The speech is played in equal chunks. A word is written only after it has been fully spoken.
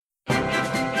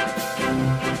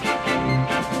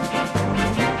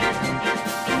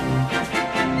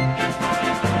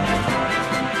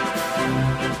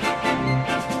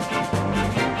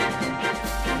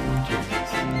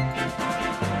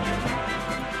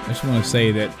just want to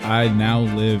say that I now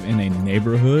live in a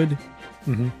neighborhood,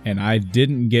 and I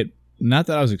didn't get, not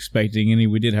that I was expecting any.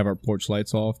 We did have our porch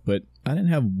lights off, but I didn't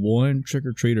have one trick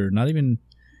or treater, not even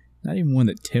one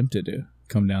that tempted to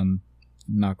come down,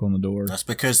 knock on the door. That's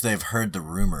because they've heard the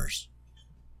rumors.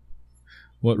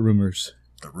 What rumors?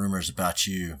 The rumors about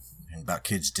you and about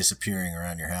kids disappearing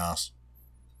around your house.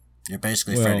 You're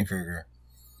basically Freddy Krueger.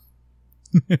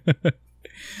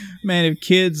 Man, if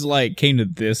kids like came to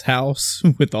this house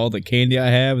with all the candy I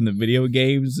have and the video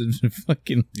games and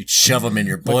fucking, you'd shove them in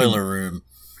your boiler room.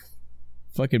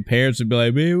 Fucking parents would be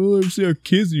like, man, we'll never see our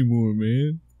kids anymore,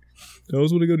 man. I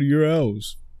always want to go to your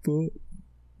house. But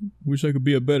wish I could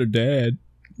be a better dad.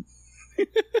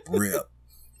 Rip.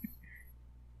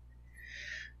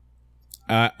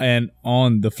 And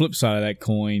on the flip side of that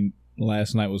coin,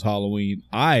 last night was Halloween.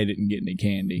 I didn't get any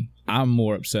candy. I'm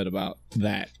more upset about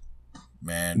that.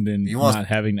 Man, than not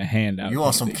having to hand out. You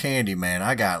want some candy, man?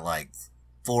 I got like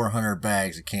 400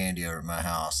 bags of candy over at my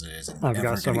house. It isn't. I've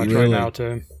got so much right now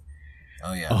too.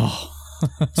 Oh yeah. Oh.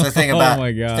 So the thing about oh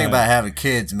my God. Thing about having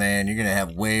kids, man, you're gonna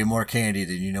have way more candy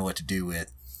than you know what to do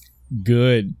with.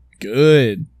 Good.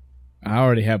 I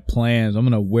already have plans. I'm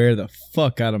gonna wear the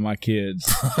fuck out of my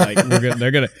kids. Like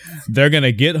they're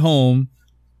gonna get home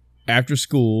after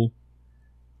school.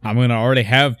 I'm going to already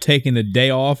have taken the day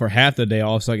off or half the day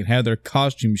off so I can have their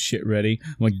costume shit ready.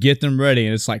 I'm going to get them ready,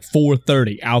 and it's like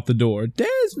 4:30 out the door. Dad,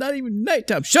 it's not even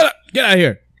nighttime. Shut up. Get out of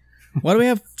here. Why do we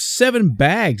have 7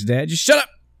 bags, Dad? Just shut up.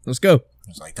 Let's go.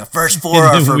 It's like the first 4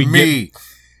 are for me.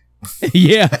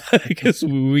 Yeah. Because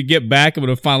when we get back, I'm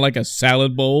going to find like a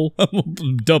salad bowl.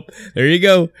 Dump. There you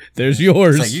go. There's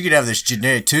yours. It's like, you could have this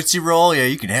generic Tootsie Roll. Yeah,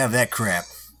 you can have that crap.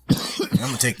 I'm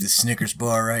going to take this Snickers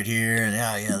bar right here, and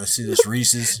let's see this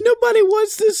Reese's. Nobody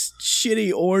wants this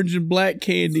shitty orange and black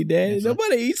candy, Dad.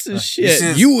 Nobody eats this shit.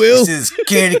 This You will. This is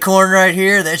candy corn right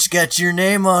here. That's got your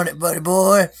name on it, buddy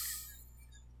boy.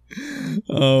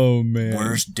 Oh, man.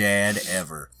 Worst dad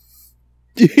ever.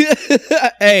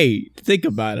 Hey, think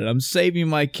about it. I'm saving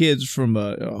my kids from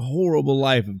a horrible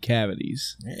life of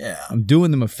cavities. Yeah. I'm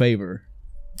doing them a favor.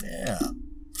 Yeah.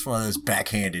 It's one of those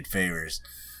backhanded favors.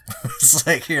 It's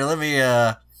like, here, let me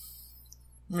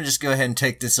just go ahead and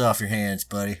take this off your hands,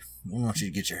 buddy. I don't want you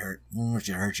to get hurt. I don't want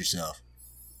you to hurt yourself.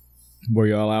 Were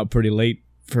y'all out pretty late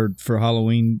for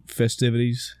Halloween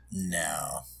festivities?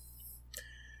 No,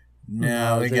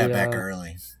 we got back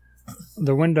early.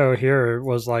 The window here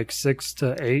was like 6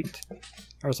 to 8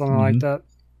 or something like that.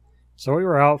 So we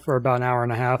were out for about an hour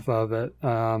and a half of it.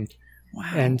 Wow.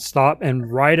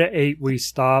 And right at 8 we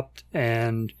stopped,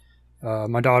 and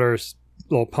my daughter's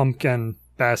little pumpkin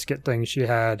basket thing she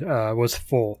had was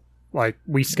full. Like,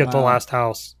 we skipped the last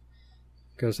house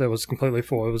because it was completely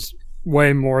full. It was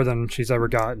way more than she's ever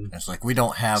gotten. It's like, we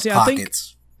don't have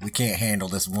pockets. We can't handle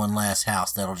this one last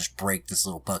house. That'll just break this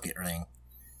little bucket ring.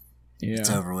 Yeah. It's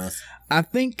over with. I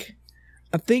think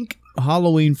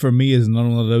Halloween for me is not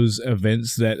one of those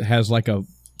events that has like a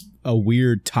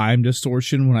weird time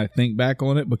distortion when I think back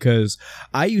on it, because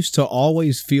I used to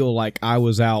always feel like I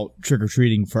was out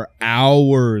trick-or-treating for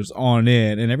hours on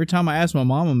end, and every time I asked my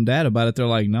mom and dad about it, they're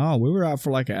like, no, we were out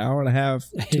for like an hour and a half,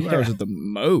 2 hours at the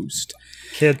most.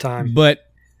 Kid time. But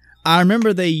I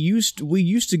remember we used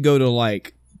to go to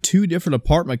like 2 different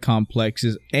apartment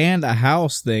complexes and a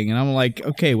house thing, and I'm like,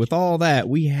 okay, with all that,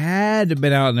 we had to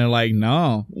been out, and they're like,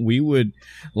 no, we would,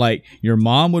 like, your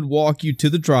mom would walk you to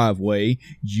the driveway,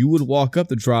 you would walk up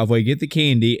the driveway, get the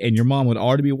candy, and your mom would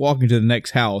already be walking to the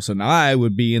next house, and I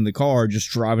would be in the car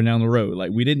just driving down the road. Like,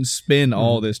 we didn't spend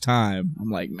all this time. I'm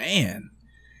like, man,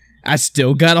 I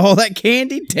still got all that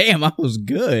candy? Damn, I was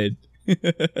good.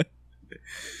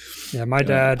 Yeah, my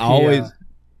dad,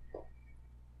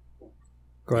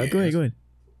 Go ahead.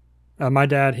 My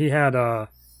dad,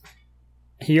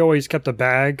 he always kept a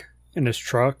bag in his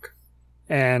truck,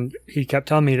 and he kept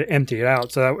telling me to empty it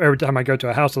out. So every time I go to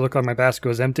a house, it looked like my basket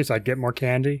was empty, so I'd get more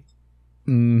candy.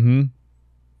 Mm-hmm.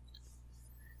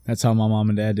 That's how my mom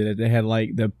and dad did it. They had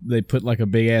they put like a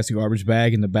big ass garbage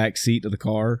bag in the back seat of the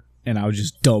car, and I would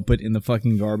just dump it in the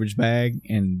fucking garbage bag.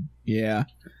 And yeah,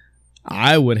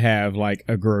 I would have like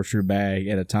a grocery bag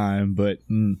at a time, but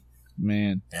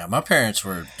man. Yeah, my parents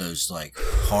were those like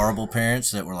horrible parents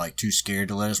that were like too scared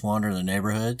to let us wander in the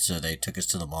neighborhood, so they took us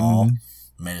to the mall,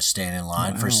 made us stand in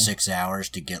line for 6 hours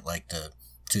to get like the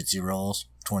Tootsie Rolls,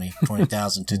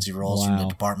 20,000 Tootsie Rolls from the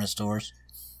department stores.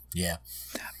 Yeah.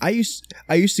 I used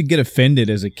to get offended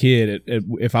as a kid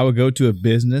if I would go to a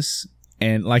business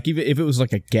and like even if it was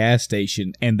like a gas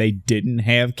station and they didn't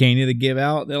have candy to give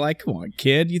out, they're like, "Come on,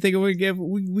 kid, you think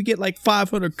we get like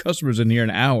 500 customers in here an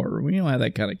hour? We don't have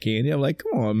that kind of candy." I'm like,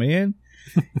 "Come on, man,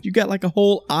 You got like a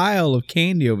whole aisle of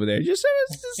candy over there. Just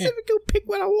let me go pick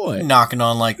what I want. Knocking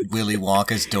on like Willy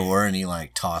Wonka's door, and he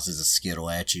like tosses a Skittle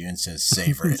at you and says,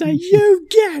 "Savor it." It's like, you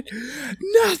get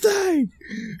nothing.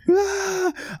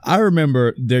 I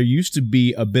remember there used to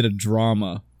be a bit of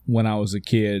drama when I was a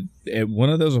kid at one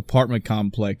of those apartment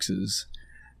complexes.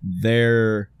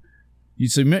 You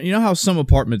know how some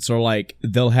apartments are like,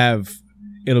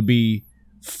 it'll be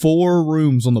 4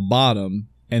 rooms on the bottom,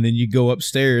 and then you go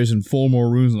upstairs and 4 more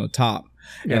rooms on the top.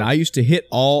 Yeah. And I used to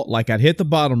I'd hit the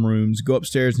bottom rooms, go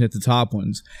upstairs and hit the top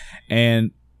ones.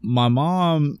 And my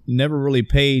mom never really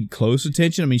paid close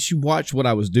attention. I mean, she watched what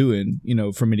I was doing,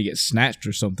 for me to get snatched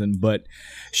or something, but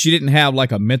she didn't have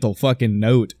like a mental fucking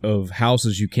note of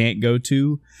houses you can't go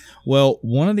to. Well,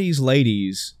 one of these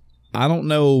ladies, I don't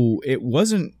know,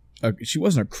 she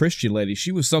wasn't a Christian lady.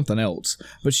 She was something else,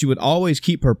 but she would always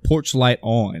keep her porch light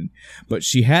on. But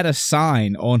she had a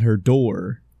sign on her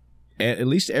door at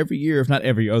least every year, if not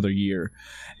every other year.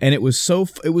 And it was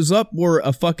up where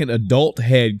a fucking adult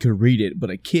head could read it, but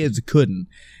a kid's couldn't.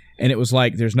 And it was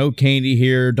like, there's no candy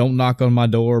here. Don't knock on my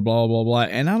door, blah, blah, blah.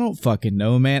 And I don't fucking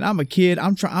know, man. I'm a kid.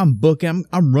 I'm booking.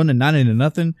 I'm running 9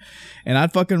 and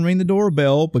I'd fucking ring the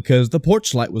doorbell because the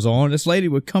porch light was on. This lady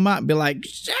would come out and be like,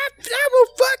 I will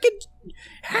fucking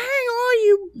hang on,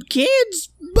 you kids.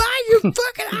 Buy your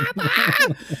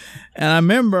fucking And I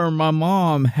remember my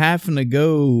mom having to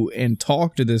go and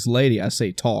talk to this lady. I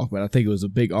say talk, but I think it was a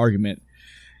big argument.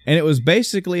 And it was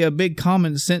basically a big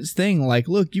common sense thing. Like,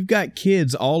 look, you've got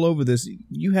kids all over this.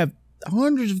 You have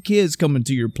hundreds of kids coming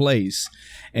to your place,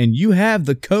 and you have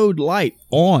the code light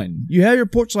on. You have your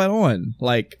porch light on.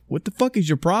 Like, what the fuck is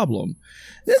your problem?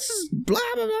 This is blah,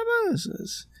 blah, blah, blah.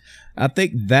 I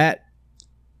think that,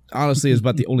 honestly, is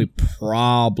about the only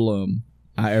problem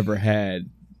I ever had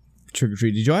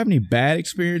trick-or-treating. Did y'all have any bad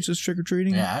experiences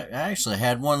trick-or-treating? Yeah, I actually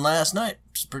had one last night.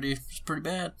 It's pretty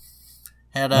bad.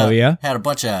 Had a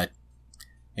bunch of,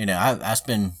 I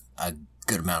spend a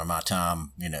good amount of my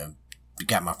time,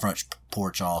 got my front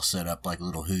porch all set up like a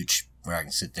little hooch where I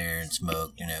can sit there and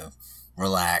smoke,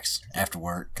 relax after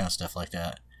work, kind of stuff like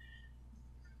that.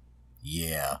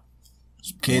 Yeah.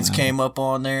 Some kids came up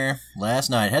on there last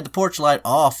night, had the porch light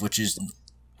off, which is,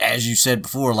 as you said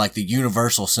before, like the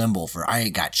universal symbol for I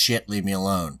ain't got shit, leave me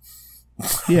alone.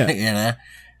 Yeah.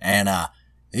 And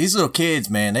these little kids,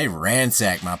 man, they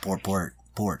ransacked my porch.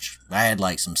 I had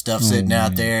like some stuff sitting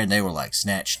out there, and they were like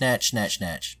snatch, snatch, snatch,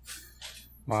 snatch.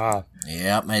 Wow.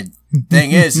 Yeah, my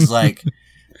thing is like,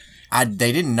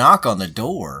 they didn't knock on the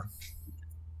door.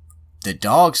 The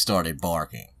dog started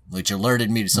barking, which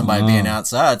alerted me to somebody being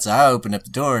outside. So I opened up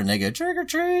the door, and they go trick or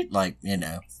treat, like and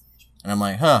I'm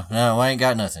like, huh? No, I ain't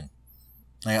got nothing.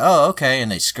 Like, oh, okay,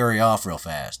 and they scurry off real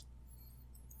fast.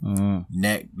 A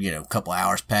couple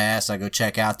hours pass. I go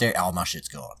check out there. All my shit's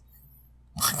gone.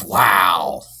 Like,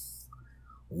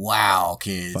 wow,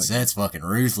 kids, that's fucking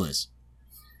ruthless.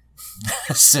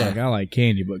 So, I like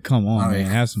candy, but come on, man,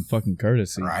 have some fucking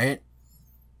courtesy, right?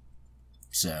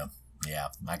 So, yeah,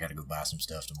 I gotta go buy some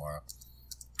stuff tomorrow.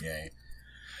 Yeah.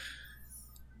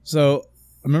 So,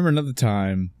 I remember another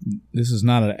time. This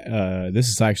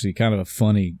is actually kind of a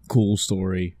funny, cool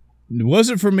story. It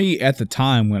wasn't for me at the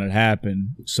time when it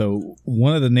happened. So,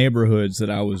 one of the neighborhoods that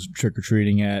I was trick or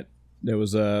treating at, there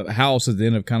was a house at the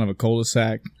end of kind of a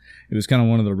cul-de-sac. It was kind of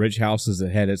one of the rich houses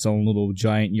that had its own little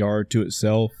giant yard to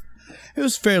itself. It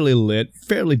was fairly lit,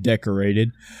 fairly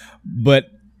decorated,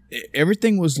 but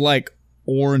everything was like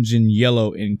orange and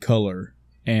yellow in color.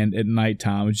 And at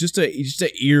nighttime, it's just an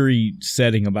eerie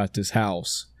setting about this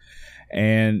house.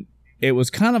 And it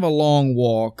was kind of a long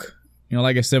walk.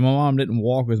 Like I said, my mom didn't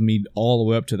walk with me all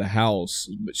the way up to the house,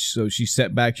 but so she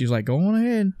sat back. She's like, "Go on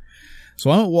ahead." So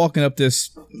I went walking up this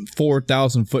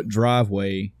 4,000-foot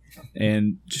driveway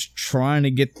and just trying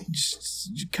to get just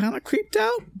kind of creeped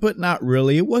out, but not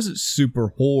really. It wasn't super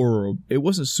horror. It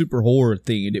wasn't super horror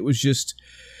themed. It was just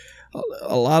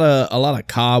a lot of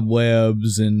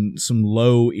cobwebs and some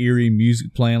low eerie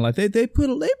music playing. Like they put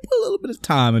a little bit of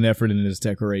time and effort into this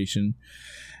decoration.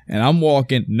 And I'm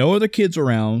walking, no other kids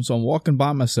around, so I'm walking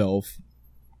by myself.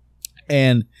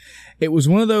 And it was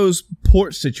one of those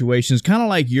porch situations, kind of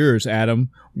like yours, Adam,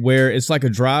 where it's like a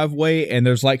driveway and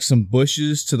there's like some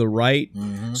bushes to the right.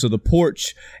 Mm-hmm. So the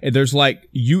porch, and there's like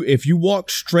if you walk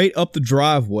straight up the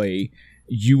driveway,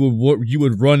 you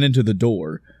would run into the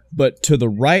door. But to the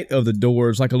right of the door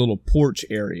is like a little porch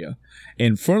area.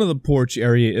 In front of the porch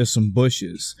area is some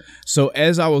bushes. So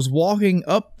as I was walking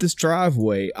up this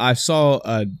driveway, I saw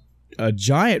a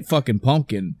giant fucking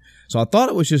pumpkin. So I thought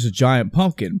it was just a giant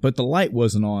pumpkin, but the light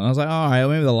wasn't on. I was like, all right,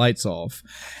 maybe the light's off.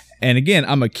 And again,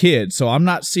 I'm a kid, so I'm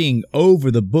not seeing over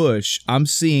the bush. I'm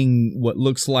seeing what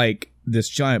looks like this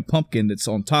giant pumpkin that's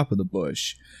on top of the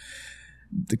bush.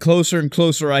 The closer and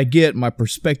closer I get, my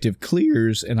perspective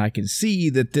clears, and I can see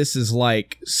that this is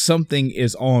like something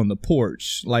is on the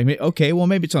porch. Like, okay, well,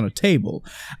 maybe it's on a table.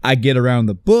 I get around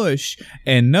the bush,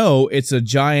 and no, it's a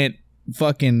giant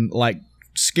fucking, like,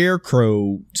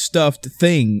 scarecrow stuffed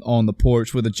thing on the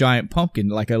porch with a giant pumpkin,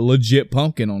 like a legit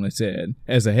pumpkin on its head,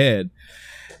 as a head.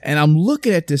 And I'm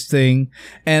looking at this thing,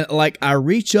 and like I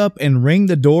reach up and ring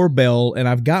the doorbell, and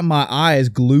I've got my eyes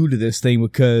glued to this thing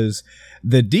because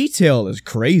the detail is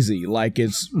crazy. Like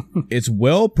it's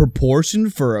well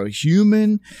proportioned for a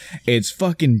human. It's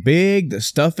fucking big. The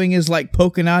stuffing is like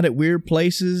poking out at weird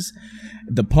places.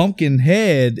 The pumpkin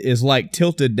head is like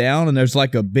tilted down, and there's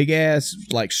like a big ass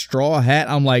like straw hat.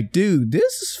 I'm like, dude,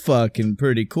 this is fucking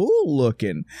pretty cool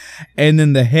looking. And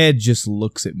then the head just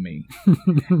looks at me,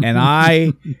 and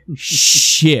I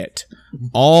shit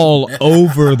all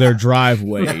over their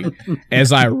driveway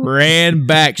as I ran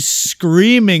back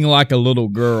screaming like a little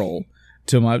girl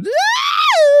to my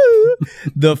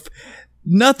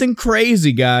nothing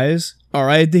crazy, guys. All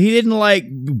right, he didn't like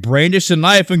brandish a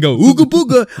knife and go ooga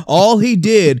booga. All he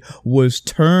did was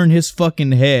turn his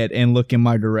fucking head and look in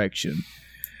my direction.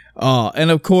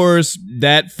 And of course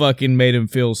that fucking made him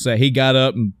feel sad. He got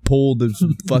up and pulled his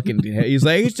fucking head. He's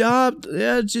like,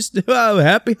 just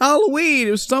happy Halloween.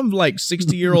 It was some like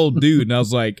 60-year-old dude, and I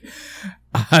was like,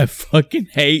 I fucking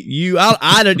hate you.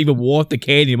 I didn't even want the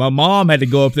candy. My mom had to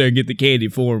go up there and get the candy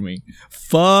for me.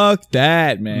 Fuck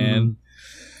that, man.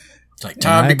 It's like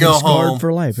time to go home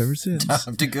for life ever since.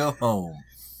 Time to go home.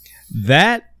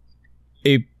 That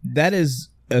is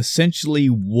essentially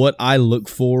what I look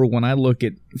for when I look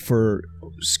for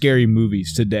scary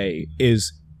movies today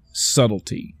is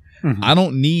subtlety. Mm-hmm. I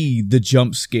don't need the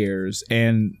jump scares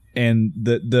and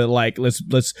the like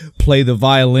let's play the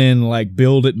violin, like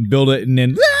build it and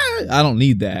then I don't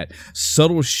need that.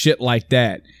 Subtle shit like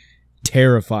that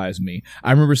terrifies me.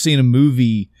 I remember seeing a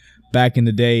movie back in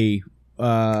the day,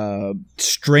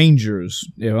 Strangers.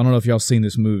 I don't know if y'all seen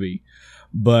this movie,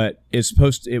 but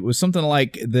it was something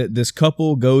like this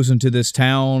couple goes into this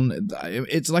town.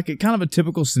 It's like a kind of a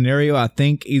typical scenario. I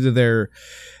think either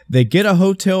they get a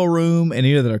hotel room and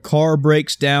either their car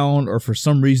breaks down or for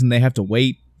some reason they have to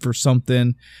wait for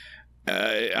something.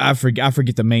 I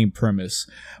forget the main premise,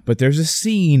 but there's a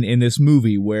scene in this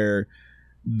movie where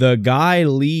the guy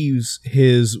leaves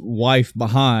his wife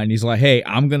behind. He's like, hey,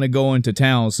 I'm going to go into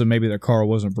town, so maybe their car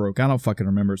wasn't broke. I don't fucking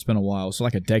remember. It's been a while. It's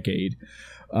like a decade.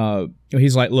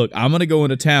 He's like, look, I'm going to go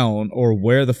into town or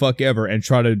where the fuck ever and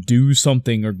try to do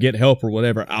something or get help or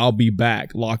whatever. I'll be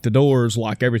back. Lock the doors,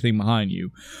 lock everything behind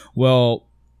you. Well,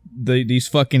 these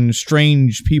fucking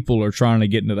strange people are trying to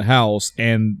get into the house,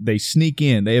 and they sneak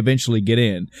in. They eventually get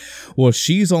in. Well,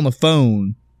 she's on the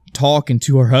phone talking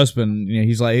to her husband. You know,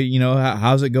 he's like, you know,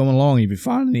 how's it going along? If you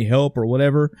find any help or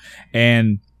whatever.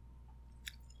 And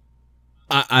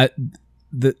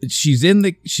she's in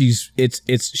the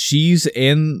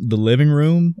living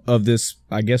room of this,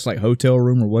 I guess, like hotel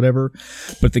room or whatever,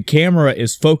 but the camera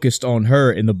is focused on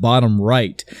her in the bottom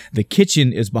right. The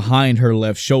kitchen is behind her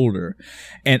left shoulder,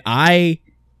 and I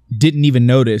didn't even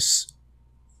notice.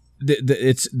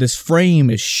 This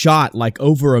frame is shot like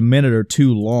over a minute or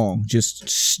two long, just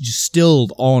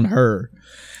stilled on her.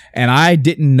 And I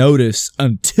didn't notice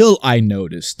until I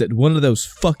noticed that one of those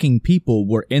fucking people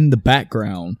were in the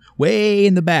background, way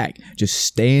in the back, just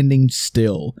standing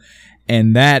still.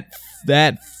 And that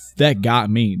got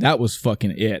me. That was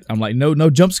fucking it. I'm like, no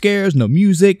jump scares, no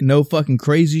music, no fucking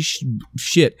crazy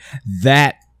shit.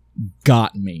 That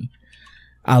got me.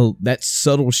 That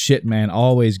subtle shit, man,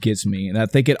 always gets me, and I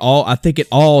think it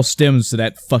all stems to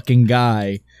that fucking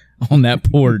guy on that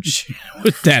porch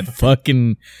with that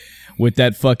fucking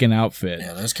outfit.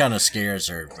 Yeah, those kind of scares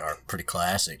are pretty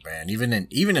classic, man.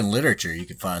 Even in literature, you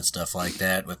can find stuff like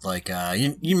that with like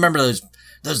you remember those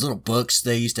little books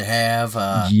they used to have.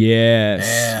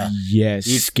 Yes,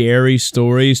 scary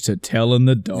stories to tell in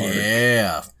the dark.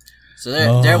 Yeah,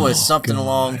 so there was something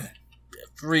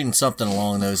reading something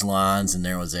along those lines, and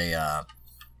there was it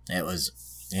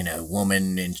was, you know,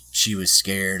 woman, and she was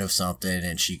scared of something,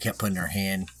 and she kept putting her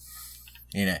hand,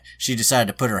 you know, she decided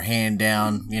to put her hand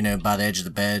down, you know, by the edge of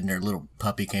the bed, and her little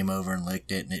puppy came over and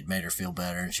licked it, and it made her feel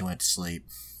better, and she went to sleep.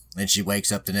 Then she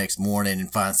wakes up the next morning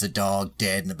and finds the dog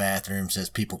dead in the bathroom,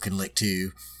 says people can lick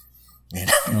too. You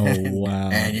know? Oh, wow.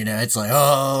 And, you know, it's like,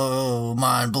 oh,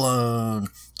 mind blown.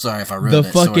 Sorry if I ruined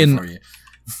that story for you.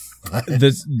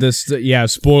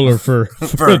 Spoiler for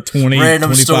 20, random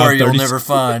 25, story 30 you'll never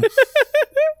find.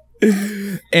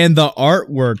 And the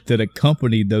artwork that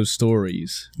accompanied those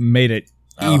stories made it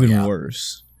even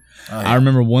worse. Oh, yeah. I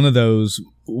remember one of those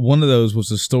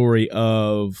was a story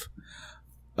of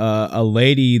a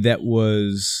lady that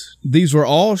was. These were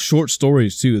all short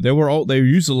stories too. They were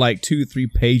usually like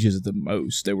 2-3 pages at the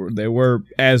most. They were,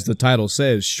 as the title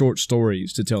says, short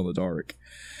stories to tell in the dark.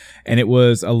 And it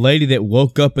was a lady that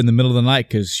woke up in the middle of the night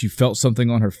because she felt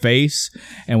something on her face.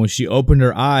 And when she opened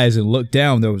her eyes and looked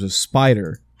down, there was a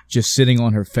spider just sitting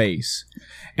on her face.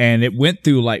 And it went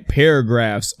through like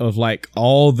paragraphs of like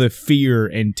all the fear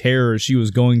and terror she was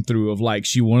going through, of like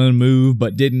she wanted to move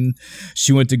but didn't.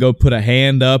 She went to go put a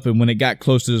hand up, and when it got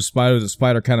close to the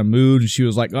spider kind of moved, and she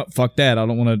was like, "Oh, fuck that. I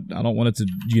don't want it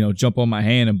to, jump on my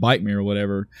hand and bite me or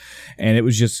whatever." And it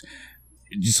was just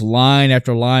line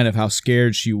after line of how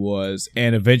scared she was.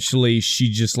 And eventually she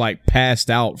just like passed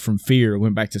out from fear,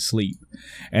 went back to sleep.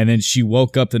 And then she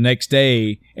woke up the next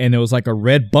day and there was like a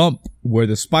red bump where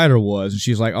the spider was. And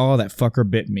she's like, "Oh, that fucker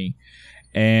bit me."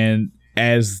 And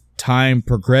as time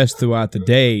progressed throughout the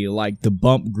day, like the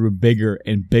bump grew bigger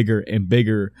and bigger and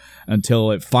bigger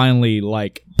until it finally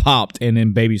like popped, and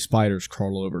then baby spiders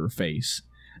crawled over her face.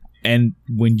 And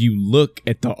when you look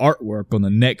at the artwork on the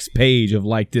next page of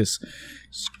like this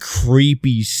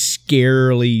creepy,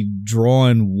 scarily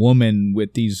drawn woman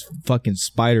with these fucking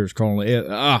spiders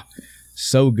crawling,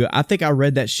 so good. I think I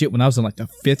read that shit when I was in like the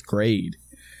 5th grade.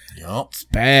 Yup. It's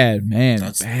bad, man.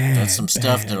 That's some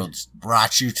stuff that'll just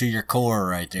rot you to your core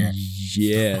right there.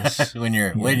 Yes. when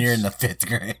you're in the 5th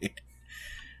grade.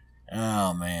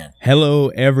 Oh man. Hello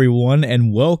everyone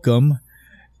and welcome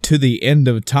to the end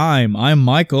of time. I'm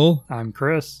Michael. I'm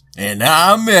Chris. And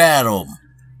I'm Adam.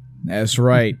 That's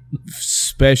right.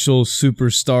 Special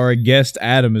superstar guest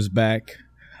Adam is back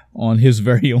on his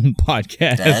very own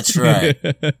podcast. That's right.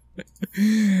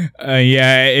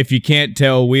 Yeah, if you can't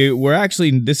tell, we're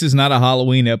actually, this is not a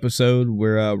Halloween episode.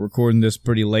 We're recording this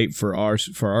pretty late for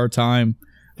our time.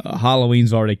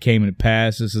 Halloween's already came and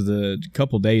passed. This is a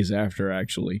couple days after,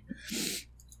 actually.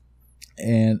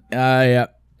 And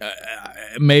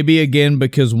maybe again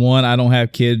because one, I don't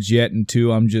have kids yet, and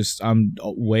two, I'm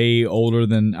way older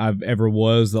than I've ever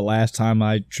was the last time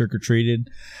I trick-or-treated.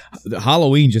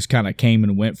 Halloween just kind of came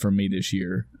and went for me this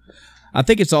year. I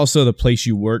think it's also the place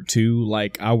you work too.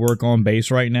 Like I work on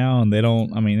base right now, and you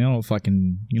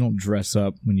don't dress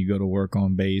up when you go to work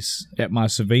on base. At my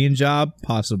civilian job,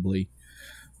 possibly,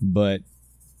 but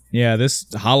yeah, this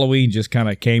Halloween just kind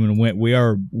of came and went. We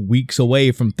are weeks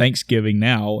away from Thanksgiving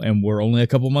now, and we're only a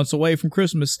couple months away from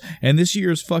Christmas, and this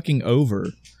year is fucking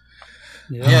over.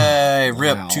 Yeah. Yay,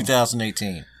 RIP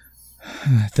 2018.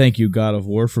 Thank you, God of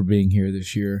War, for being here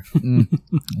this year. I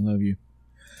love you.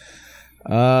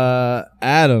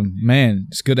 Adam, man,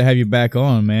 it's good to have you back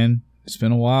on, man. It's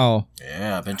been a while.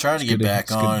 Yeah, I've been trying to get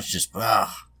back on. It's just, I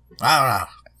don't know.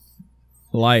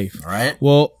 Life. Right?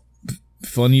 Well,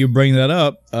 funny you bring that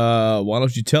up. Why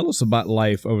don't you tell us about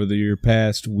life over your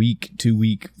past week, 2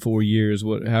 week, 4 years,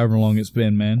 however long it's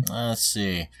been, man? Let's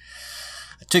see.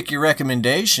 I took your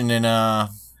recommendation and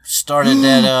started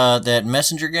that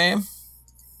messenger game.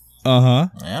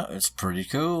 Yeah, it's pretty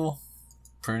cool.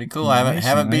 Pretty cool. Nice, I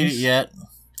haven't beat it yet.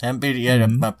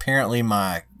 Mm-hmm. Apparently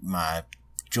my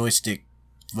joystick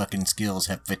fucking skills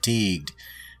have fatigued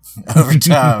over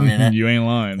time. You ain't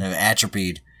lying. They've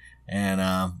atrophied. And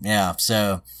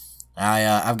so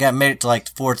I've made it to like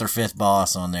the 4th or 5th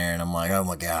boss on there, and I'm like, oh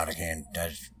my god, I can't.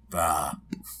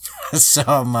 So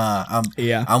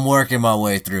I'm working my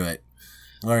way through it.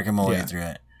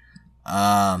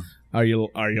 Are you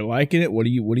liking it? What do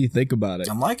you think about it?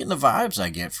 I'm liking the vibes I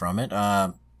get from it.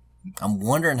 I'm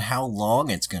wondering how long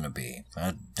it's gonna be.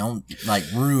 I don't like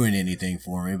ruin anything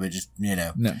for me, but just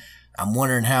no. I'm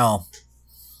wondering how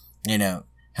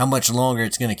much longer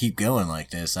it's gonna keep going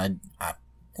like this. I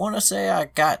want to say I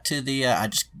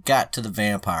just got to the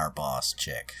vampire boss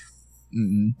chick.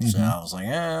 Mm-hmm. So I was like, oh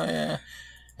yeah.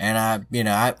 And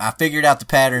I figured out the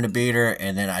pattern to beat her,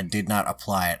 and then I did not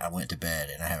apply it. I went to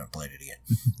bed, and I haven't played it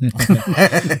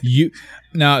again.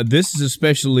 Now, this is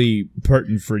especially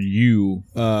pertinent for you.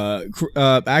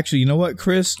 Actually, you know what,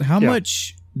 Chris? How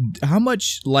much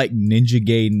like Ninja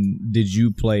Gaiden did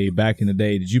you play back in the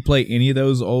day? Did you play any of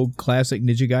those old classic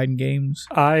Ninja Gaiden games?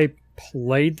 I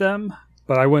played them,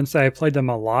 but I wouldn't say I played them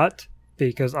a lot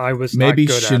because I was maybe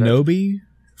not good Shinobi at it.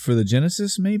 For the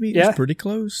Genesis. Maybe it's pretty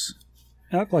close.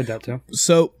 I played that too.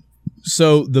 So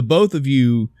the both of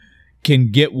you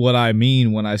can get what I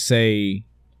mean when I say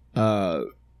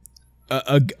an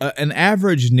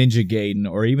average Ninja Gaiden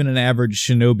or even an average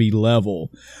Shinobi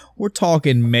level. We're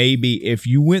talking maybe if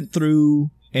you went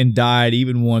through and died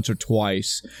even once or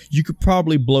twice, you could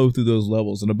probably blow through those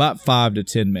levels in about 5 to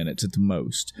 10 minutes at the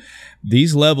most.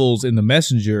 These levels in the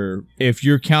Messenger, if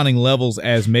you're counting levels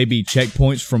as maybe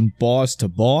checkpoints from boss to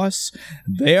boss,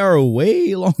 they are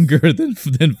way longer than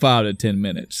 5 to 10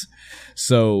 minutes.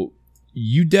 So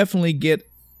you definitely get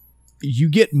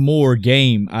more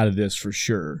game out of this for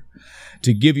sure.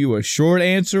 To give you a short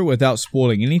answer without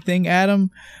spoiling anything,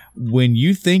 Adam, when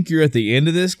you think you're at the end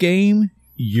of this game,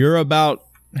 you're about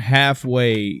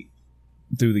halfway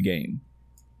through the game.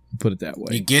 Put it that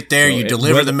way. You get there, you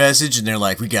deliver the message, and they're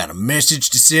like, we got a message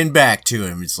to send back to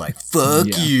him. It's like, fuck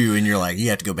you. And you're like, you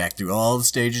have to go back through all the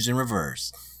stages in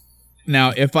reverse.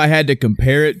 Now, if I had to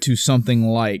compare it to something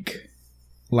like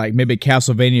maybe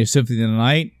Castlevania Symphony of the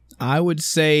Night, I would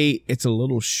say it's a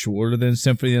little shorter than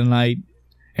Symphony of the Night.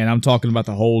 And I'm talking about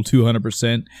the whole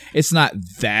 200%. It's not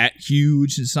that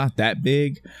huge. It's not that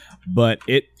big. But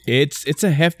it's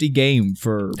a hefty game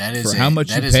for how much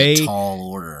you pay. That is a tall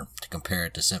order to compare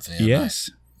it to Symphony of the Night.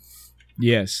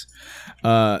 Yes.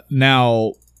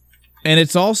 Now, and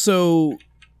it's also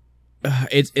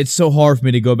it's so hard for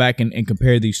me to go back and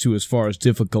compare these two as far as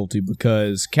difficulty,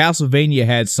 because Castlevania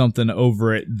had something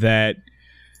over it that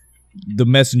the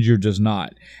Messenger does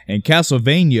not. And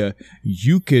Castlevania,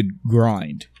 you could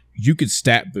grind, you could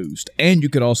stat boost, and you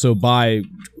could also buy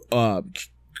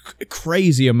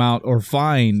crazy amount or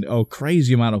find a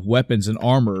crazy amount of weapons and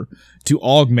armor to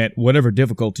augment whatever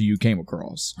difficulty you came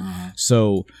across.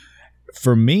 So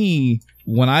for me,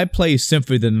 when I play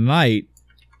Symphony of the Night,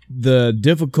 the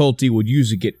difficulty would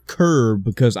usually get curved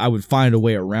because I would find a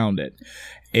way around it.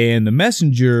 And the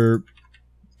Messenger,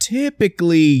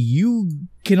 typically you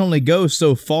can only go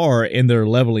so far in their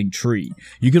leveling tree.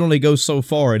 You can only go so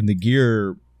far in the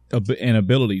gear and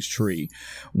abilities tree.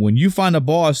 When you find a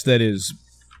boss that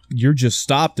you're just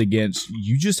stopped against,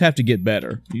 you just have to get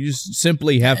better. You just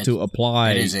simply have to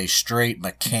apply. It is a straight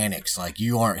mechanics. Like,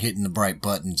 you aren't hitting the right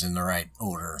buttons in the right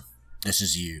order. This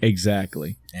is you.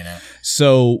 Exactly. You know?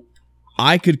 So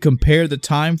I could compare the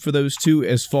time for those two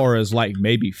as far as like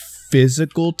maybe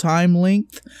physical time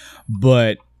length,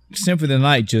 but Symphony of the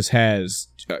Night just has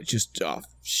just a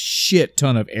shit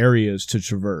ton of areas to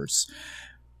traverse.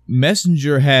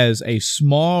 Messenger has a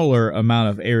smaller amount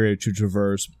of area to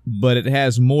traverse, but it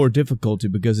has more difficulty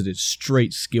because it is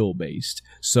straight skill based.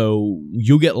 So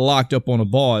you'll get locked up on a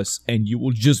boss and you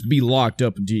will just be locked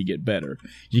up until you get better.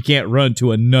 You can't run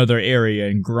to another area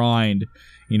and grind,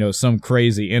 some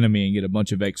crazy enemy and get a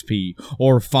bunch of XP,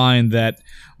 or find that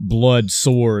blood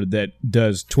sword that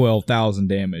does 12,000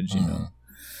 damage,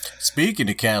 Speaking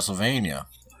of Castlevania.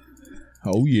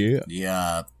 Oh yeah.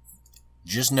 Yeah.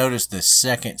 Just noticed the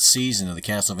second season of the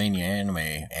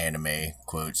Castlevania anime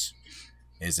quotes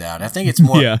is out. I think it's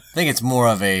more. I think it's more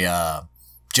of a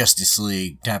Justice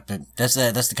League type of. That's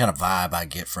the kind of vibe I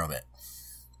get from it.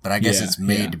 But I guess it's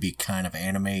made to be kind of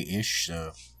anime-ish.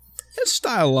 So it's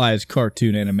stylized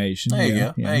cartoon animation. There you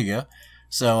go. Yeah. There you go.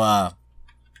 So,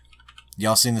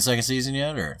 y'all seen the second season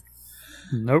yet, or?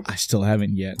 Nope. I still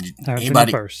haven't yet.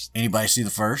 Anybody see the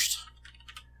first?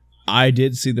 I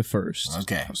did see the first.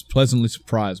 Okay. I was pleasantly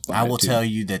surprised by it. I will tell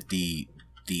you that the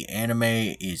anime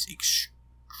is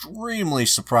extremely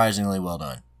surprisingly well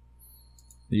done.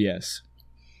 Yes.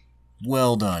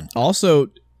 Well done. Also,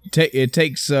 it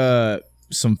takes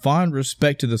some fond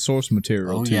respect to the source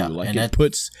material too. Yeah. Like, and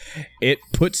it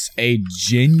puts a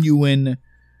genuine,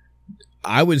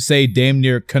 I would say damn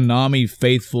near Konami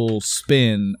faithful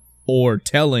spin or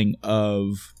telling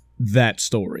of that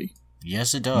story.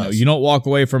 Yes, it does. You don't walk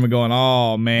away from it going,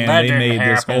 oh, man, they made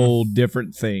this whole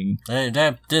different thing.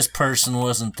 This person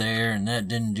wasn't there, and that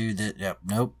didn't do that. Yep,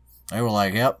 nope. They were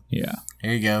like, yep. Yeah.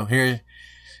 Here you go. Here,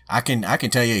 I can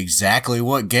tell you exactly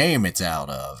what game it's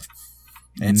out of.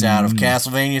 It's out of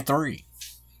Castlevania 3.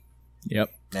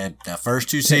 Yep. The first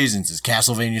two seasons is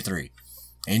Castlevania 3.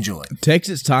 Enjoy. It takes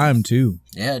its time, too.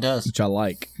 Yeah, it does. Which I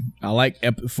like.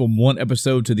 From one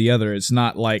episode to the other. It's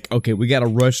not like, okay, we got to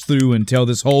rush through and tell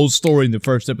this whole story in the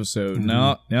first episode. Mm-hmm.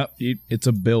 No, it's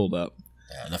a build-up.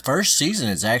 Yeah, the first season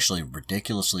is actually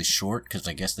ridiculously short because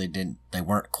I guess they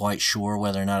weren't quite sure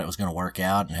whether or not it was going to work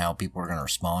out and how people were going to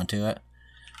respond to it.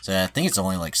 So I think it's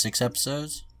only like 6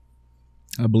 episodes.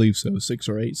 I believe so, 6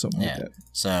 or 8, something like that.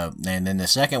 So, and then the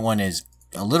second one is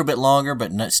a little bit longer,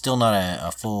 but still not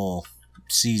a full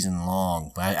season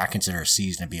long. I consider a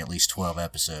season to be at least 12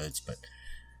 episodes, but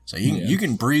so you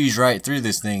can breeze right through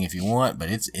this thing if you want, but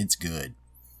it's good.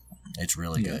 It's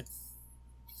really good.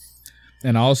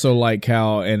 And I also like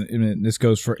how, and this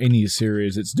goes for any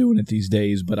series that's doing it these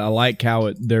days, but I like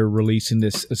how they're releasing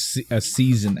this a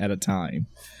season at a time.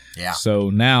 Yeah. So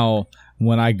now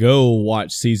when I go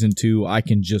watch season 2, I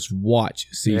can just watch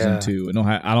season Yeah. 2.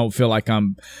 I don't feel like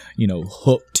I'm,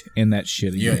 hooked in that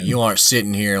shit again. You aren't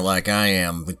sitting here like I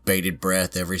am with bated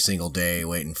breath every single day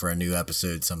waiting for a new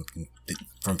episode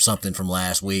something from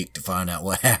last week to find out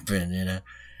what happened,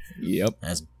 Yep.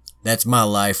 That's my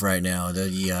life right now.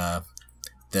 The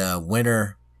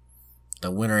winter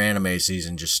anime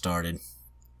season just started.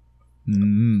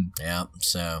 Mm-hmm. Yeah,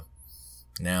 so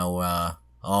now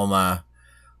all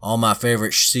my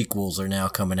favorite sequels are now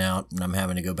coming out, and I'm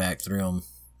having to go back through them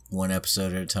one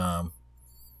episode at a time.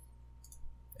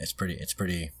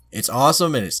 It's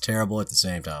awesome and it's terrible at the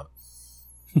same time.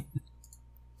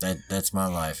 That's my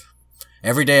life.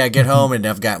 Every day I get home and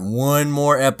I've got one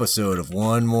more episode of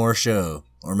one more show,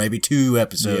 or maybe 2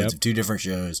 episodes of 2 different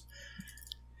shows.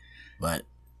 But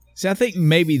see, I think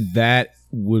maybe that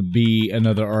would be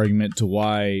another argument to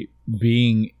why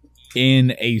being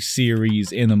in a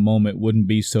series in the moment wouldn't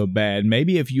be so bad.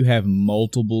 Maybe if you have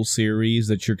multiple series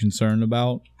that you're concerned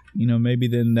about, maybe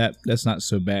then that's not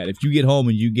so bad. If you get home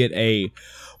and you get a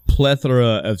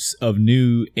plethora of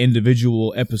new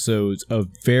individual episodes of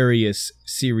various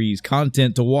series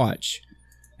content to watch,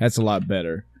 that's a lot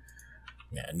better.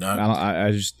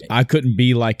 yeah, I couldn't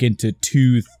be like into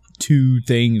two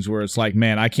things where it's like,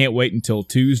 man, I can't wait until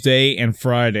Tuesday and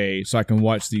Friday so I can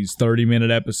watch these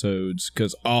 30-minute episodes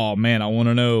because, oh man, I want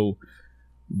to know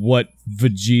what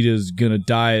Vegeta's gonna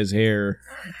dye his hair.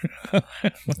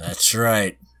 that's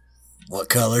right. What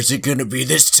color's it gonna be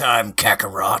this time,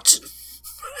 Kakarot?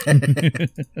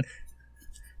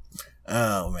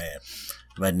 Oh man.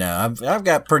 But no, I've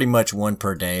got pretty much one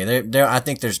per day. There I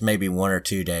think there's maybe 1 or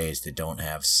 2 days that don't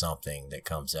have something that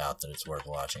comes out that it's worth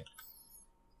watching.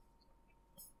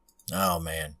 Oh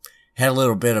man, had a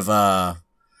little bit of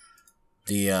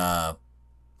the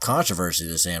controversy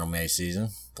this anime season,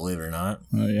 believe it or not.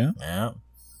 Oh yeah. Yeah,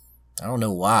 I don't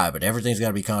know why, but everything's got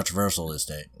to be controversial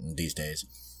these days.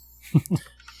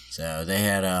 So they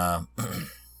had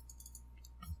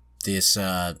this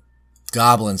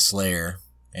Goblin Slayer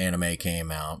anime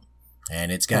came out,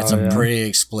 and it's got some pretty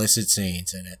explicit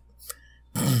scenes in it.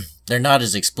 They're not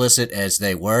as explicit as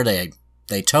they were.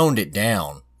 They toned it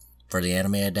down for the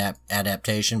anime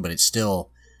adaptation, but it's still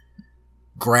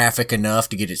graphic enough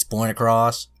to get its point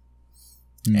across.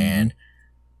 Mm-hmm. And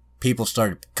people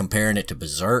started comparing it to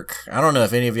Berserk. I don't know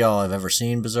if any of y'all have ever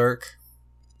seen Berserk.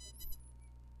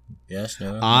 Yes,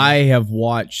 no. I have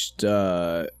watched.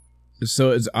 I've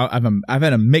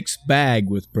had a mixed bag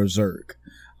with Berserk.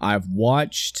 I've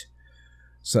watched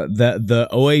the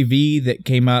OAV that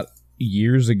came out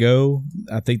years ago.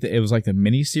 I think that it was like the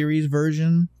miniseries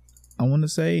version, I want to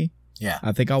say. Yeah.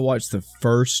 I think I watched the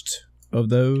first of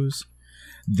those.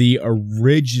 The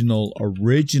original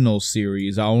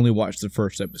series, I only watched the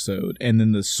first episode. And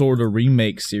then the sort of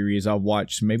remake series, I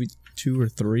watched maybe 2 or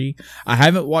 3. I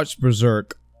haven't watched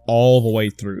Berserk all the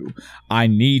way through. I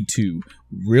need to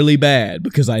really bad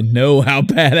because I know how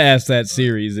badass that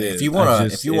series is. If you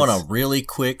want a really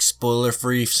quick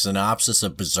spoiler-free synopsis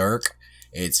of Berserk,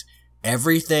 it's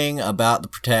everything about the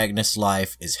protagonist's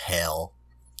life is hell.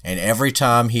 And every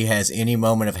time he has any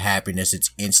moment of happiness,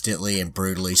 it's instantly and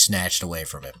brutally snatched away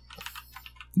from him.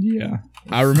 Yeah.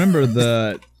 I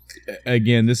remember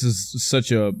again, this is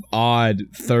such a odd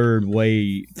third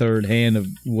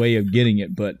hand way of getting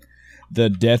it, but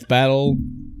the death battle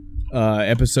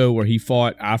episode where he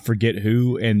fought I forget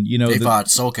who, and they fought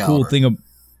Soul Calibur. Cool thing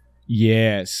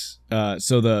yes.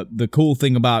 So the cool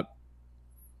thing about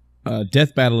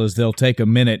death battle is they'll take a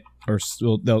minute, or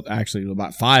they'll actually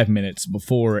about 5 minutes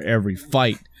before every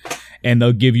fight, and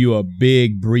they'll give you a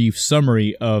big brief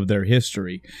summary of their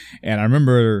history. And I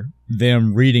remember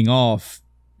them reading off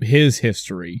his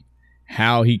history,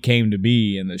 how he came to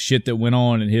be, and the shit that went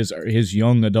on in his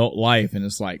young adult life, and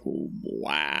it's like,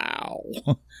 wow.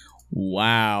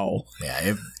 Wow.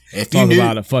 Yeah, if talk you knew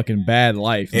about a fucking bad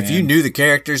life, if man. you knew the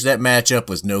characters, that matchup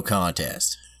was no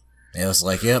contest. It was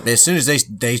like, yep, as soon as they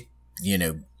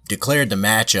declared the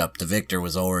matchup, the victor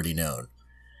was already known.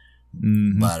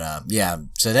 Mm-hmm. But yeah,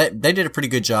 so that they did a pretty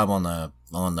good job on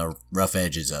the rough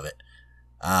edges of it.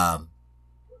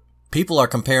 People are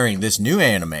comparing this new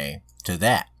anime to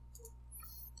that,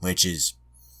 which is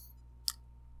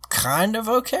kind of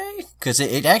okay because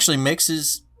it actually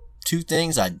mixes 2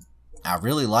 things I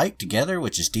really like together,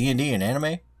 which is D&D and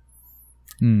anime.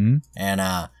 Mm-hmm.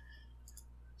 And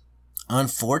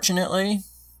unfortunately,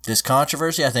 this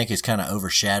controversy I think has kind of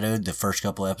overshadowed the first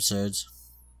couple episodes.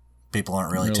 People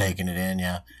aren't really taking it in,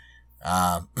 yeah.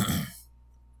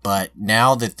 But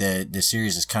now that the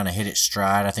series has kind of hit its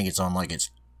stride, I think it's on like its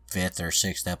 5th or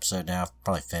 6th episode now,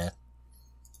 probably 5th.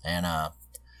 And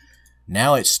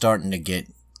now it's starting to get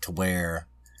to where,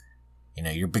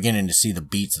 you're beginning to see the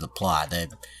beats of the plot.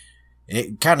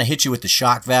 It kind of hits you with the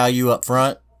shock value up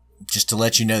front, just to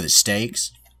let you know the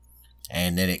stakes.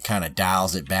 And then it kind of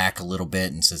dials it back a little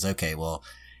bit and says, okay, well,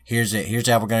 here's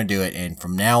how we're going to do it. And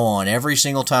from now on, every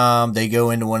single time they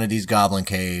go into one of these goblin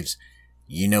caves,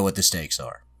 you know what the stakes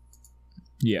are.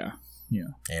 Yeah.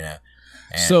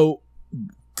 So,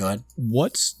 go ahead.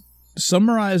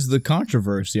 Summarize the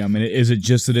controversy? I mean, is it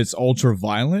just that it's ultra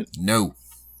violent? No.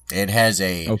 It has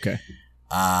Okay.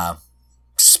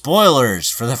 Spoilers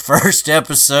for the first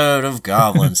episode of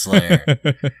Goblin Slayer.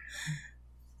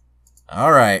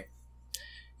 All right.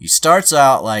 He starts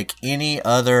out like any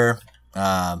other,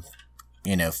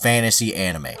 fantasy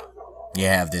anime. You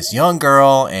have this young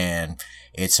girl, and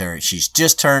she's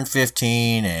just turned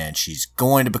 15, and she's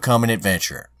going to become an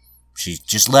adventurer. She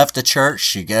just left the church.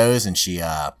 She goes and she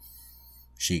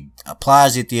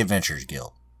applies at the Adventurers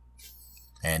Guild.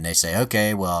 And they say,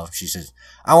 okay, well, she says,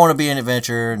 I want to be an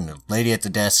adventurer. And the lady at the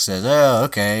desk says, oh,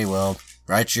 okay, well,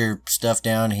 write your stuff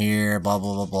down here, blah,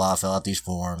 blah, blah, blah, fill out these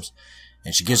forms.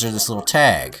 And she gives her this little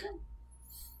tag.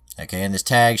 Okay, and this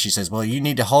tag, she says, well, you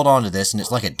need to hold on to this, and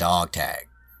it's like a dog tag.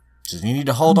 She says, you need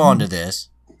to hold on to this.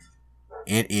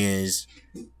 It is,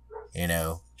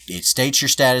 it states your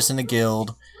status in the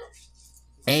guild,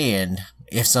 and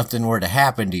if something were to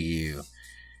happen to you,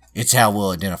 it's how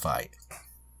we'll identify you.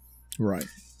 Right.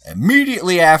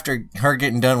 Immediately after her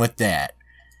getting done with that,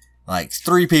 like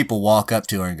 3 people walk up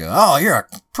to her and go, oh, you're a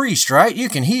priest, right? You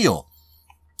can heal.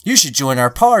 You should join our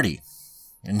party.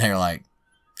 And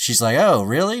she's like, oh,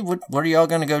 really? What are y'all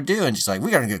going to go do? And she's like,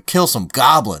 we're going to go kill some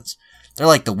goblins. They're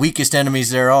like the weakest enemies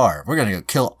there are. We're going to go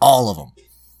kill all of them.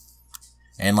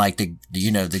 And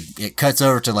it cuts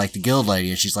over to like the guild lady,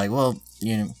 and she's like, well,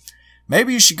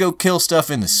 maybe you should go kill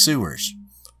stuff in the sewers.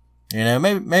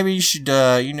 Maybe you should,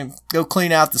 go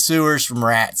clean out the sewers from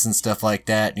rats and stuff like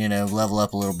that, level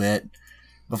up a little bit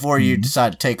before you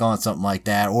decide to take on something like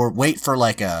that, or wait for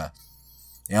like a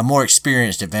more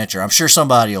experienced adventurer. I'm sure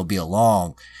somebody will be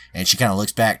along. And she kind of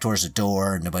looks back towards the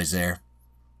door, and nobody's there.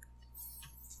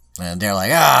 And they're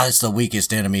like, it's the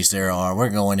weakest enemies there are. We're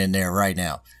going in there right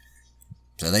now.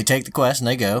 So they take the quest and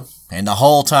they go. And the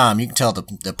whole time, you can tell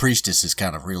the priestess is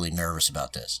kind of really nervous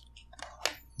about this.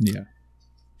 Yeah.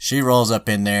 She rolls up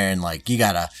in there, and like, you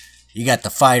got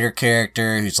the fighter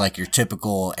character who's like your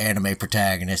typical anime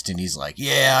protagonist, and he's like,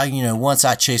 yeah, once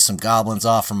I chased some goblins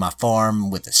off from my farm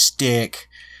with a stick,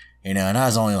 and I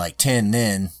was only like 10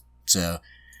 then, so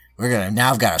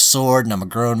now I've got a sword, and I'm a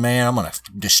grown man, I'm gonna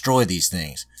destroy these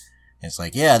things. And it's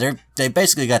like, yeah, they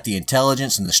basically got the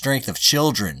intelligence and the strength of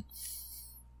children,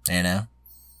 and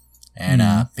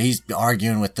he's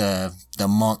arguing with the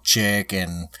monk chick,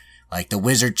 and like the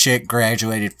wizard chick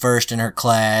graduated first in her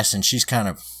class, and she's kind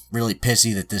of really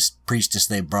pissy that this priestess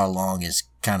they brought along is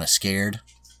kind of scared.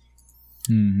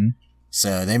 Mm-hmm.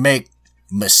 So they make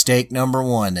mistake number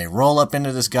 1. They roll up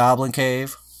into this goblin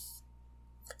cave,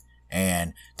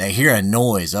 and they hear a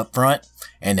noise up front,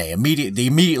 and they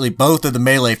immediately both of the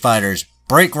melee fighters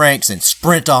break ranks and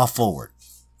sprint off forward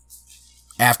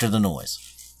after the noise.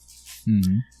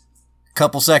 Mm-hmm. A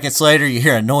couple seconds later, you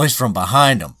hear a noise from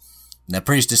behind them. And the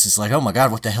priestess is like, oh my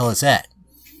god, what the hell is that?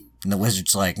 And the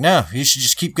wizard's like, no, you should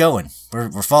just keep going.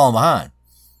 We're falling behind.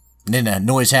 And then the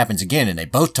noise happens again, and they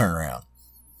both turn around.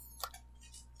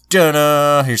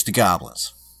 Ta-da! Here's the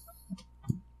goblins.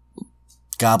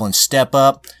 Goblins step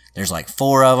up. There's like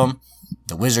 4 of them.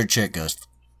 The wizard chick goes,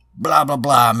 blah, blah,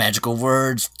 blah, magical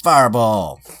words,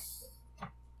 fireball.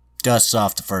 Dusts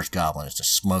off the first goblin. It's a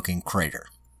smoking crater.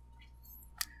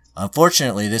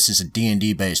 Unfortunately, this is a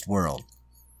D&D based world.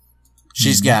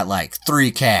 She's got like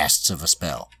 3 casts of a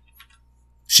spell.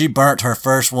 She burnt her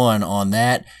first one on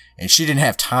that, and she didn't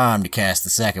have time to cast the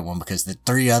second one because the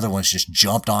 3 other ones just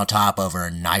jumped on top of her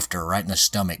and knifed her right in the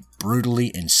stomach, brutally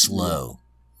and slow.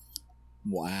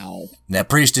 Wow. And that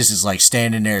priestess is like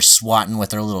standing there swatting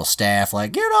with her little staff,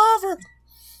 like, get off her!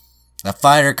 The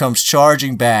fighter comes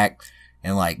charging back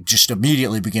and like just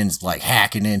immediately begins like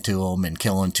hacking into them and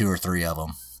killing 2 or 3 of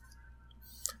them.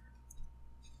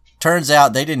 Turns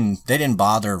out they didn't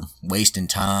bother wasting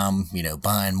time,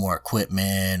 buying more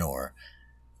equipment or,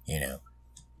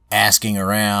 asking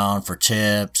around for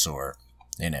tips or,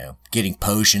 getting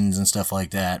potions and stuff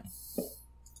like that.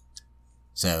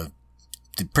 So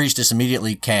the priestess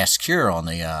immediately casts Cure on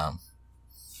the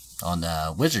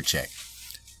wizard chick.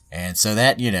 And so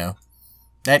that,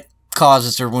 that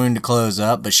causes her wound to close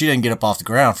up, but she doesn't get up off the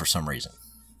ground for some reason.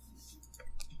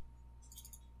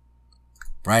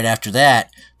 Right after that,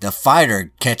 the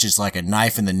fighter catches like a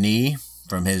knife in the knee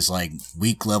from his like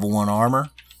weak level 1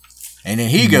 armor. And then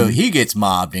he gets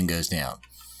mobbed and goes down.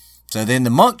 So then the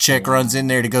monk chick runs in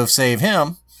there to go save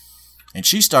him, and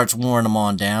she starts warning him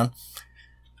on down.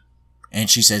 And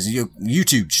she says, you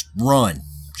two, just run,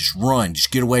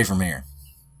 just get away from here.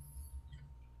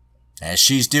 As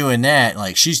she's doing that,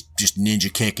 like, she's just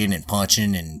ninja kicking and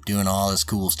punching and doing all this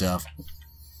cool stuff.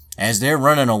 As they're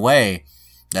running away,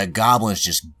 the goblins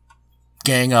just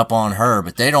gang up on her,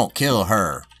 but they don't kill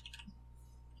her.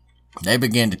 They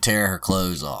begin to tear her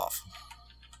clothes off.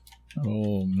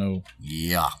 Oh, no.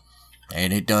 Yeah.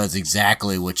 And it does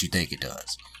exactly what you think it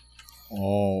does.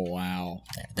 Oh, wow.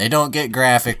 They don't get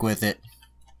graphic with it.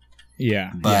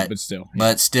 Yeah, but still. Yeah.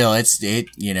 But still,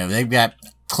 they've got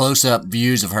close-up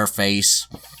views of her face,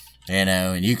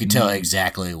 and you can tell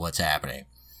exactly what's happening.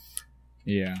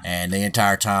 Yeah. And the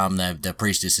entire time, the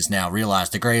priestess has now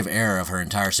realized the grave error of her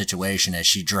entire situation as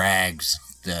she drags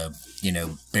the,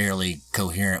 barely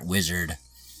coherent wizard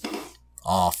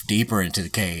off deeper into the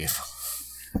cave.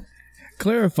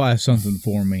 Clarify something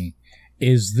for me.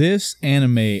 Is this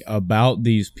anime about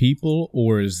these people,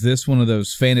 or is this one of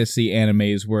those fantasy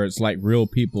animes where it's like real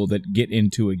people that get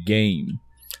into a game?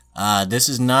 This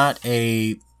is not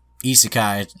a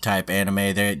isekai type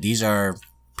anime. These are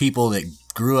people that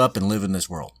grew up and live in this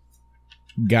world.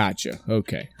 Gotcha.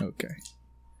 Okay.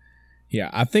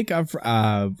 Yeah, I think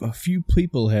a few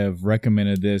people have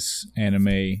recommended this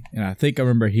anime, and I think I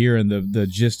remember hearing the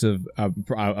gist of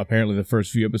apparently the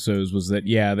first few episodes was that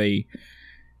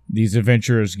these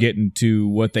adventurers get into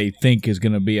what they think is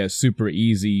going to be a super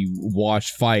easy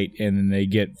wash fight, and then they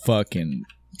get fucking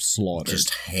slaughtered. Just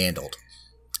handled.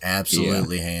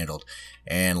 Absolutely handled.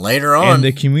 And later on... And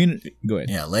the community... Go ahead.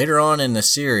 Yeah, later on in the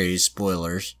series,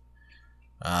 spoilers,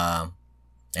 and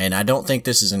I don't think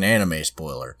this is an anime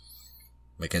spoiler,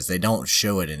 because they don't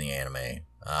show it in the anime,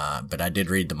 but I did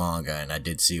read the manga, and I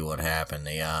did see what happened.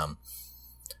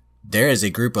 There is a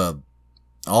group of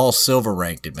all silver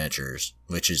ranked adventurers,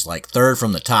 which is like third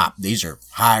from the top. These are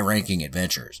high ranking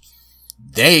adventurers.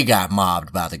 They got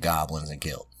mobbed by the goblins and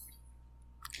killed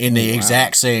in the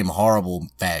exact same horrible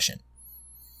fashion.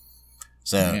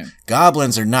 So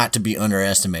goblins are not to be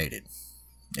underestimated.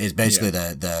 Is basically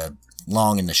the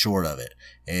long and the short of it.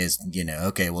 Is,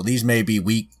 okay, well, these may be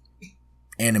weak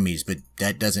enemies, but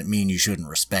that doesn't mean you shouldn't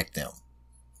respect them.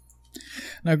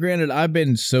 Now, granted, I've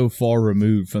been so far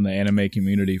removed from the anime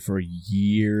community for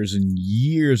years and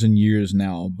years and years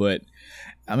now, but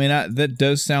I mean, that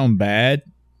does sound bad.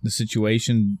 The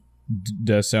situation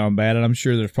does sound bad, and I'm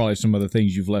sure there's probably some other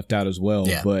things you've left out as well.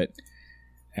 Yeah. But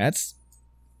that's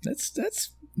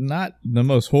not the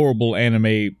most horrible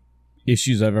anime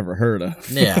issues I've ever heard of.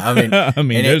 Yeah, I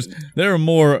mean, there are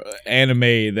more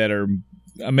anime that are.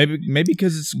 Maybe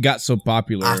because it's got so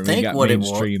popular. I think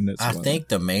think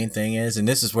the main thing is, and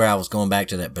this is where I was going back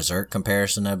to that Berserk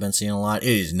comparison I've been seeing a lot. It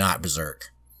is not Berserk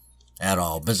at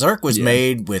all. Berserk was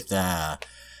made with, I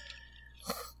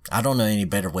don't know any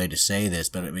better way to say this,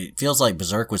 but it feels like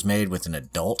Berserk was made with an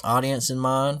adult audience in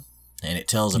mind, and it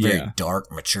tells a very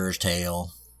dark, mature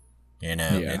tale.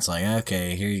 It's like,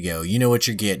 okay, here you go. You know what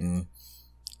you're getting.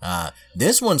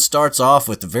 This one starts off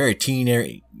with a very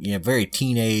teenage,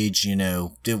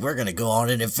 dude, we're going to go on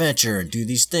an adventure and do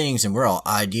these things, and we're all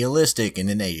idealistic, and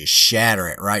then they just shatter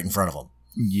it right in front of them.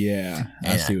 Yeah,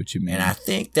 I see what you mean. And I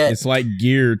think that it's like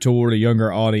geared toward a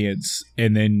younger audience,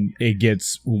 and then it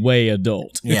gets way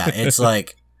adult. Yeah, it's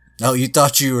like, oh, you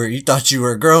thought you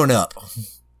were grown up.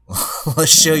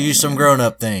 Let's show you some grown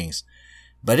up things.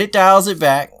 But it dials it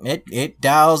back. It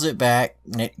dials it back.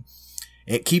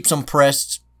 It keeps them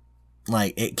pressed.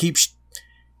 Like, it keeps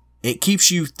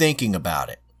you thinking about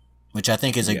it, which I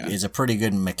think is a pretty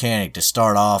good mechanic to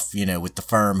start off, with the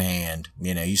firm hand.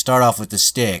 You start off with the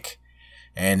stick,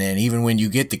 and then even when you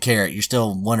get the carrot, you're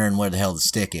still wondering where the hell the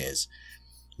stick is.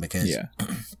 Because,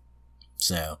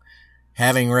 so,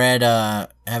 having read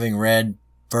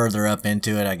further up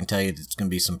into it, I can tell you that it's going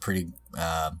to be some pretty,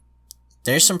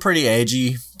 there's some pretty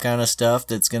edgy kind of stuff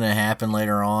that's going to happen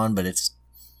later on, but it's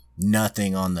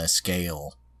nothing on the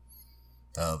scale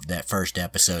of that first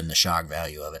episode and the shock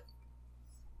value of it.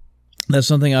 That's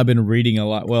something I've been reading a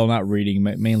lot. Well, not reading,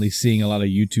 mainly seeing a lot of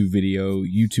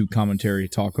YouTube commentary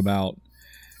talk about,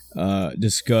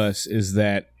 discuss, is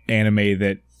that anime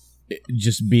that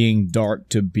just being dark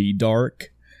to be dark.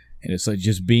 And it's like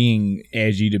just being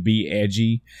edgy to be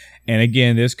edgy. And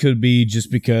again, this could be just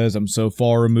because I'm so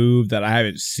far removed that I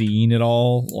haven't seen it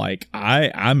all. Like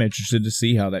I'm interested to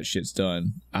see how that shit's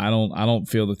done. I don't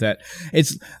feel that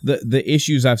it's the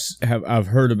issues I've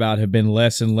heard about have been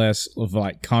less and less of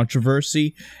like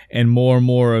controversy and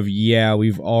more of,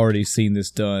 we've already seen this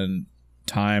done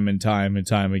time and time and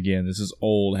time again. This is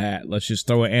old hat. Let's just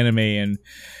throw an anime and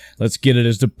let's get it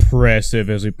as depressive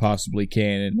as we possibly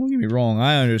can. And don't get me wrong,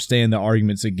 I understand the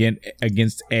arguments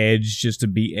against Edge just to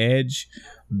be Edge,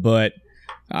 but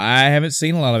I haven't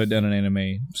seen a lot of it done in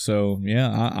anime. So,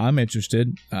 yeah, I'm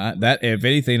interested. That, if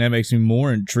anything, that makes me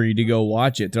more intrigued to go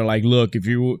watch it. They're like, look,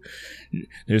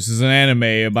 this is an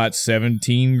anime about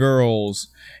 17 girls.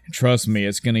 Trust me,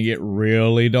 it's going to get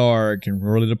really dark and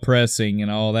really depressing and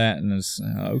all that. And it's,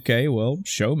 okay, well,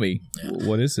 show me. Yeah.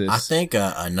 What is this? I think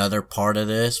another part of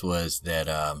this was that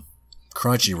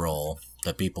Crunchyroll,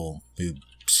 the people who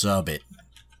sub it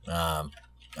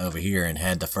over here and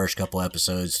had the first couple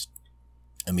episodes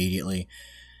immediately,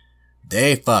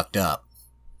 they fucked up.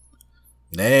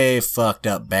 They fucked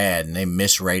up bad, and they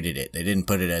misrated it. They didn't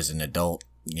put it as an adult,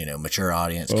 mature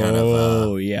audience kind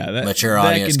of. Mature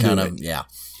audience kind of. Yeah.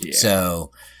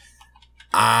 So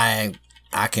I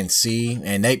can see,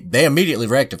 and they immediately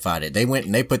rectified it. They went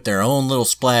and they put their own little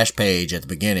splash page at the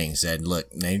beginning. Said,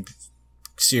 "Look,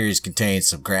 series contains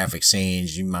some graphic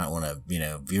scenes. You might want to,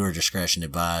 viewer discretion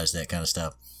advised, that kind of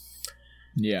stuff."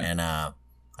 Yeah. And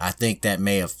I think that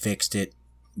may have fixed it,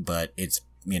 but it's,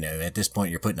 at this point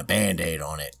you're putting a Band-Aid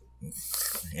on it.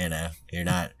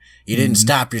 You didn't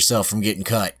stop yourself from getting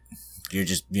cut. You're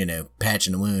just,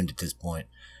 patching the wound at this point.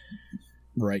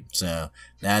 Right. So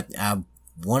that, I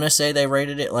want to say they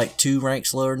rated it like 2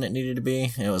 ranks lower than it needed to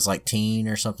be. It was like teen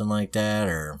or something like that,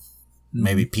 or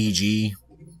maybe PG.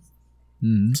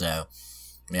 Mm-hmm. So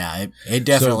yeah, it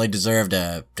definitely deserved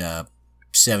a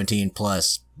 17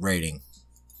 plus rating.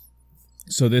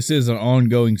 So this is an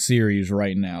ongoing series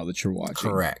right now that you're watching.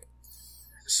 Correct.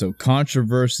 So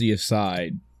controversy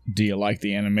aside, do you like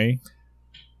the anime?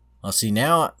 Well, see,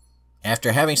 now,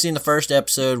 after having seen the first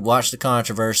episode, watched the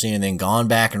controversy, and then gone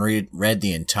back and read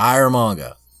the entire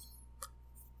manga,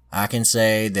 I can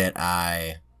say that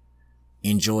I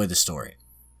enjoy the story.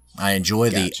 I enjoy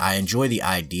the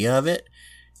idea of it,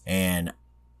 and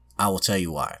I will tell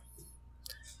you why.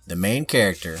 The main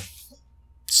character,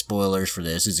 spoilers for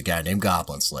this, is a guy named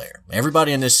Goblin Slayer.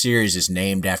 Everybody in this series is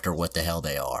named after what the hell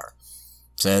they are.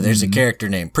 So there's a character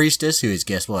named Priestess, who is,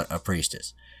 guess what, a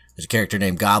priestess. There's a character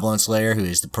named Goblin Slayer, who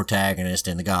is the protagonist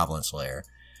in the Goblin Slayer.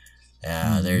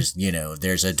 There's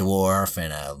a dwarf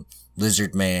and a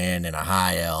lizard man and a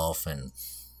high elf, and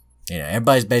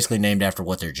everybody's basically named after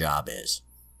what their job is.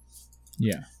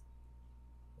 Yeah.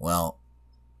 Well,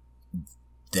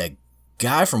 the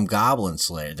guy from Goblin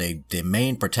Slayer, the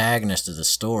main protagonist of the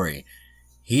story,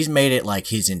 he's made it like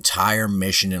his entire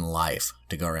mission in life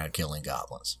to go around killing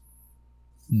goblins.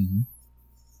 Mm-hmm.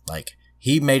 Like,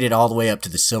 he made it all the way up to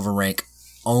the silver rank,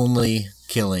 only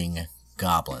killing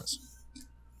goblins.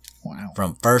 Wow.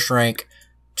 From first rank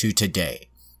to today.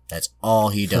 That's all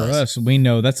he does. For us, we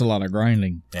know that's a lot of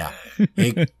grinding. Yeah.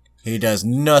 He does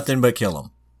nothing but kill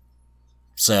them.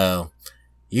 So,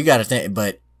 you gotta think,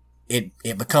 but it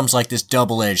becomes like this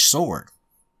double-edged sword.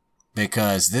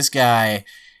 Because this guy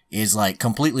is like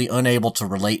completely unable to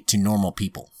relate to normal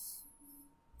people.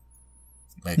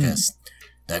 Because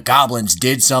the goblins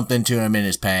did something to him in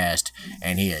his past,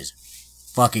 and he is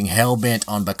fucking hell-bent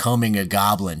on becoming a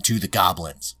goblin to the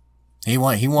goblins. He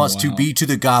wants to be to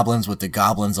the goblins what the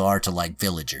goblins are to, like,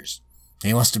 villagers.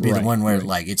 He wants to be the one where,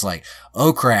 like, it's like,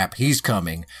 oh crap, he's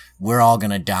coming. We're all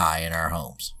gonna die in our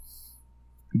homes.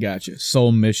 Gotcha.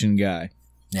 Soul mission guy.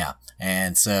 Yeah.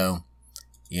 And so,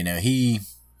 he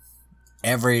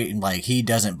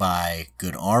doesn't buy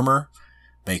good armor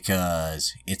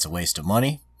because it's a waste of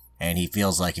money. And he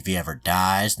feels like if he ever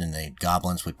dies, then the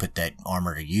goblins would put that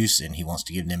armor to use, and he wants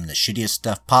to give them the shittiest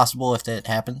stuff possible if that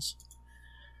happens.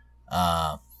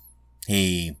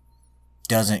 He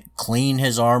doesn't clean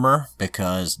his armor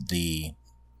because the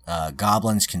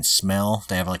goblins can smell.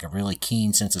 They have like a really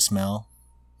keen sense of smell.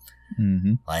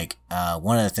 Mm-hmm. Like,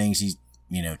 one of the things he's,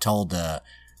 told the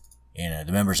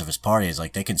members of his party is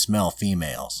like they can smell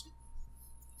females.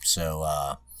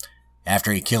 So,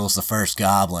 after he kills the first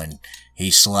goblin, he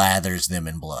slathers them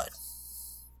in blood.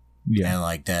 Yeah. And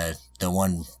like the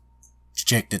one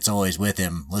chick that's always with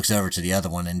him looks over to the other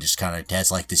one and just kind of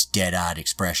has like this dead-eyed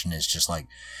expression. It's just like,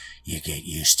 you get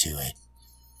used to it.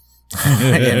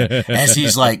 As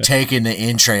he's like taking the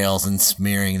entrails and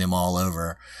smearing them all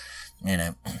over,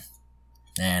 And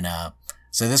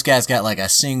so this guy's got like a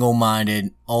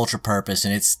single-minded ultra purpose,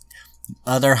 and it's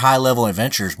other high-level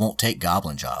adventurers won't take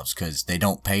goblin jobs because they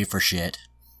don't pay for shit,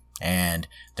 and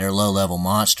they're low-level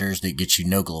monsters that get you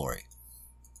no glory.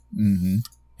 Mm-hmm.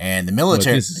 And the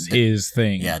military... But this is his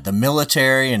thing. Yeah, the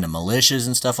military and the militias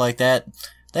and stuff like that,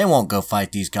 they won't go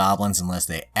fight these goblins unless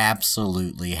they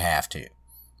absolutely have to.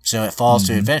 So it falls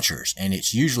to adventurers, and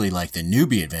it's usually like the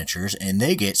newbie adventurers, and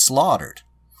they get slaughtered.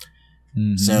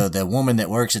 Mm-hmm. So the woman that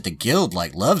works at the guild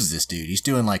like loves this dude. He's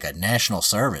doing like a national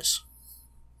service,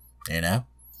 you know.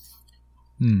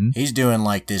 Mm-hmm. He's doing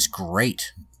like this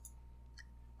great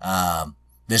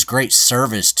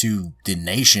service to the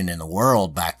nation and the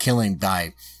world by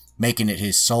making it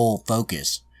his sole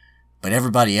focus. But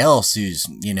everybody else who's,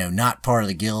 you know, not part of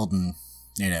the guild and,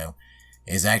 you know,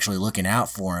 is actually looking out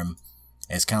for him,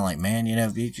 it's kind of like, man, you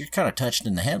know, you're kind of touched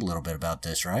in the head a little bit about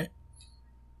this, right?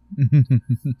 You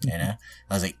know,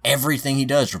 I was like, everything he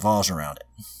does revolves around it.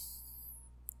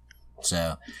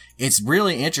 So it's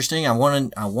really interesting. I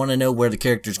want to know where the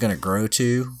character's going to grow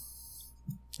to.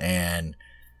 And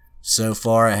so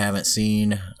far, I haven't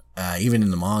seen, even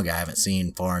in the manga, I haven't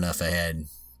seen far enough ahead.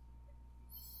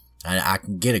 I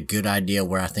can get a good idea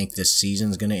where I think this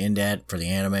season's going to end at for the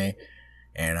anime.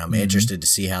 And I'm interested to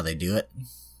see how they do it.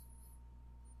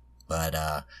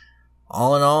 But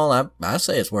all in all, I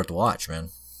say it's worth the watch, man.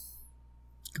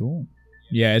 Cool.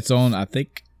 Yeah, it's on. I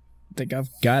think I've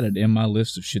got it in my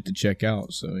list of shit to check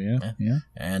out. So yeah.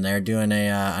 And they're doing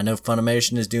I know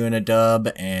Funimation is doing a dub,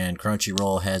 and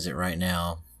Crunchyroll has it right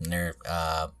now. And they're,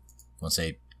 let's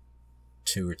say,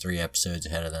 2 or 3 episodes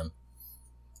ahead of them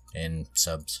in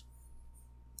subs.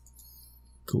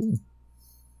 Cool.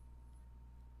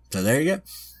 So there you go.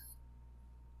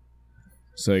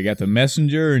 So you got The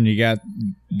Messenger and you got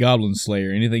Goblin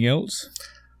Slayer. Anything else?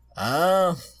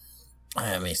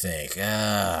 Let me think.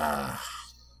 I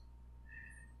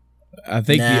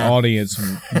think the audience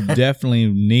definitely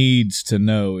needs to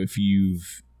know if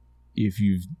you've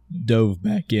dove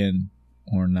back in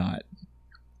or not.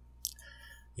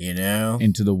 You know,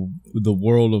 into the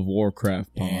World of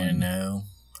Warcraft pond. You know,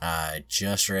 I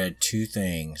just read 2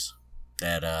 things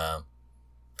that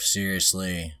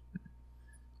seriously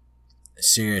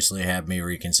have me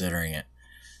reconsidering it.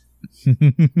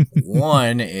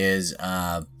 One is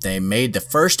they made the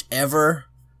first ever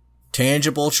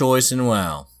tangible choice in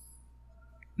WoW.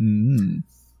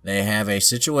 They have a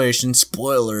situation,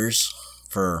 spoilers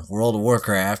for World of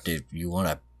Warcraft if you want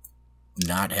to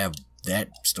not have that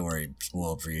story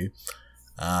spoiled for you.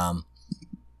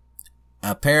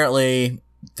 Apparently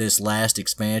this last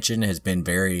expansion has been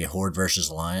very Horde versus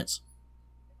Alliance.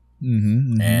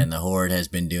 And the Horde has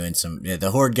been doing the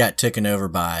Horde got taken over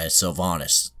by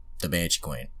Sylvanas, the Banshee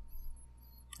Queen.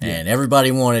 And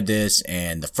everybody wanted this,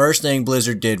 and the first thing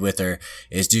Blizzard did with her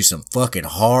is do some fucking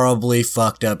horribly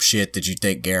fucked up shit that you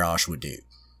think Garrosh would do.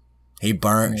 She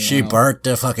burnt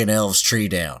the fucking elves tree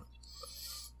down.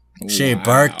 She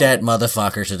burnt that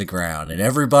motherfucker to the ground, and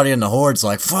everybody in the Horde's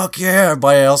like, fuck yeah.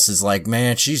 Everybody else is like,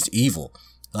 man, she's evil.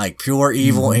 Like pure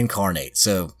evil incarnate.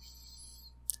 So,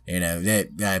 you know,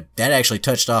 that actually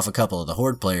touched off a couple of the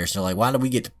Horde players. They're like, why do we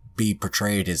get to be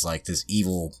portrayed as like this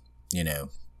evil, you know,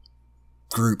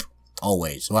 group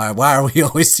always? Why are we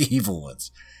always the evil ones?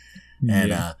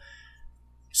 And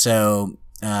so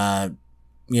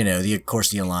you know, of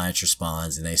course the Alliance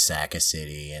responds and they sack a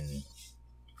city, and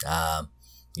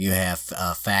you have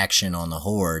a faction on the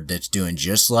Horde that's doing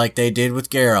just like they did with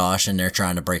Garrosh, and they're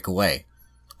trying to break away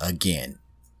again.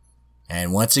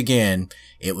 And once again,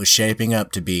 it was shaping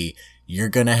up to be, you're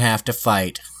gonna have to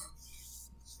fight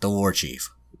the war chief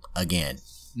again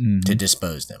to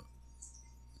dispose them.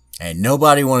 And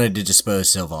nobody wanted to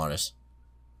dispose Sylvanas.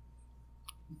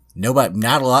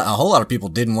 A whole lot of people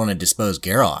didn't want to dispose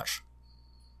Garrosh.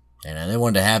 And they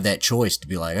wanted to have that choice to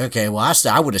be like, okay, well,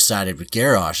 I would have sided with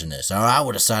Garrosh in this, or I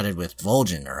would have sided with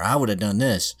Vol'jin, or I would have done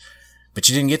this. But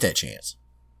you didn't get that chance.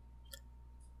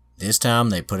 This time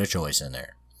they put a choice in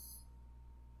there.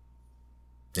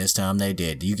 This time they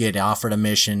did. You get offered a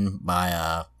mission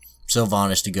by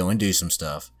Sylvanas to go and do some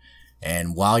stuff.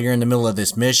 And while you're in the middle of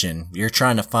this mission, you're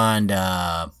trying to find,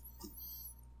 oh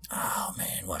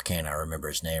man, why can't I remember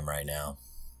his name right now?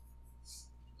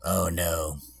 Oh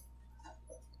no.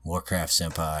 Warcraft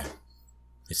Senpai.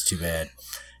 It's too bad.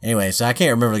 Anyway, so I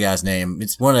can't remember the guy's name.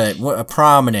 It's a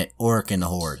prominent orc in the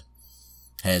Horde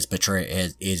is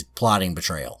plotting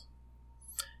betrayal.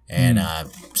 And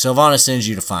Sylvanas sends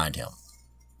you to find him.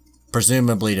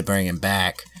 Presumably to bring him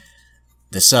back.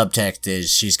 The subtext is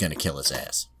she's going to kill his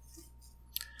ass.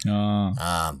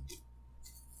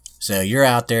 So you're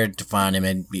out there to find him,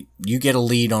 and you get a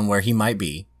lead on where he might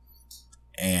be.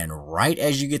 And right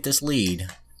as you get this lead,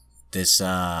 this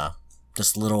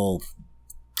little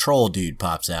troll dude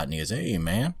pops out and he goes, "Hey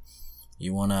man,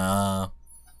 you wanna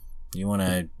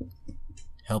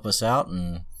help us out?"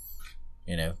 And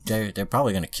you know, they're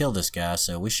probably gonna kill this guy,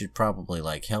 so we should probably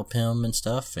like help him and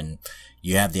stuff. And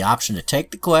you have the option to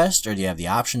take the quest, or you have the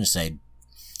option to say,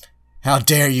 How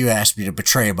dare you ask me to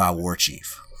betray my war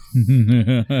chief?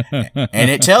 And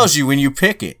it tells you when you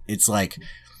pick it, it's like,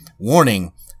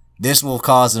 warning, this will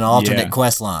cause an alternate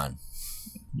quest line.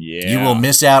 Yeah. You will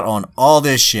miss out on all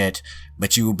this shit,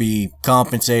 but you will be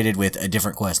compensated with a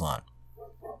different quest line.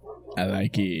 I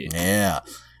like it. Yeah.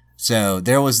 So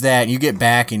there was that. You get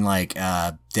back and like,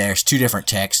 there's 2 different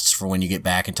texts for when you get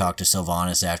back and talk to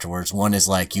Sylvanas afterwards. One is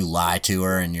like you lie to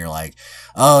her and you're like,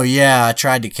 oh yeah, I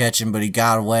tried to catch him, but he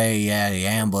got away. Yeah, he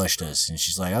ambushed us. And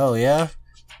she's like, oh yeah?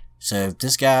 So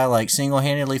this guy like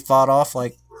single-handedly fought off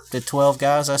like the 12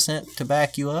 guys I sent to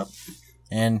back you up?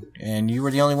 And you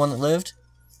were the only one that lived?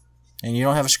 And you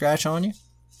don't have a scratch on you?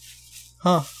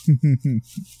 Huh.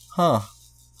 Huh.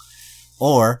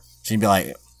 Or she'd be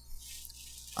like,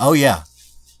 oh yeah,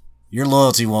 your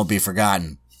loyalty won't be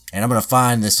forgotten. And I'm going to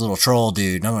find this little troll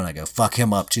dude and I'm going to go fuck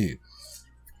him up too.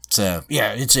 So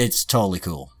yeah, it's totally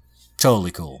cool.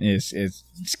 Totally cool. It's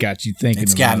got you thinking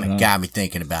it's about it. Got me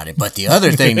thinking about it. But the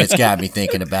other thing that's got me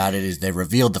thinking about it is they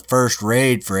revealed the first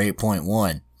raid for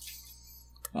 8.1.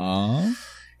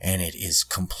 And it is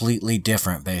completely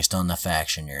different based on the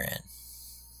faction you're in.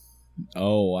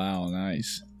 Oh wow,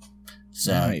 nice.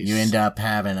 So nice. you end up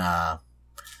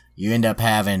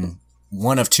having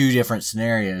one of 2 different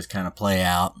scenarios kind of play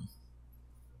out.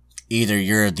 Either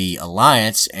you're the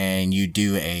Alliance and you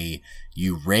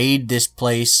raid this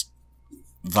place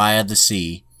via the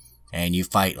sea and you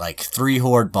fight like 3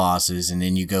 horde bosses and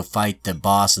then you go fight the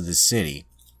boss of the city.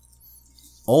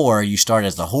 Or you start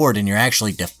as the horde and you're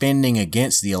actually defending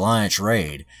against the Alliance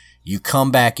raid. You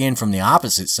come back in from the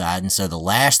opposite side, and so the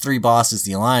last 3 bosses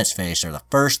the Alliance face are the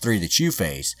first 3 that you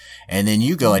face, and then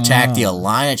you go attack the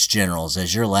Alliance generals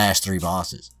as your last 3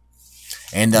 bosses.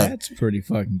 And that's pretty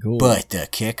fucking cool. But the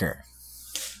kicker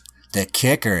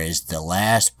is the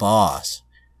last boss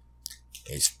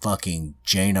is fucking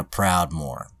Jaina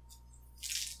Proudmoore.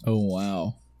 Oh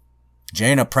wow.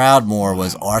 Jaina Proudmoore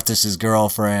was Arthas's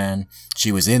girlfriend.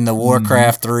 She was in the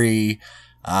Warcraft 3.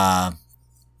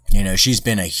 She's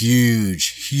been a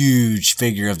huge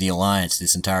figure of the Alliance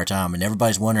this entire time, and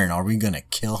everybody's wondering, are we going to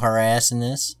kill her ass in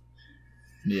this?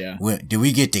 Yeah. Do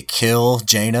we get to kill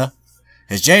Jaina?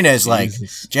 Because Jaina is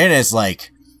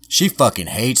like, she fucking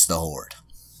hates the Horde.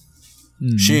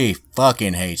 Mm-hmm. She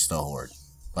fucking hates the Horde.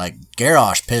 Like,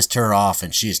 Garrosh pissed her off,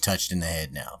 and she is touched in the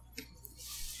head now.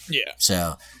 Yeah.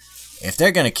 So, if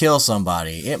they're going to kill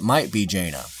somebody, it might be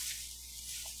Jaina.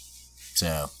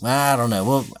 So, I don't know.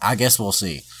 Well, I guess we'll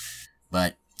see.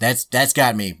 But that's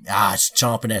got me it's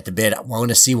chomping at the bit. I want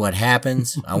to see what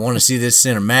happens. I want to see this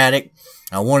cinematic.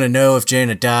 I want to know if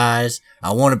Jaina dies.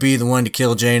 I want to be the one to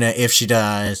kill Jaina if she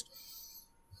dies.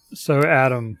 So,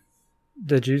 Adam,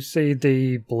 did you see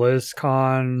the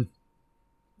BlizzCon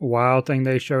WoW thing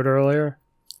they showed earlier?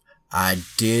 I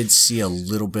did see a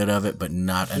little bit of it, but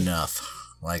not enough.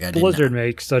 Like I did. Blizzard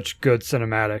makes such good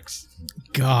cinematics.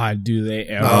 God, do they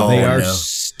ever? Oh, they are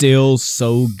still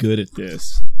so good at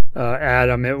this.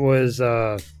 Adam, it was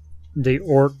the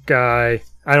orc guy.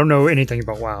 I don't know anything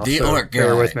about WoW. The orc guy.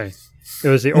 Bear with me. It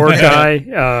was the orc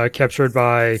guy captured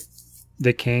by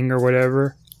the king or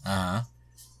whatever. Uh-huh.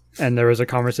 And there was a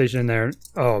conversation in there.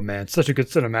 Oh man, such a good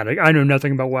cinematic. I know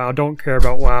nothing about WoW. Don't care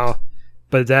about WoW,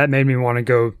 but that made me want to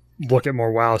go look at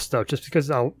more WoW stuff just because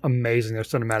how amazing their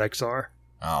cinematics are.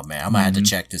 Oh man, I'm gonna have to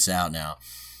check this out now.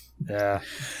 Yeah.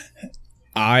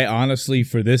 I honestly,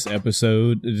 for this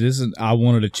episode, I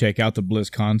wanted to check out the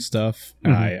BlizzCon stuff.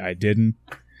 Mm-hmm. I didn't.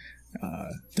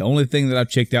 The only thing that I've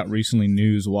checked out recently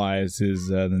news-wise is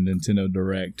the Nintendo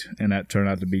Direct, and that turned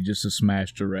out to be just a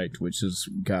Smash Direct, which has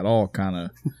got all kind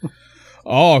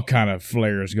of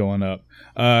flares going up.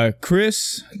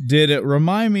 Chris,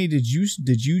 remind me? Did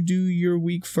you do your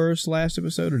week first last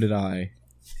episode, or did I?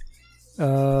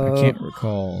 I can't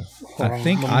recall. I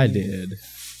think I did.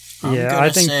 Yeah, I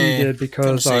think you did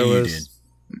because I was.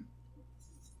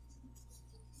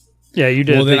 Yeah, you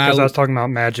did because I was talking about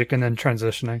Magic and then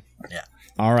transitioning. Yeah.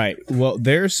 All right. Well,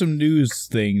 there's some news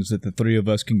things that the 3 of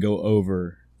us can go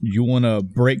over. You want to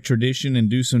break tradition and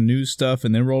do some news stuff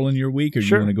and then roll in your week, or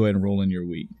sure. You want to go ahead and roll in your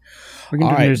week? We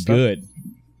can do news stuff.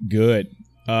 Good.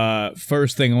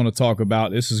 First thing I want to talk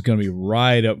about, this is going to be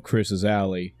right up Chris's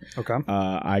alley. Okay.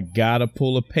 I got to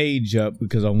pull a page up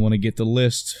because I want to get the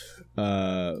list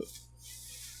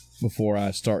before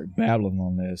I start babbling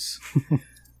on this.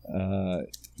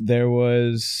 There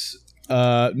was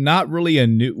not really a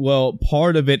new... Well,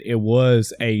 part of it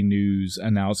was a news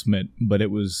announcement, but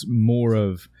it was more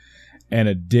of an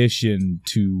addition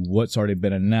to what's already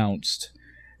been announced.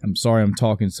 I'm sorry I'm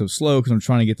talking so slow because I'm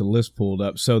trying to get the list pulled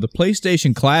up. So the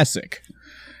PlayStation Classic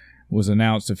was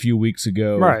announced a few weeks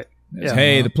ago. Right. Yeah.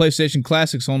 Hey, the PlayStation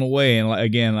Classic's on the way. And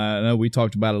again, I know we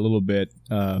talked about it a little bit,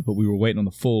 but we were waiting on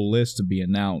the full list to be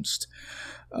announced.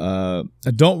 I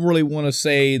don't really want to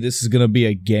say this is going to be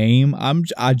a game.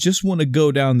 I just want to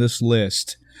go down this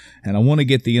list, and I want to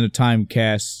get the End of Time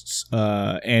Cast's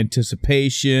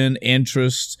anticipation,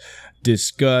 interest,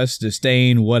 disgust,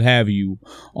 disdain, what have you,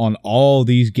 on all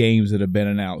these games that have been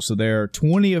announced. So there are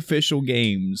 20 official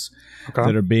games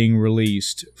that are being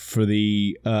released for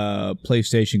the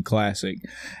PlayStation Classic.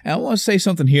 And I want to say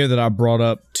something here that I brought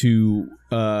up to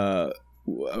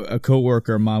a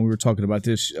coworker of mine. We were talking about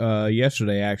this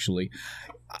yesterday, actually.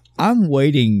 I'm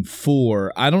waiting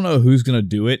for, I don't know who's going to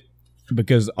do it,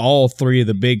 because all three of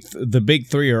the big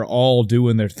three are all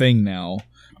doing their thing now.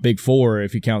 Big four,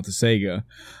 if you count the Sega.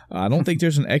 I don't think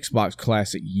there's an Xbox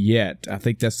Classic yet. I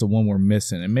think that's the one we're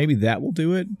missing. And maybe that will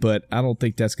do it, but I don't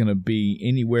think that's going to be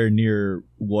anywhere near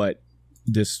what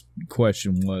this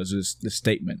question was, is the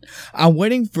statement. I'm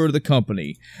waiting for the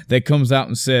company that comes out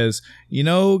and says, you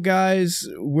know, guys,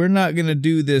 we're not going to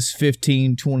do this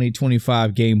 15, 20,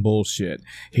 25 game bullshit.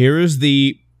 Here is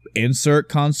the insert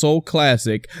console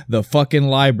classic. The fucking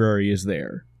library is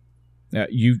there.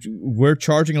 We're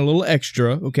charging a little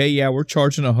extra. Okay, yeah, we're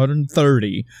charging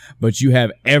 $130, but you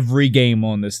have every game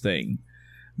on this thing.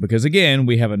 Because again,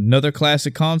 we have another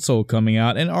classic console coming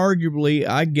out, and arguably,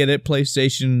 I get it,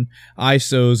 PlayStation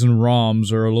ISOs and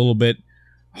ROMs are a little bit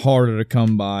harder to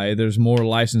come by. There's more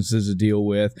licenses to deal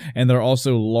with, and they're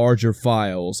also larger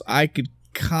files. I could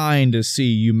kind of see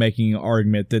you making an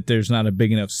argument that there's not a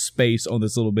big enough space on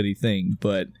this little bitty thing,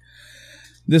 but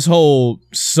this whole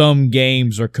some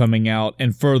games are coming out,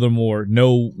 and furthermore,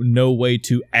 no way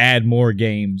to add more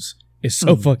games is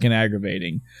so fucking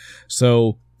aggravating.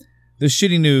 So the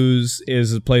shitty news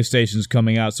is that PlayStation's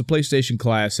coming out. It's a PlayStation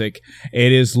Classic.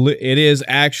 It is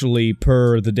actually,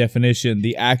 per the definition,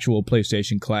 the actual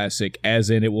PlayStation Classic, as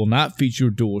in it will not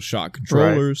feature DualShock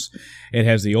controllers. Right. It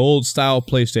has the old style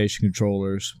PlayStation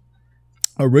controllers.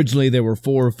 Originally, there were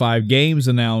 4 or 5 games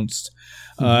announced.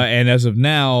 And as of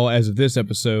now, as of this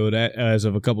episode, as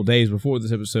of a couple days before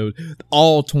this episode,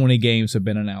 all 20 games have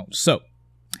been announced. So,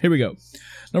 here we go.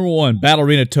 Number 1, Battle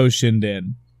Arena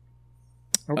Toshinden.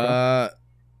 Okay. I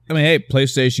mean, hey,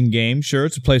 PlayStation game. Sure,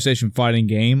 it's a PlayStation fighting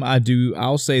game.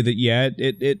 I'll say that, yeah,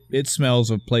 it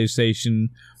smells of PlayStation,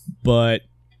 but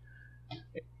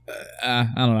I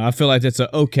don't know. I feel like it's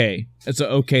a okay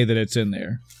that it's in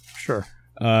there. Sure.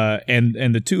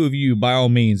 And the two of you, by all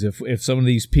means, if some of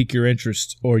these pique your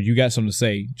interest or you got something to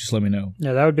say, just let me know.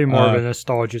 Yeah, that would be more of a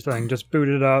nostalgia thing. Just boot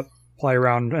it up, play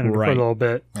around and for a little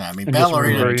bit. Yeah, I mean, Battle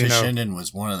Arena Toshinden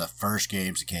was one of the first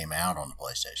games that came out on the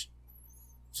PlayStation.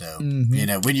 So, you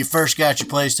know, when you first got your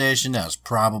PlayStation, that was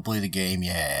probably the game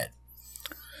you had.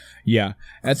 Yeah,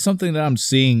 that's something that I'm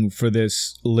seeing for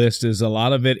this list, is a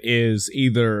lot of it is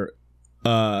either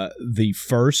the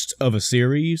first of a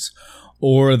series,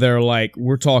 or they're like,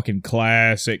 we're talking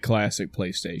classic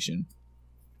PlayStation.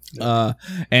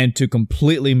 And to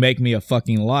completely make me a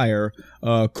fucking liar,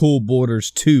 Cool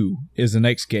Borders 2 is the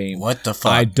next game. What the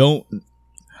fuck?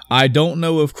 I don't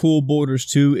know if Cool Borders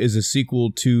 2 is a sequel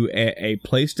to a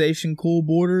PlayStation Cool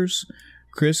Borders.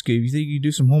 Chris, do you think you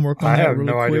do some homework on that? I have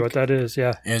no idea what that is.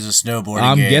 Yeah, it's a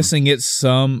snowboarding game.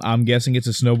 I'm guessing it's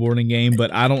a snowboarding game,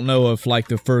 but I don't know if like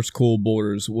the first Cool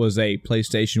Borders was a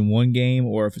PlayStation 1 game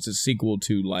or if it's a sequel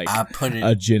to like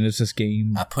a Genesis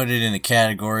game. I put it in a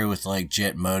category with like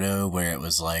Jet Moto, where it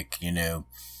was like, you know,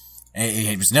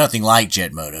 it was nothing like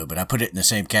Jet Moto, but I put it in the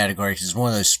same category because it's one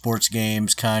of those sports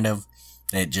games kind of.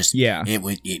 It just,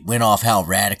 it went off how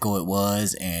radical it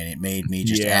was, and it made me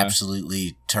just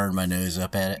absolutely turn my nose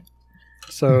up at it.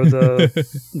 So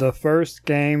the first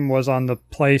game was on the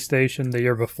PlayStation the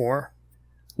year before.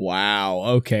 Wow.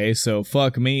 Okay. So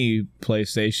fuck me,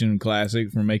 PlayStation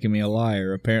Classic, for making me a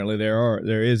liar. Apparently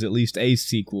there is at least a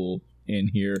sequel in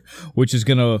here, which is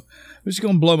gonna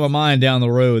blow my mind down the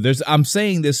road. I'm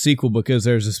saying this sequel because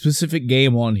there's a specific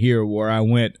game on here where I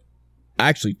went,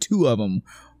 actually 2 of them,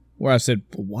 where I said,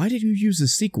 why did you use the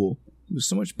sequel? It was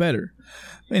so much better.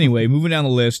 Anyway, moving down the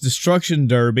list, Destruction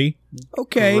Derby.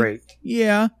 Okay. Great.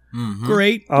 Yeah. Mm-hmm.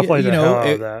 Great. I'll play the hell out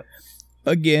of that.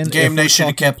 Again, game they should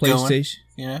have kept going.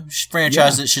 You know,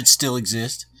 franchise that should still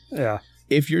exist. Yeah.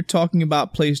 If you're talking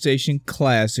about PlayStation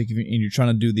Classic and you're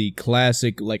trying to do the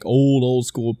classic, like old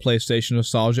school PlayStation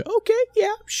nostalgia, okay,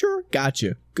 yeah, sure,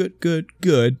 gotcha.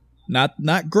 Good.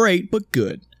 Not great, but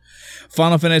good.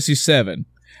 Final Fantasy VII.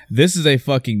 This is a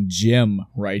fucking gem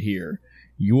right here.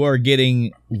 You are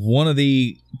getting one of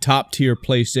the top tier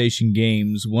PlayStation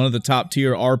games, one of the top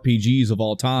tier RPGs of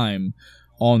all time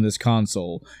on this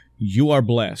console. You are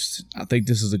blessed. I think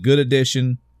this is a good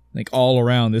addition. Like all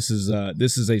around, this is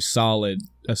a solid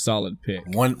pick.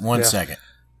 One second.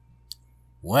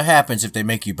 What happens if they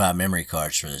make you buy memory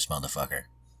cards for this motherfucker?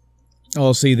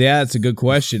 Oh, see, that's a good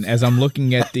question. As I'm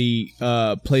looking at the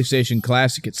PlayStation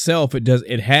Classic itself, it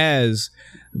has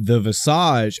the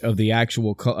visage of the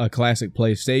actual classic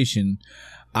PlayStation.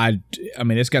 I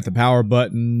mean, it's got the power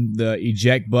button, the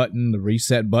eject button, the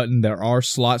reset button. There are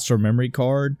slots for memory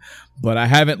card, but I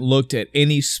haven't looked at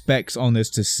any specs on this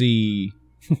to see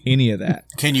any of that.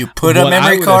 Can you put a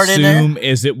memory card in there? What I would assume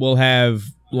is it will have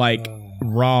like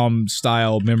ROM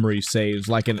style memory saves,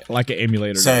 like an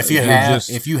emulator. So if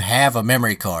you have a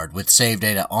memory card with save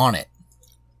data on it,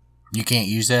 you can't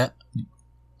use that?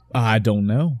 I don't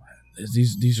know.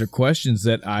 These are questions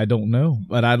that I don't know,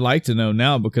 but I'd like to know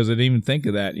now because I didn't even think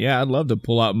of that. Yeah, I'd love to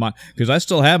pull out because I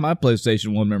still have my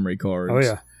PlayStation 1 memory cards. Oh,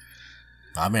 yeah.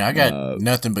 I mean, I got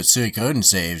nothing but Suikoden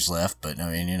saves left, but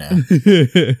I mean, you know.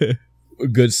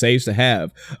 Good saves to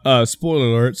have. Spoiler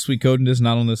alert, Suikoden is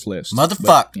not on this list. Motherfucker.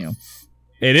 But, you know,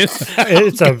 it is.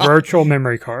 It's a virtual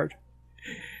memory card.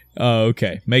 Oh,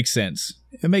 okay. Makes sense.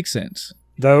 It makes sense.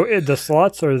 Though the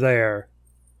slots are there.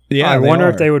 Yeah, I wonder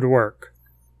if they would work.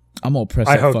 I'm gonna press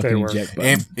I that hope fucking they eject work.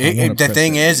 button. If the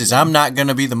thing is I'm not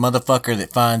gonna be the motherfucker that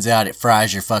finds out it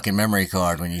fries your fucking memory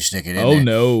card when you stick it in there. Oh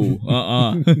no.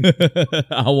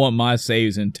 I want my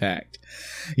saves intact.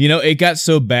 You know, it got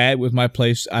so bad with my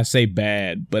I say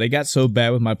bad, but it got so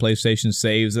bad with my PlayStation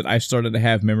saves that I started to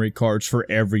have memory cards for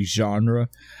every genre.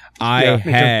 I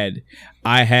had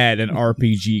an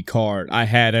RPG card, I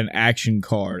had an action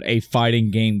card, a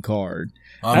fighting game card.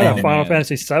 I had a Final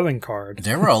Fantasy VII card.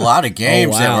 There were a lot of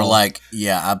games that were like,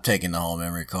 yeah, I'm taking the whole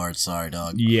memory card. Sorry,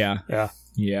 dog. Yeah.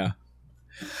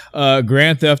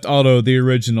 Grand Theft Auto, the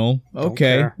original.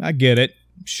 Okay, I get it.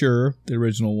 Sure, the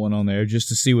original one on there, just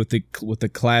to see what the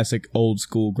classic old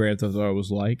school Grand Theft Auto was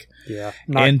like. Yeah,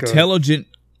 Intelligent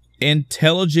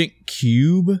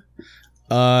Cube.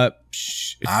 Throw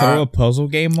a puzzle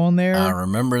game on there. I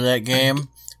remember that game.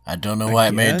 I don't know why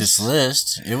it made this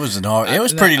list. It was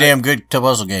pretty damn good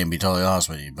puzzle game, to be totally honest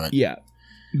with you. But yeah,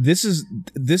 this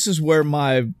is where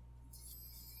my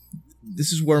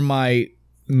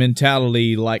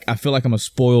mentality, like, I feel like I'm a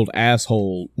spoiled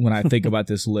asshole when I think about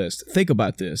this list. Think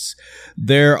about this.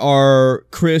 There are,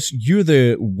 Chris, you're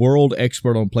the world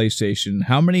expert on PlayStation.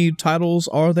 How many titles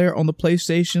are there on the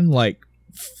PlayStation? Like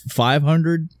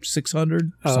 500,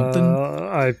 600, something?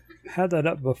 I had that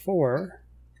up before.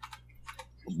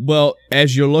 Well,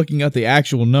 as you're looking at the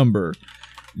actual number,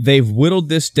 they've whittled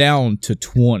this down to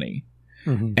 20.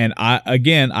 Mm-hmm. And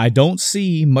I don't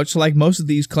see, much like most of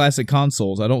these classic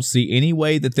consoles, I don't see any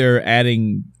way that they're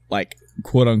adding, like,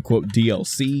 quote unquote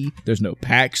DLC. There's no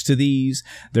packs to these.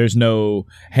 There's no,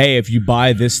 hey, if you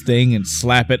buy this thing and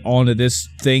slap it onto this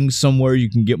thing somewhere, you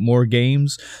can get more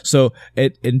games. So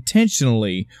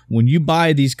intentionally, when you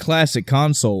buy these classic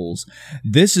consoles,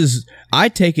 I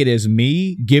take it as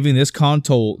me giving this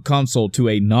console to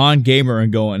a non-gamer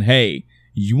and going, hey,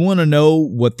 you want to know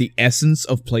what the essence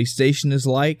of PlayStation is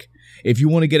like? If you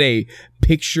want to get a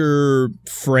picture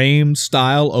frame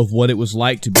style of what it was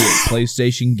like to be a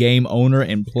PlayStation game owner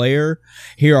and player,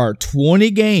 here are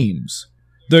 20 games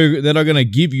that are going to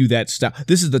give you that style.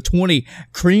 This is the 20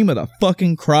 cream of the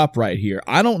fucking crop right here.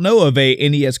 I don't know of a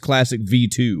NES Classic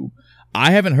V2.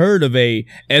 I haven't heard of a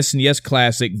SNES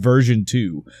Classic version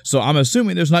 2. So I'm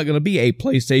assuming there's not going to be a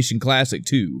PlayStation Classic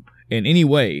 2 in any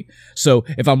way. So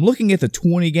if I'm looking at the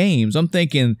 20 games, I'm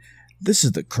thinking, this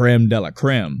is the creme de la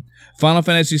creme. Final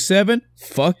Fantasy VII?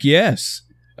 Fuck yes.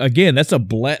 Again, that's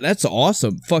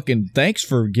awesome. Fucking thanks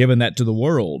for giving that to the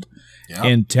world. Yep.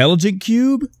 Intelligent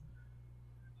Cube?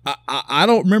 I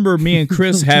don't remember me and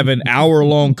Chris having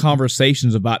hour-long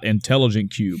conversations about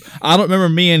Intelligent Cube. I don't remember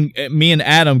me and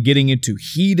Adam getting into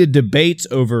heated debates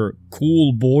over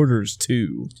Cool Borders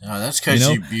 2. Oh, that's because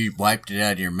you wiped it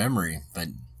out of your memory. But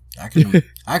I can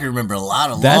remember a lot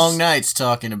of long nights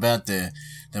talking about the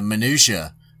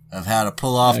minutia of how to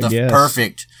pull off the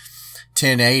perfect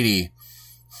 1080.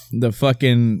 The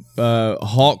fucking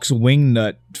Hawk's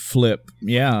wingnut flip.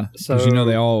 Yeah. So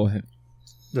they all...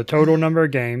 The total number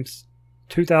of games,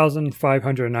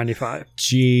 2,595.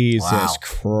 Jesus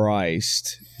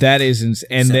Christ. That is insane.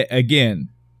 And again,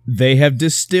 they have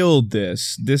distilled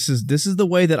this. This is the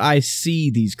way that I see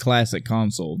these classic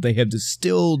consoles. They have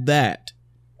distilled that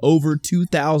over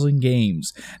 2,000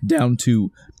 games down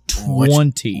to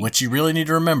 20. What you really need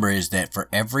to remember is that for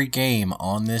every game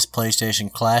on this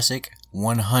PlayStation Classic,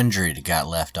 100 got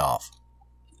left off.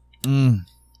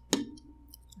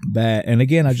 Bad. And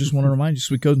again, I just want to remind you,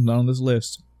 Suikoden's not on this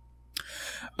list.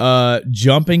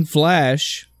 Jumping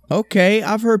Flash. Okay,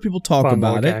 I've heard people talk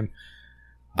about it. Game.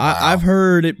 I've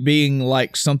heard it being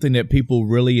like something that people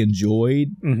really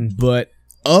enjoyed, but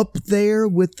up there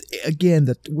with, again,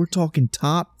 we're talking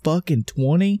top fucking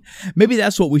 20. Maybe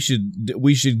that's what we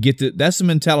should get to. That's the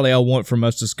mentality I want from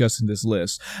us discussing this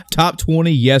list. Top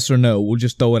 20, yes or no? We'll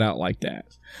just throw it out like that.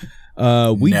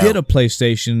 We did a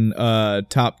PlayStation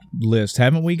top list,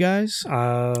 haven't we, guys?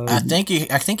 I think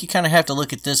you kind of have to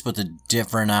look at this with a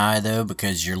different eye, though,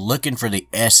 because you're looking for the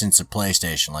essence of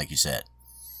PlayStation, like you said.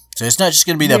 So it's not just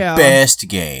going to be the best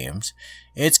games.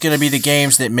 It's going to be the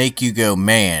games that make you go,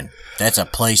 man, that's a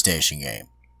PlayStation game.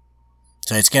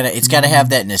 So it's got to have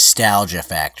that nostalgia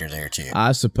factor there too.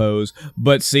 I suppose.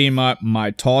 But see,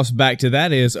 my toss back to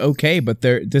that is, okay, but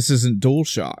this isn't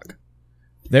DualShock.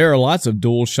 There are lots of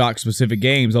DualShock specific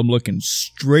games. I'm looking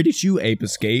straight at you, Ape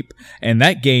Escape, and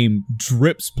that game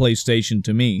drips PlayStation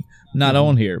to me. Not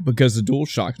on here because the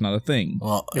DualShock's not a thing.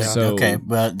 Well, okay,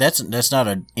 but that's not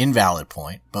an invalid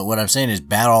point. But what I'm saying is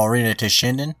Battle Arena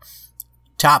Toshinden,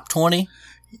 top 20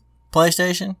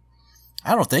 PlayStation?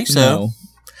 I don't think so. No.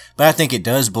 But I think it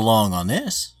does belong on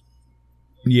this.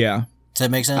 Yeah. Does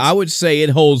that make sense? I would say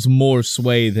it holds more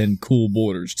sway than Cool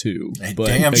Borders 2. But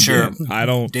damn sure. I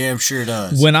don't. Damn sure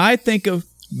does. When I think of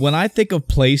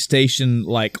PlayStation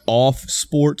like off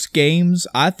sports games,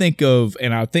 I think of,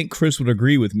 and I think Chris would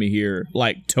agree with me here,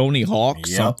 like Tony Hawk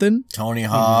something. Tony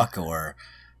Hawk or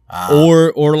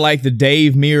like the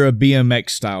Dave Mirra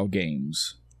BMX style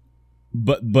games.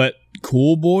 But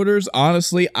Cool Borders,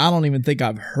 honestly, I don't even think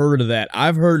I've heard of that.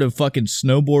 I've heard of fucking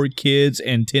Snowboard Kids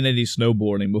and 1080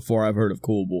 Snowboarding before I've heard of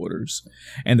Cool Borders.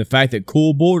 And the fact that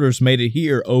Cool Borders made it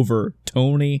here over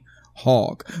Tony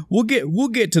Hawk. We'll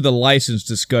get to the license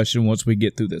discussion once we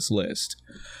get through this list.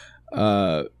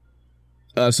 So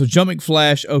Jumping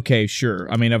Flash, okay,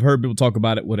 sure. I mean, I've heard people talk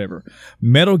about it, whatever.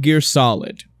 Metal Gear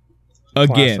Solid,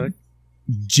 again, classic.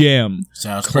 Gem,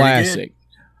 sounds classic. Pretty good.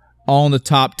 On the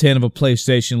top 10 of a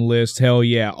PlayStation list. Hell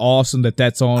yeah. Awesome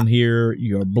that's on here.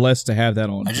 You're blessed to have that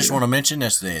on I just want to mention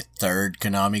that's the third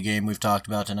Konami game we've talked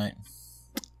about tonight.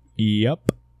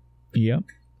 Yep.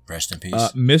 Rest in peace.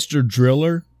 Mr.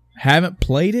 Driller. Haven't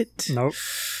played it. Nope.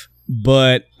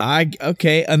 But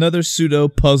another pseudo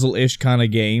puzzle-ish kind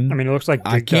of game. I mean, it looks like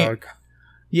Dig Dug.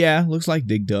 Yeah, looks like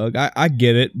Dig Dug. I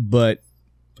get it, but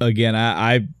again,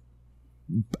 I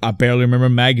barely remember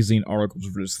magazine articles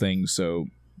for this thing, so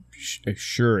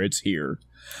sure, it's here.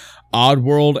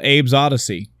 Oddworld Abe's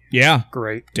Odyssey. Yeah.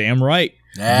 Great. Damn right.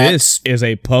 This is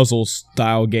a puzzle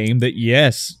style game that,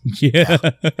 yes. Yeah.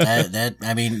 That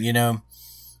I mean, you know,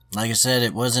 like I said,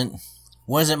 it wasn't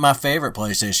my favorite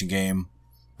PlayStation game,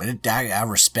 but I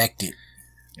respect it.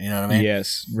 You know what I mean?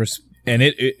 Yes. And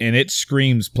it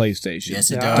screams PlayStation.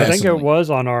 Yes, it does. I think it was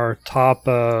on our top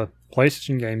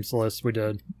PlayStation games list we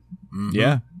did. Mm-hmm.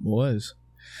 Yeah, it was.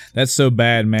 That's so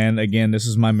bad, man. Again, this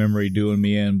is my memory doing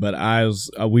me in, but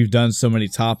we've done so many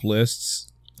top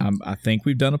lists. I think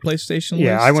we've done a PlayStation list.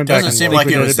 Yeah, I went back. Doesn't seem like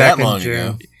it was that long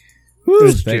ago.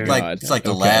 It's like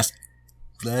the last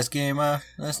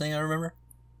thing I remember.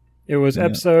 It was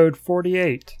episode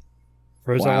 48.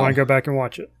 For those that want to go back and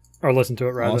watch it or listen to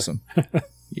it, rather. Awesome.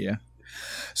 Yeah.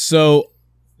 So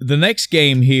the next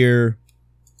game here.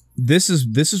 This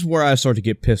is where I start to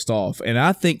get pissed off, and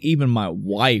I think even my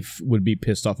wife would be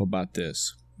pissed off about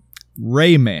this.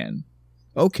 Rayman.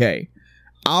 Okay,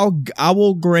 I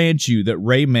will grant you that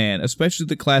Rayman, especially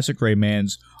the classic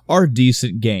Raymans, are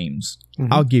decent games.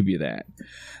 Mm-hmm. I'll give you that.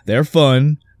 They're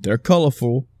fun, they're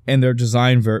colorful, and they're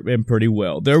designed pretty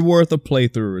well. They're worth a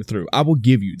playthrough through. I will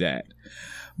give you that.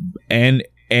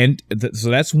 So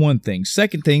that's one thing.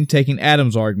 Second thing, taking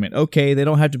Adam's argument. Okay, they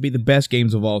don't have to be the best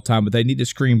games of all time, but they need to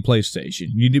scream PlayStation.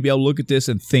 You need to be able to look at this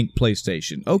and think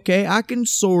PlayStation. Okay, I can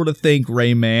sort of think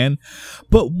Rayman,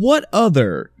 but what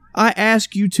other? I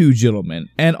ask you two gentlemen,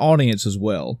 and audience as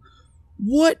well,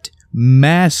 what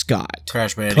mascot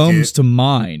Crash Bandicoot comes to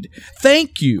mind?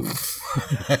 Thank you.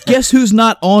 Guess who's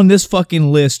not on this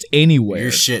fucking list anywhere?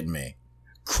 You're shitting me.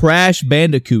 Crash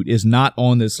Bandicoot is not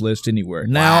on this list anywhere.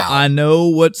 Now, I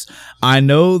know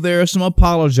there are some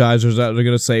apologizers out there going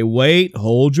to say, wait,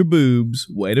 hold your boobs,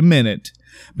 wait a minute,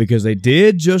 because they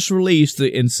did just release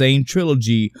the Insane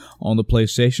Trilogy on the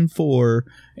PlayStation 4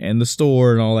 and the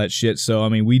store and all that shit. So, I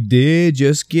mean, we did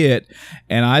just get,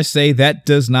 and I say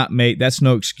that's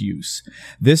no excuse.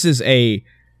 This is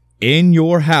in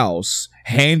your house,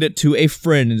 hand it to a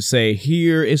friend and say,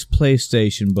 here is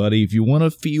PlayStation, buddy. If you want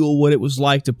to feel what it was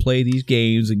like to play these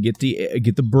games and get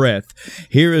the breath,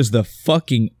 here is the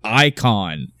fucking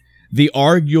icon, the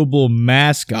arguable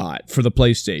mascot for the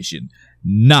PlayStation,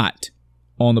 not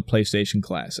on the PlayStation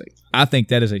Classic. I think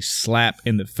that is a slap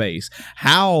in the face.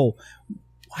 How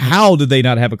How did they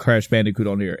not have a Crash Bandicoot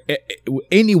on here?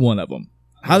 Any one of them.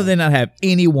 How did they not have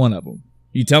any one of them?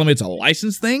 You telling me it's a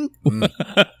license thing?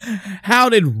 How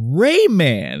did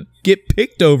Rayman get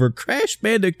picked over Crash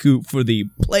Bandicoot for the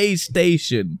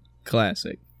PlayStation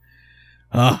Classic?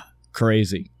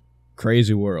 Crazy.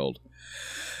 Crazy world.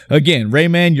 Again,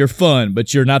 Rayman, you're fun,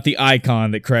 but you're not the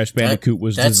icon that Crash Bandicoot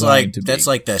was designed to be. That's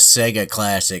like the Sega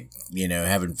Classic,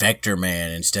 having Vector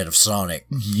Man instead of Sonic.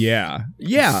 Yeah,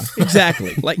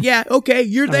 exactly. Okay,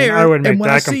 you're there. I would make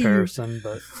that comparison,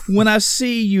 but when I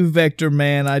see you, Vector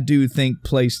Man, I do think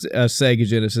Sega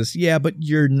Genesis. Yeah, but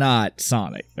you're not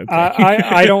Sonic. Okay?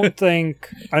 I don't think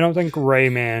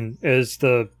Rayman is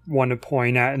the one to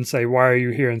point at and say, "Why are you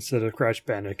here instead of Crash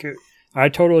Bandicoot?" I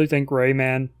totally think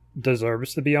Rayman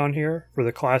deserves to be on here for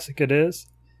the classic it is.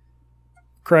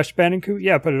 Crash Bandicoot,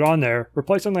 yeah, put it on there.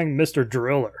 Replace something like Mr.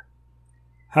 Driller.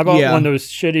 How about one of those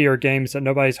shittier games that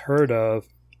nobody's heard of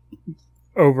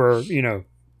over,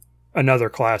 another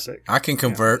classic? I can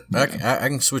convert. I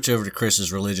can switch over to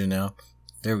Chris's religion now.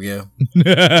 There we go.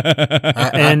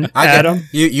 Adam,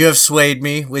 you have swayed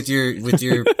me with your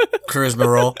charisma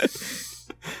roll.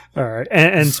 All right,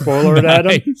 and spoiler it,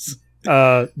 Adam.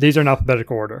 These are in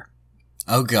alphabetical order.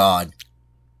 Oh God.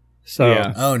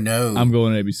 So, oh no. I'm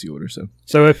going in ABC order. So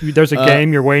if there's a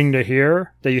game you're waiting to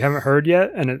hear that you haven't heard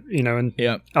yet, and it, in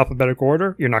alphabetical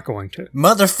order, you're not going to.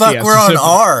 Motherfucker, we're on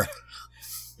R.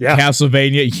 Yeah.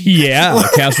 Castlevania. Yeah.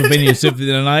 Castlevania Symphony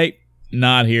of the Night.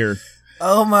 Not here.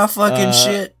 Oh my fucking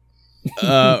shit.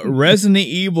 Resident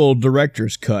Evil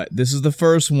Director's Cut. This is the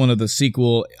first one of the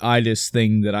sequel-itis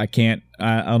thing that I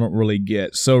don't really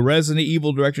get. So Resident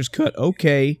Evil Director's Cut.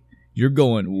 Okay. You're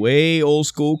going way old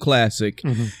school classic.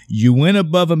 Mm-hmm. You went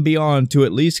above and beyond to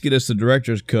at least get us the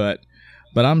director's cut.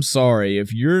 But I'm sorry,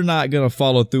 if you're not going to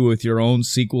follow through with your own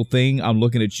sequel thing, I'm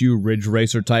looking at you, Ridge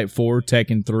Racer Type 4,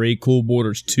 Tekken 3, Cool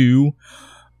Borders 2.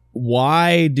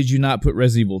 Why did you not put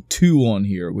Resident Evil 2 on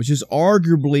here, which is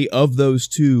arguably, of those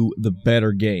two, the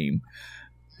better game?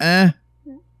 Whatever.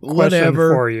 Question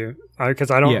for you,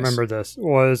 because I don't remember this.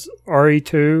 Was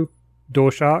RE2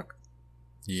 DualShock?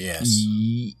 Yes.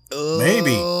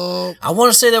 Maybe. I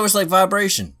want to say that was like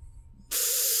vibration.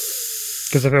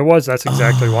 Because if it was, that's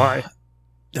exactly why.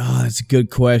 That's a good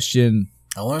question.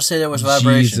 I want to say that was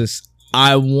vibration. Jesus.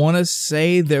 I want to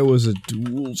say there was a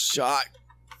DualShock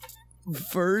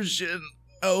version.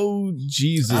 Oh,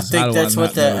 Jesus. I think that's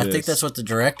what the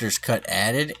director's cut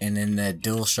added, and then the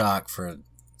DualShock for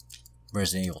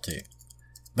Resident Evil 2.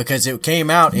 Because it came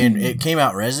out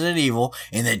Resident Evil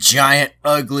in the giant,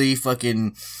 ugly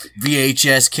fucking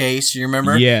VHS case. You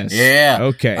remember? Yes. Yeah.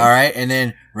 Okay. All right. And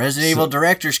then Resident Evil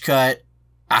Director's Cut,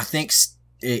 I think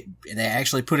they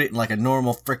actually put it in like a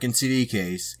normal freaking CD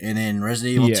case. And then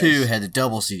Resident Evil 2 had the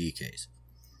double CD case.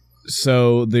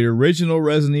 So the original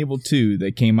Resident Evil 2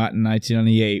 that came out in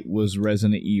 1998 was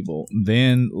Resident Evil.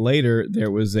 Then later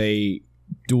there was a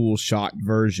DualShock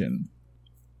version.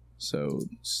 So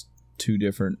two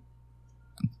different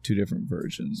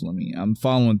versions. I'm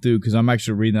following through because I'm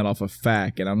actually reading that off of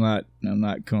FAQ, and I'm not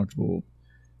comfortable.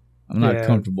 I'm not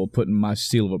comfortable putting my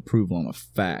seal of approval on a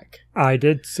FAQ. I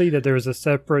did see that there was a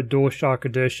separate DualShock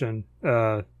edition.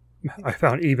 I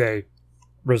found eBay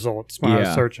results when I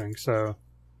was searching. So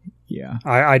yeah,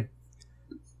 I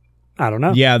don't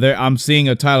know. Yeah, I'm seeing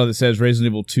a title that says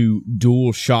Resident Evil 2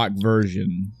 DualShock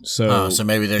version. So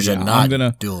maybe there's a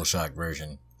DualShock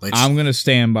version. I'm going to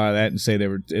stand by that and say there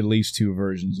were at least two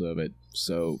versions of it.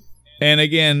 So, and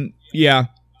again,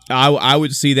 I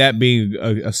would see that being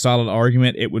a solid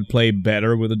argument. It would play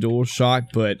better with a DualShock,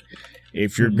 but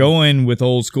if you're going with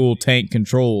old school tank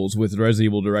controls with Resident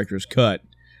Evil Director's Cut,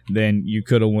 then you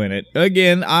could have won it.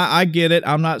 Again, I get it.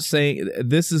 I'm not saying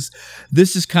this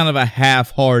is kind of a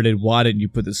half-hearted. Why didn't you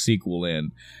put the sequel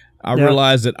in? I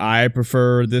realize that I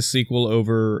prefer this sequel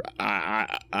over.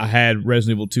 I had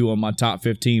Resident Evil 2 on my top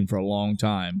 15 for a long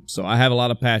time, so I have a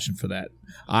lot of passion for that.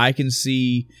 I can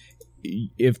see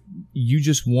if you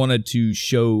just wanted to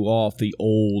show off the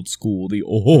old school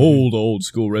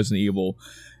Resident Evil.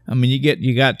 I mean,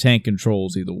 you got tank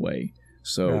controls either way,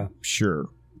 so sure.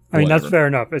 I mean, that's fair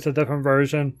enough. It's a different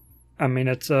version. I mean,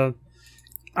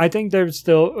 I think there's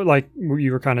still, like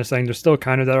you were kind of saying, there's still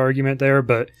kind of that argument there,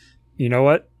 but you know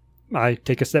what? I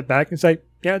take a step back and say,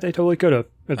 yeah, they totally could have.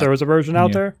 If there was a version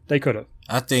out there, they could have.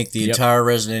 I think the entire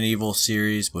Resident Evil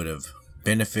series would have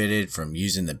benefited from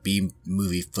using the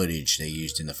B-movie footage they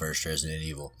used in the first Resident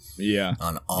Evil. Yeah.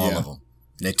 On all of them.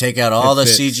 They take out all the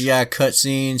CGI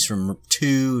cutscenes from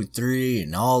 2 and 3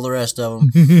 and all the rest of them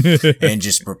and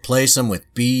just replace them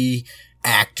with B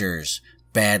actors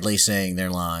badly saying their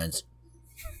lines.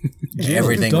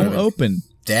 Everything don't open.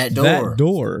 That door. That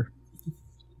door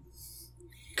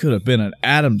could have been an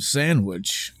Adam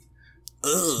sandwich.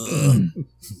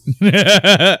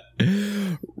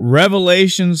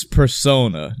 Revelations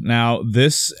Persona. Now,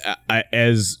 this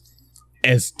as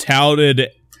touted,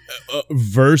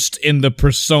 versed in the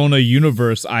Persona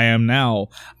universe I am now,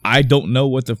 I don't know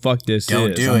what the fuck this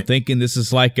Don't is. do I'm it. thinking this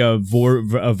is like a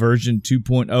version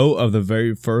 2.0 of the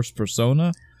very first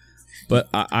Persona, but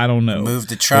I don't know. Move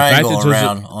the fact triangle that there's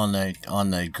around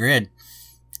on the grid.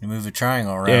 You move a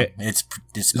triangle around. It's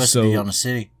supposed to be on the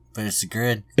city, but it's the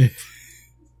grid.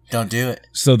 Don't do it.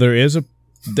 So there is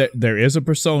a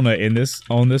Persona in this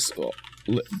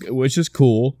which is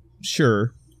cool,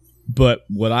 sure. But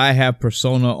would I have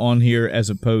Persona on here as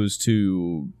opposed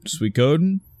to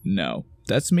Suikoden? No.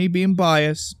 That's me being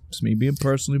biased. It's me being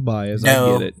personally biased.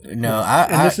 No, I get it. no.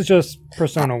 And this is just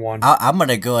Persona 1. I'm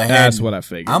gonna go ahead. That's what I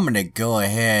figured. I'm gonna go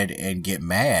ahead and get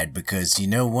mad because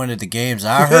one of the games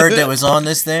I heard that was on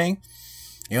this thing.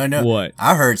 You know what?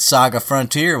 I heard Saga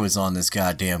Frontier was on this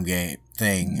goddamn game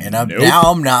thing, and Nope. now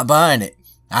I'm not buying it.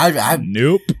 I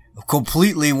Nope.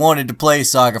 completely wanted to play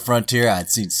Saga Frontier. I'd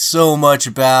seen so much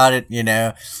about it,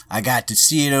 I got to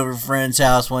see it over a friend's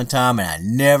house one time, and I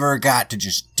never got to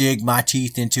just dig my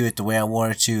teeth into it the way I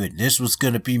wanted to, and this was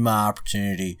going to be my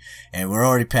opportunity, and we're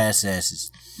already past S's.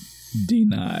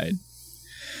 Denied.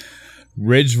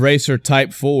 Ridge Racer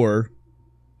Type 4.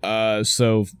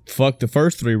 So fuck the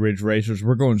first 3 Ridge Racers.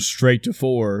 We're going straight to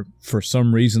 4. For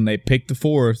some reason, they picked the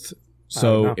 4th.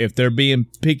 So if they're being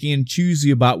picky and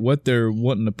choosy about what they're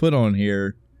wanting to put on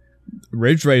here,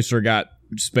 Ridge Racer got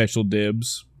special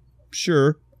dibs.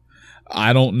 Sure.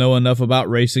 I don't know enough about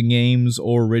racing games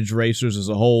or Ridge Racers as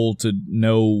a whole to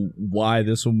know why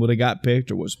this one would have got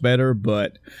picked or what's better,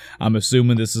 but I'm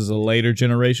assuming this is a later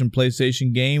generation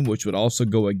PlayStation game, which would also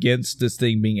go against this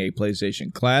thing being a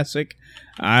PlayStation classic.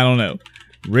 I don't know.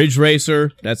 Ridge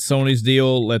Racer, that's Sony's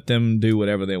deal. Let them do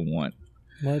whatever they want.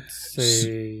 Let's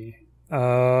see.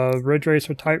 Ridge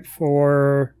Racer Type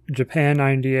 4, Japan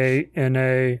 98,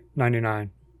 NA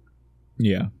 99.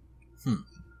 Yeah.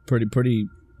 Pretty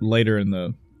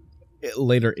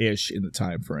later-ish in the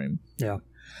time frame. Yeah.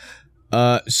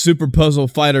 Super Puzzle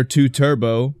Fighter 2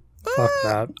 Turbo. Fuck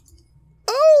that.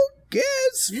 Oh,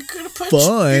 guess You could have put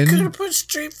fun. You could have put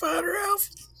Street Fighter Alpha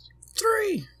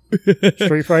 3.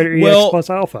 Street Fighter EX Well- plus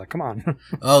Alpha. Come on.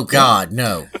 Oh God,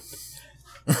 no!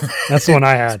 That's the one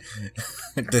I had.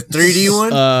 The 3D one,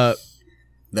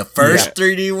 the first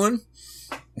 3D one,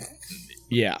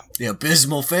 Yeah. the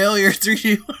abysmal failure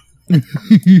 3D one.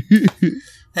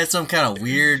 Had some kind of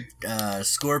weird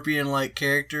scorpion-like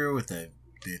character with the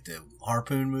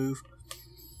harpoon move.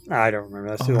 I don't remember.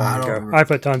 That's too I long don't ago. remember. I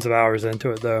put tons of hours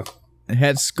into it, though. It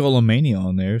had Skullomania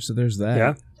on there, so there's that.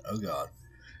 Yeah. Oh God!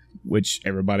 Which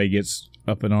everybody gets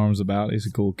up in arms about. He's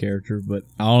a cool character, but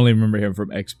I only remember him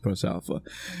from X Plus Alpha.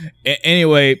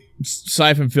 Anyway,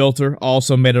 Siphon Filter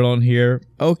also made it on here.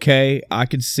 Okay, I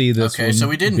could see this. Okay, one so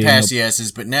we didn't being pass the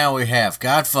S's, but now we have.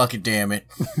 God fucking damn it!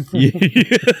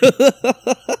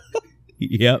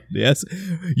 Yep. Yes.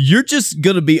 You're just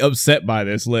gonna be upset by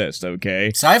this list,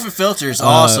 okay? Siphon Filter is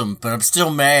awesome, but I'm still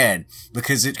mad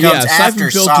because it comes after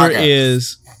Siphon Filter Saga.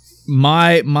 is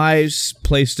my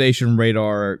PlayStation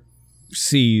radar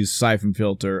sees Siphon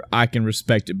Filter. I can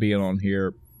respect it being on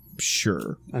here.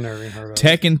 Sure. I never even heard of it.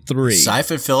 Tekken 3.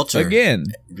 Siphon Filter Again.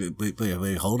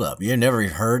 Wait, hold up! You never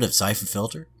heard of Siphon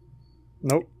Filter?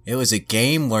 Nope. It was a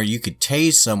game where you could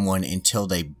tase someone until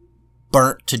they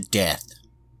burnt to death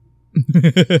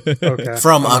Okay.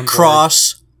 from I'm on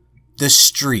across the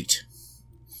street.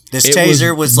 This It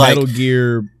taser was like Metal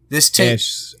Gear this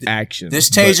action. This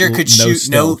taser but could no shoot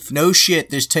stealth. no shit.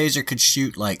 This taser could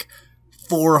shoot like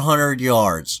 400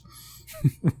 yards,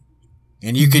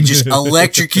 and you could just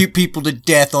electrocute people to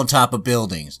death on top of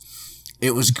buildings.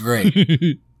 It was great.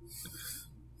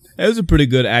 It was a pretty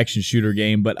good action shooter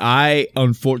game, but I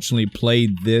unfortunately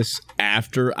played this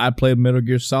after I played Metal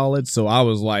Gear Solid, so I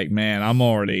was like, man,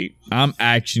 I'm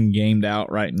action gamed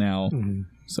out right now. Mhm.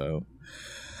 So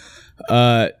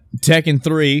Tekken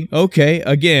 3, okay,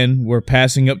 again, we're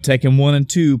passing up Tekken 1 and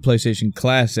 2 PlayStation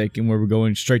Classic, and we're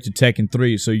going straight to Tekken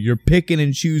 3, so you're picking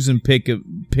and choosing picks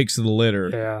of the litter.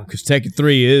 Yeah. Because Tekken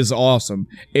 3 is awesome.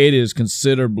 It is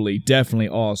definitely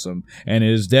awesome, and it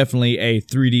is definitely a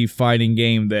 3D fighting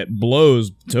game that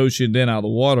blows Toshinden out of the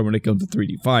water when it comes to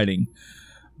 3D fighting.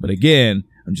 But again,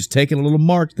 I'm just taking a little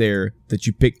mark there that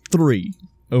you picked 3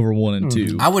 over 1 and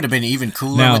 2. I would have been even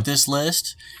cooler Now- with this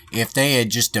list if they had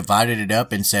just divided it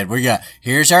up and said,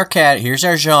 here's our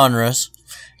genres,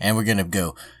 and we're gonna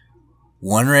go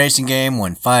one racing game,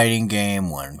 one fighting game,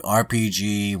 one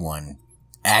RPG, one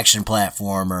action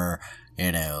platformer,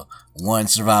 one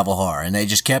survival horror, and they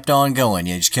just kept on going.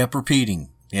 You just kept repeating,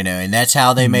 and that's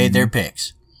how they made their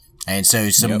picks. And so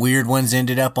some weird ones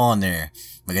ended up on there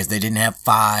because they didn't have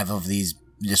 5 of these,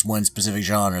 just one specific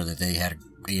genre that they had,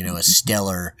 a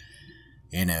stellar,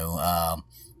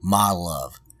 model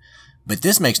of. But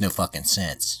this makes no fucking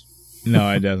sense.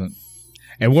 No, it doesn't.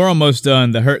 And we're almost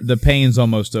done. The pain's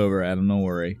almost over, Adam. Don't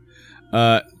worry.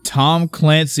 Tom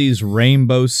Clancy's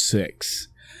Rainbow Six.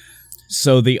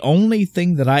 So the only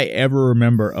thing that I ever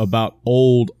remember about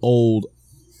old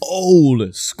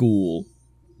school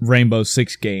Rainbow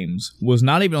Six games was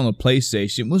not even on the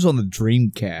PlayStation. It was on the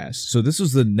Dreamcast. So this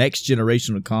was the next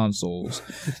generation of consoles.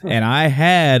 And I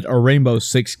had a Rainbow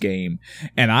Six game.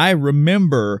 And I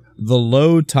remember the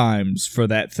load times for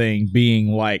that thing being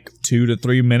like 2 to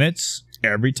 3 minutes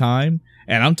every time.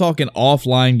 And I'm talking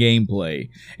offline gameplay.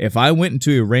 If I went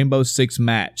into a Rainbow Six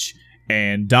match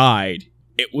and died,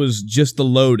 it was just the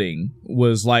loading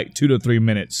was like 2 to 3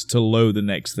 minutes to load the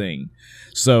next thing.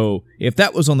 So if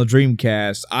that was on the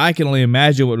Dreamcast, I can only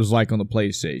imagine what it was like on the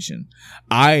PlayStation.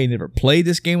 I never played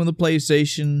this game on the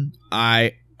PlayStation.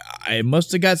 I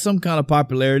must have got some kind of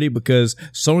popularity because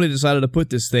Sony decided to put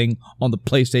this thing on the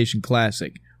PlayStation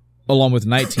Classic along with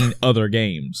 19 other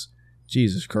games.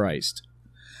 Jesus Christ.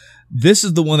 This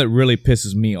is the one that really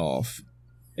pisses me off,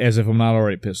 as if I'm not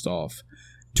already pissed off.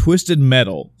 Twisted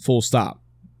Metal, full stop.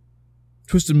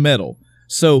 Twisted Metal.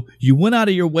 So you went out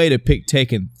of your way to pick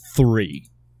Tekken 3.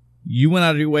 You went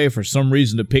out of your way for some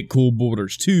reason to pick Cool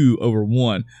Borders 2 over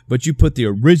 1, but you put the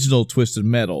original Twisted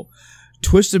Metal.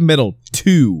 Twisted Metal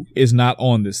 2 is not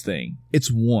on this thing. It's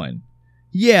 1.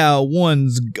 Yeah,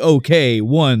 1's okay,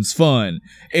 1's fun.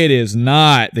 It is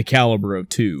not the caliber of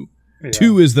 2. Yeah.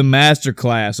 2 is the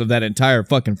masterclass of that entire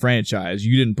fucking franchise.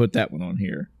 You didn't put that one on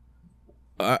here.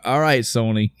 All right,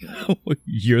 Sony.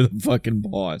 You're the fucking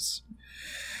boss.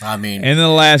 I mean, and then the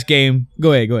last game.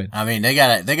 Go ahead. I mean, they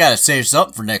gotta save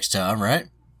something for next time, right?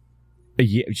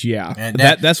 Yeah.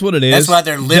 That's what it is. That's why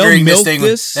they're littering this thing.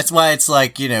 That's why it's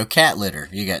like, cat litter.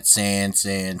 You got sand,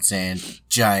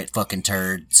 giant fucking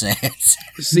turd, sand.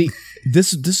 See,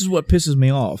 this is what pisses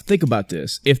me off. Think about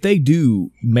this. If they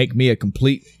do make me a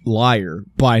complete liar,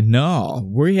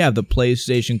 we have the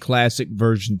PlayStation Classic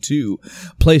version 2,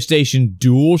 PlayStation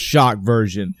DualShock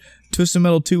version. Twisted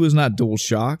Metal 2 is not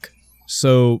DualShock.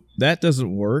 So that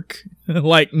doesn't work.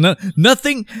 Like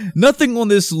nothing on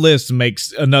this list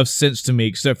makes enough sense to me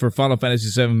except for Final Fantasy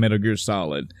VII Metal Gear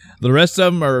Solid. The rest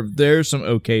of them there's some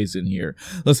okays in here.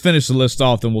 Let's finish the list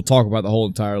off, then we'll talk about the whole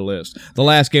entire list. The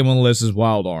last game on the list is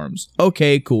Wild Arms.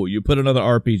 Okay, cool. You put another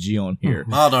RPG on here.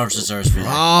 Wild Arms deserves to be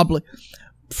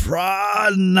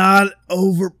probably not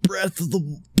over Breath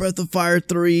of Fire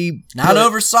 3. Not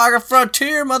over Saga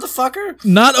Frontier, motherfucker.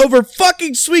 Not over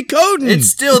fucking Suikoden. It's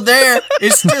still there.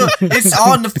 It's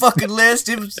on the fucking list.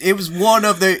 It was one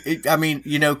of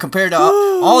the, compared to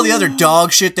all the other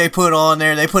dog shit they put on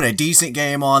there, they put a decent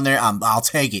game on there. I'll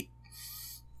take it.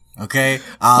 Okay?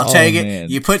 I'll take it. Man.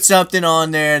 You put something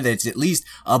on there that's at least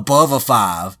above a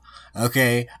 5.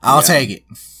 Okay? I'll take it.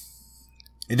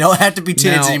 It don't have to be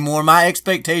 10s anymore. My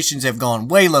expectations have gone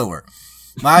way lower.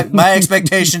 My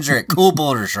expectations are at Cool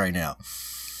Borders right now.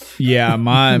 Yeah,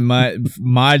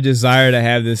 my desire to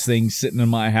have this thing sitting in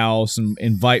my house and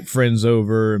invite friends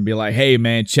over and be like, hey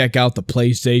man, check out the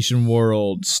PlayStation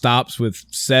World stops with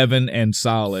 7 and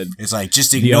Solid. It's like,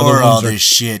 just ignore all this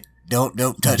shit. Don't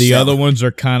touch the other ones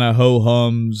are kind of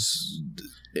ho-hums.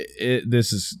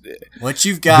 This is what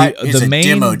you've got is a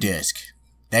demo disc.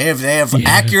 They have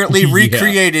accurately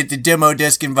recreated the demo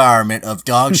disc environment of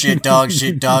dog shit,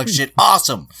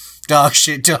 awesome. Dog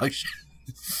shit.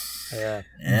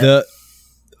 Yeah.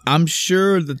 I'm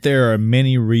sure that there are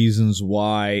many reasons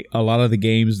why a lot of the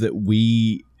games that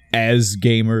we as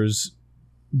gamers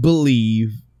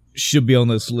believe should be on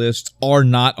this list are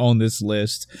not on this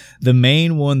list. The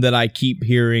main one that I keep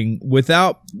hearing,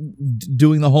 without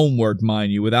doing the homework,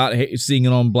 mind you, without seeing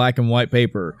it on black and white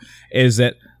paper, is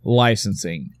that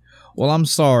licensing. Well, I'm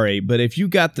sorry, but if you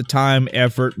got the time,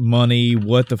 effort, money,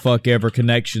 what the fuck ever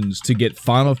connections to get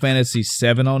Final Fantasy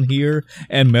VII on here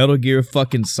and Metal Gear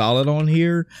fucking Solid on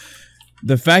here,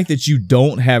 the fact that you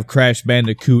don't have Crash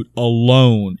Bandicoot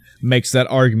alone makes that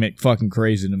argument fucking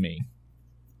crazy to me.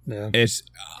 Yeah.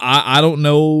 I don't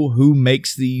know who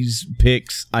makes these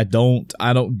picks. I don't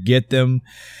get them.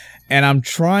 And I'm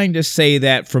trying to say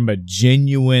that from a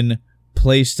genuine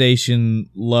PlayStation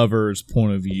lover's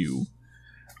point of view.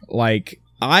 Like,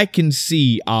 I can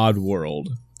see Oddworld,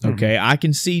 okay? I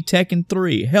can see Tekken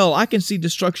 3. Hell, I can see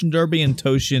Destruction Derby and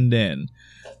Toshinden.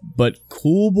 But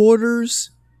Cool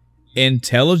Borders,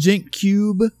 Intelligent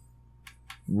Cube,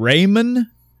 Rayman,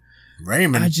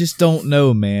 Raymond. I just don't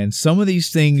know, man. Some of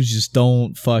these things just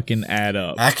don't fucking add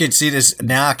up. I can see this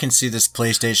now. I can see this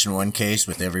PlayStation 1 case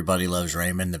with Everybody Loves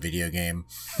Raymond, the video game.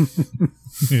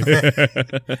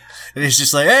 And he's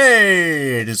just like,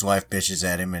 hey, and his wife bitches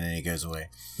at him, and then he goes away.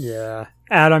 Yeah.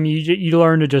 Adam, you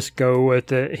learn to just go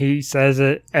with it. He says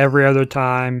it every other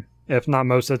time, if not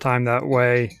most of the time that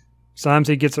way. Sometimes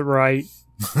he gets it right.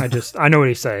 I know what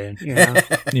he's saying. You know?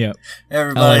 Yeah.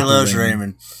 Everybody loves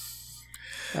Raymond.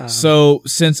 So,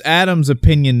 since Adam's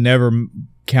opinion never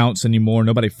counts anymore,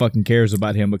 nobody fucking cares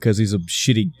about him because he's a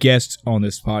shitty guest on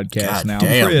this podcast God now.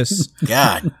 damn. Chris.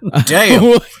 God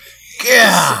damn.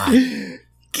 God.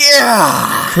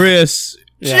 God. Chris,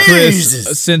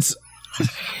 Jesus. since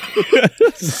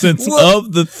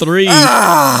of the three,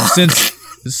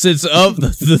 since of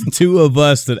the two of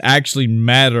us that actually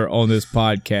matter on this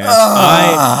podcast,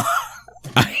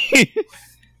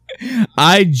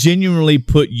 I genuinely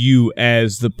put you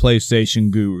as the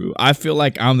PlayStation guru. I feel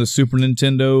like I'm the Super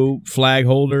Nintendo flag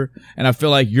holder, and I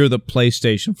feel like you're the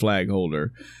PlayStation flag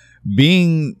holder.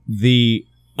 Being the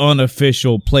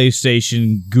unofficial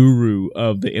PlayStation guru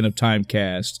of the End of Time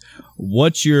cast,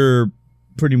 what's your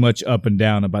pretty much up and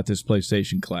down about this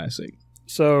PlayStation Classic?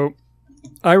 So,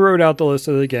 I wrote out the list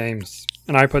of the games,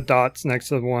 and I put dots next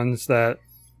to the ones that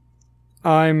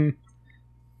I'm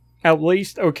at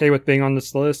least okay with being on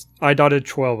this list. I dotted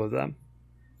 12 of them.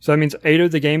 So that means 8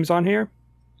 of the games on here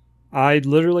I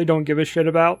literally don't give a shit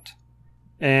about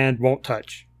and won't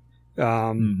touch.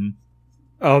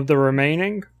 Of the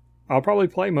remaining, I'll probably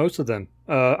play most of them.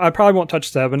 I probably won't touch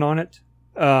 7 on it,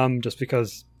 just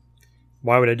because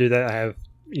why would I do that? I have,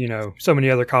 so many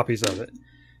other copies of it.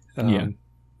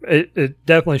 It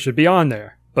definitely should be on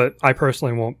there, but I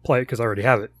personally won't play it because I already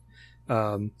have it.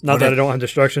 Not that I don't have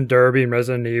Destruction Derby and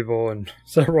Resident Evil and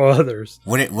several others.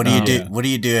 What do you do? What do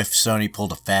you do if Sony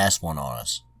pulled a fast one on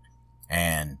us,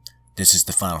 and this is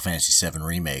the Final Fantasy VII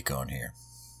remake on here?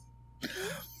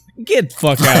 Get the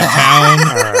fuck out of town!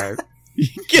 All right,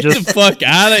 Get the fuck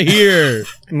out of here,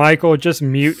 Michael. Just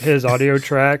mute his audio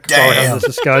track while we're having this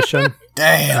discussion.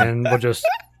 Damn, and we'll just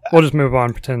move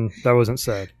on. Pretend that wasn't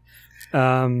said.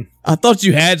 I thought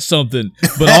you had something,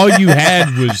 but all you had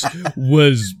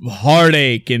was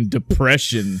heartache and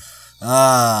depression.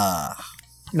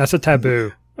 That's a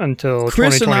taboo until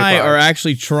Chris and I are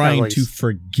actually trying to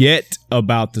forget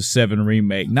about the 7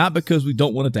 remake, not because we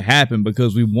don't want it to happen,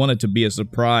 because we want it to be a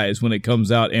surprise when it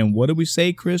comes out. And what did we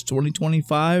say, Chris?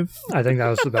 2025? I think that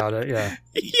was about it. Yeah.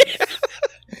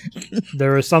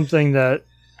 There was something that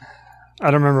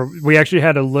I don't remember. We actually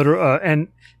had an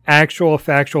actual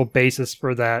factual basis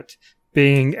for that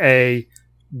being a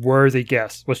worthy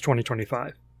guess was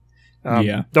 2025.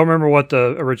 Don't remember what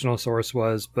the original source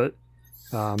was, but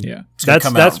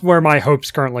that's where my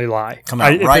hopes currently lie. Come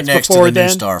out right next to the new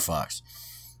Star Fox.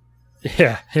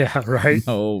 Yeah, right.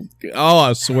 Oh,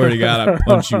 I swear to God, I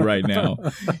punch you right now.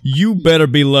 You better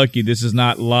be lucky this is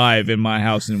not live in my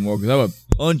house anymore, because I would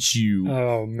punch you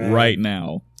right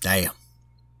now. Damn.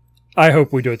 I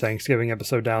hope we do a Thanksgiving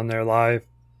episode down there live.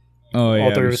 Oh, yeah.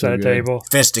 All 3 of us at a table.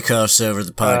 Fisticuffs over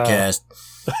the podcast.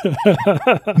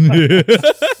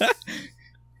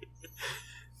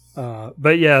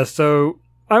 But yeah, so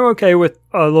I'm okay with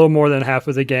a little more than half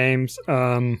of the games.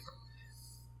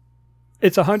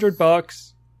 It's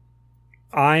 $100.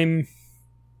 I'm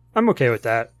okay with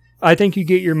that. I think you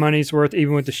get your money's worth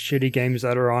even with the shitty games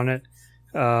that are on it.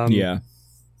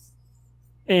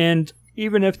 And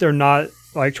even if they're not,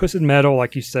 like Twisted Metal,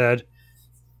 like you said,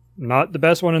 not the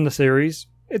best one in the series,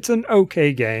 it's an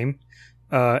okay game.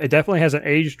 It definitely hasn't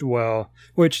aged well,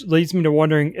 which leads me to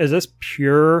wondering, is this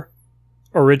pure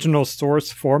original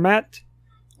source format,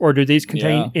 or do these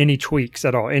contain any tweaks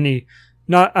at all? I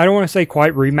don't want to say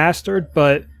quite remastered,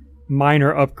 but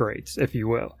minor upgrades, if you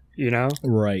will,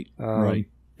 Right.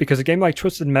 Because a game like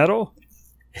Twisted Metal,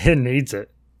 it needs it.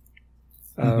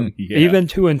 Even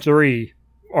 2 and 3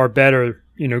 are better,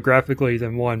 graphically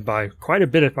than 1 by quite a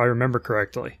bit, if I remember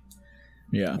correctly.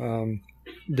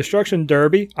 Destruction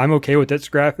Derby, I'm okay with its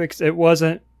graphics. It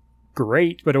wasn't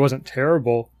great, but it wasn't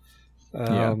terrible.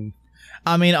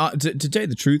 I mean, to tell you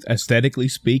the truth, aesthetically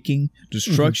speaking,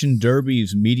 Destruction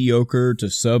Derby's mediocre to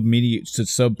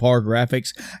subpar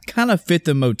graphics kind of fit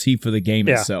the motif of the game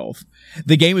itself.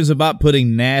 The game is about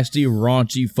putting nasty,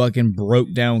 raunchy, fucking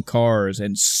broke down cars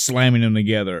and slamming them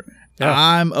together.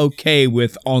 I'm okay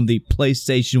with, on the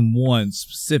PlayStation 1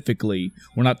 specifically,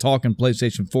 we're not talking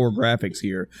PlayStation 4 graphics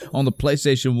here. On the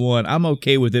PlayStation 1, I'm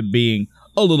okay with it being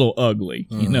a little ugly,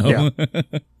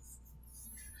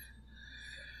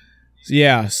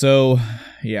 So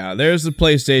there's the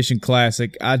PlayStation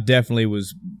Classic. I definitely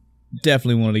was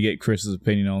definitely wanted to get Chris's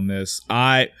opinion on this.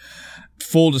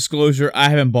 Full disclosure, I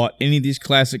haven't bought any of these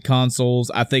classic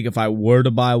consoles. I think if I were to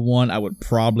buy one, I would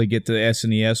probably get the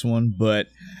SNES one, but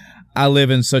I live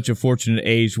in such a fortunate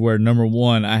age where, number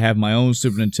one, I have my own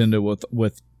Super Nintendo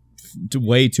with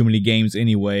way too many games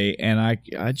anyway, and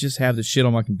I just have the shit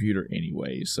on my computer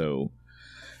anyway, so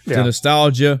the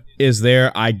nostalgia is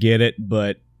there. I get it,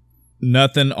 but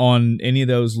nothing on any of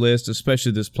those lists,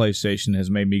 especially this PlayStation,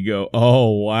 has made me go,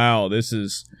 oh, wow, this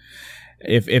is...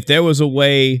 If there was a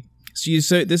way...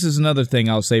 So this is another thing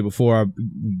I'll say before I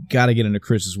got to get into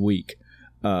Chris's week.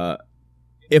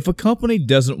 If a company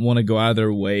doesn't want to go out of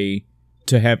their way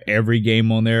to have every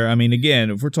game on there, I mean,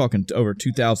 again, if we're talking over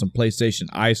 2,000 PlayStation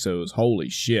ISOs, holy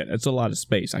shit, that's a lot of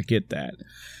space. I get that.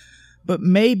 But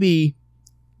maybe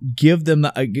give them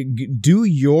do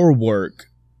your work,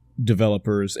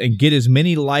 developers, and get as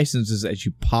many licenses as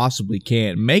you possibly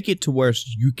can. Make it to where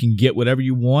you can get whatever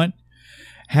you want.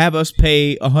 Have us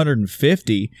pay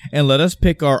 $150 and let us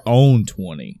pick our own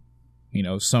 20.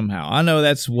 Somehow. I know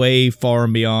that's way far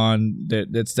and beyond.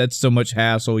 That's so much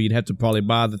hassle. You'd have to probably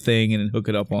buy the thing and then hook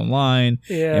it up online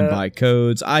and buy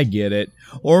codes. I get it.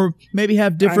 Or maybe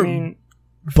have different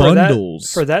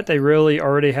bundles. For that, they really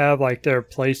already have like their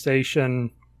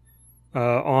PlayStation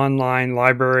online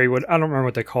library. I don't remember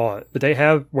what they call it, but they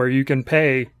have where you can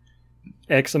pay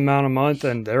X amount a month,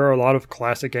 and there are a lot of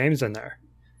classic games in there.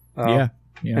 Yeah.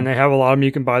 And they have a lot of them.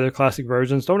 You can buy their classic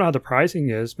versions. Don't know how the pricing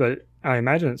is, but I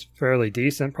imagine it's fairly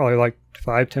decent. Probably like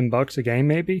 $5-10 a game,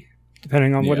 maybe,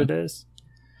 depending on what it is.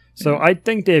 So I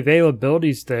think the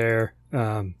availability's there.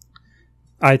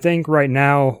 I think right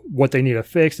now what they need to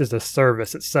fix is the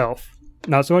service itself.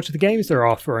 Not so much the games they're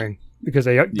offering, because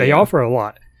they offer a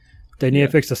lot. They need to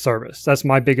fix the service. That's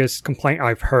my biggest complaint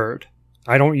I've heard.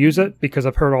 I don't use it because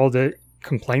I've heard all the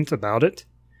complaints about it.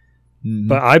 Mm-hmm.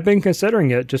 But I've been considering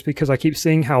it just because I keep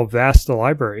seeing how vast the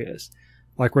library is.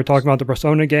 Like, we're talking about the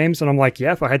Persona games, and I'm like,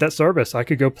 yeah, if I had that service, I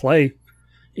could go play,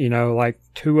 like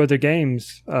 2 other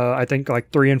games. I think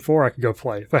like 3 and 4 I could go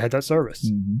play if I had that service.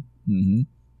 Mm-hmm. Mm-hmm.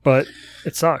 But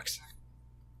it sucks.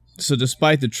 So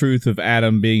despite the truth of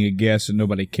Adam being a guest and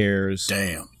nobody cares,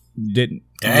 Damn.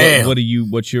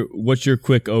 What's your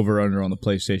quick over-under on the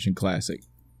PlayStation Classic?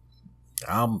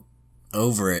 I'm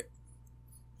over it.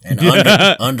 And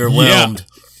underwhelmed.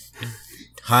 Yeah.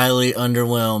 Highly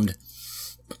underwhelmed.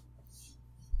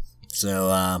 So,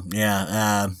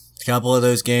 a couple of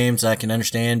those games I can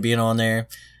understand being on there.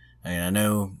 I mean, I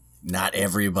know not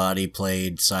everybody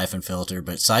played Siphon Filter,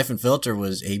 but Siphon Filter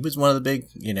was one of the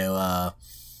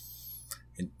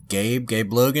big,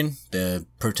 Gabe Logan, the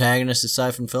protagonist of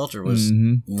Siphon Filter, was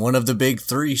one of the big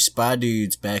 3 spy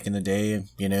dudes back in the day.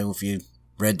 If you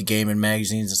read the gaming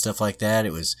magazines and stuff like that,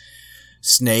 it was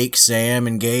Snake, Sam,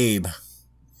 and Gabe.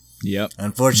 Yep.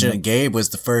 Unfortunately, Gabe was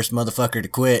the first motherfucker to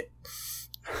quit.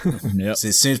 Yep. So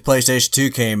as soon as PlayStation 2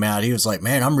 came out, he was like,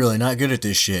 man, I'm really not good at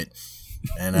this shit.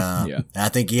 And I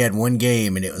think he had 1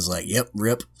 game, and it was like, yep,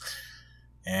 rip.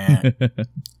 And,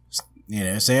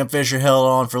 Sam Fisher held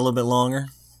on for a little bit longer.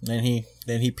 Then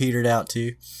he petered out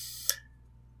too.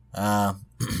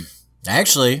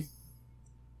 Actually,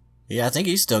 I think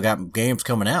he's still got games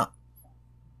coming out.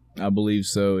 I believe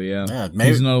so. Yeah, maybe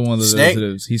he's another one of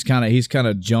those. He's kind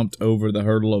of jumped over the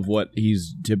hurdle of what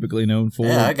he's typically known for.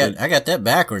 Yeah, I got that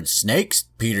backwards. Snake's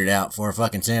petered out before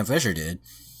fucking Sam Fisher did.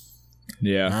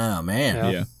 Yeah. Oh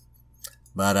man. Yeah.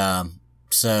 But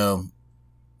so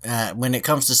when it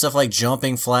comes to stuff like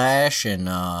Jumping Flash and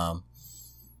Battle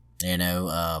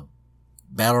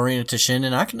Arena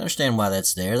Toshinden, I can understand why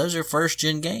that's there. Those are first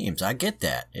gen games. I get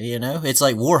that. It's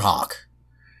like Warhawk.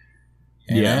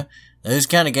 You know? Those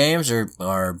kind of games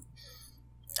are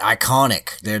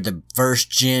iconic. They're the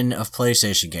first gen of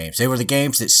PlayStation games. They were the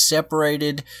games that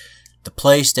separated the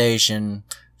PlayStation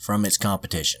from its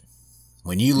competition.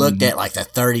 When you looked at like the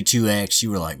 32X, you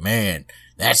were like, man,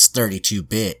 that's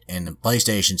 32-bit. And the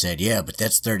PlayStation said, yeah, but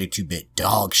that's 32-bit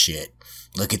dog shit.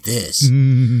 Look at this.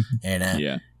 And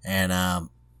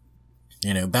Battle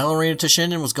Arena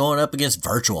Toshinden was going up against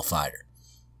Virtual Fighter.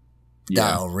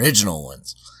 The original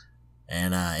ones.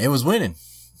 And it was winning.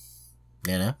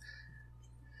 The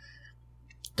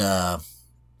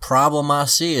problem I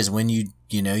see is when you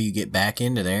get back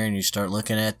into there and you start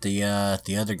looking at the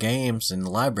other games in the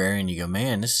library and you go,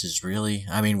 man, this is really,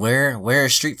 I mean, where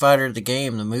is Street Fighter the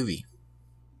game, the movie?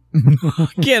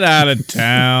 Get out of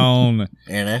town.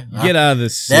 Get out of the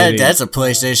city. That's a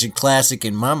PlayStation classic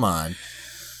in my mind.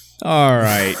 All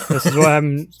right. This is what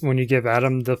happens when you give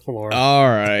Adam the floor. All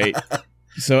right.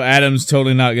 So Adam's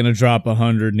totally not going to drop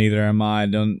 100, neither am I.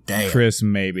 Damn. Chris,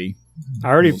 maybe. I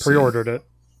already pre-ordered it.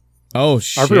 Oh,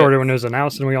 shit. Our pre-order when it was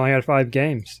announced, and we only had 5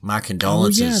 games. My Oh,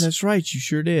 condolences. yeah, that's right. You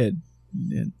sure did. You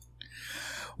did.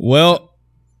 Well,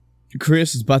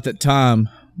 Chris, it's about that time.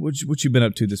 What you been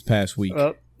up to this past week?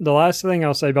 The last thing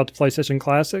I'll say about the PlayStation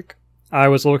Classic, I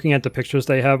was looking at the pictures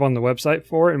they have on the website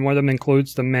for it, and one of them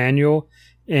includes the manual.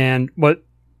 And what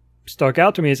stuck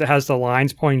out to me is it has the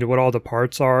lines pointing to what all the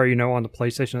parts are, on the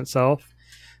PlayStation itself.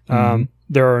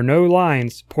 There are no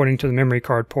lines pointing to the memory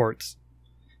card ports.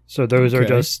 So those are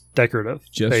just decorative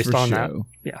based on that.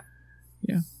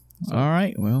 Yeah. So. All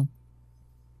right. Well,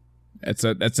 that's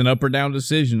an up or down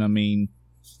decision. I mean,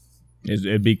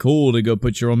 it'd be cool to go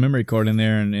put your own memory card in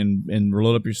there and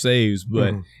load up your saves,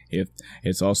 but if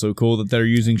it's also cool that they're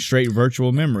using straight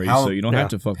virtual memory, so you don't have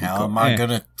to fucking. How am I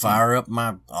gonna fire up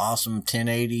my awesome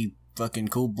 1080 fucking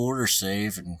cool border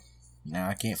save and now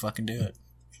I can't fucking do it?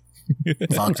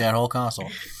 Fuck that whole console.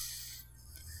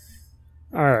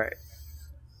 All right.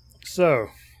 So,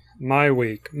 my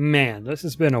week. Man, this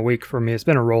has been a week for me. It's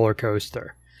been a roller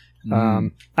coaster. I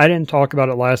didn't talk about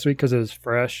it last week because it was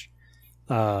fresh.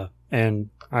 And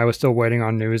I was still waiting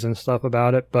on news and stuff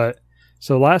about it. But,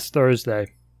 so last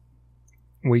Thursday,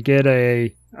 we get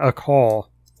a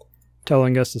call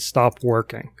telling us to stop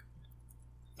working.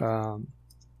 I'm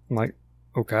like,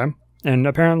 okay. And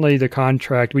apparently the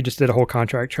contract, we just did a whole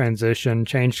contract transition,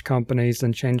 changed companies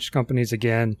and changed companies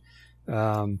again.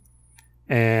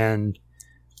 And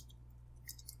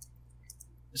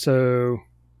so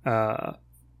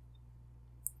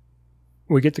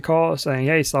we get the call saying,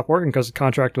 hey, stop working because the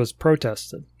contract was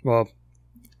protested. Well,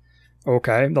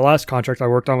 okay. The last contract I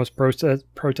worked on was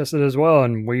protested as well,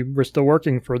 and we were still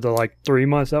working for the 3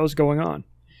 months that was going on.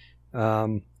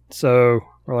 So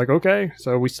we're like, okay.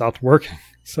 So we stopped working.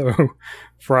 So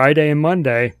Friday and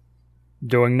Monday,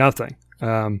 doing nothing.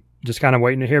 Just kind of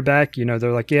waiting to hear back.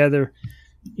 They're like, yeah, they're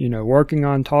working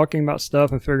on talking about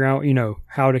stuff and figuring out,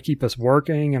 how to keep us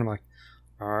working. And I'm like,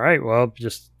 all right, well,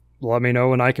 just let me know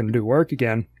when I can do work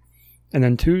again. And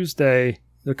then Tuesday,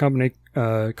 the company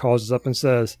calls us up and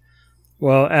says,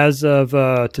 well, as of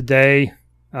today,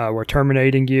 we're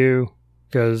terminating you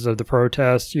because of the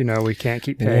protests. We can't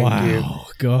keep paying you. Wow,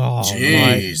 God.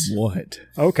 Jeez. What?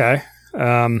 Okay.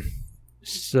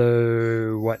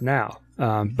 So what now?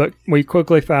 But we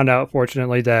quickly found out,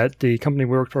 fortunately, that the company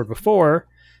we worked for before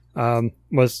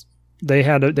they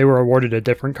were awarded a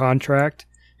different contract,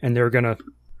 and they were going to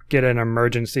get an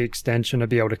emergency extension to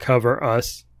be able to cover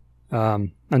us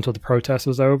until the protest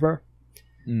was over.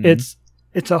 It's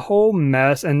a whole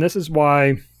mess, and this is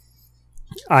why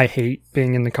I hate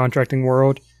being in the contracting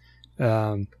world.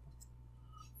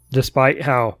 Despite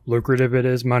how lucrative it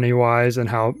is money-wise and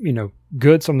how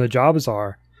good some of the jobs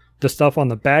are, the stuff on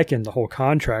the back end, the whole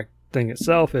contract thing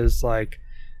itself is like,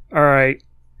 all right,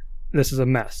 this is a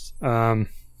mess. Of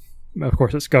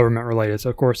course, it's government related, so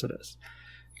of course it is.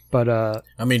 But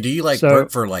I mean, do you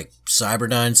work for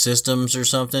Cyberdyne Systems or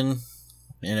something?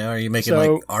 Are you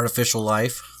making artificial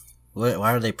life?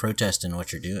 Why are they protesting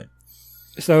what you're doing?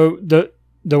 So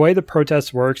the way the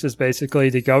protest works is basically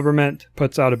the government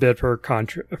puts out a bid for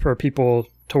people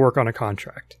to work on a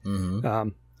contract.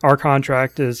 Our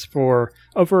contract is for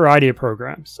a variety of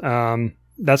programs.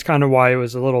 That's kind of why it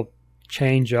was a little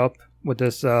change up with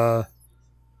this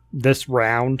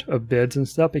round of bids and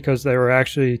stuff, because there were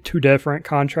actually 2 different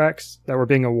contracts that were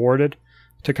being awarded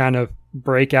to kind of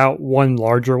break out one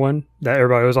larger one that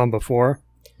everybody was on before.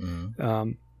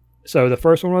 So the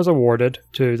first one was awarded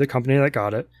to the company that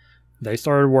got it. They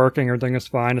started working. Everything is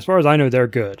fine. As far as I know, they're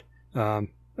good.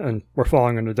 And we're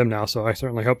falling under them now, so I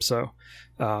certainly hope so.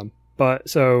 But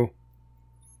so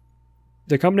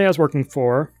the company I was working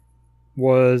for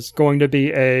was going to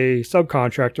be a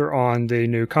subcontractor on the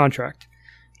new contract.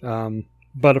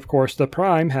 But of course, the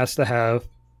prime has to have,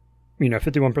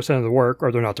 51% of the work,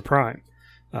 or they're not the prime.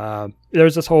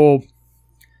 There's this whole,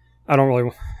 I don't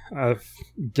really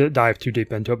dive too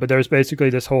deep into it, but there's basically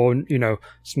this whole,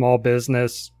 small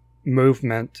business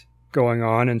movement going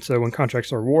on. And so when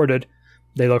contracts are awarded,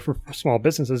 they look for small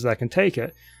businesses that can take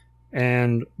it.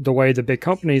 And the way the big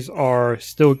companies are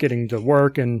still getting the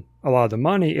work and a lot of the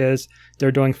money is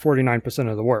they're doing 49%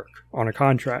 of the work on a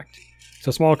contract.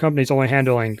 So small companies only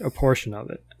handling a portion of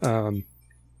it,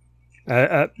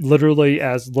 literally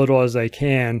as little as they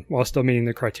can while still meeting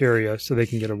the criteria so they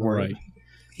can get awarded.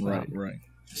 Right.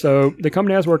 So the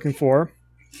company I was working for,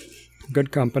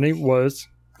 good company, was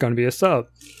going to be a sub.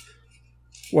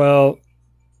 Well,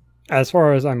 as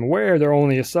far as I'm aware, they're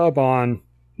only a sub on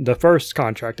the first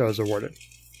contract I was awarded.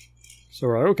 So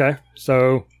we're like, okay.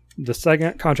 So the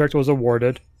second contract was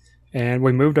awarded, and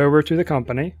we moved over to the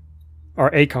company,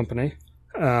 or a company.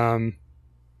 And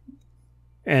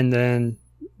then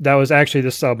that was actually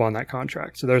the sub on that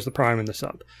contract. So there's the prime and the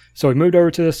sub. So we moved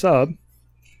over to the sub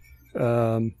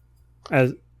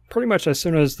as pretty much as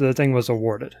soon as the thing was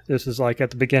awarded. This is like at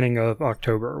the beginning of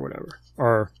October or whatever.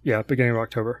 Or, yeah, beginning of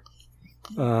October.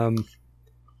 And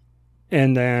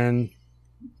then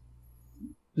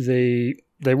they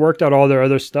worked out all their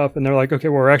other stuff, and they're like, okay,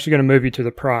 well, we're actually going to move you to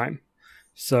the prime.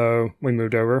 So we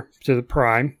moved over to the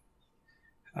prime.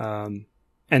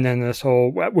 And then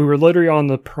we were literally on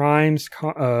the prime's,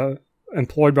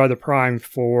 employed by the prime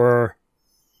for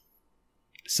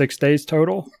 6 days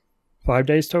total, 5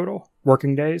 days total,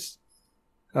 working days.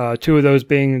 2 of those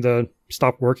being the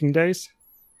stop working days.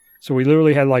 So we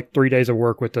literally had like 3 days of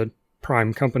work with the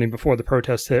prime company before the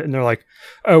protest hit. And they're like,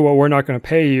 oh, well, we're not going to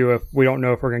pay you if we don't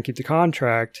know if we're going to keep the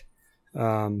contract.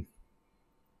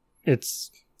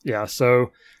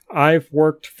 So I've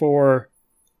worked for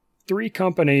 3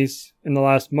 companies in the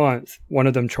last month, one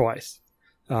of them twice.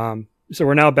 So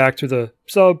we're now back to the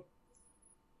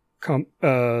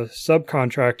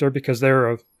subcontractor because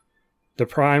they're the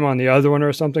prime on the other one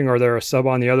or something, or they're a sub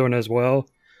on the other one as well.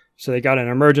 So they got an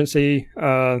emergency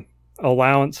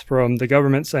allowance from the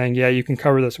government saying, yeah, you can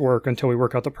cover this work until we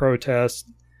work out the protest.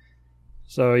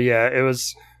 So yeah,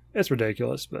 it's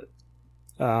ridiculous, but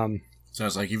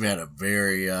sounds like you've had a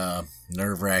very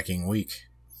nerve-wracking week.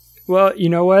 Well, you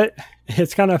know what?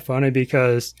 It's kind of funny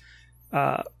because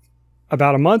about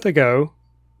a month ago,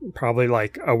 probably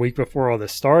like a week before all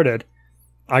this started,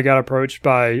 I got approached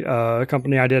by a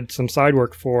company I did some side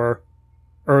work for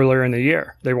earlier in the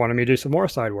year. They wanted me to do some more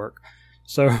side work.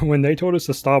 So when they told us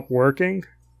to stop working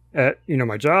at,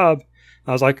 my job,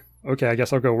 I was like, okay, I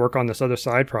guess I'll go work on this other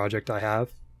side project I have.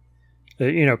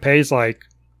 It, pays like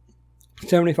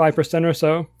 75% or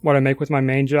so what I make with my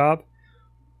main job.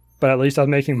 But at least I was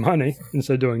making money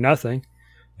instead of doing nothing.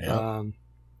 Yeah.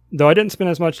 Though I didn't spend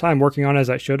as much time working on it as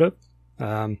I should have.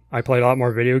 I played a lot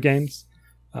more video games,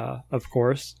 of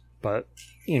course. But,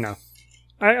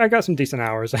 I got some decent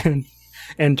hours.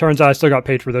 And turns out I still got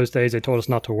paid for those days they told us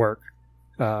not to work.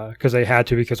 Because they had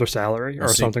to because of salary or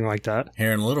something like that.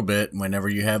 Here in a little bit, whenever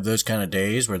you have those kind of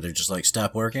days where they're just like,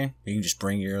 stop working, you can just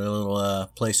bring your little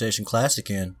PlayStation Classic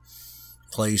in,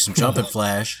 play you some Jumping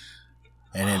Flash,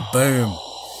 and then boom.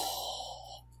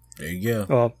 There you go.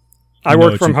 Well, I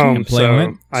work from home,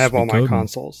 so I have all my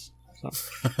consoles. So.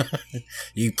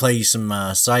 You play some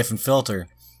Siphon Filter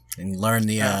and learn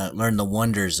the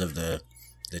wonders of the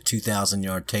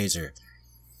 2,000-yard taser.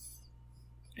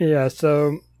 Yeah,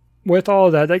 so with all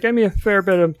of that, they gave me a fair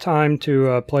bit of time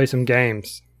to play some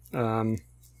games. I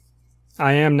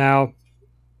am now,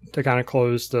 to kind of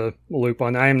close the loop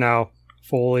on, I am now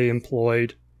fully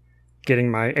employed, getting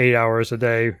my 8 hours a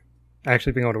day,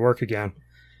 actually being able to work again.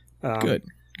 Good.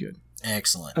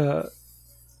 Excellent.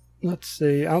 Let's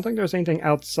see. I don't think there's anything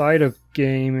outside of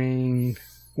gaming.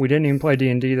 We didn't even play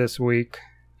D&D this week.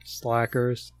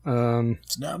 Slackers.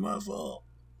 It's not my fault.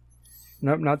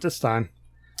 Nope, not this time.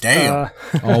 Damn.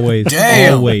 Always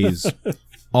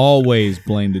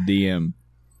blame the DM.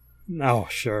 Oh,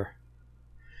 sure.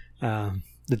 The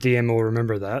DM will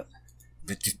remember that.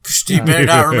 But Steve better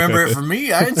not remember it for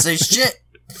me. I didn't say shit.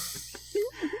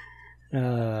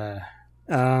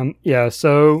 Yeah,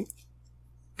 so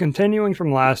continuing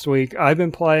from last week, I've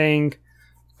been playing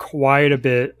quite a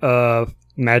bit of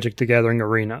Magic the Gathering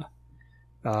Arena.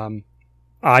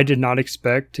 I did not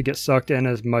expect to get sucked in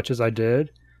as much as I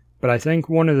did, but I think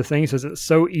one of the things is it's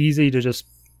so easy to just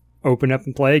open up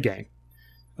and play a game.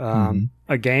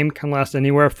 A game can last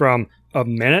anywhere from a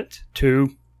minute to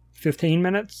 15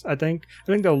 minutes, I think. I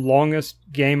think the longest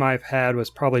game I've had was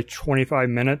probably 25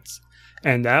 minutes,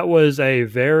 and that was a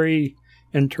very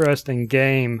interesting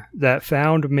game that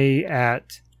found me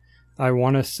at, I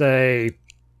want to say,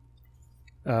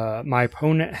 my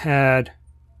opponent had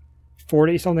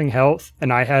 40-something health,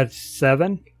 and I had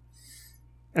 7.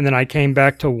 And then I came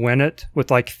back to win it with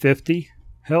like 50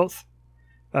 health.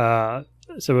 So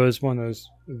it was one of those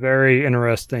very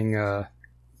interesting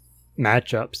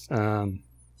matchups.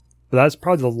 But that's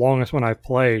probably the longest one I've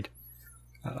played.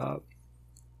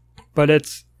 But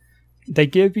they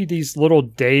give you these little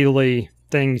daily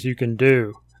things you can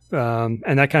do.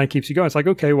 And that kind of keeps you going. It's like,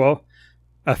 okay, well,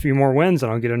 a few more wins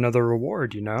and I'll get another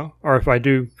reward, Or if I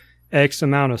do X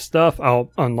amount of stuff,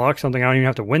 I'll unlock something. I don't even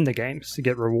have to win the games to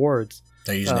get rewards.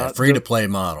 They're using that free-to-play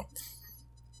model.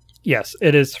 Yes,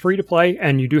 it is free to play,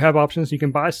 and you do have options. You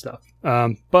can buy stuff,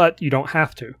 but you don't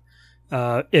have to.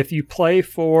 If you play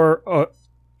for,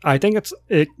 I think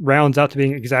it rounds out to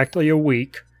being exactly a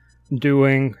week,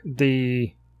 doing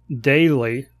the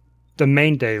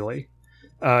main daily.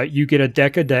 You get a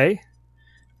deck a day,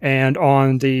 And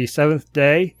on the 7th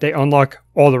day, they unlock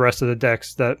all the rest of the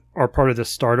decks that are part of the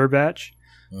starter batch.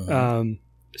 Mhm.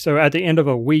 So at the end of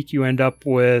a week, you end up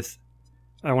with,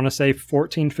 I want to say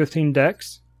 14, 15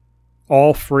 decks,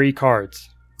 all free cards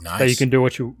Nice. that you can do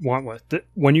what you want with.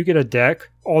 When you get a deck,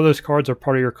 all those cards are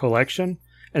part of your collection,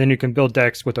 and then you can build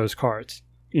decks with those cards.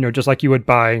 Just like you would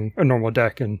buy a normal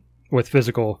deck and with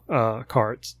physical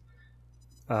cards.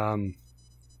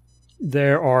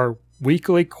 There are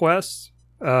weekly quests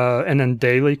and then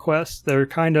daily quests. They're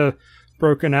kind of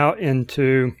broken out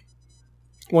into,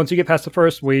 once you get past the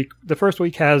first week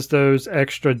has those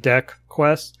extra deck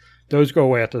quests. Those go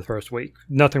away after the first week.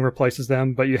 Nothing replaces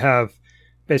them, but you have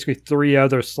basically 3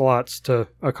 other slots to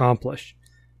accomplish.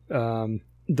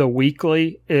 The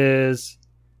weekly is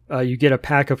you get a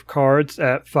pack of cards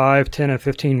at 5, 10, and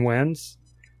 15 wins,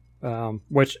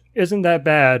 which isn't that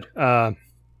bad.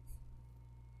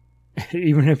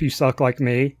 Even if you suck like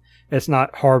me, it's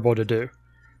not horrible to do.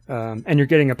 And you're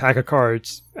getting a pack of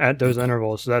cards at those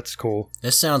intervals, so that's cool.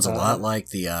 This sounds a lot like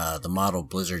the model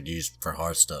Blizzard used for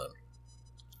Hearthstone.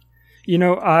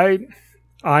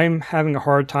 I'm having a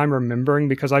hard time remembering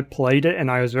because I played it and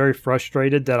I was very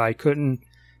frustrated that I couldn't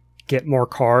get more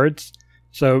cards.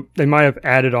 So they might have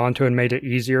added on to it and made it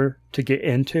easier to get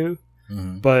into.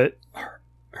 Mm-hmm. But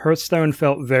Hearthstone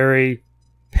felt very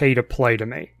pay to play to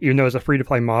me. Even though it's a free to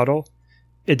play model,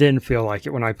 it didn't feel like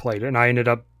it when I played it. And I ended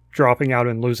up dropping out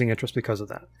and losing interest because of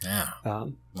that. Yeah.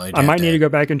 I might need to go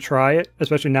back and try it,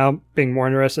 especially now being more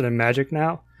interested in Magic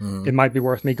now. Mm-hmm. It might be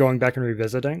worth me going back and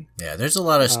revisiting. Yeah, there's a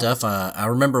lot of stuff. I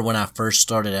remember when I first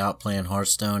started out playing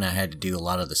Hearthstone, I had to do a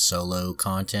lot of the solo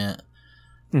content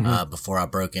before I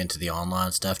broke into the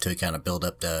online stuff to kind of build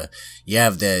up you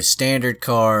have the standard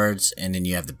cards and then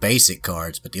you have the basic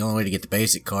cards, but the only way to get the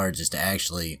basic cards is to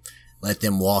actually let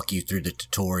them walk you through the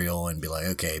tutorial and be like,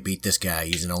 okay, beat this guy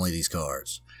using only these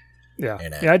cards. Yeah,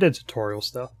 I did tutorial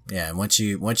stuff. Yeah, and once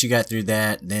you got through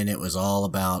that, then it was all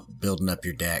about building up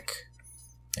your deck.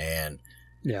 And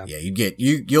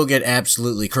you'll get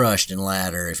absolutely crushed in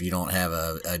ladder if you don't have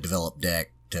a developed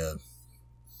deck to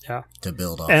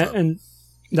build off of. And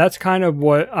that's kind of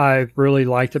what I really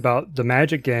liked about the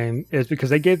Magic game is because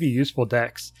they give you useful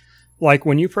decks. Like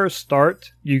when you first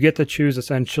start, you get to choose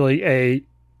essentially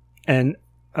an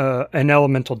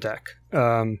elemental deck.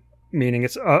 Meaning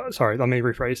it's let me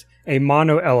rephrase, a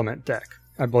mono element deck,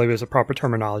 I believe is a proper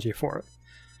terminology for it.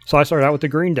 So I started out with the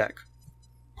green deck.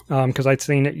 Because I'd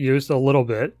seen it used a little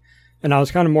bit, and I was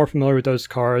kind of more familiar with those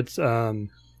cards. It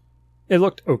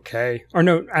looked okay. Or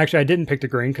no, actually, I didn't pick the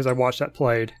green because I watched that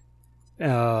played,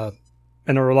 and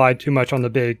I relied too much on the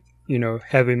big,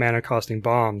 heavy mana costing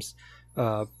bombs.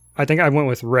 I think I went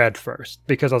with red first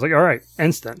because I was like, all right,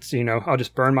 instants. I'll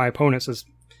just burn my opponents as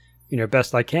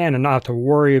best I can, and not have to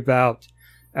worry about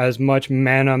as much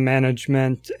mana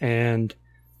management and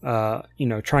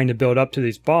trying to build up to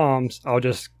these bombs. I'll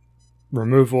just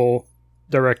removal,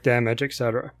 direct damage,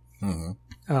 etc.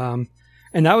 Mm-hmm.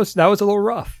 And that was a little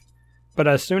rough. But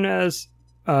as soon as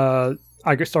I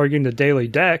started getting the daily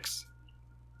decks,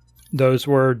 those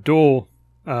were dual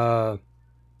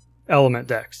element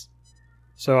decks.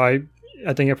 So I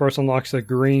think it first unlocks a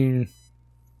green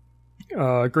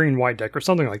white deck or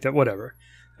something like that, whatever.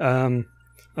 A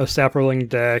Saproling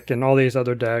deck and all these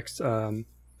other decks.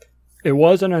 It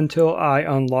wasn't until I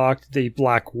unlocked the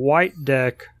black-white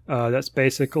deck that's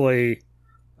basically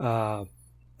a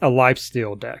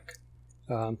lifesteal deck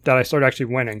that I started actually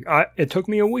winning. It took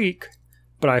me a week,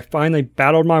 but I finally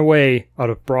battled my way out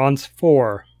of Bronze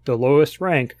 4, the lowest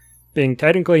rank, being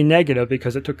technically negative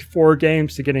because it took 4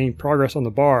 games to get any progress on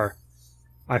the bar.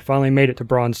 I finally made it to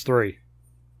Bronze 3.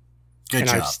 Good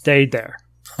job. I've stayed there.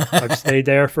 I've stayed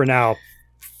there for now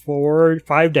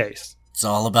 4-5 days. It's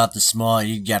all about the small.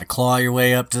 You got to claw your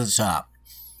way up to the top.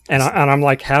 And I'm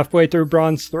like halfway through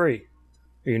Bronze 3.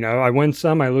 I win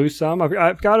some, I lose some.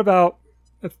 I've got about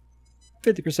a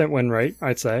 50% win rate,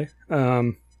 I'd say.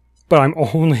 But I'm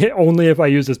only if I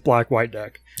use this black-white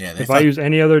deck. Yeah, if I use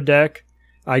any other deck,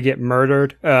 I get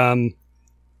murdered. I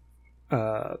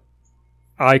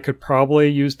could probably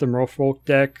use the Merfolk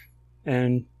deck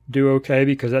and do okay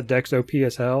because that deck's OP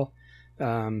as hell.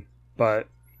 But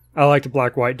I like the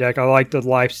black-white deck. I like the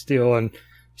lifesteal and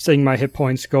seeing my hit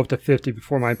points go up to 50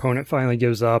 before my opponent finally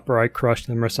gives up or I crush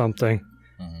them or something.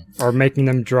 Mm-hmm. Or making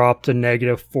them drop to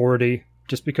negative 40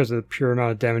 just because of the pure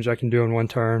amount of damage I can do in one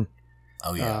turn.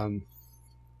 Oh, yeah.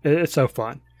 It's so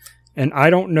fun. And I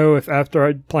don't know if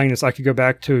after playing this I could go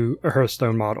back to a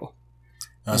Hearthstone model.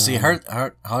 See,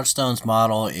 Hearthstone's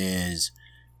model is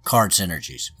card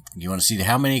synergies. You want to see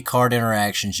how many card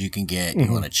interactions you can get.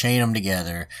 You want to chain them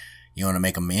together. You want to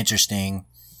make them interesting.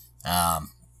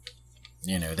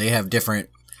 they have different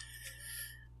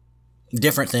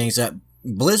things. That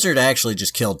Blizzard actually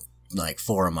just killed like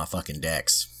 4 of my fucking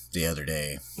decks the other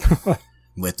day.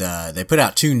 With they put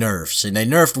out 2 nerfs, and they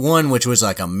nerfed one which was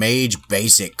like a mage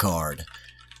basic card.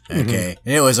 Okay,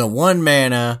 and it was a 1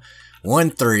 mana,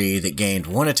 1/3 that gained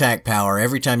 1 attack power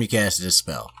every time you casted a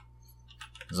spell.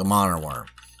 It was a Mono Worm,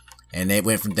 and they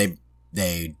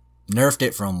nerfed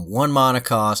it from 1 mana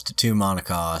cost to 2 mana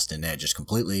cost, and that just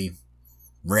completely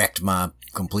wrecked my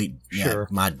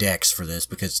my decks for this,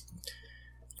 because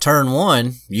turn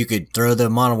 1 you could throw the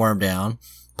Mono Worm down,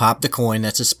 pop the coin,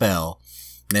 that's a spell.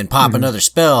 And then pop another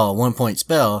spell, a 1-point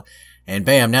spell, and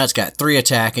bam, now it's got 3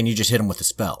 attack, and you just hit them with a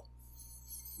spell.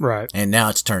 Right. And now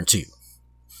it's turn 2.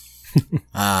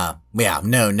 Now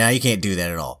you can't do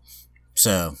that at all.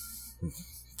 So,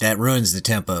 that ruins the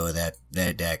tempo of that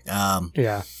deck.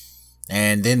 Yeah.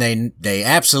 And then they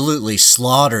absolutely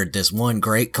slaughtered this one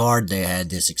great card they had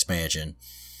this expansion.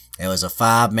 It was a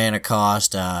 5 mana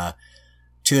cost,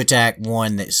 2 attack,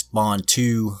 1 that spawned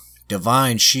 2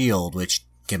 Divine Shield, which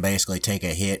can basically take a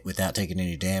hit without taking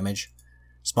any damage.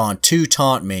 Spawned 2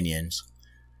 taunt minions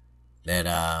that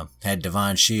had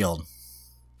Divine Shield.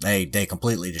 They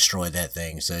completely destroyed that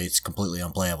thing, so it's completely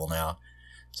unplayable now.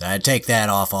 So I'd take that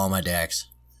off all my decks.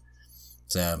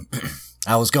 So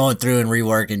I was going through and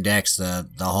reworking decks the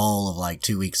whole of like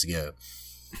 2 weeks ago.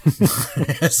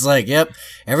 It's like, yep,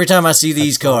 every time I see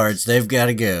these cards, they've got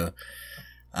to go.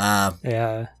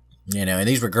 Yeah. And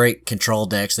these were great control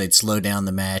decks. They'd slow down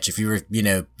the match. If you were,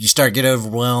 you start to get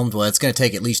overwhelmed, well, it's going to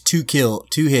take at least 2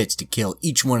 hits to kill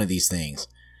each one of these things.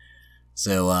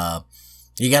 So,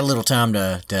 you got a little time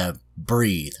to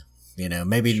breathe.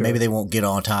 Maybe they won't get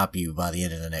on top of you by the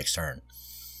end of the next turn.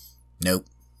 Nope.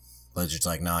 Blizzard's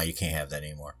like, nah, you can't have that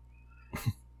anymore.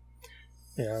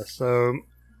 Yeah, so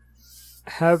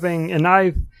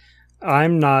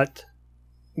I'm not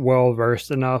well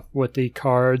versed enough with the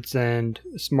cards and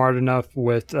smart enough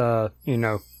with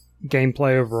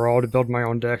gameplay overall to build my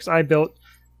own decks. I built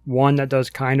one that does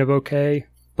kind of okay,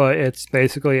 but it's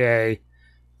basically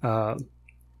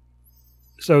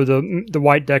so the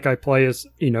white deck I play is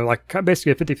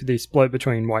basically a 50-50 split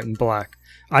between white and black.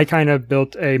 I kind of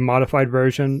built a modified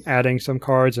version, adding some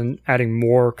cards and adding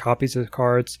more copies of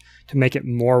cards to make it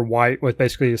more white with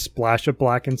basically a splash of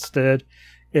black instead.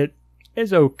 It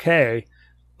is okay,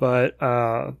 but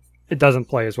it doesn't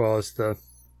play as well as the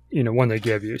one they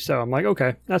give you. So I'm like,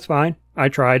 okay, that's fine. I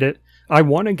tried it. I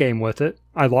won a game with it.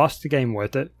 I lost a game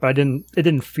with it, but it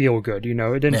didn't feel good.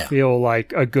 It didn't feel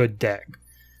like a good deck.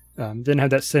 Didn't have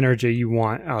that synergy you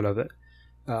want out of it.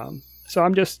 So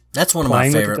I'm just that's one of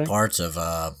my favorite parts of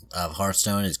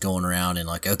Hearthstone is going around and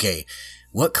like, okay,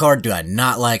 what card do I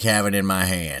not like having in my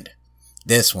hand?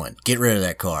 This one. Get rid of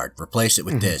that card. Replace it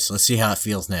with this. Let's see how it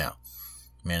feels now.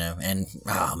 And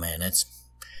oh man, it's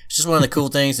just one of the cool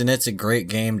things, and it's a great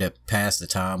game to pass the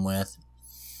time with.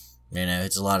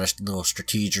 It's a lot of little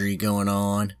strategery going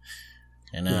on,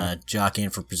 and jockeying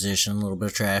for position, a little bit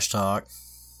of trash talk.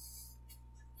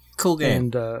 Cool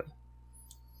game.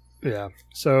 And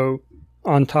so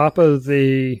on top of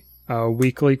the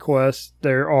weekly quests,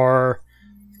 there are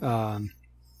I'm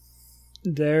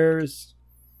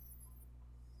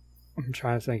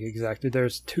trying to think exactly.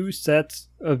 There's 2 sets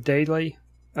of daily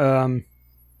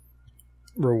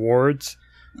rewards.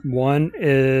 One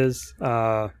is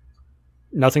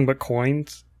nothing but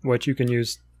coins, which you can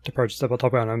use to purchase stuff. I'll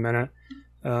talk about in a minute.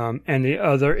 And the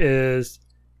other is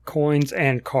coins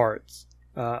and cards.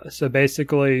 So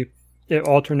basically, it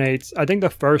alternates. I think the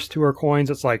first 2 are coins.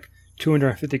 It's like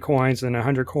 250 coins and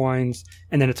 100 coins,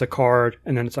 and then it's a card,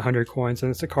 and then it's 100 coins,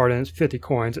 and it's a card, and it's 50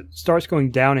 coins. It starts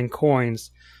going down in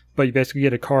coins, but you basically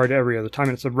get a card every other time,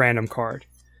 and it's a random card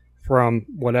from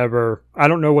whatever. I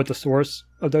don't know what the source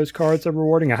of those cards are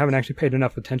rewarding. I haven't actually paid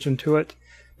enough attention to it,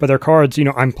 but they're cards,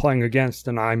 I'm playing against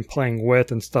and I'm playing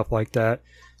with and stuff like that.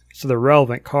 So they're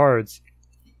relevant cards,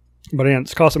 but again,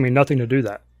 it's costing me nothing to do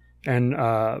that. And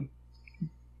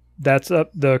that's up.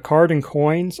 The card and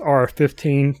coins are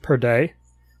 15 per day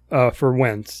for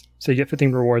wins. So you get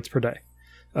 15 rewards per day.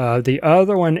 The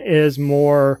other one is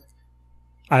more,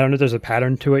 I don't know if there's a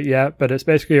pattern to it yet, but it's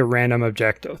basically a random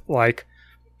objective. Like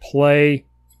play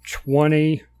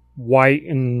 20 white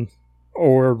and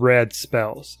or red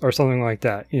spells or something like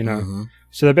that,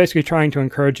 So they're basically trying to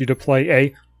encourage you to play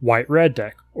a white-red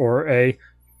deck or a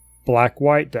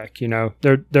black-white deck,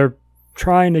 They're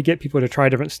trying to get people to try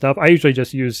different stuff. I usually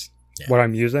just use what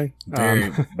I'm using.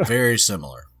 Very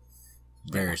similar.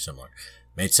 Very similar.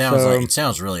 It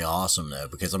sounds really awesome though,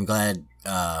 because I'm glad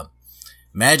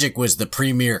Magic was the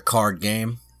premier card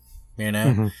game,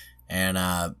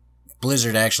 and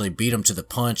Blizzard actually beat them to the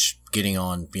punch getting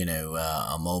on,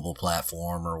 a mobile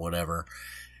platform or whatever.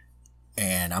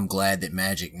 And I'm glad that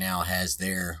Magic now has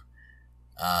their,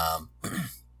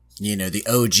 the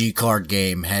OG card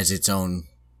game has its own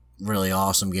really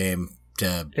awesome game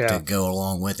to go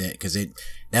along with it. Cause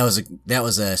that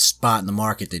was a spot in the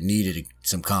market that needed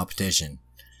some competition.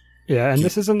 Yeah. And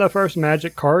this isn't the first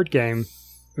Magic card game,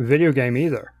 video game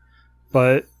either,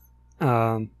 but,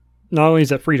 not only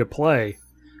is it free to play,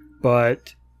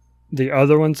 but the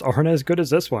other ones aren't as good as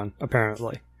this one,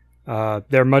 apparently.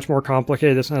 They're much more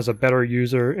complicated. This one has a better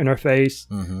user interface.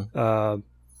 Mm-hmm.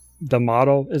 The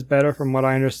model is better from what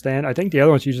I understand. I think the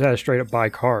other ones you just had to straight up buy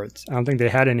cards. I don't think they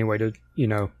had any way to,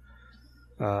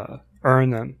 earn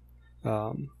them.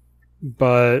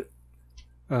 But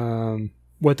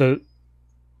with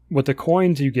the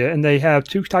coins you get, and they have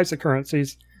two types of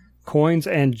currencies, coins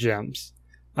and gems.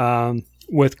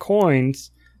 With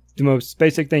coins, the most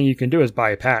basic thing you can do is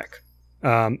buy a pack.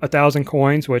 1,000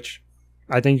 coins, which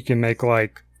I think you can make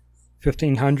like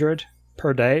 1,500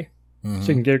 per day. Mm-hmm. So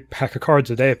you can get a pack of cards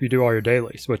a day if you do all your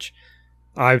dailies, which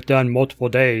I've done multiple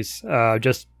days,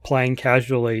 just playing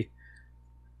casually.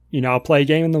 I'll play a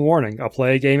game in the morning. I'll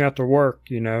play a game after work,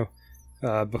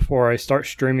 before I start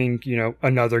streaming,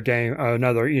 another game,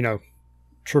 another,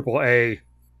 AAA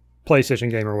PlayStation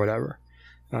game or whatever.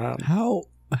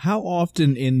 How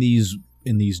often in these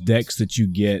decks that you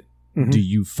get do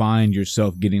you find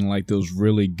yourself getting like those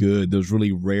really good, those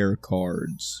really rare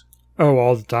cards? Oh,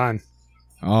 all the time.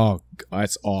 Oh,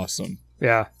 that's awesome.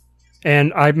 Yeah.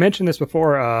 And I mentioned this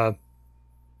before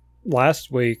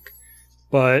last week,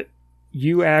 but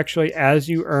you actually, as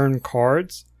you earn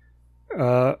cards,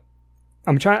 I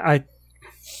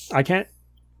can't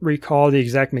recall the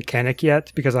exact mechanic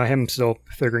yet because I am still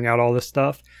figuring out all this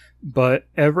stuff. But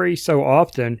every so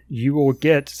often, you will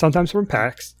get, sometimes from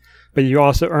packs, but you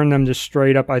also earn them just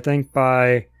straight up, I think,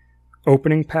 by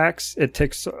opening packs. It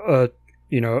ticks a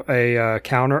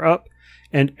counter up,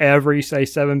 and every, say,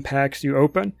 7 packs you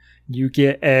open, you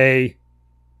get a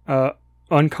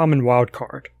uncommon wild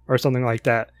card or something like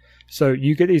that. So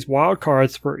you get these wild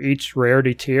cards for each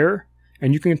rarity tier,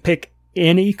 and you can pick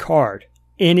any card,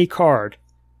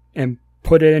 and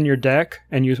put it in your deck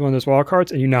and use one of those wild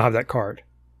cards, and you now have that card.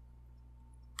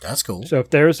 That's cool. So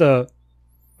if there's a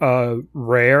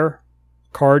rare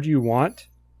card you want,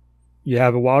 you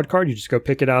have a wild card, you just go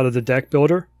pick it out of the deck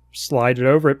builder, slide it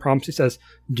over, it prompts you, says,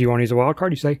 do you want to use a wild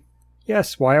card? You say,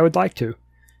 yes, why I would like to.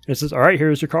 And it says, all right,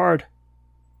 here's your card.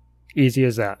 Easy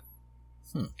as that.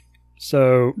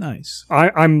 So nice.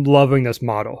 I'm loving this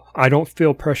model. I don't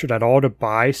feel pressured at all to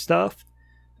buy stuff.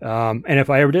 And if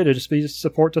I ever did, it'd just be to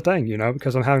support the thing,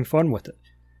 because I'm having fun with it.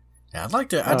 Yeah, I'd like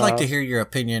to hear your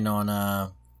opinion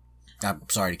on I'm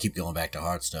sorry to keep going back to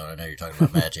Hearthstone. I know you're talking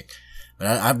about Magic, but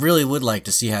I really would like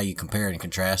to see how you compare and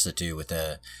contrast the two with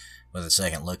a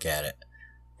second look at it.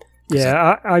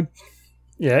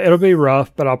 Yeah, it'll be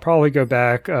rough, but I'll probably go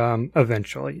back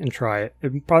eventually and try it.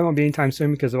 It probably won't be anytime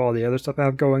soon because of all the other stuff I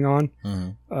have going on,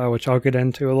 which I'll get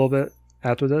into a little bit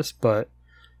after this. But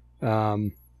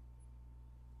I'm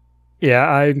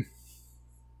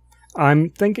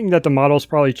thinking that the model's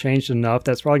probably changed enough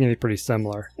that's probably going to be pretty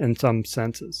similar in some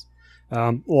senses.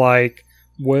 Like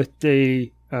with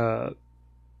the talking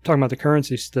about the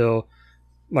currency still,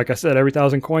 like I said, every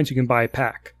 1,000 coins you can buy a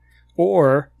pack,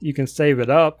 or you can save it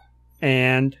up,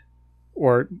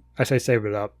 or I say save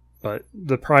it up, but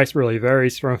the price really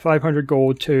varies from 500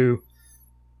 gold to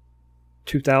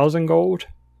 2,000 gold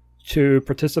to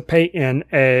participate in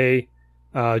a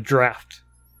draft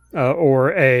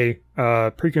or a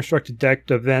pre-constructed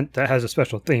decked event that has a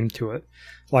special theme to it.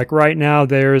 Like right now,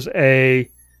 there's a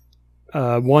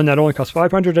one that only costs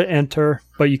 500 to enter,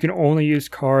 but you can only use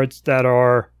cards that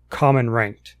are common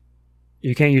ranked.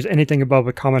 You can't use anything above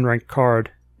a common ranked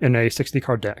card in a 60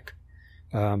 card deck.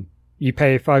 You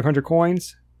pay 500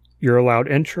 coins, you're allowed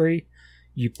entry,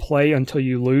 you play until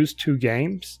you lose 2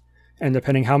 games, and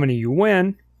depending how many you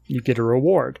win, you get a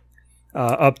reward.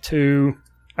 Up to,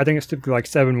 I think it's typically like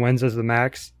 7 wins as the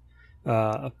max.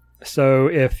 So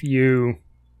if you,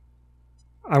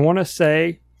 I want to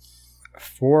say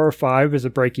 4 or 5 is a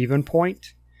break-even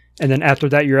point, and then after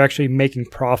that you're actually making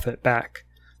profit back.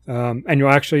 And you'll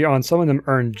actually, on some of them,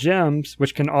 earn gems,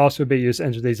 which can also be used to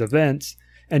enter these events.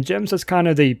 And gems is kind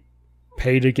of the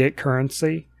pay-to-get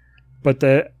currency, but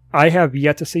I have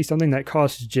yet to see something that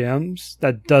costs gems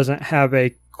that doesn't have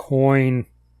a coin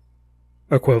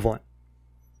equivalent.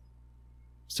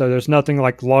 So there's nothing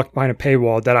like locked behind a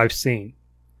paywall that I've seen,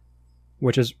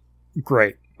 which is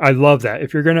great. I love that.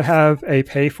 If you're going to have a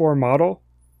pay-for model,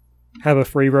 have a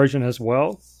free version as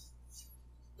well,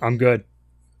 I'm good.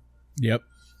 Yep.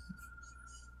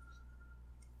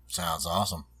 Sounds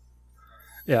awesome.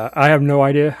 Yeah, I have no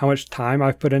idea how much time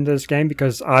I've put into this game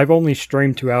because I've only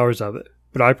streamed 2 hours of it,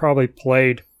 but I probably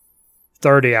played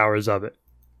 30 hours of it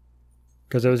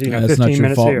because it was 15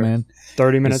 minutes here, man.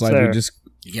 30 minutes like there.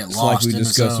 You get It's lost like we in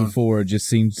discussed the zone. before. It just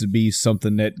seems to be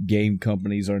something that game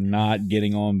companies are not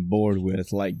getting on board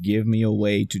with. Like, give me a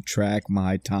way to track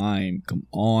my time. Come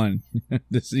on.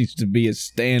 This needs to be a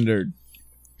standard.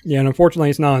 Yeah, and unfortunately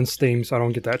it's not on Steam, so I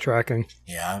don't get that tracking.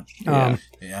 Yeah. Um,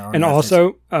 I don't And know if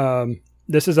also,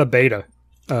 this is a beta.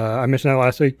 I mentioned that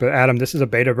last week, but Adam, this is a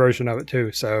beta version of it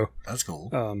too, so that's cool.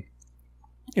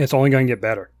 it's only going to get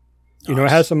better. You know,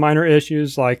 it has some minor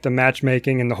issues like the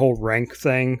matchmaking and the whole rank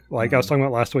thing. Like I was talking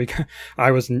about last week,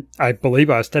 I believe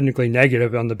I was technically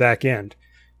negative on the back end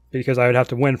because I would have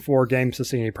to win 4 games to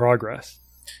see any progress.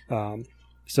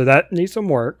 So that needs some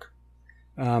work.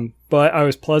 But I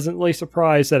was pleasantly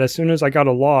surprised that as soon as I got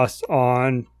a loss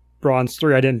on Bronze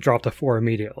 3, I didn't drop to 4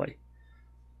 immediately.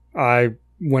 I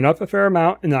went up a fair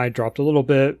amount and then I dropped a little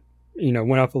bit,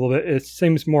 went up a little bit. It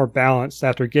seems more balanced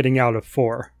after getting out of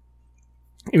 4.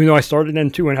 Even though I started in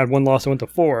 2 and had 1 loss, I went to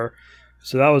 4.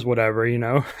 So that was whatever,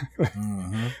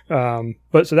 Mm-hmm.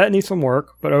 But so that needs some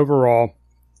work. But overall,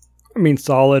 I mean,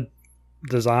 solid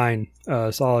design,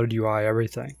 solid UI,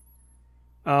 everything.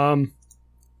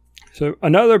 So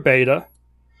another beta,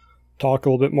 talk a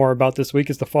little bit more about this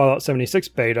week, is the Fallout 76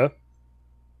 beta.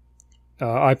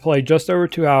 I played just over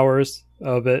 2 hours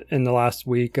of it in the last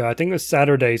week. I think it was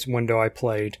Saturday's window I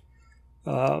played.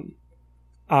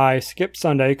 I skipped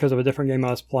Sunday because of a different game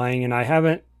I was playing, and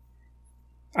I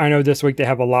know this week they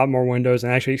have a lot more windows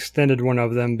and actually extended one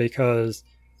of them because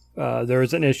there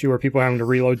was an issue where people were having to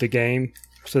reload the game.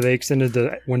 So they extended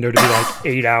the window to be like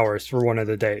 8 hours for one of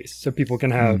the days. So people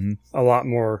can have a lot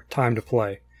more time to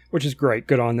play, which is great.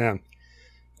 Good on them.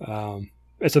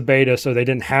 It's a beta, so they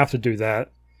didn't have to do that.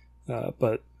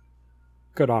 But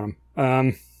good on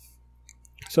them.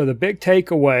 So the big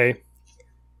takeaway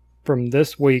from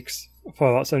this week's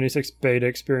Fallout 76 beta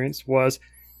experience was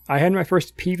I had my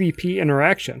first PvP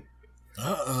interaction.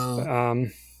 Uh-oh.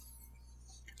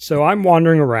 So I'm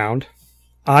wandering around.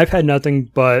 I've had nothing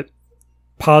but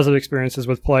positive experiences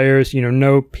with players,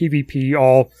 no PvP,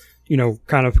 all,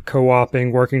 kind of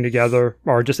co-oping, working together,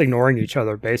 or just ignoring each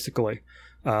other, basically.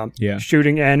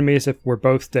 Shooting enemies if we're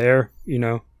both there,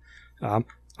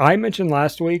 I mentioned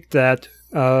last week that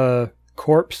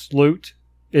corpse loot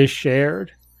is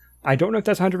shared. I don't know if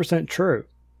that's 100% true.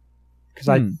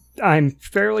 Because I'm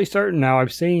fairly certain now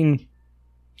I've seen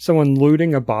someone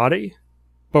looting a body,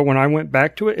 but when I went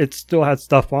back to it, it still had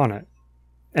stuff on it.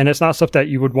 And it's not stuff that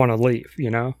you would want to leave,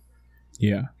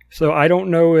 Yeah. So I don't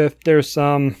know if there's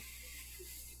some...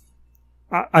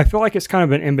 I feel like it's kind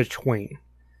of an in-between.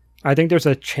 I think there's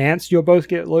a chance you'll both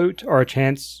get loot, or a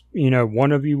chance,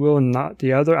 one of you will and not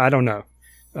the other. I don't know.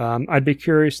 I'd be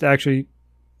curious to actually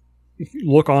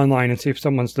look online and see if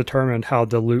someone's determined how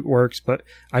the loot works, but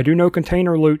I do know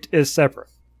container loot is separate.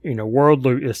 World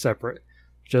loot is separate.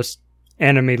 Just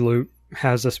enemy loot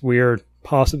has this weird,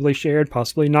 possibly shared,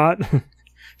 possibly not,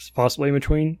 it's possibly in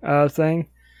between thing.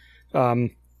 But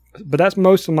that's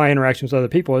most of my interactions with other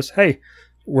people is, hey,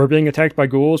 we're being attacked by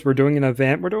ghouls, we're doing an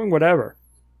event, we're doing whatever.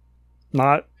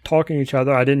 Not talking to each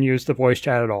other. I didn't use the voice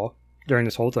chat at all during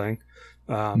this whole thing.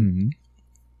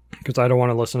 Because I don't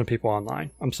want to listen to people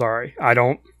online. I'm sorry. I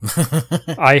don't.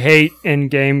 I hate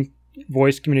in-game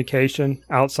voice communication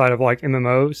outside of like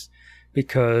MMOs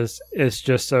because it's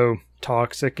just so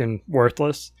toxic and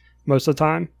worthless most of the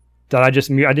time that I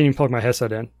didn't even plug my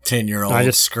headset in.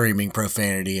 10-year-old screaming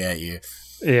profanity at you.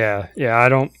 Yeah. I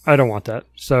don't want that.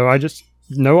 So I just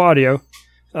no audio.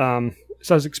 So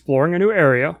I was exploring a new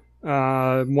area.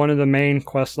 One of the main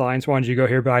quest lines wanted you to go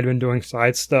here, but I'd been doing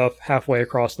side stuff halfway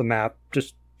across the map,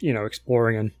 just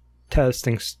exploring and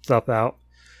testing stuff out.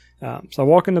 So I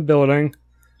walk in the building.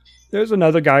 There's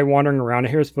another guy wandering around. I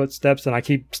hear his footsteps, and I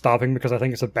keep stopping because I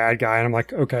think it's a bad guy. And I'm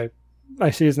like, okay. I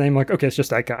see his name, like, okay, it's just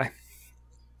that guy.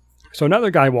 So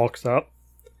another guy walks up,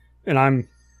 and I'm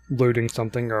looting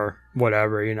something or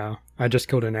whatever, I just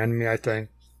killed an enemy, I think.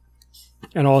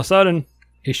 And all of a sudden,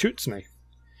 he shoots me.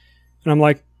 And I'm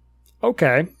like,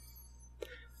 okay.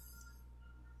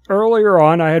 Earlier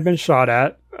on, I had been shot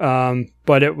at,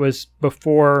 but it was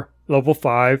before level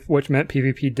 5, which meant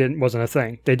PvP wasn't a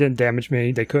thing. They didn't damage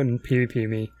me. They couldn't PvP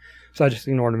me. So I just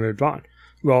ignored and moved on.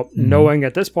 Well, knowing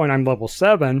at this point I'm level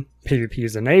 7, PvP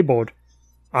is enabled,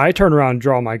 I turn around and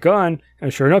draw my gun,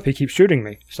 and sure enough, he keeps shooting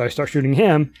me. So I start shooting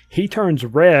him. He turns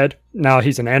red. Now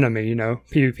he's an enemy,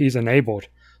 PvP is enabled.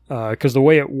 Because the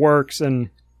way it works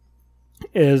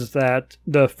is that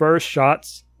the first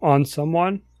shots on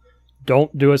someone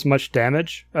don't do as much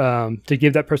damage to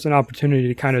give that person an opportunity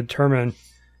to kind of determine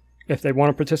if they want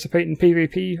to participate in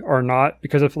PvP or not.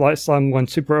 Because if like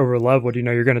someone's super over leveled,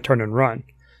 you're going to turn and run.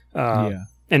 Yeah.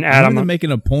 And I remember Adam them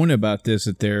making a point about this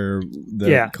at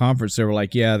the conference. They were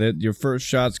like, "Yeah, that your first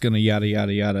shot's gonna yada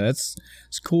yada yada." It's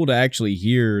cool to actually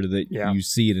hear that you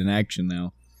see it in action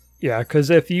now. Yeah, because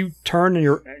if you turn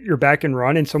and you're back and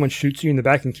run, and someone shoots you in the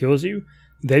back and kills you,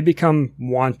 they become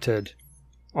wanted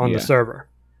on the server,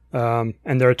 and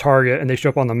they're a target, and they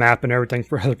show up on the map and everything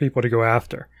for other people to go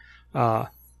after.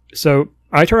 So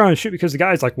I turn around and shoot because the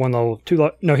guy's like 1 level, 2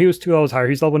 level. No, he was 2 levels higher.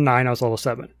 He's level 9. I was level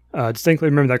 7. Distinctly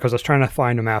remember that because I was trying to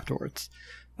find him afterwards.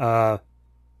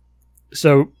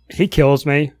 So he kills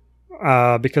me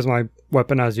because my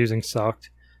weapon I was using sucked.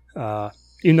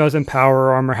 Even though I was in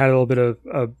power armor, had a little bit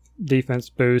of defense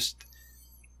boost,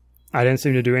 I didn't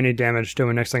seem to do any damage to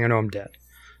him. Next thing I know, I'm dead.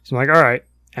 So I'm like, all right.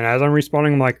 And as I'm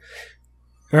respawning, I'm like,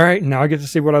 all right, now I get to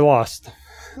see what I lost.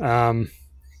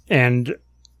 And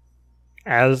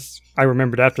as I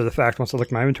remembered after the fact, once I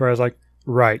looked at my inventory, I was like,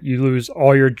 right, you lose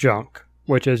all your junk,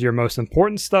 which is your most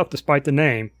important stuff despite the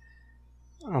name.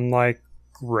 I'm like,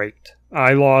 great.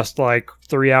 I lost like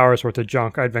 3 hours worth of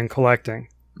junk I'd been collecting.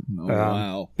 Oh,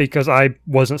 wow. Because I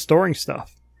wasn't storing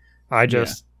stuff. I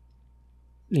just,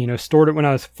 stored it when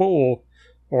I was full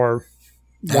or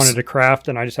wanted to craft,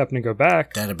 and I just happened to go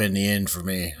back. That'd have been the end for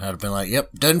me. I'd have been like,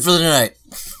 yep, done for the night.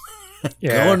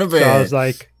 Yeah. Going to bed. So I was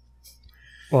like,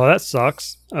 well, that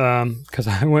sucks. Because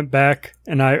I went back,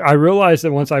 and I realized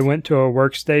that once I went to a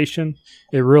workstation,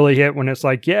 it really hit when it's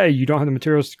like, yeah, you don't have the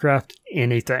materials to craft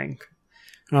anything.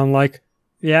 And I'm like,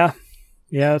 yeah,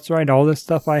 that's right. All this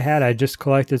stuff I had, I just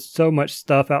collected so much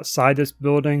stuff outside this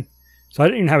building. So I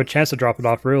didn't even have a chance to drop it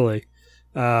off, really.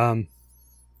 But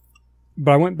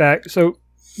I went back. So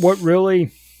what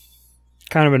really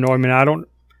kind of annoyed me, and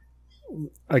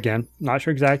not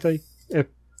sure exactly if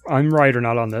I'm right or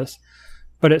not on this,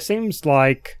 but it seems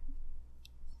like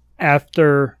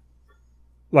after,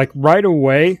 like right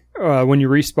away, when you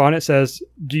respawn, it says,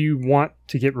 do you want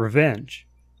to get revenge?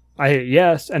 I hit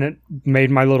yes, and it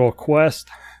made my little quest,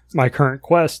 my current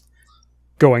quest,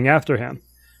 going after him.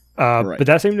 Right. But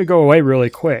that seemed to go away really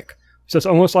quick. So it's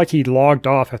almost like he logged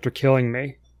off after killing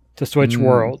me to switch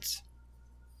worlds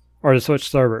or to switch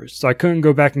servers. So I couldn't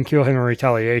go back and kill him in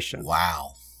retaliation.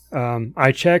 Wow.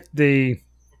 I checked the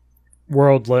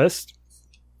world list,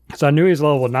 so I knew he was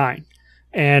level 9.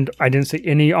 And I didn't see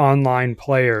any online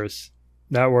players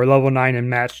that were level 9 and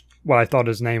matched what I thought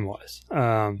his name was.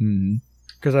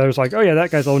 Because I was like, oh yeah,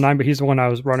 that guy's level 9, but he's the one I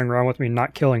was running around with me,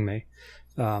 not killing me.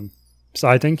 So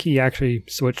I think he actually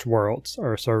switched worlds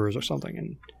or servers or something,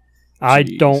 and I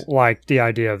don't like the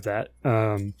idea of that.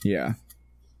 Yeah.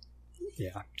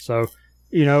 So,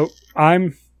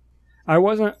 I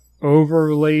wasn't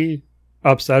overly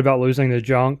upset about losing the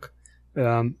junk.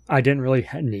 I didn't really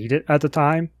need it at the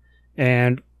time,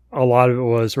 and a lot of it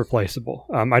was replaceable.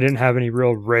 I didn't have any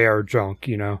real rare junk,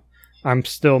 I'm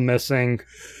still missing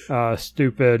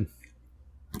stupid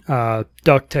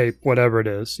duct tape, whatever it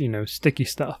is, sticky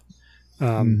stuff.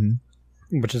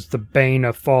 Which is the bane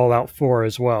of Fallout 4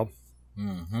 as well.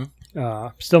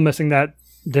 Still missing that.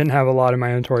 Didn't have a lot in my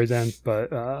inventory then, but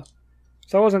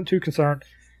so I wasn't too concerned.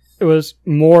 It was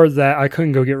more that I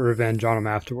couldn't go get revenge on him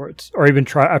afterwards, or even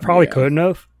try. I probably couldn't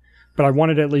have, but I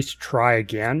wanted to at least try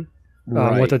again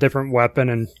with a different weapon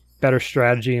and better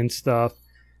strategy and stuff.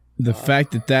 The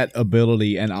fact that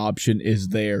ability and option is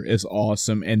there is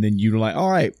awesome, and then you're like, all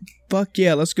right, fuck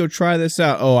yeah, let's go try this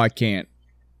out. Oh, I can't.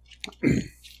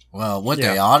 Well, what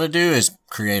they ought to do is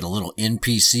create a little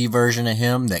NPC version of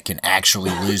him that can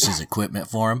actually lose his equipment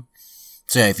for him.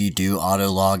 So if you do auto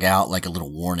log out, like a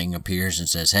little warning appears and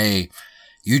says, hey,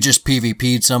 you just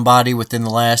PvP'd somebody within the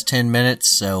last 10 minutes,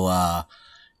 so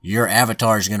your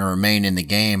avatar is going to remain in the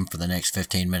game for the next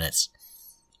 15 minutes.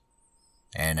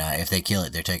 And if they kill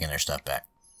it, they're taking their stuff back.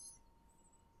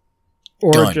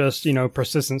 Or Done. just,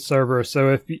 persistent server.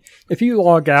 So if you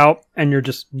log out and you're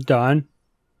just done,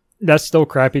 that's still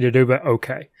crappy to do, but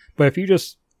okay. But if you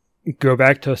just go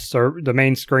back to the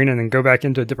main screen and then go back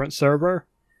into a different server,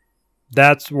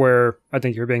 that's where I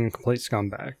think you're being a complete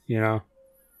scumbag,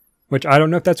 Which I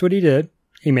don't know if that's what he did.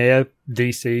 He may have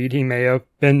DC'd. He may have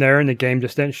been there and the game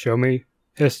just didn't show me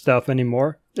his stuff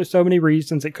anymore. There's so many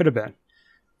reasons it could have been.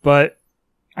 But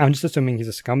I'm just assuming he's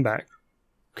a scumbag.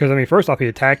 Because, first off, he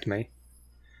attacked me.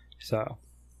 So,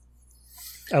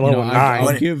 at level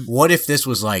 9. What if this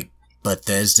was like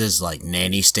Bethesda's like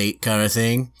nanny state kind of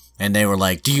thing. And they were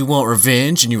like, do you want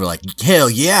revenge? And you were like, hell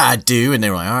yeah, I do. And they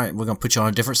were like, all right, we're going to put you on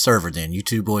a different server then. You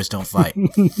two boys don't fight. We're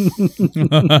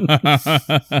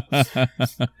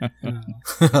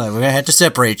going to have to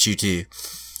separate you two.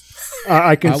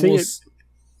 I can see it.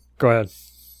 Go ahead.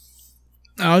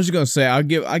 I was just gonna say I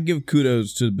give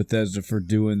kudos to Bethesda for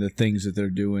doing the things that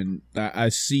they're doing. I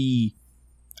see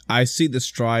the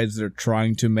strides they're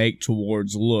trying to make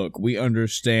towards, look, we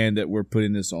understand that we're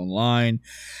putting this online,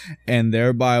 and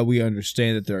thereby we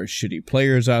understand that there are shitty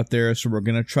players out there, so we're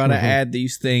gonna try to add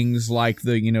these things like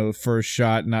the first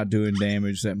shot not doing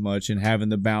damage that much and having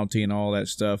the bounty and all that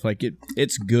stuff. Like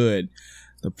it's good.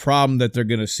 The problem that they're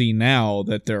going to see now,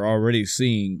 that they're already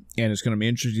seeing, and it's going to be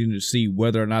interesting to see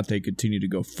whether or not they continue to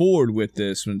go forward with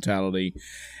this mentality,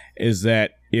 is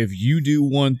that if you do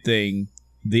one thing,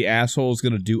 the asshole is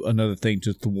going to do another thing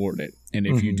to thwart it. And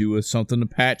if you do something to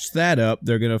patch that up,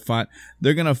 they're going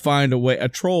to find a way. A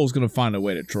troll is going to find a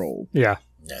way to troll. Yeah.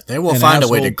 Yeah, they will find a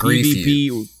way to grief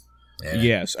you. Yeah.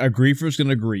 Yes, a griefer's going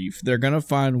to grief. They're going to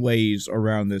find ways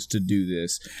around this to do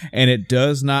this, and it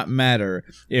does not matter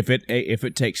if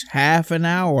it takes half an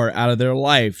hour out of their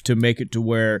life to make it to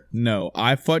where, no,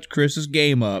 I fucked Chris's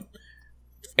game up,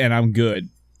 and I'm good,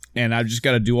 and I've just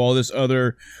got to do all this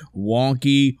other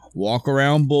wonky walk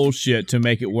around bullshit to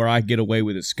make it where I get away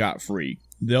with it scot-free.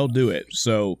 They'll do it.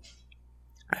 So,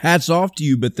 hats off to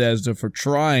you, Bethesda, for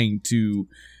trying to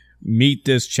meet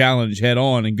this challenge head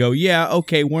on and go, yeah,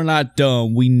 okay, we're not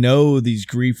dumb. We know these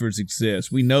griefers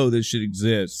exist. We know this shit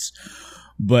exists.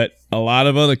 But a lot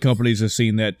of other companies have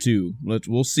seen that too.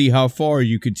 We'll see how far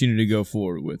you continue to go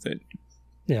forward with it.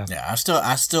 Yeah. Yeah,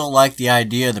 I still like the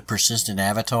idea of the persistent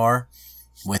avatar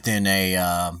within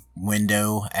a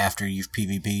window after you've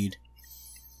PvP'd.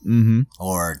 Mm-hmm.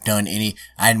 Or done any,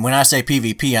 and when I say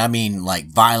PvP, I mean like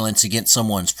violence against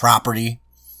someone's property.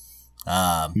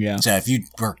 Yeah. So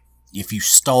if you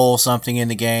stole something in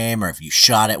the game, or if you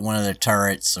shot at one of their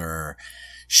turrets, or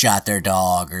shot their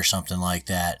dog, or something like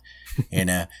that,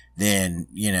 then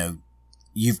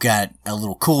you've got a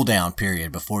little cooldown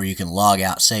period before you can log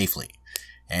out safely.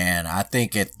 And I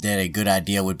think that a good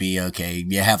idea would be, okay,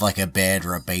 you have like a bed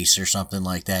or a base or something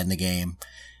like that in the game,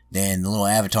 then the little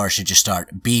avatar should just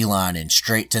start beelining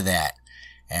straight to that.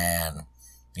 And,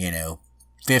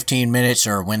 15 minutes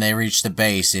or when they reach the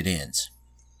base, it ends.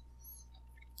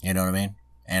 You know what I mean?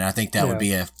 And I think that would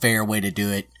be a fair way to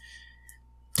do it.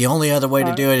 The only other way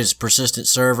to do it is persistent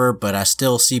server, but I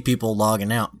still see people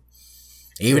logging out.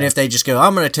 Even if they just go,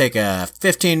 I'm going to take a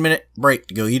 15-minute break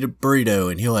to go eat a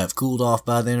burrito, and he'll have cooled off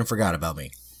by then and forgot about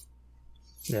me.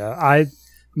 Yeah,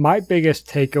 my biggest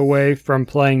takeaway from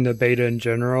playing the beta in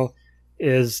general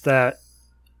is that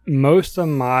most of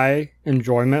my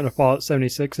enjoyment of Fallout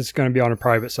 76 is going to be on a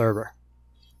private server.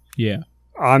 Yeah.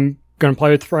 I'm going to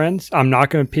play with friends. I'm not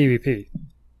going to PvP.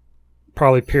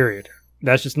 Probably, period.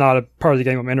 That's just not a part of the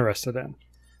game I'm interested in.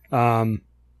 I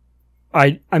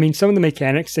mean, some of the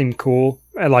mechanics seem cool,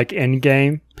 like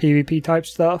in-game PvP type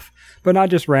stuff, but not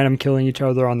just random killing each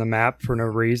other on the map for no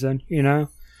reason, If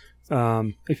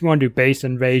you want to do base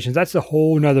invasions, that's a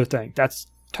whole nother thing. That's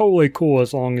totally cool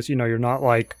as long as, you're not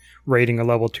like raiding a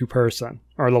level 2 person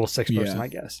or a level 6 person, I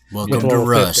guess. Welcome to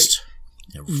Rust.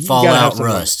 Fallout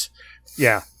Rust.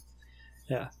 Yeah.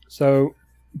 Yeah. So,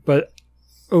 but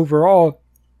overall,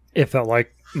 it felt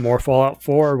like more Fallout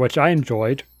 4, which I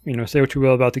enjoyed. Say what you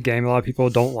will about the game. A lot of people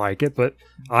don't like it, but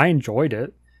I enjoyed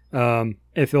it.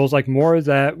 It feels like more of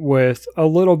that with a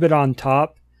little bit on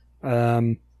top.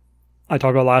 I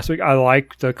talked about last week. I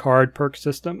like the card perk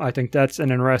system. I think that's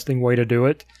an interesting way to do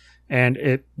it, and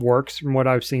it works from what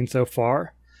I've seen so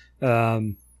far.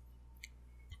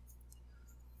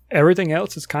 Everything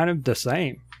else is kind of the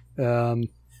same.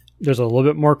 There's a little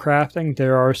bit more crafting.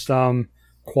 There are some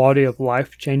quality of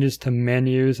life changes to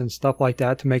menus and stuff like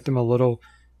that to make them a little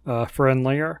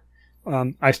friendlier.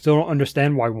 I still don't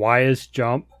understand why Y is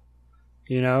jump,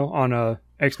 on a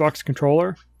Xbox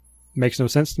controller. Makes no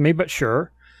sense to me, but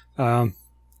sure.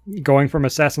 Going from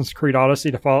Assassin's Creed Odyssey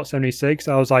to Fallout 76,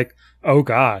 I was like, oh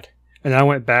god. And then I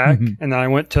went back, and then I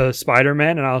went to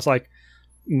Spider-Man, and I was like,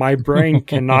 my brain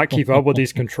cannot keep up with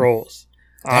these controls.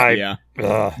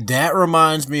 That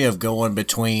reminds me of going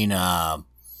between, what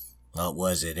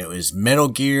was it? It was Metal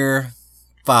Gear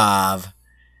 5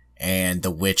 and The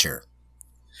Witcher.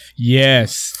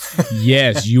 Yes.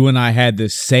 You and I had the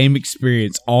same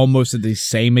experience almost at the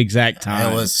same exact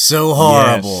time. It was so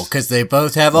horrible because they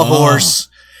both have a horse,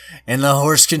 and the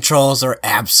horse controls are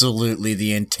absolutely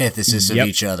the antithesis of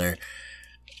each other.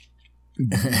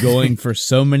 Going for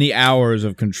so many hours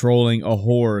of controlling a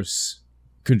horse,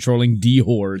 controlling the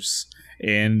horse,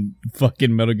 in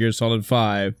fucking Metal Gear Solid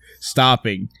 5,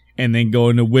 stopping and then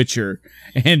going to Witcher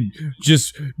and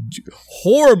just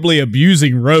horribly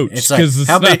abusing Roach. It's like,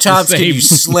 how many times can you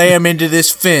slam into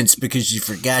this fence because you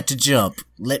forgot to jump?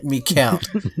 Let me count.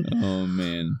 Oh,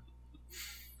 man.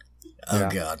 Oh,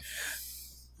 God.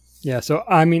 Yeah, so,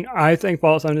 I mean, I think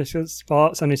Fallout 76 is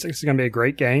going to be a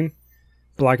great game.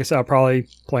 But like I said, I'll probably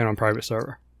play it on private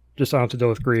server. Just so I don't have to deal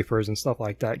with griefers and stuff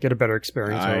like that. Get a better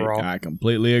experience overall. I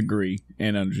completely agree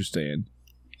and understand.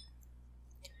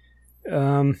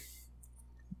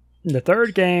 The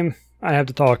third game I have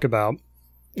to talk about,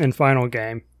 and final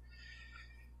game.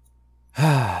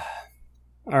 All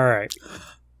right.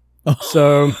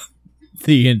 So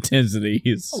the intensity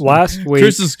is last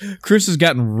week. Chris has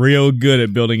gotten real good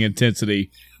at building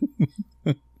intensity.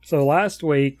 So last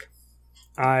week,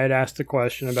 I had asked a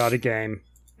question about a game,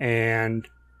 and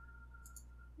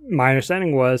my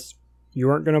understanding was you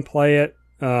weren't going to play it,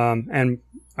 and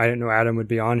I didn't know Adam would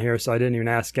be on here, so I didn't even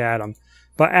ask Adam.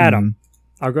 But Adam,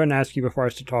 I'll go ahead and ask you before I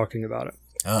start talking about it.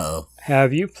 Uh-oh.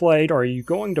 Have you played, or are you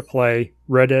going to play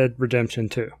Red Dead Redemption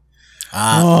 2?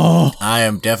 I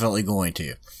am definitely going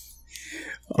to.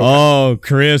 Oh,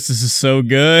 Chris, this is so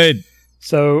good.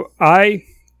 So I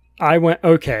went,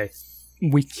 okay,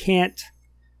 we can't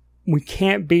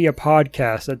be a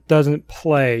podcast that doesn't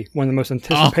play one of the most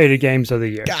anticipated games of the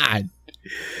year. God.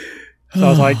 So I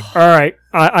was like, all right,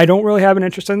 I don't really have an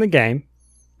interest in the game,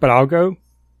 but I'll go.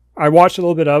 I watched a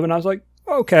little bit of it, and I was like,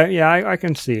 okay, yeah, I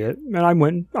can see it. And I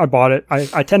went, I bought it.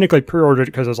 I technically pre-ordered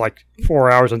it because it was like 4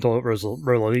 hours until it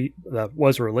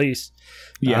was released.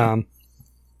 Yeah.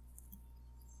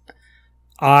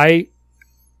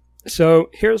 So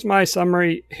here's my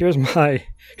summary. Here's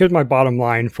my bottom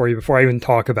line for you before I even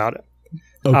talk about it.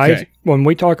 Okay. When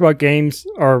we talk about games,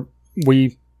 when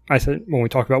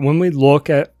we look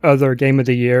at other Game of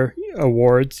the Year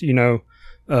awards,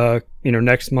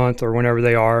 next month or whenever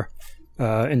they are,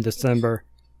 in December,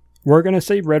 we're going to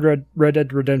see Red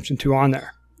Dead Redemption 2 on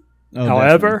there. Oh,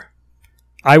 however, definitely.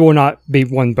 I will not be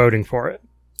one voting for it.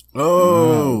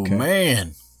 Oh, okay.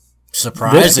 Man.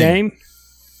 Surprising. This game,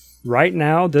 right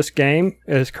now,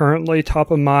 is currently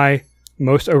top of my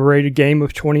most overrated game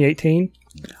of 2018.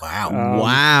 Wow.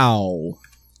 Wow.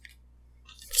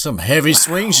 Some heavy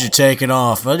swings you're taking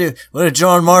off. What did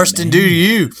John Marston do to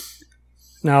you?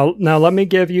 Now let me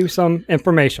give you some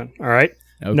information, all right?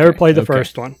 Okay. Never played the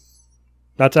first one.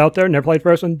 That's out there. Never played the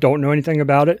first one. Don't know anything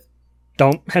about it.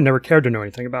 Had never cared to know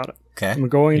anything about it. Okay. I'm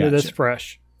going into this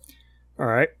fresh. All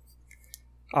right.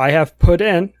 I have put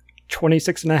in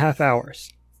 26 and a half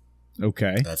hours.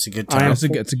 Okay. That's a good time.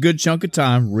 That's a good chunk of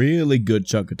time. Really good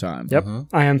chunk of time. Yep.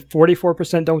 I am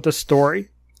 44% done with the story.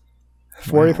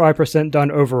 45%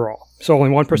 done overall. So only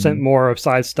 1% more of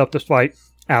side stuff despite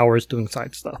hours doing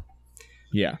side stuff.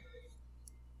 Yeah.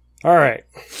 All right.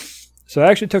 So I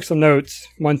actually took some notes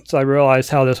once I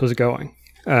realized how this was going.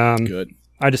 Good.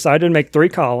 I decided to make 3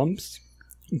 columns.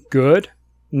 Good,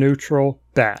 neutral,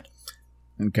 bad.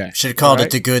 Okay. Should have called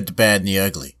it the good, the bad, and the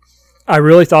ugly. I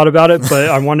really thought about it, but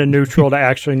I wanted neutral to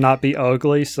actually not be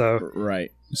ugly, so...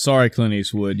 Right. Sorry, Clint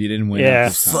Eastwood. You didn't win. Yeah.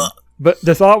 This time. But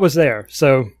the thought was there,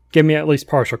 so give me at least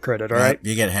partial credit, all right?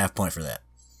 You get a half point for that.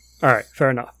 All right, fair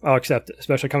enough. I'll accept it,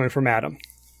 especially coming from Adam.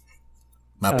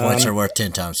 My points are worth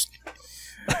 10 times.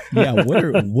 Yeah,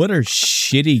 what are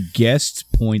shitty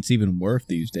guest points even worth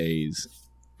these days?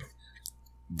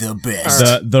 The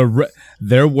best.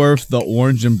 They're worth the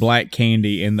orange and black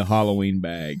candy in the Halloween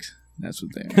bags. That's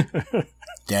what they are.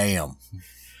 Damn.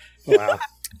 Wow.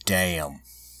 Damn.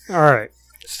 All right.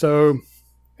 So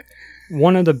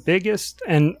one of the biggest,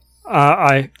 and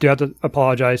I do have to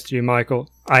apologize to you, Michael.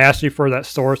 I asked you for that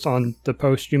source on the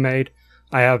post you made.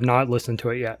 I have not listened to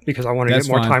it yet because I want to get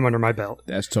more time under my belt.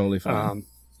 That's totally fine.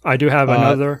 I do have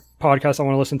another podcast I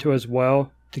want to listen to as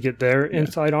well to get their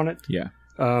insight on it. Yeah.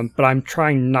 But I'm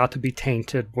trying not to be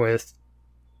tainted with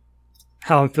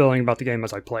how I'm feeling about the game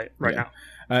as I play it right now.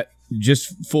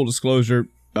 Just full disclosure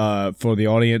for the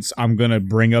audience, I'm going to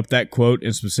bring up that quote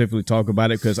and specifically talk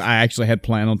about it because I actually had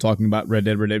planned on talking about Red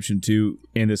Dead Redemption 2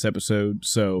 in this episode.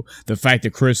 So the fact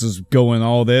that Chris is going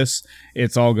all this,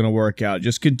 it's all going to work out.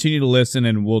 Just continue to listen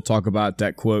and we'll talk about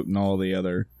that quote and all the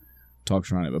other talks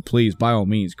around it. But please, by all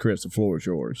means, Chris, the floor is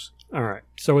yours. All right.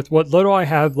 So with what little I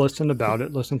have listened about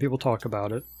it, listened to people talk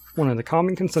about it, one of the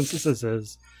common consensuses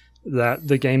is that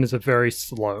the game is very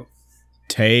slow.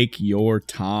 Take your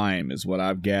time is what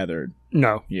I've gathered.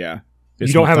 No. Yeah.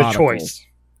 You don't have a choice.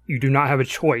 You do not have a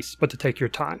choice but to take your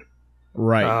time.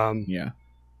 Right. Yeah.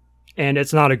 And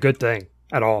it's not a good thing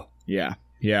at all. Yeah.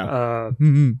 Yeah.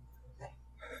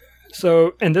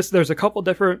 So, and there's a couple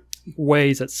different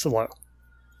ways it's slow.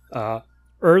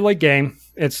 early game,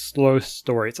 it's slow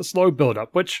story. It's a slow build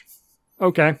up, which,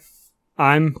 okay,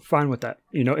 I'm fine with that.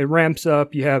 You know, it ramps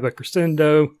up. You have a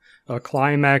crescendo, a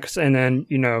climax, and then,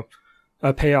 you know,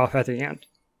 a payoff at the end.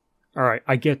 All right,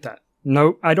 I get that.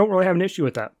 No, I don't really have an issue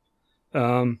with that.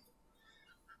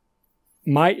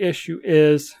 My issue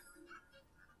is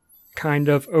kind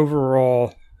of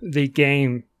overall the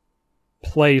game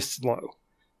plays slow.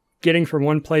 Getting from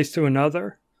one place to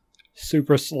another,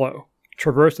 super slow.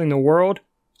 Traversing the world,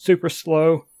 super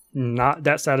slow, not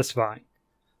that satisfying.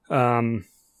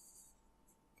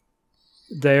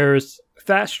 There's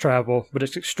fast travel, but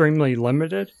it's extremely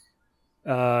limited.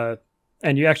 And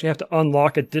you actually have to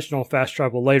unlock additional fast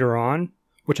travel later on,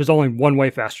 which is only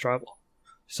one-way fast travel.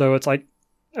 So it's like,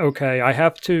 okay, I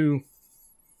have to...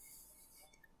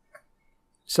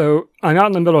 So I'm out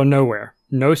in the middle of nowhere.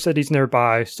 No cities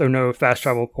nearby, so no fast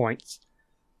travel points.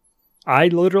 I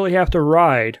literally have to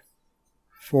ride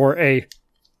for a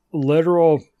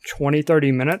literal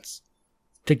 20-30 minutes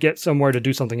to get somewhere to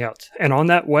do something else. And on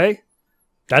that way,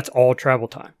 that's all travel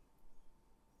time.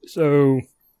 So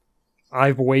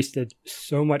I've wasted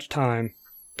so much time,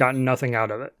 gotten nothing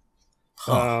out of it.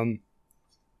 Huh.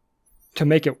 To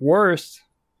make it worse,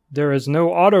 there is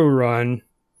no auto run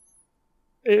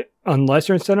unless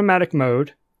you're in cinematic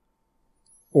mode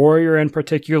or you're in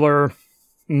particular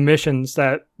missions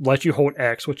that let you hold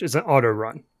X, which isn't auto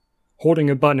run. Holding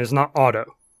a button is not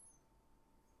auto.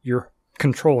 You're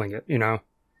controlling it, you know.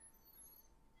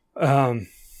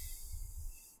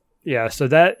 Yeah, so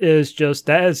that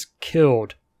has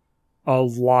killed a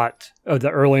lot of the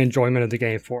early enjoyment of the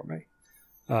game for me.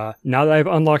 Now that I've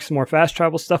unlocked some more fast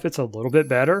travel stuff, it's a little bit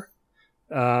better.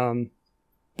 But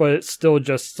it's still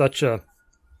just such a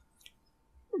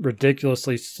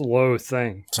ridiculously slow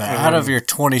thing. So out of your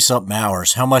 20-something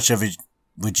hours, how much of it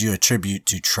would you attribute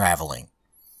to traveling?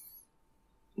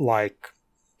 Like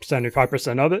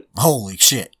 75% of it. Holy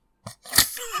shit.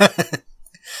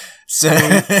 So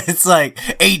it's like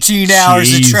 18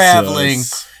 hours of traveling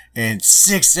and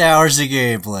 6 hours of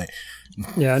gameplay.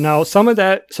 Yeah, now some of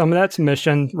that's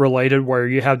mission related where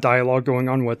you have dialogue going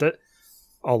on with it.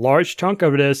 A large chunk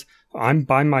of it is I'm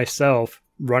by myself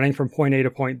running from point A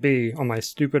to point B on my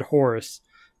stupid horse,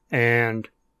 and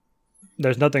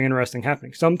there's nothing interesting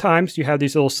happening. Sometimes you have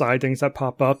these little side things that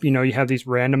pop up. You know, you have these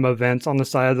random events on the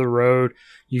side of the road.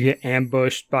 You get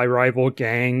ambushed by rival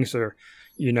gangs, or,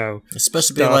 you know. It's supposed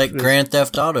to be like Grand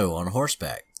Theft Auto on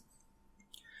horseback.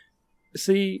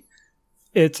 See,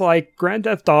 it's like Grand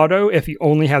Theft Auto if you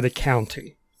only have the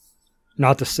county,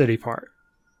 not the city part.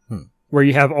 Where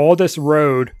you have all this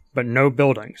road, but no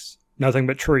buildings. Nothing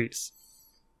but trees.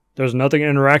 There's nothing to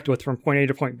interact with from point A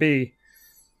to point B,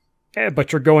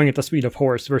 but you're going at the speed of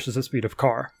horse versus the speed of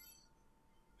car.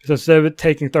 So instead of it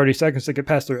taking 30 seconds to get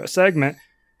past through a segment,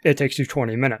 it takes you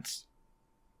 20 minutes.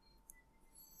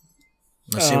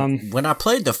 See, when I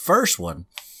played the first one,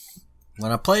 I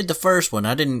don't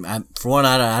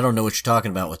know what you're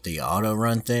talking about with the auto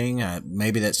run thing.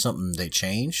 Maybe that's something they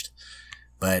changed,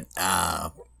 but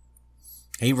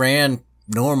he ran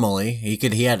normally.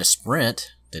 He had a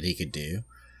sprint that he could do.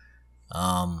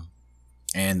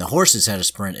 And the horses had a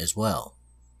sprint as well.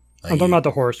 I'm talking about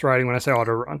the horse riding when I say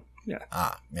auto run. Yeah.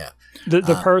 Yeah.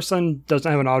 The person doesn't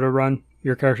have an auto run.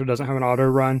 Your character doesn't have an auto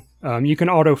run. You can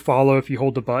auto follow if you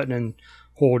hold the button and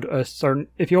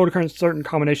if you hold a certain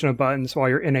combination of buttons while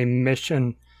you're in a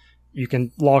mission, you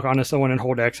can log onto someone and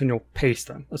hold X and you'll pace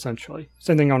them, essentially.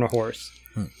 Same thing on a horse.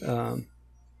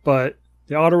 But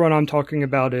the auto run I'm talking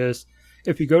about is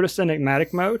if you go to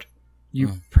cinematic mode, you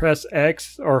press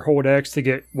X or hold X to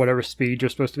get whatever speed you're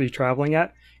supposed to be traveling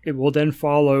at. It will then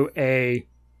follow a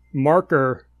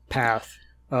marker path,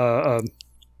 basically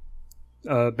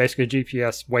a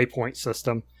GPS waypoint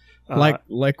system.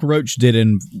 Like Roach did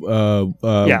in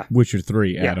Witcher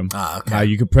 3, Adam. Okay. How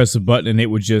you could press a button and he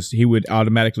would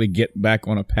automatically get back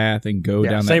on a path and go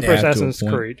down that path. Same for Assassin's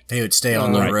Creed. He would stay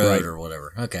on the road or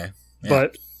whatever. Okay. Yeah.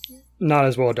 But not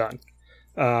as well done.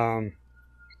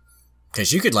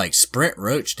 Because you could sprint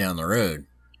Roach down the road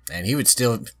and he would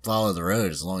still follow the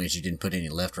road as long as you didn't put any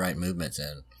left-right movements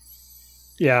in.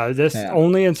 Yeah,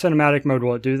 only in cinematic mode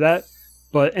will it do that.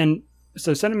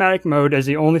 So cinematic mode is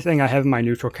the only thing I have in my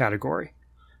neutral category.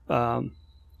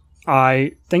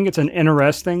 I think it's an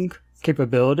interesting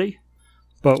capability,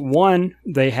 but one,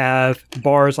 they have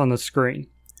bars on the screen.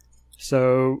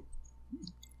 So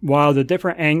while the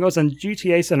different angles, and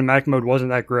GTA cinematic mode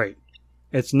wasn't that great,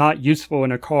 it's not useful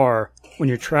in a car when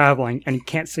you're traveling and you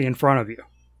can't see in front of you.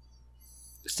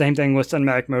 Same thing with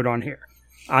cinematic mode on here.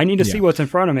 I need to see what's in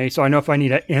front of me, so I know if I need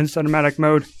to end cinematic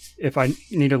mode, if I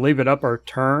need to leave it up or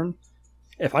turn.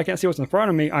 if I can't see what's in front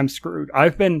of me, I'm screwed.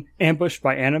 I've been ambushed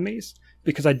by enemies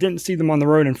because I didn't see them on the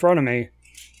road in front of me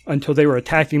until they were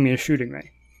attacking me and shooting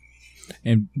me.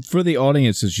 And for the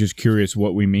audience that's just curious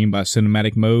what we mean by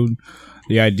cinematic mode,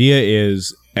 the idea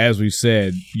is, as we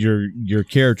said, your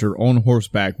character on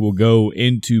horseback will go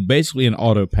into basically an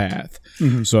auto path.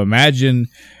 Mm-hmm. So imagine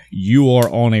you are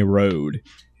on a road,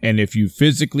 and if you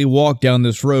physically walk down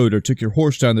this road or took your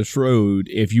horse down this road,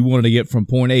 if you wanted to get from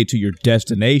point A to your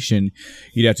destination,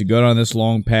 you'd have to go down this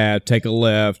long path, take a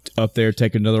left, up there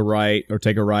take another right, or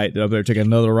take a right, up there take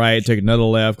another right, take another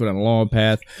left, go down a long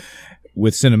path.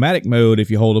 With cinematic mode,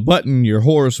 if you hold a button, your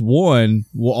horse, one,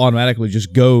 will automatically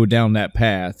just go down that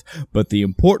path. But the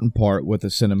important part, what the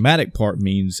cinematic part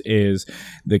means, is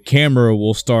the camera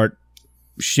will start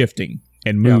shifting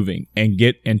and moving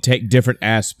and take different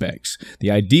aspects.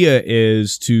 The idea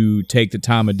is to take the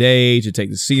time of day, to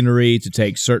take the scenery, to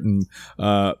take certain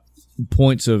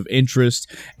points of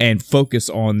interest and focus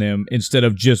on them instead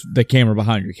of just the camera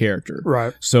behind your character.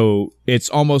 Right. So it's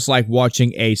almost like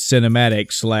watching a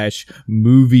cinematic /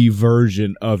 movie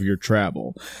version of your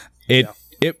travel.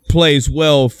 It plays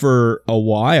well for a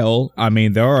while. I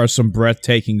mean, there are some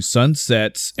breathtaking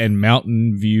sunsets and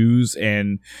mountain views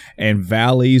and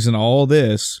valleys and all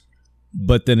this.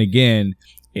 But then again,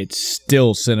 it's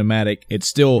still cinematic. It's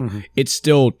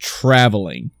still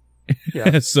traveling.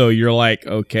 Yeah. So you're like,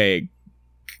 okay,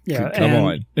 come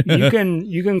on.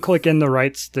 you can click in the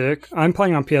right stick. I'm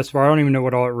playing on PS4. I don't even know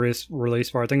what all it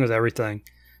released for. I think it was everything,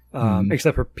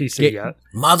 except for PC yet.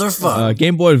 Motherfucker.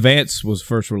 Game Boy Advance was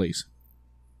first release.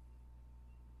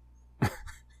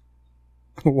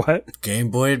 What? Game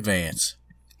Boy Advance.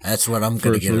 That's what I'm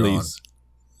going to get release.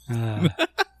 It on.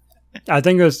 I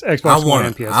think it was Xbox One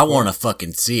and PS4. I want to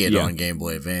fucking see it on Game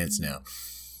Boy Advance now.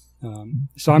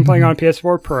 So I'm playing on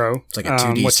PS4 Pro, it's like a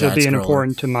 2D which will be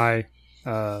important to my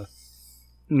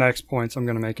next points I'm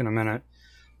going to make in a minute.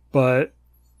 But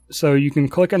so you can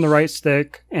click on the right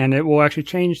stick, and it will actually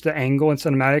change the angle in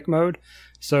cinematic mode.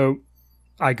 So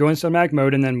I go in cinematic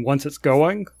mode, and then once it's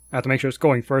going, I have to make sure it's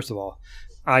going first of all.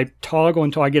 I toggle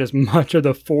until I get as much of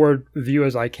the forward view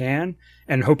as I can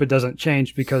and hope it doesn't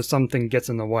change because something gets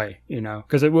in the way,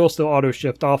 because it will still auto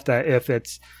shift off that if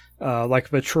it's like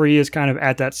if a tree is kind of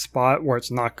at that spot where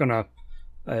it's not going to,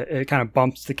 it kind of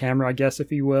bumps the camera, I guess,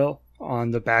 if you will,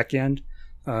 on the back end.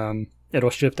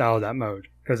 It'll shift out of that mode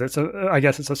because I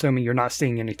guess it's assuming you're not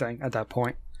seeing anything at that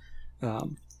point.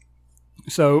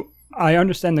 So I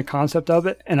understand the concept of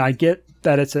it, and I get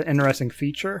that it's an interesting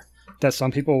feature that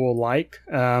some people will like.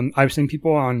 I've seen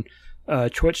people on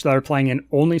Twitch that are playing in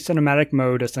only cinematic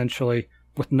mode, essentially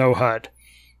with no HUD.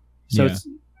 So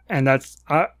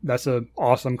that's an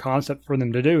awesome concept for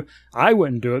them to do. I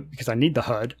wouldn't do it because I need the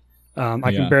HUD.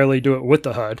 I can barely do it with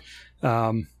the HUD.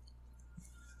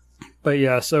 But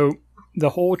yeah, so the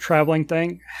whole traveling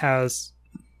thing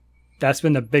that's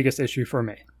been the biggest issue for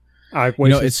me. I've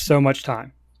wasted so much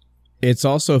time. It's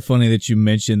also funny that you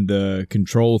mentioned the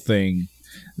control thing.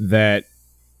 That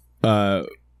go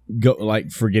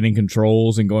like forgetting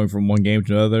controls and going from one game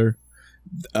to another.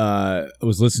 I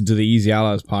was listening to the Easy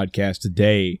Allies podcast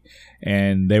today,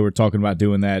 and they were talking about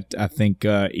doing that. I think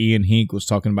Ian Hink was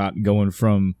talking about going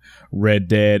from Red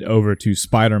Dead over to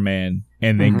Spider-Man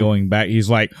and then going back. He's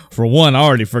like, for one, I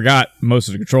already forgot most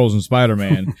of the controls in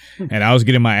Spider-Man, and I was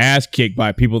getting my ass kicked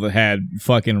by people that had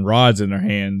fucking rods in their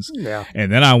hands. Yeah.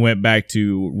 And then I went back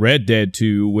to Red Dead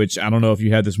 2, which I don't know if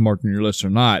you had this marked on your list or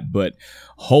not, but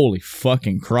holy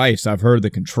fucking Christ, I've heard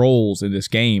the controls in this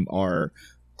game are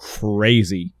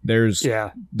crazy. There's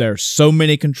so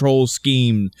many control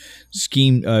schemes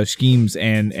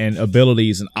and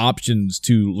abilities and options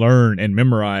to learn and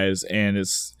memorize, and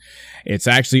it's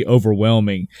actually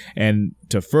overwhelming. And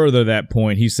to further that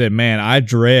point, he said, man, I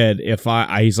dread if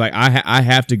he's like, I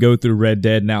have to go through Red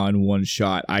Dead now in one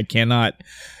shot. I cannot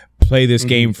play this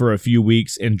game for a few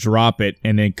weeks and drop it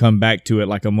and then come back to it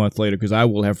like a month later because I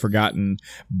will have forgotten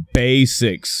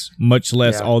basics, much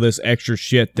less all this extra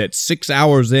shit that 6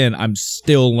 hours in, I'm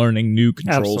still learning new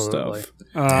control stuff.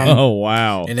 Oh,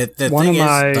 wow. And the thing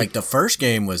is, like, the first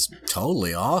game was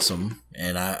totally awesome,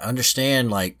 and I understand,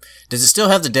 like, does it still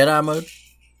have the Deadeye mode?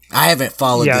 I haven't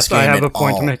followed this game at all. Yes, I have a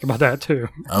point to make about that, too.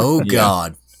 Oh,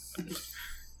 God.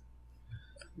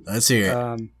 Let's hear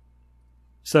it.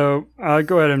 So I'll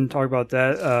go ahead and talk about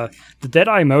that. The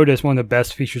Deadeye mode is one of the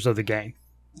best features of the game.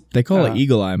 They call it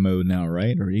Eagle Eye mode now,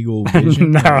 right? Or Eagle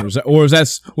Vision? No. Or is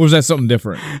that something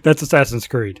different? That's Assassin's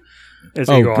Creed. It's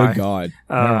Eagle Eye. God.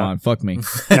 Never mind. Fuck me.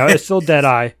 No, it's still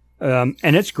Deadeye. And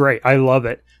it's great. I love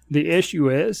it. The issue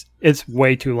is it's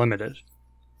way too limited.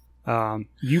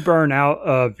 You burn out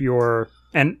of your...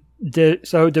 And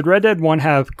Did Red Dead 1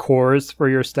 have cores for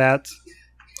your stats?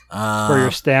 For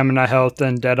your stamina, health,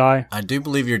 and Deadeye? I do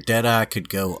believe your Deadeye could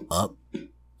go up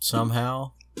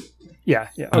somehow. Yeah.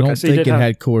 Okay, I don't so think it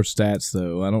had core stats,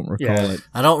 though. I don't recall it.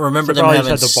 I don't remember So them probably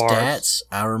having just had the bars. stats.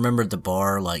 I remember the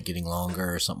bar like getting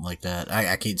longer or something like that. I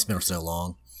can't. It's been so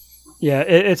long. Yeah,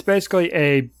 it's basically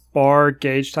a bar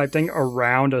gauge type thing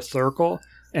around a circle,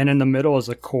 and in the middle is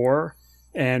a core.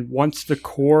 And once the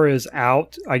core is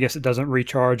out, I guess it doesn't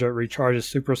recharge, or it recharges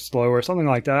super slow or something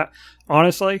like that.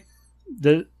 Honestly,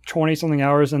 the 20-something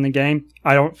hours in the game,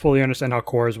 I don't fully understand how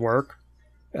cores work.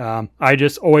 I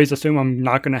just always assume I'm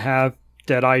not going to have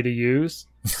Deadeye to use,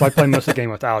 so I play most of the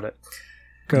game without it.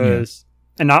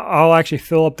 And I'll actually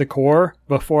fill up the core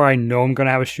before I know I'm going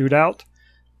to have a shootout,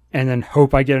 and then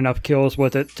hope I get enough kills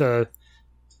with it to,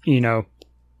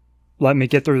 let me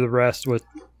get through the rest with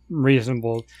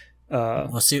reasonable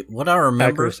see what I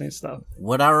remember. accuracy and stuff.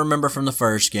 What I remember from the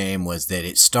first game was that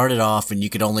it started off and you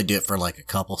could only do it for like a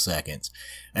couple seconds.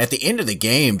 At the end of the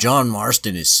game, John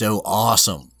Marston is so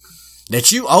awesome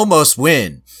that you almost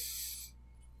win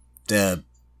the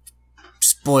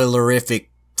spoilerific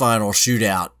final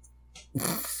shootout.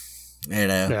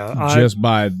 Just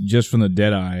from the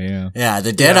Deadeye, yeah. Yeah,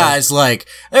 the Deadeye's like,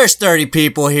 there's 30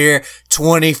 people here,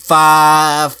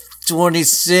 25,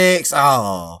 26,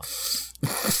 oh.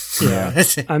 Yeah.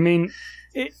 I mean,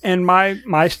 and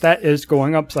my stat is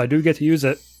going up, so I do get to use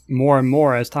it more and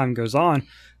more as time goes on,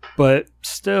 but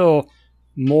still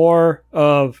more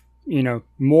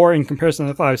in comparison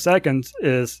to 5 seconds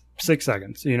is 6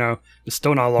 seconds, it's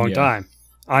still not a long time.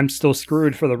 I'm still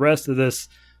screwed for the rest of this,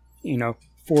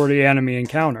 40 enemy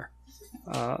encounter.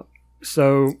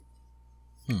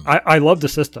 I love the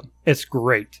system. It's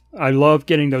great. I love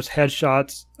getting those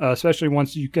headshots, especially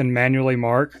once you can manually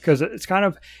mark, because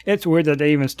it's weird that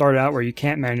they even start out where you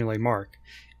can't manually mark.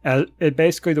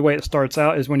 Basically, the way it starts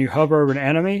out is when you hover over an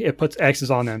enemy, it puts X's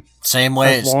on them. Same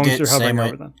way as long as you're hovering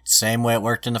over them. Same way it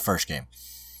worked in the first game.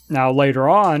 Now, later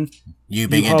on, you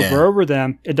hover over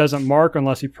them, it doesn't mark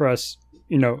unless you press,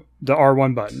 the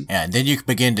R1 button. Yeah, and then you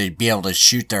begin to be able to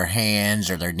shoot their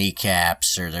hands or their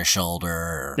kneecaps or their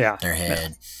shoulder or their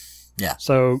head. Yeah.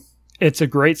 So it's a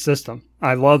great system.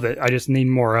 I love it. I just need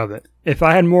more of it. If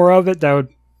I had more of it, that would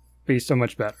be so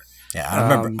much better.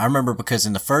 Yeah, I remember because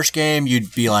in the first game,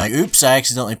 you'd be like, oops, I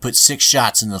accidentally put 6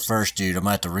 shots in the first dude. I'm going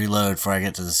to have to reload before I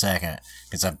get to the second.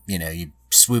 Because, you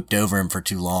swooped over him for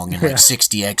too long and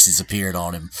 60 X's appeared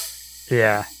on him.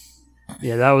 Yeah.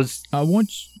 Yeah, that was...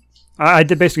 I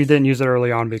basically didn't use it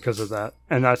early on because of that.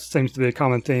 And that seems to be a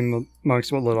common theme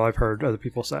amongst what little I've heard other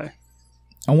people say.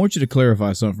 I want you to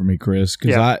clarify something for me, Chris,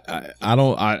 because I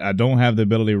don't have the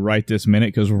ability right this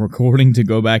minute because we're recording to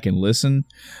go back and listen.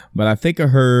 But I think I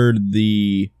heard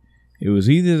it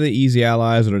was either the Easy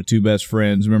Allies or the Two Best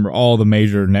Friends. Remember, all the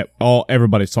major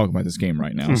everybody's talking about this game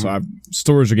right now, mm-hmm. so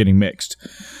stories are getting mixed.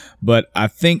 But I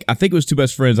think it was Two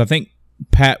Best Friends. I think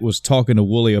Pat was talking to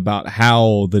Wooly about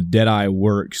how the Deadeye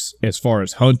works as far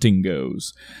as hunting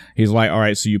goes. He's like, all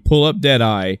right, so you pull up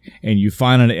Deadeye and you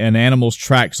find an animal's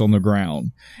tracks on the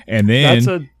ground. And then... That's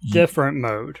a different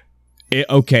mode.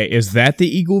 Okay, is that the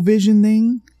Eagle Vision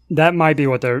thing? That might be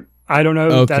what they're... I don't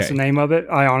know if that's the name of it.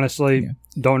 I honestly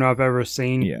don't know if I've ever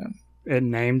seen it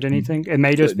named anything. It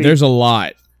may just be... There's a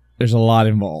lot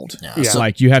involved. Yeah. So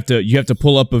like you have to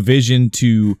pull up a vision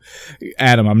to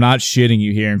Adam. I'm not shitting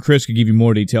you here, and Chris could give you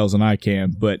more details than I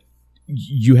can, but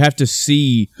you have to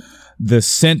see the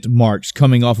scent marks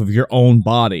coming off of your own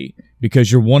body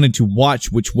because you're wanting to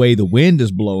watch which way the wind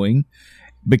is blowing.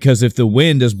 Because if the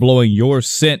wind is blowing your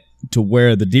scent to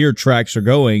where the deer tracks are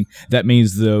going, that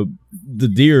means the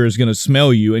deer is going to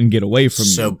smell you and get away from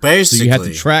you. So basically, you have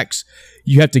to tracks.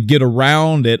 You have to get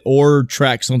around it or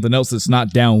track something else that's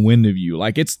not downwind of you.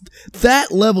 Like, it's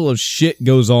that level of shit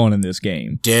goes on in this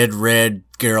game. Dead Red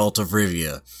Geralt of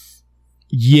Rivia.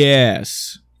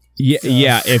 Yes.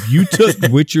 Yeah. If you took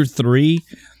Witcher 3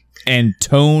 and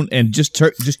just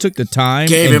took the time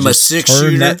gave and him a 6-shooter,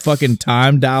 turned that fucking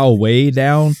time dial way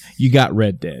down, you got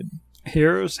Red Dead.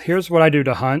 Here's what I do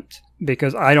to hunt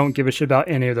because I don't give a shit about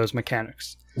any of those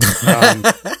mechanics.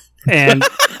 And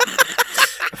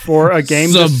for a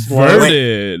game this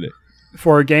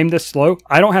slow,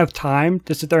 I don't have time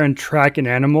to sit there and track an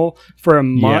animal for a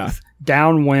month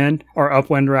downwind or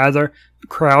upwind rather,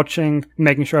 crouching,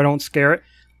 making sure I don't scare it.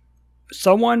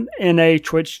 Someone in a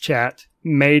Twitch chat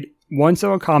made one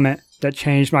single comment that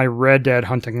changed my Red Dead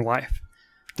hunting life.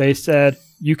 They said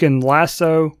you can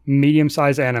lasso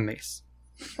medium-sized enemies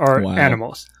or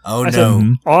animals. Oh, I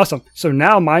said, awesome. So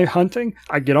now my hunting,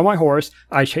 I get on my horse,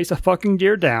 I chase a fucking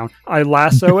deer down, I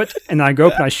lasso it, and I go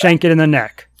up and I shank it in the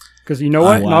neck. Because you know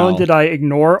what? Wow. Not only did I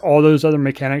ignore all those other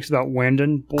mechanics about wind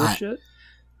and bullshit,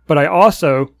 but I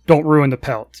also don't ruin the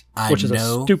pelt, which is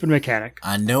a stupid mechanic.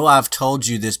 I know I've told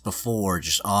you this before,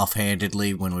 just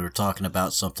offhandedly when we were talking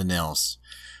about something else,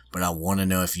 but I want to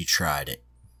know if you tried it.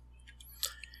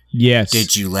 Yes.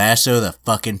 Did you lasso the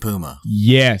fucking puma?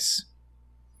 Yes.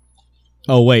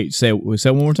 Oh, wait. Say that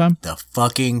one more time? The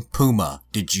fucking puma.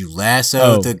 Did you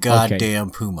lasso the goddamn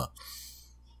puma?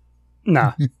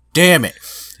 Nah. Damn it.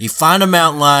 You find a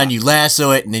mountain lion, you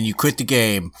lasso it, and then you quit the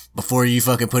game before you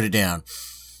fucking put it down.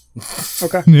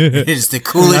 Okay. It's the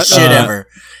coolest shit ever.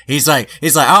 He's like,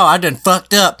 oh, I done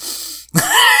fucked up.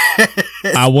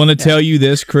 I want to tell you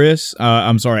this, Chris.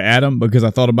 I'm sorry, Adam, because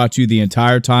I thought about you the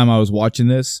entire time I was watching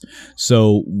this.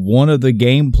 So one of the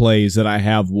gameplays that I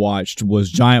have watched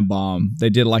was Giant Bomb. They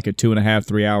did like a 2.5,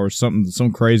 3 hours,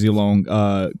 some crazy long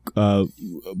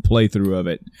playthrough of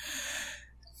it.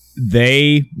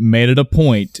 They made it a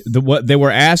point. What they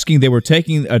were asking, they were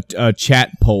taking a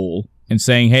chat poll and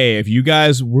saying, hey, if you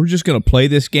guys, we're just going to play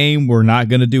this game. We're not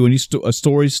going to do any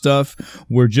story stuff.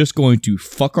 We're just going to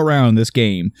fuck around in this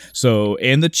game. So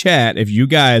in the chat, if you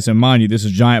guys, and mind you, this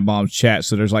is Giant Bomb's chat,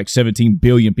 so there's like 17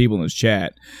 billion people in this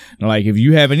chat. And like, if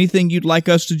you have anything you'd like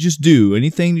us to just do,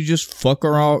 anything to just fuck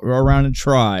around and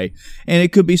try, and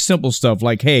it could be simple stuff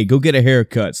like, hey, go get a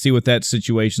haircut, see what that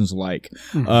situation's like.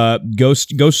 Go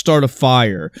start a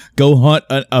fire, go hunt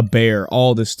a bear,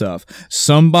 all this stuff.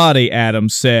 Somebody, Adam,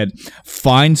 said,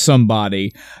 find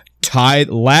somebody,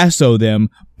 lasso them,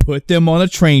 put them on a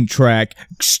train track,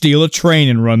 steal a train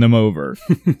and run them over.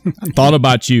 Thought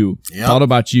about you. Yep. Thought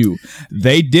about you.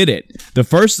 They did it.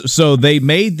 So they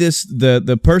made this,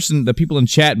 the people in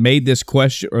chat made this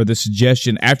question or the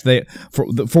suggestion after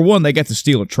for one, they got to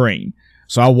steal a train.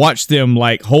 So I watched them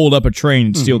like hold up a train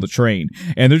and steal the train,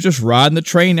 and they're just riding the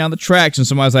train down the tracks. And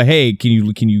somebody's like, "Hey, can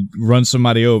you run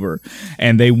somebody over?"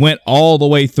 And they went all the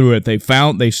way through it.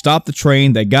 They stopped the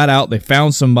train. They got out. They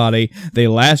found somebody. They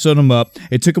lassoed them up.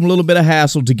 It took them a little bit of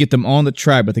hassle to get them on the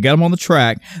track, but they got them on the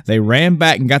track. They ran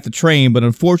back and got the train, but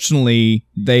unfortunately,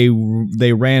 they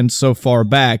ran so far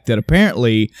back that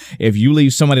apparently, if you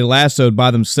leave somebody lassoed by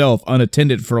themselves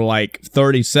unattended for like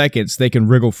 30 seconds, they can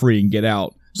wriggle free and get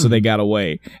out. So they got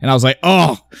away. And I was like,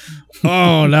 oh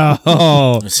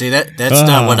no. See, that's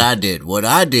not what I did. What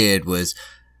I did was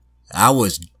I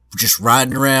was just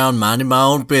riding around, minding my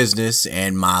own business,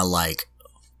 and my like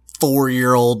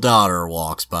 4-year-old daughter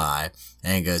walks by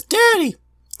and goes, "Daddy,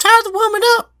 tie the woman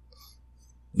up."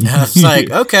 And I was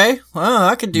like, okay, well,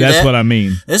 I can do that. That's what I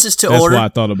mean. This is That's why I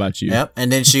thought about you. Yep.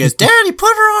 And then she goes, "Daddy,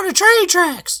 put her on the train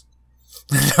tracks."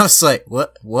 And I was like,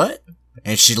 what?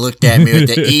 And she looked at me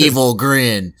with the evil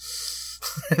grin.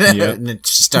 Yep. And then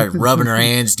she started rubbing her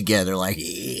hands together like,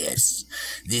 yes,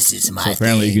 this is my thing. So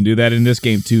apparently you can do that in this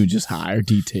game too, just higher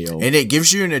detail. And it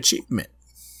gives you an achievement.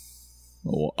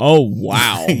 Oh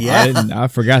wow. Yeah. I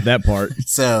forgot that part.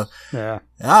 So, yeah.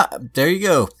 There you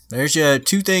go. There's your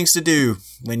 2 things to do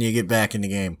when you get back in the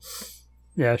game.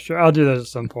 Yeah, sure. I'll do those at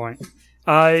some point.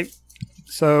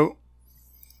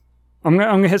 I'm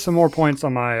gonna hit some more points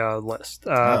on my list.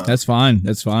 That's fine.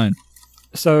 That's fine.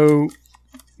 So,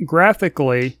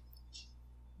 graphically,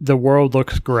 the world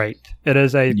looks great. It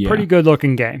is a pretty good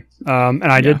looking game. And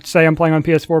I did say I'm playing on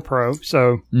PS4 Pro,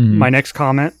 so my next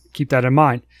comment, keep that in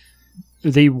mind.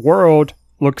 The world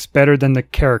looks better than the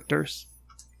characters.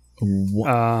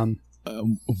 There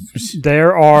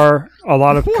are a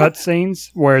lot of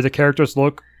cutscenes where the characters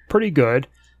look pretty good,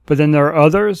 but then there are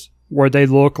others where they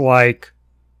look like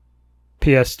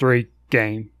PS3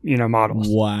 game, models.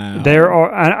 Wow. There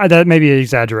are that may be an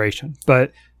exaggeration,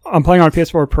 but I'm playing on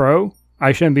PS4 Pro.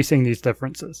 I shouldn't be seeing these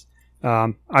differences.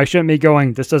 I shouldn't be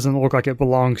going, this doesn't look like it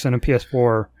belongs in a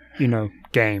PS4,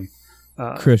 game.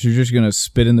 Chris, you're just gonna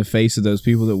spit in the face of those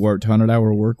people that worked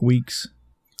 100-hour work weeks.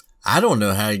 I don't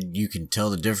know how you can tell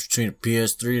the difference between a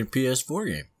PS3 and a PS4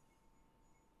 game.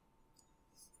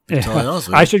 Yeah.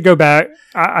 I should go back.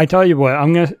 I tell you what,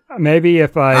 I'm gonna maybe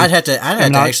if I'd have to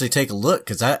actually take a look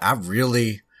because I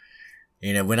really,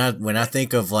 when I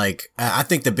think of like I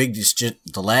think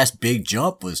the last big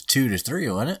jump was 2 to 3,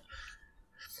 wasn't it?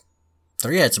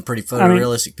 3 had some pretty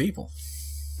photorealistic people.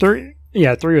 3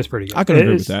 was pretty good. I can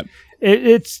agree with that.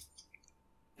 It's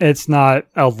not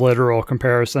a literal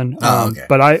comparison. Okay.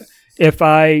 But if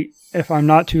I'm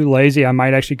not too lazy, I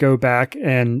might actually go back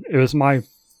and I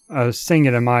was seeing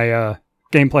it in my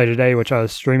gameplay today, which I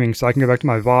was streaming, so I can go back to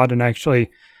my VOD and actually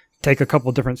take a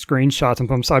couple different screenshots and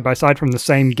put them side by side from the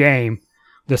same game,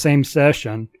 the same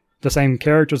session, the same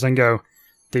characters, and go,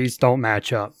 these don't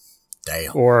match up.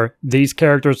 Damn. Or these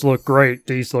characters look great,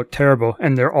 these look terrible,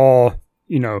 and they're all,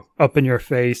 up in your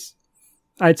face,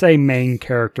 I'd say main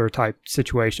character type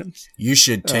situations. You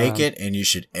should take it and you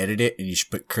should edit it and you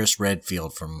should put Chris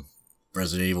Redfield from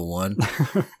Resident Evil 1.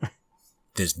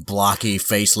 This blocky,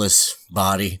 faceless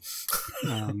body.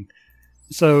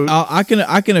 So I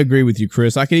can agree with you,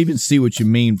 Chris. I can even see what you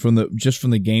mean from the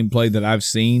gameplay that I've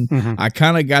seen. Mhm. I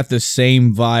kind of got the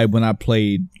same vibe when I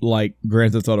played like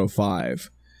Grand Theft Auto 5.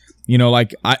 You know,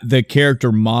 like the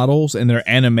character models and their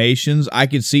animations, I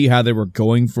could see how they were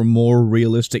going for more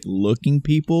realistic looking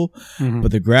people,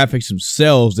 but the graphics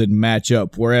themselves didn't match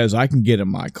up. Whereas I can get in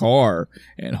my car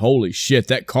and holy shit,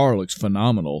 that car looks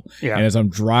phenomenal. Yeah. And as I'm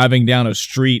driving down a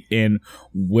street in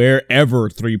wherever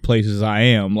 3 places I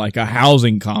am, like a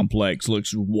housing complex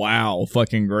looks wow,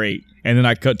 fucking great. And then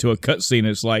I cut to a cutscene.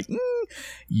 It's like,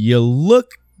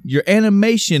 your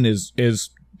animation is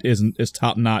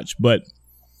top notch, but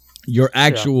your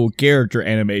actual character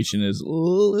animation is a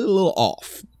little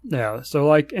off. yeah, so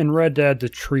like in Red Dead, the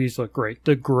trees look great,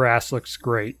 the grass looks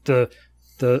great, the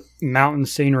mountain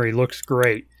scenery looks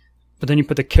great, but then you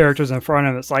put the characters in front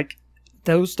of it, it's like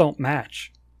those don't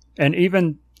match, and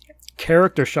even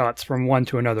character shots from one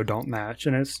to another don't match,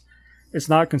 and it's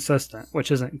not consistent,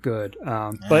 which isn't good.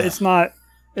 But it's not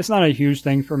a huge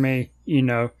thing for me. You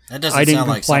know, That doesn't I didn't sound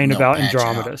like complain something about they'll patch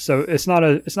Andromeda, out. so it's not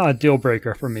a deal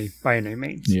breaker for me by any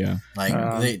means. Yeah. Like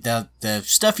the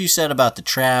stuff you said about the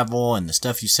travel and the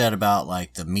stuff you said about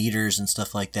like the meters and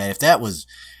stuff like that, if that was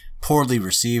poorly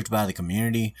received by the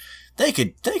community, they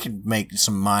could make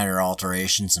some minor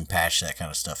alterations and patch that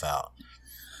kind of stuff out.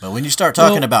 But when you start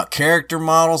talking about character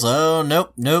models, oh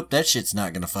nope, that shit's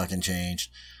not gonna fucking change.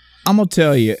 I'm gonna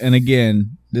tell you, and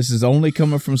again, this is only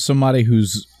coming from somebody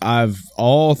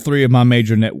all 3 of my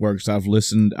major networks I've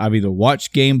either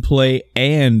watched gameplay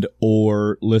and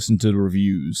or listened to the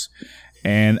reviews.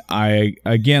 And I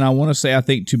want to say I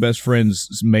think Two Best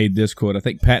Friends made this quote. I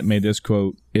think Pat made this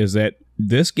quote, is that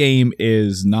this game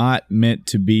is not meant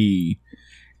to be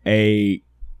a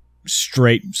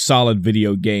straight solid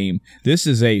video game. This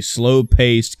is a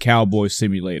slow-paced cowboy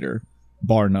simulator,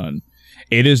 bar none.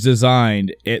 It is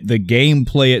designed, the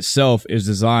gameplay itself is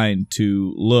designed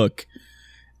to look,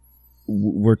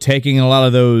 we're taking a lot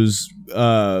of those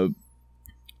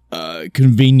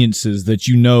conveniences that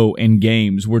you know in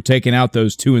games. We're taking out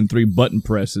those 2 and 3 button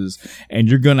presses, and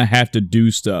you're going to have to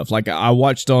do stuff. Like I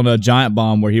watched on a Giant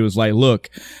Bomb where he was like, look,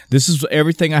 this is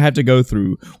everything I have to go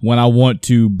through when I want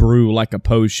to brew like a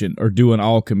potion or do an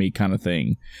alchemy kind of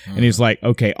thing. And he's like,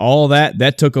 okay, all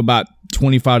that took about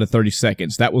 25 to 30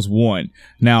 seconds. That was one.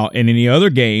 Now, in any other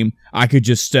game, I could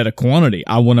just set a quantity.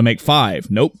 I want to make 5.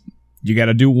 Nope. You got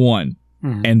to do 1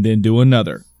 and then do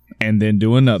another and then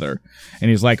do another. And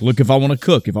he's like, look, if I want to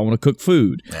cook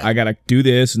food, I got to do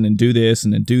this and then do this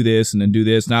and then do this and then do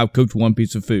this. Now I've cooked 1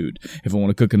 piece of food. If I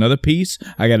want to cook another piece,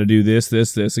 I got to do this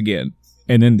again.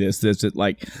 And then this. It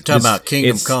like Talking about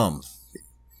Kingdom Come.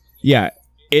 Yeah.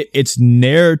 It's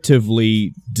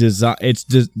narratively designed.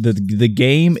 The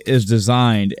game is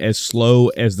designed as slow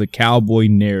as the cowboy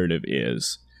narrative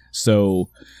is. So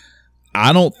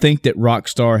I don't think that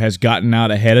Rockstar has gotten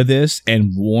out ahead of this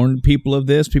and warned people of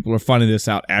this. People are finding this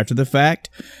out after the fact.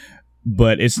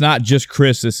 But it's not just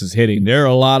Chris this is hitting. There are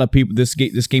a lot of people. This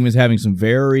game is having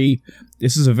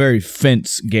this is a very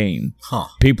fence game. Huh.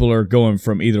 People are going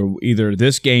from either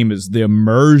this game is, the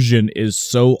immersion is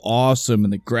so awesome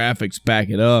and the graphics back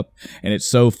it up and it's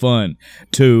so fun,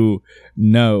 to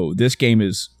no, this game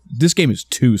is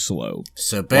too slow.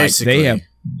 So basically, like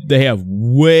they have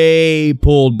way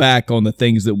pulled back on the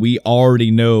things that we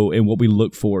already know and what we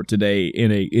look for today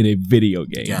in a video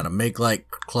game. you gotta make like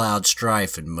Cloud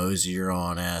Strife and mosey your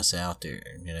on ass out there,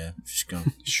 you know, just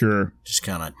gonna Sure. just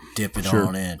kind of dip it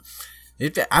on in.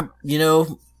 I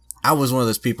was one of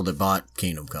those people that bought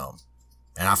Kingdom Come,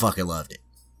 and I fucking loved it.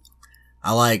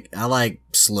 I like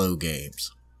slow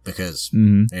games because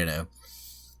you know,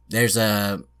 there's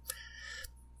I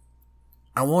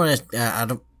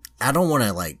don't want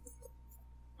to like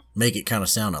make it kind of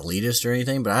sound elitist or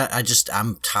anything, but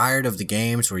I'm tired of the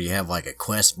games where you have like a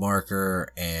quest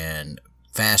marker and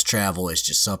fast travel is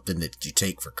just something that you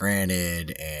take for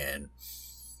granted. And,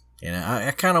 you know,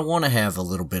 I kind of want to have a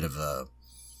little bit of a,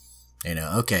 you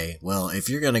know, okay, well, if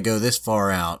you're going to go this far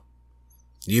out,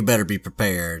 you better be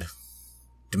prepared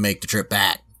to make the trip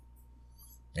back.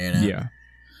 You know? Yeah.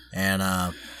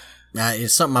 And,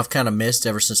 it's something I've kind of missed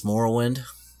ever since Morrowind.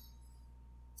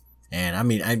 And I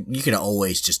mean, you can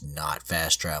always just not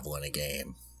fast travel in a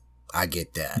game. I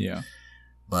get that. Yeah.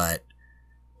 But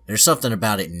there's something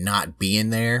about it not being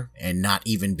there and not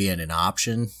even being an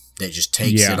option that just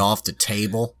takes it off the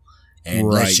table and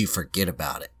lets you forget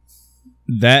about it.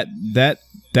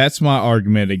 That's my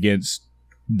argument against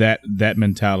that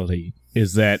mentality.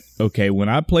 Is that okay? When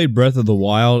I played Breath of the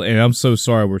Wild, and I'm so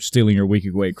sorry we're stealing your week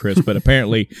away, Chris, but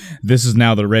apparently this is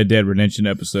now the Red Dead Redemption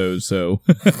episode. So,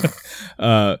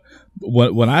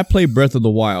 when I played Breath of the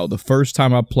Wild, the first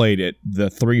time I played it, the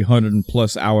 300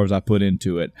 plus hours I put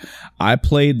into it, I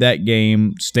played that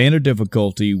game standard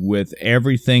difficulty with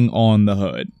everything on the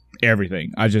HUD,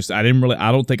 everything. I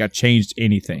don't think I changed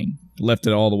anything, left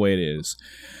it all the way it is.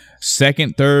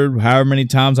 Second, third, however many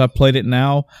times I played it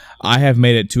now, I have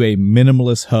made it to a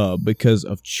minimalist hub because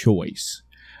of choice.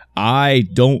 I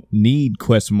don't need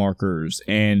quest markers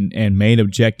and main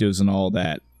objectives and all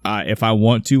that. If I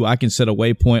want to, I can set a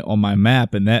waypoint on my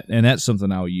map, and that's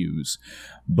something I'll use.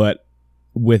 But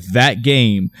with that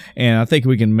game, and I think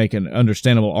we can make an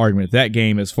understandable argument, that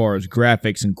game as far as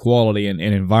graphics and quality and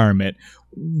environment,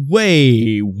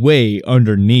 way, way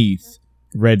underneath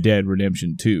Red Dead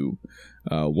Redemption 2.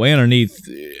 Way underneath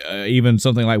even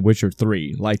something like Witcher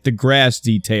 3. Like, the grass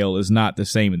detail is not the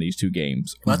same in these two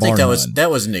games. Well, I think that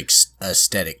was an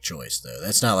aesthetic choice, though.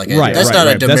 That's not like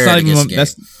a demerit game.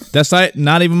 That's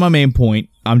not even my main point.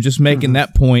 I'm just making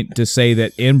that point to say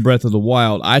that in Breath of the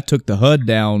Wild, I took the HUD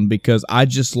down because I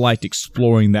just liked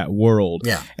exploring that world.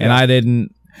 Yeah. And I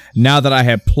didn't. Now that I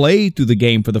have played through the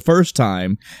game for the first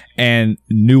time and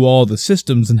knew all the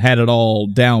systems and had it all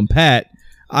down pat,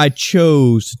 I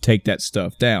chose to take that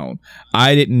stuff down.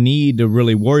 I didn't need to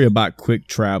really worry about quick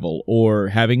travel or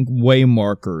having way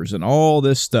markers and all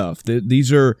this stuff.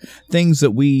 These are things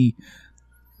that we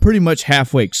pretty much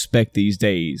halfway expect these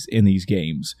days in these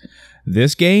games.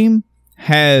 This game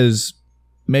has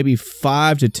maybe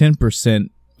 5 to 10%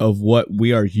 of what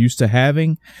we are used to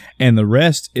having, and the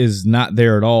rest is not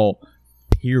there at all,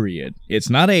 period. It's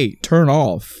not a turn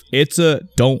off. It's a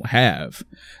don't have.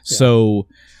 Yeah. So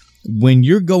when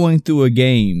you're going through a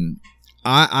game,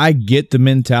 I get the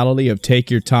mentality of take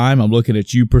your time. I'm looking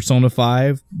at you, Persona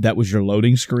 5. That was your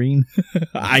loading screen.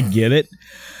 I get it.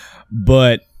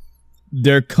 But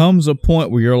there comes a point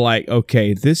where you're like,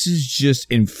 okay, this is just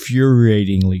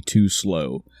infuriatingly too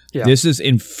slow. Yeah. This is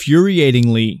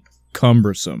infuriatingly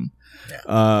cumbersome.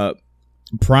 Yeah.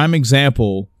 Prime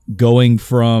example, going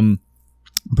from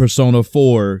Persona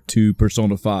 4 to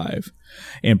Persona 5.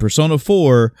 In Persona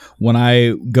 4, when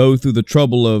I go through the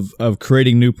trouble of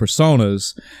creating new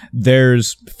personas,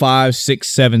 there's 5, 6,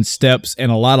 7 steps and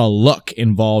a lot of luck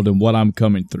involved in what I'm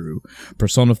coming through.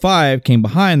 Persona 5 came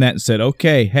behind that and said,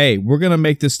 okay, hey, we're going to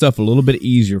make this stuff a little bit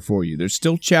easier for you. There's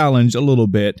still challenge a little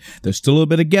bit. There's still a little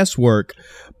bit of guesswork,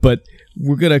 but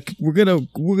we're gonna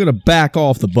back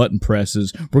off the button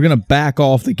presses. We're gonna back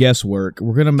off the guesswork.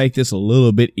 We're gonna make this a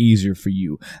little bit easier for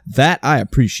you. That I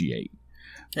appreciate.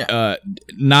 Yeah.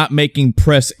 Not making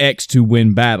press X to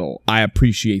win battle. I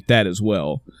appreciate that as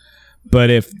well. But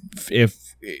if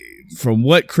from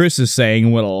what Chris is saying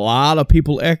and what a lot of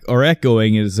people are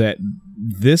echoing is that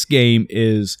this game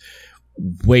is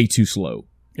way too slow.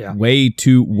 Yeah. They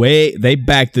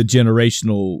back the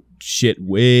generational shit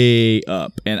way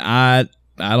up, and I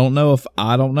don't know.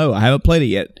 I haven't played it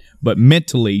yet, but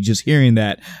mentally, just hearing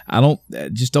that, I don't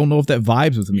know if that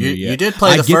vibes with me yet. You did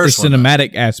play the first one. I get the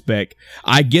cinematic aspect.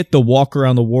 I get the walk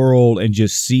around the world and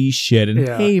just see shit. And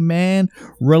hey, man,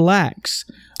 relax.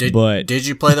 Did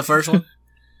you play the first one?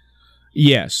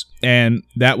 Yes, and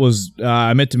that was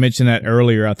I meant to mention that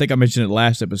earlier. I think I mentioned it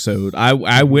last episode.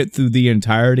 I went through the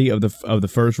entirety of the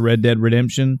first Red Dead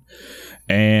Redemption,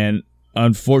 and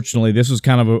unfortunately, this was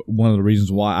kind of one of the reasons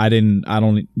why I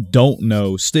don't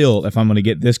know still if I'm going to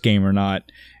get this game or not.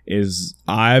 Is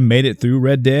I made it through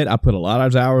Red Dead. I put a lot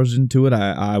of hours into it.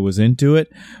 I was into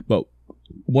it, but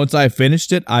once I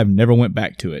finished it, I've never went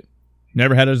back to it.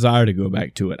 Never had a desire to go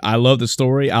back to it. I love the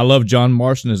story. I love John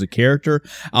Marston as a character.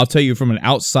 I'll tell you from an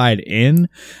outside in,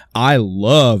 I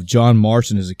love John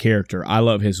Marston as a character. I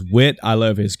love his wit. I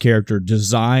love his character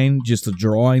design, just the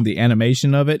drawing, the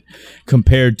animation of it,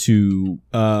 compared to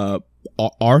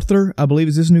Arthur, I believe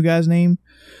is this new guy's name.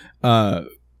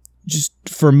 Just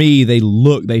for me,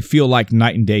 they feel like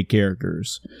night and day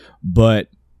characters. But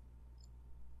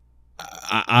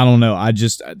I don't know.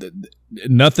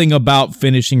 Nothing about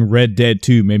finishing Red Dead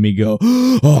 2 made me go,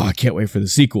 oh, I can't wait for the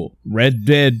sequel. Red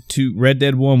Dead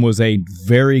 1 was a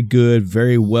very good,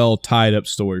 very well tied up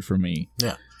story for me.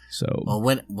 Yeah. So, well,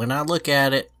 when I look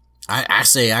at it, I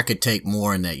say I could take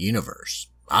more in that universe.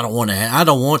 I don't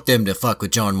want them to fuck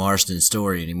with John Marston's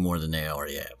story any more than they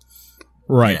already have.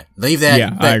 Right. Yeah, leave that.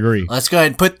 Yeah, I agree. Let's go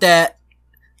ahead and put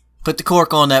the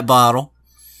cork on that bottle.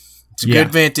 It's a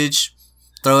good vintage.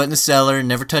 Throw it in the cellar and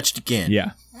never touch it again.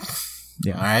 Yeah.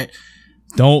 Yeah. All right.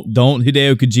 Don't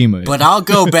Hideo Kojima. But I'll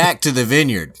go back to the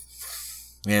vineyard.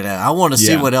 I want to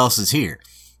see what else is here.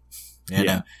 You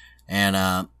know?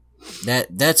 And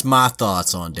that's my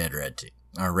thoughts on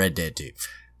Red Dead 2.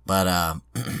 But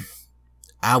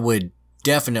I would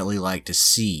definitely like to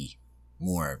see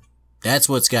more. That's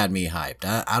what's got me hyped.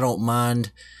 I don't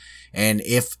mind. And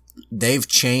if they've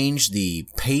changed the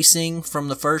pacing from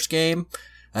the first game,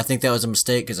 I think that was a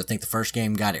mistake because I think the first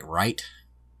game got it right.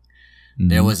 Mm-hmm.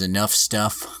 There was enough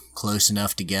stuff close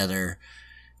enough together,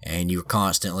 and you were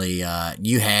constantly,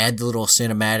 you had the little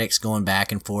cinematics going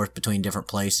back and forth between different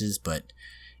places, but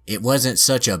it wasn't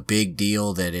such a big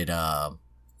deal that it,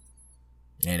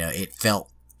 it felt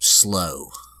slow.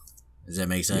 Does that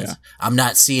make sense? Yeah. I'm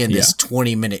not seeing this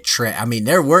 20-minute trek. I mean,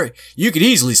 you could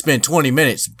easily spend 20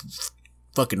 minutes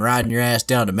fucking riding your ass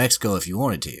down to Mexico if you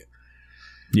wanted to.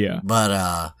 Yeah.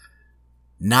 But,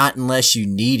 not unless you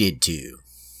needed to.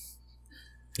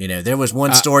 You know, there was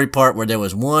one story part where there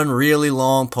was one really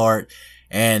long part,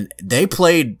 and they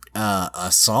played a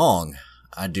song.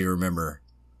 I do remember.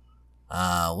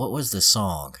 What was the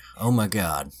song? Oh my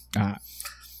God!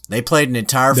 They played an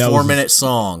entire 4-minute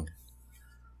song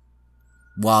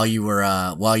while you were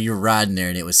riding there,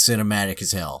 and it was cinematic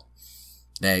as hell.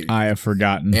 I have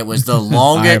forgotten. It was the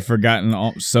longest. I have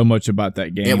forgotten so much about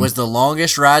that game. It was the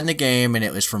longest ride in the game, and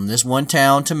it was from this one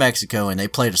town to Mexico, and they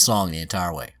played a song the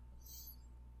entire way.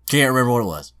 Can't remember what it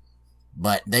was,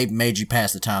 but they made you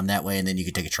pass the time that way, and then you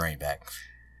could take a train back.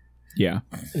 Yeah.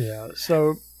 Yeah.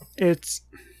 So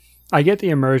I get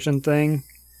the immersion thing,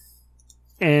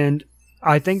 and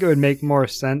I think it would make more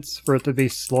sense for it to be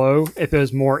slow if it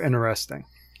was more interesting.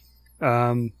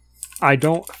 I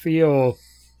don't feel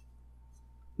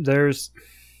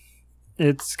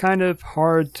it's kind of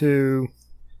hard to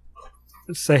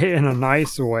say it in a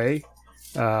nice way,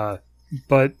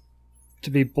 but to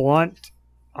be blunt,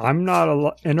 I'm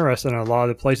not interested in a lot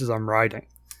of the places I'm riding.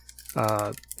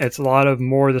 It's a lot of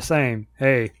more of the same.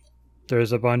 Hey,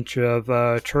 there's a bunch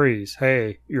of trees.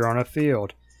 Hey, you're on a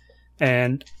field.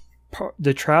 And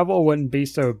the travel wouldn't be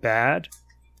so bad.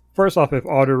 First off, if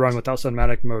auto run without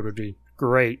cinematic mode would be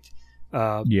great.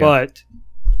 But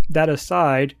that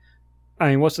aside, I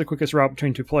mean, what's the quickest route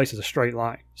between two places? A straight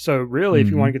line. So really, if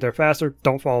you want to get there faster,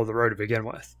 don't follow the road to begin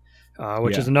with.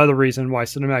 Which is another reason why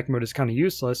cinematic mode is kind of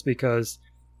useless, because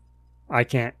I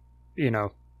can't,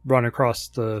 run across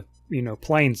the,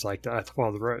 plains like that. I have to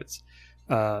follow the roads.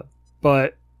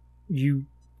 But you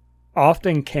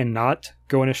often cannot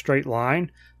go in a straight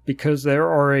line because there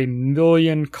are a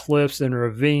million cliffs and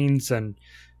ravines and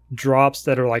drops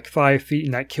that are like 5 feet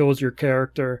and that kills your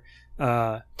character,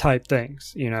 type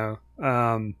things, and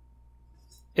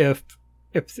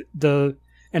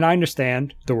I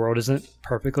understand the world isn't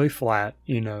perfectly flat,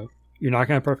 you're not going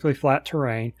to have perfectly flat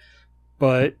terrain,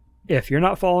 but if you're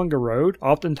not following a road,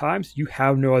 oftentimes you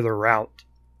have no other route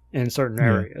in certain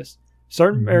areas.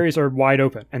 Certain areas are wide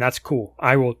open, and that's cool.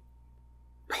 I will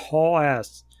haul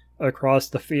ass across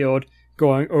the field,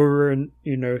 going over and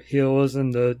hills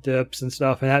and the dips and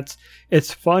stuff, and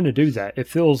it's fun to do that. It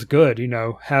feels good,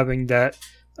 having that.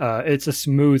 It's a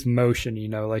smooth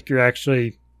motion, like you're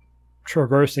actually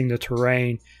traversing the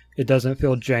terrain. It doesn't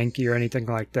feel janky or anything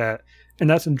like that, and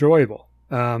that's enjoyable.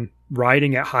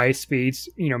 Riding at high speeds,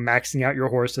 maxing out your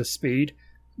horse's speed,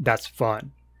 that's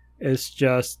fun. It's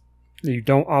just you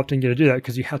don't often get to do that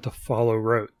because you have to follow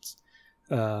roads.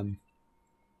 So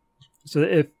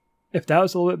if that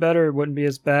was a little bit better, it wouldn't be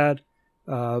as bad.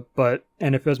 And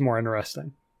if it was more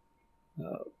interesting,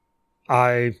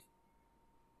 I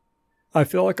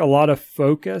feel like a lot of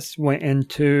focus went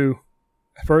into,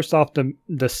 first off,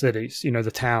 the cities,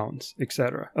 the towns,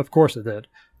 etc. Of course it did,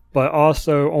 but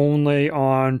also only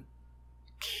on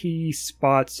key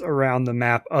spots around the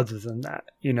map. Other than that,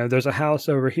 there's a house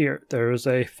over here, there's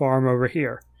a farm over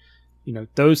here,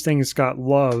 those things got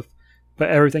love, but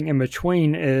everything in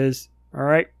between is all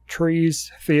right.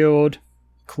 Trees, field,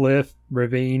 cliff,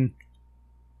 ravine.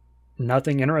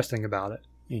 Nothing interesting about it,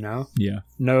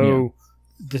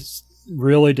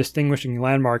 really distinguishing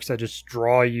landmarks that just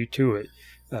draw you to it.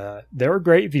 There are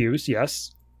great views,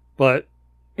 yes, but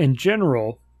in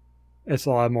general, it's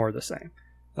a lot more of the same.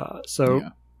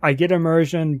 I get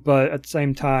immersion, but at the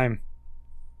same time,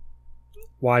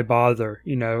 why bother?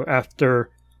 After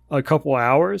a couple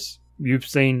hours, you've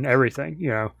seen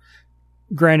everything.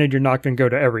 Granted, you're not going to go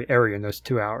to every area in those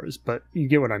 2 hours, but you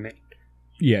get what I mean.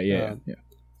 Yeah.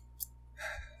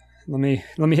 Let me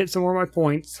hit some more of my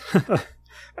points.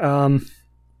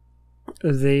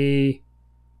 The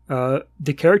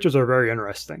characters are very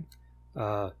interesting.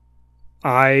 Not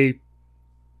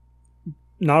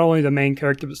only the main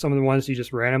character, but some of the ones you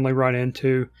just randomly run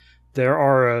into. There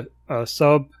are a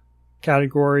sub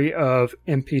category of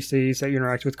NPCs that you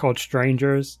interact with called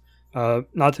strangers.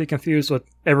 Not to be confused with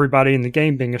everybody in the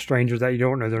game being a stranger that you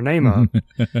don't know their name of.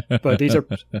 But these are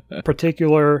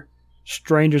particular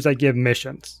strangers that give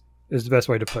missions, is the best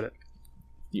way to put it.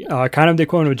 Yeah. Kind of the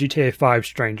equivalent of GTA 5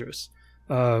 strangers,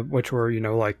 which were,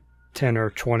 like 10 or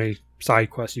 20 side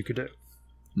quests you could do.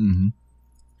 Mm-hmm.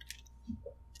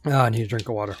 I need a drink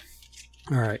of water.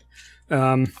 All right.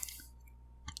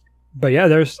 But yeah,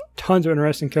 there's tons of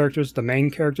interesting characters. The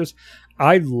main characters.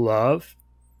 I love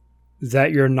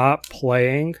that you're not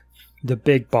playing the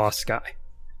big boss guy.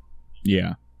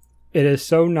 Yeah. It is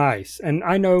so nice. And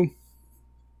I know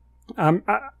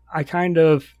I kind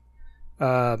of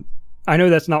I know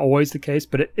that's not always the case,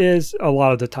 but it is a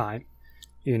lot of the time,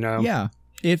 Yeah.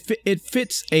 It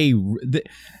fits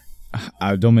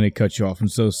I don't mean to cut you off. I'm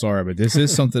so sorry, but this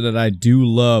is something that I do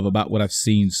love about what I've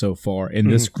seen so far. In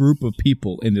this group of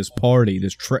people, in this party,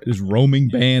 this roaming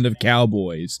band of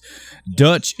cowboys,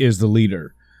 Dutch is the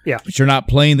leader. Yeah. But you're not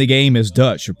playing the game as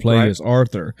Dutch. You're playing as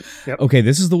Arthur. Yep. Okay,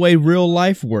 this is the way real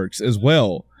life works as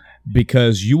well,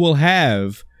 because you will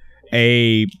have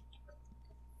you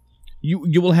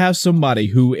will have somebody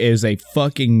who is a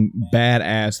fucking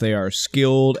badass. They are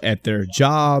skilled at their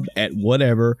job, at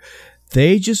whatever.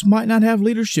 They just might not have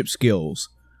leadership skills.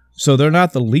 So they're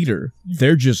not the leader.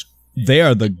 They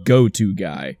are the go-to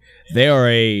guy. They are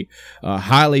a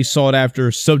highly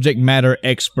sought-after subject matter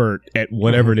expert at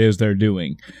whatever it is they're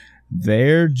doing.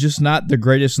 They're just not the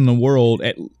greatest in the world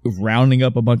at rounding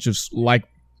up a bunch of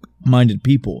like-minded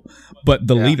people, but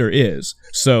the leader is.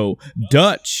 So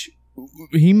Dutch,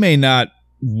 he may not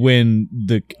win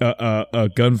the a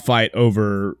gunfight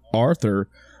over Arthur,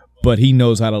 but he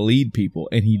knows how to lead people,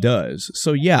 and he does.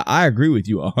 So, yeah, I agree with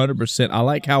you 100%. I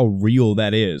like how real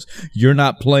that is. You're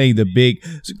not playing the big,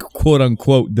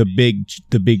 quote-unquote, the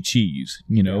big cheese,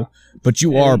 but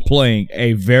you are playing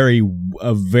a very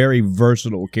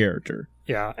versatile character.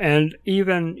 Yeah, and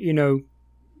even,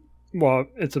 well,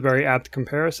 it's a very apt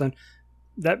comparison.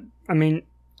 I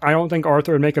don't think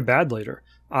Arthur would make a bad leader.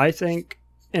 I think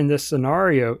in this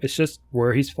scenario, it's just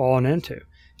where he's fallen into.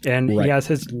 And he has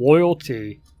his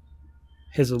loyalty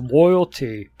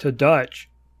to Dutch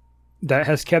that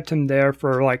has kept him there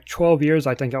for like 12 years.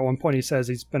 I think at one point he says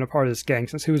he's been a part of this gang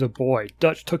since he was a boy.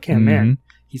 Dutch took him in.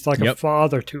 He's like a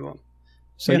father to him.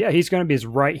 So he's going to be his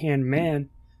right-hand man,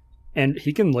 and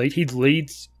he can lead. He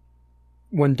leads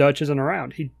when Dutch isn't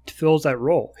around. He fills that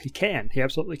role. He can. He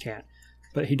absolutely can.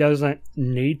 But he doesn't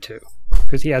need to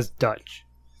because he has Dutch.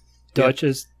 Dutch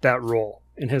is that role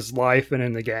in his life and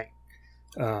in the gang.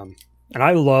 And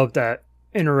I love that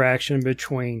interaction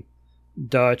between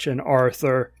Dutch and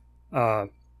Arthur,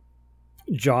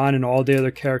 John, and all the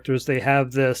other characters. They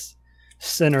have this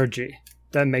synergy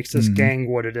that makes this gang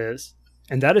what it is,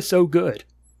 and that is so good.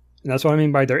 And that's what I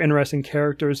mean by their interesting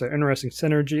characters, their interesting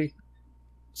synergy.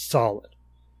 Solid.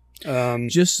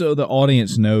 Just so the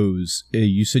audience knows,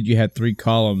 you said you had 3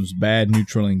 columns: bad,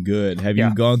 neutral, and good. Have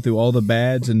you gone through all the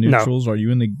bads and neutrals? No. Are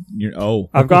you in the?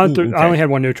 I've gone through. Okay. I only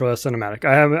had one neutral. That's cinematic.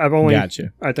 I've only.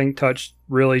 Gotcha. I think touched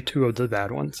really 2 of the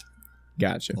bad ones.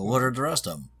 Gotcha. Well, what are the rest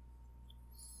of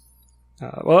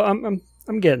them? Well,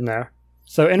 I'm getting there.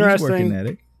 So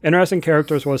interesting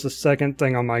characters was the second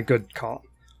thing on my good column.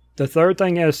 The third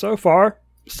thing is, so far,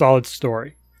 solid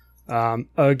story.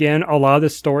 Again, a lot of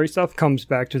this story stuff comes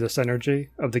back to the synergy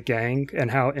of the gang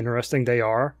and how interesting they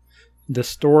are. The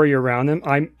story around them,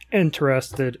 I'm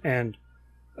interested and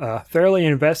fairly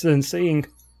invested in seeing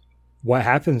what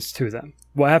happens to them.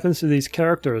 What happens to these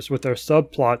characters with their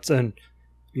subplots and,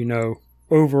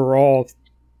 overall,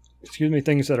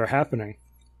 things that are happening.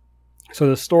 So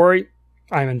the story,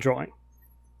 I'm enjoying.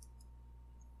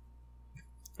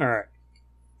 All right.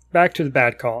 Back to the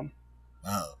bad column.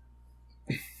 Oh.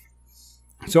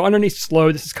 So underneath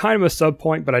slow, this is kind of a sub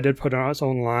point, but I did put it on its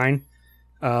own line.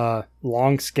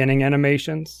 Long skinning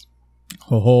animations.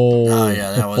 Oh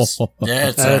yeah, that was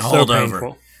it's a holdover.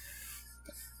 So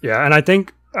yeah, and I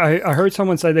think I heard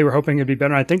someone say they were hoping it'd be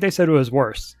better. I think they said it was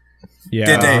worse.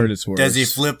 Yeah, I heard it's worse. Does he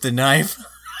flip the knife?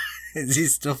 Does he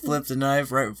still flip the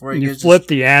knife right before he gets? You flip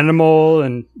the animal,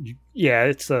 and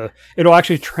it'll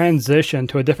actually transition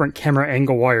to a different camera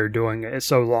angle while you're doing it. It's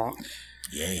so long.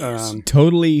 Yes.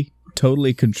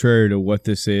 Totally contrary to what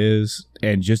this is,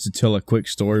 and just to tell a quick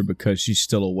story because she's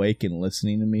still awake and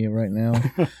listening to me right now.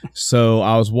 So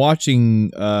I was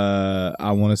watching,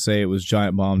 I want to say it was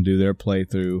Giant Bomb do their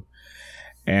playthrough,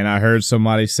 and I heard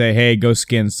somebody say, "Hey, go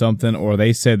skin something," or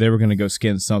they said they were going to go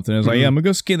skin something. I was like, "Yeah, I'm going to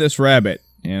go skin this rabbit."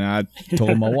 And I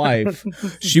told my wife,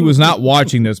 she was not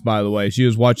watching this, by the way. She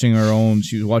was watching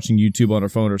she was watching YouTube on her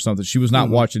phone or something. She was not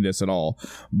watching this at all.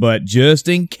 But just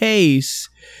in case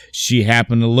she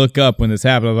happened to look up when this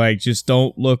happened, I was like, just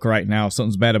don't look right now.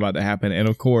 Something's bad about to happen. And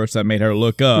of course, I made her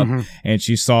look up and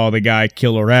she saw the guy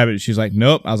kill a rabbit. She's like,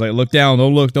 nope. I was like, look down.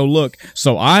 Don't look.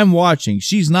 So I'm watching.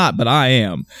 She's not, but I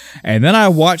am. And then I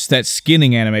watched that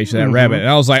skinning animation of that rabbit and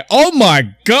I was like, oh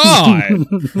my God.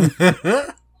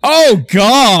 Oh,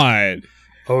 God.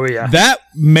 Oh, yeah. That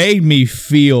made me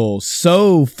feel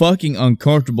so fucking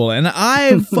uncomfortable. And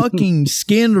I've fucking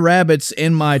skinned rabbits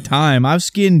in my time. I've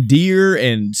skinned deer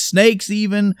and snakes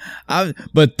even.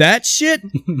 But that shit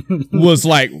was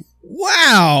like,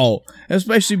 wow.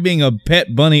 Especially being a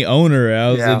pet bunny owner.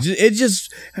 It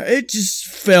just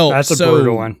felt That's so... a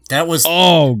brutal one. That was...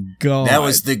 Oh, God. That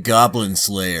was the Goblin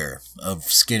Slayer of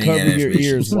skinning Cover your animation.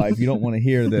 ears, life. You don't want to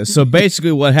hear this. So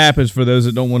basically what happens, for those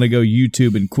that don't want to go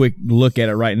YouTube and quick look at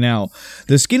it right now,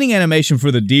 the skinning animation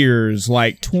for the deer is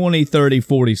like 20, 30,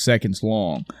 40 seconds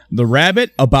long. The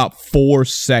rabbit, about 4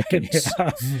 seconds.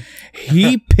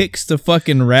 He picks the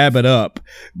fucking rabbit up,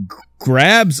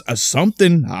 grabs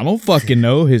something, I don't fucking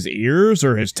know, his ears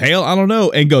or his tail, I don't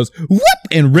know, and goes, whoop,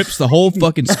 and rips the whole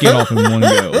fucking skin off in one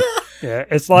go. Yeah,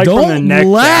 it's like Don't from the neck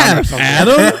laugh, down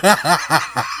or Adam.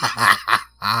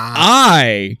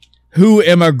 I, who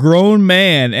am a grown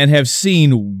man and have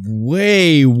seen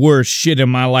way worse shit in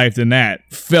my life than that,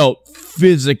 felt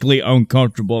physically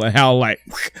uncomfortable at how, like,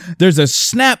 there's a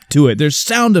snap to it. There's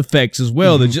sound effects as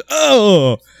well. That just,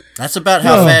 That's about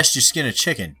how fast you skin a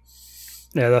chicken.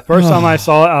 Yeah, the first time I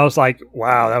saw it, I was like,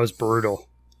 wow, that was brutal.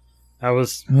 I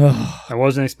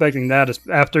wasn't expecting that.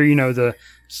 After, the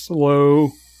slow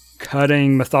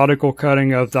cutting, methodical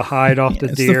cutting of the hide off the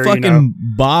deer. It's the fucking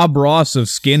Bob Ross of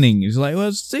skinning. He's like, well,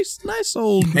 it's a nice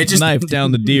old knife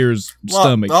down the deer's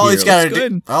stomach. All he's got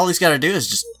to do is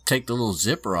just take the little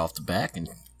zipper off the back and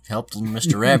help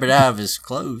Mr. Rabbit out of his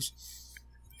clothes.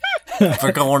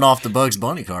 For going off the Bugs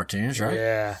Bunny cartoons, right?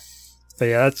 Yeah. But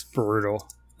yeah, that's brutal.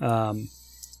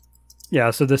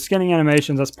 Yeah, so the skinning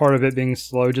animations, that's part of it being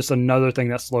slow. Just another thing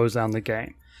that slows down the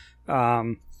game.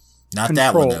 Not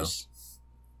that one, though.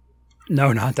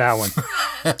 No, not that one.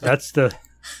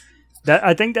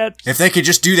 I think that... If they could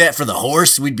just do that for the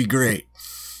horse, we'd be great.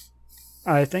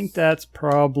 I think that's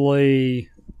probably...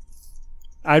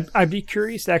 I'd be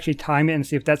curious to actually time it and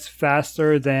see if that's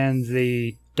faster than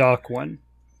the duck one.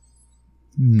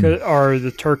 Or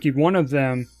the turkey. One of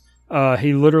them,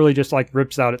 he literally just like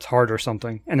rips out its heart or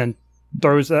something and then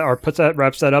throws that, or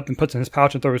wraps that up and puts it in his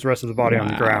pouch and throws the rest of the body on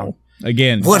the ground.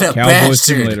 Again, what a Cowboy bastard.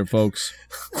 Simulator, folks.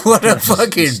 What a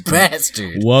fucking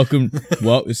bastard. Welcome.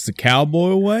 Well, it's the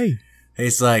cowboy way.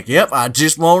 He's like, yep, I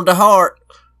just wanted the heart.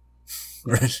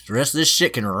 The rest of this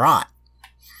shit can rot.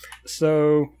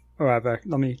 So, alright,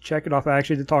 let me check it off. I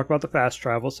actually did talk about the fast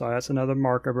travel, so that's another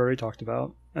mark I've already talked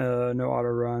about. No auto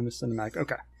run, the cinematic.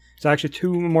 Okay. So actually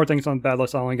 2 more things on the bad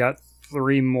list. I only got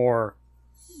 3 more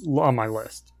on my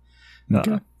list.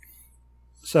 Okay.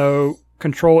 So,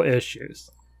 control issues.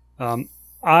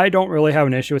 I don't really have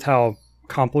an issue with how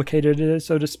complicated it is,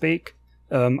 so to speak.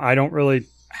 I don't really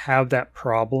have that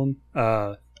problem.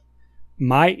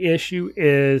 My issue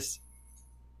is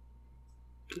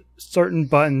certain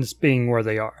buttons being where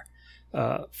they are.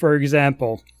 For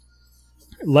example,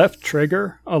 left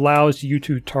trigger allows you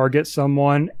to target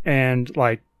someone and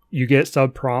like you get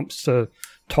sub prompts to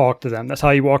talk to them. That's how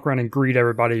you walk around and greet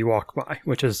everybody you walk by,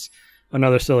 which is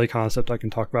another silly concept I can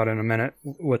talk about in a minute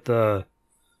with the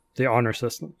honor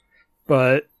system.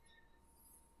 But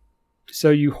so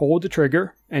you hold the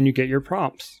trigger and you get your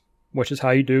prompts, which is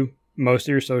how you do most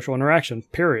of your social interaction,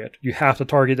 period. You have to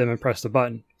target them and press the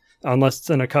button, unless it's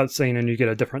in a cutscene and you get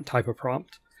a different type of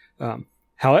prompt.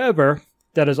 However,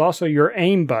 that is also your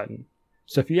aim button.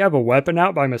 So if you have a weapon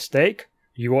out by mistake,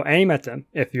 you will aim at them.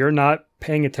 If you're not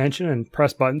paying attention and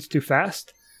press buttons too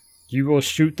fast, you will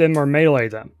shoot them or melee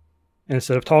them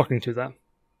instead of talking to them.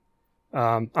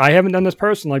 I haven't done this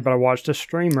personally, but I watched a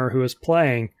streamer who was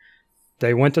playing.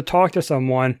 They went to talk to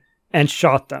someone and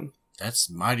shot them. That's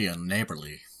mighty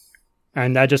unneighborly.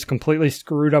 And that just completely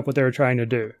screwed up what they were trying to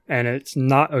do. And it's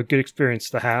not a good experience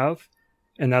to have.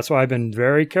 And that's why I've been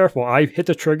very careful. I hit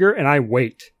the trigger and I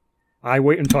wait. I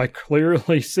wait until I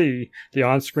clearly see the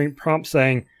on-screen prompt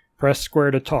saying, press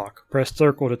square to talk, press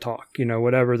circle to talk,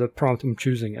 whatever the prompt I'm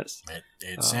choosing is.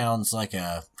 It sounds like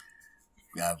a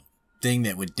thing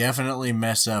that would definitely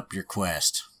mess up your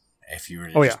quest if you were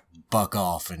to just buck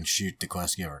off and shoot the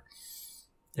quest giver.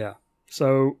 Yeah.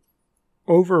 So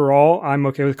overall, I'm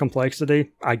okay with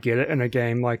complexity. I get it. In a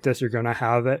game like this, you're going to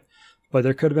have it. But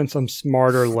there could have been some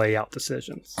smarter layout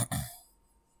decisions.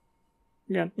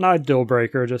 again, not a deal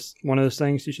breaker, just one of those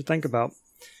things you should think about.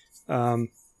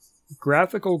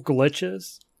 Graphical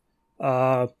glitches.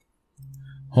 Hold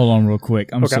on real quick.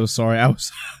 I'm Okay. so sorry.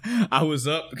 I was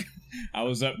up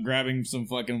grabbing some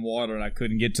fucking water and I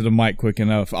couldn't get to the mic quick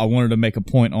enough. I wanted to make a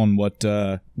point on what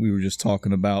we were just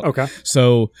talking about. Okay.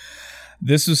 So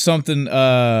this is something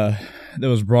that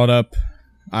was brought up.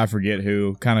 I forget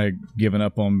who, kind of giving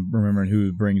up on remembering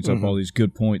who brings up all these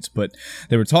good points, but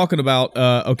they were talking about,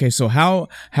 okay, so how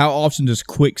often does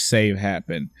quick save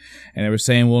happen? And they were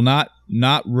saying, well, not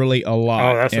really a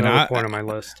lot. Oh, that's and another point on my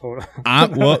list. Hold on.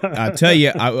 I tell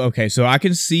you, okay, so I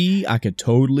could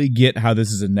totally get how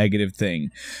this is a negative thing.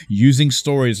 Using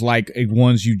stories like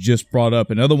ones you just brought up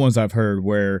and other ones I've heard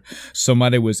where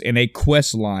somebody was in a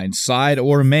quest line, side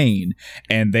or main,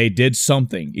 and they did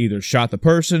something, either shot the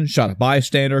person, shot a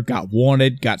bystander, got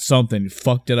wanted, got something,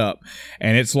 fucked it up.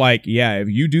 And it's like, yeah, if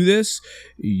you do this,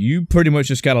 you pretty much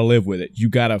just got to live with it. You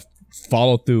got to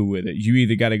follow through with it. You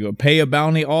either got to go pay a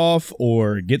bounty off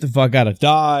or get the fuck out of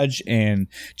Dodge and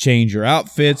change your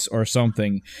outfits or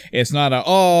something. It's not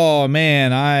oh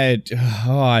man, I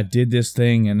did this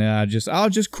thing and I'll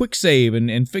just quick save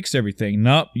and fix everything.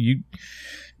 Nope, you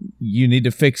need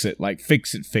to fix it. Like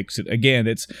fix it.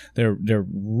 Again, they're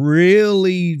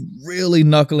really, really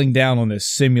knuckling down on this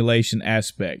simulation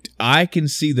aspect. I can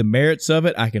see the merits of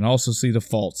it. I can also see the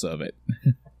faults of it.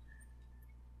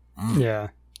 Yeah.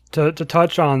 To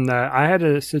touch on that, I had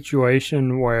a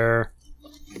situation where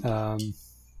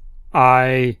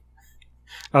I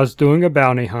was doing a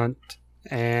bounty hunt,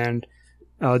 and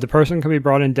the person could be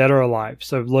brought in dead or alive.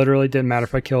 So it literally didn't matter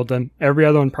if I killed them. Every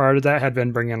other one prior to that had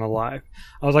been brought in alive.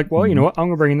 I was like, well, you know what? I'm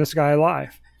going to bring in this guy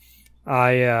alive.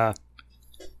 So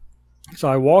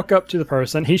I walk up to the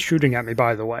person. He's shooting at me,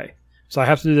 by the way. So I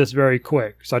have to do this very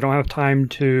quick. So I don't have time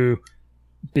to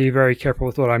be very careful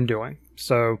with what I'm doing.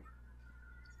 So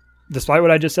despite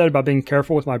what I just said about being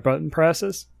careful with my button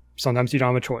presses, sometimes you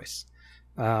don't have a choice.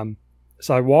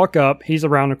 So I walk up. He's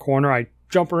around the corner. I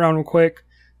jump around real quick,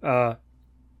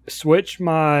 switch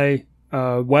my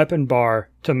weapon bar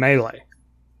to melee,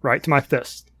 right to my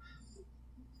fist.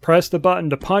 Press the button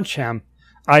to punch him.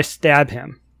 I stab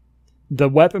him. The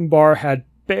weapon bar had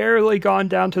barely gone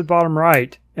down to the bottom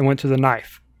right and went to the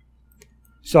knife.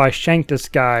 So I shanked this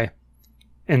guy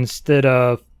instead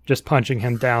of just punching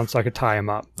him down so I could tie him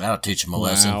up. That'll teach him a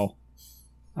lesson. Wow.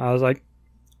 I was like,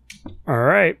 all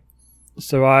right.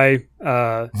 So I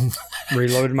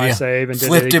reloaded my save and did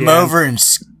Flipped it again. him over and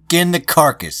skinned the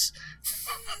carcass.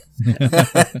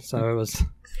 So it was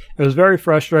very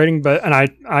frustrating, but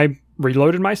I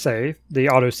reloaded my save, the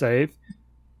autosave,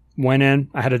 went in.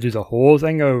 I had to do the whole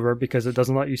thing over because it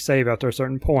doesn't let you save after a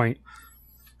certain point.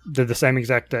 Did the same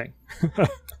exact thing. I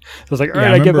was like, all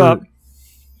right, I give up.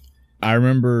 I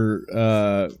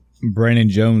remember Brandon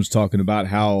Jones talking about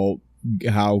how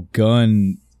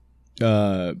gun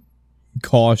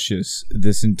cautious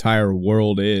this entire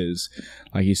world is.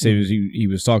 Like he said, he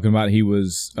was talking about he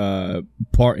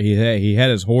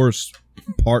had his horse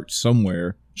parked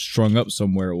somewhere, strung up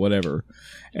somewhere or whatever,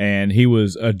 and he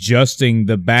was adjusting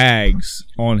the bags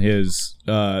on his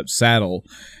saddle.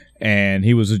 And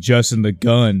he was adjusting the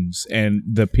guns, and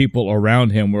the people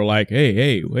around him were like,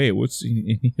 "Hey, what's?"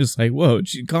 He was like, "Whoa,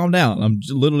 calm down! I'm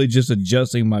literally just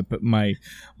adjusting my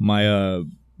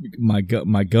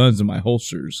guns and my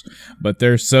holsters." But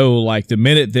they're so like the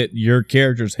minute that your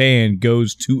character's hand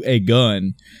goes to a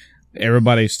gun,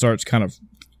 everybody starts kind of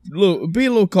be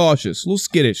a little cautious, a little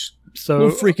skittish, So a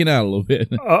little freaking out a little bit.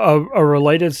 a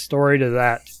related story to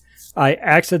that, I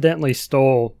accidentally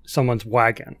stole someone's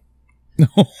wagon.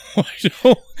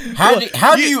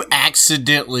 How do you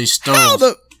accidentally steal?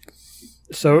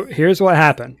 So here's what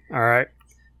happened. All right,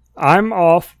 I'm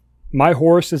off. My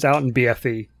horse is out in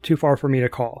BFE, too far for me to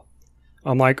call.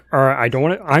 I'm like, all right, I don't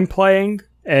want to. I'm playing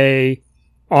a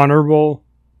honorable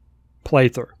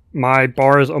playthrough. My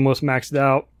bar is almost maxed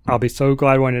out. I'll be so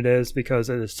glad when it is because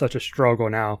it is such a struggle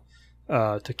now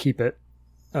to keep it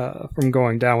from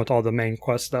going down with all the main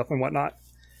quest stuff and whatnot.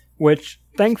 Which,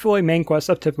 thankfully, main quest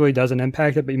stuff typically doesn't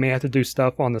impact it, but you may have to do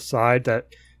stuff on the side that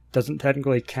doesn't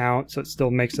technically count, so it still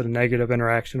makes it a negative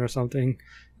interaction or something,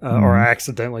 or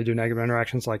accidentally do negative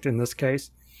interactions like in this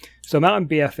case. So I'm out in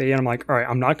BFE, and I'm like, all right,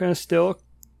 I'm not going to steal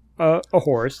a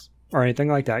horse or anything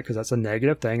like that, because that's a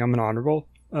negative thing. I'm an honorable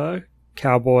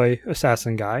cowboy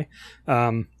assassin guy.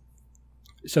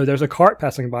 So there's a cart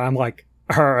passing by. I'm like,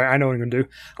 all right, I know what I'm going to do.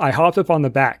 I hopped up on the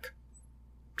back,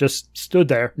 just stood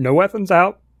there, no weapons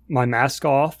out, my mask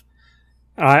off.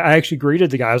 I actually greeted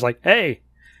the guy. I was like, hey.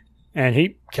 And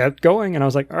he kept going. And I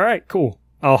was like, all right, cool.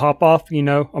 I'll hop off,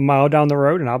 a mile down the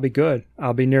road and I'll be good.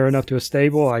 I'll be near enough to a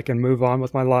stable. I can move on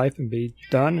with my life and be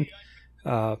done.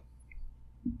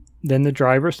 Then the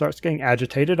driver starts getting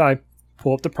agitated. I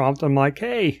pull up the prompt. I'm like,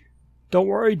 hey, don't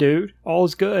worry, dude. All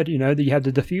is good. You have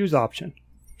the diffuse option.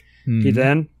 Mm-hmm. He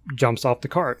then jumps off the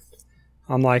cart.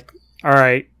 I'm like, all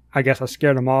right, I guess I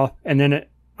scared him off. And then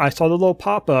I saw the little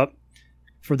pop-up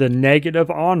for the negative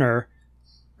honor,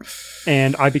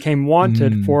 and I became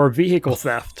wanted for vehicle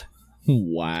theft.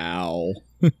 Wow.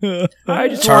 I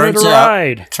just wanted a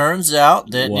ride. Turns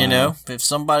out that, if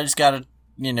somebody's got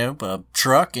a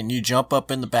truck and you jump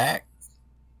up in the back,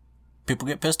 people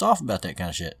get pissed off about that kind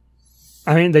of shit.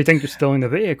 I mean, they think you're stealing the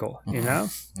vehicle, Yeah.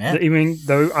 Even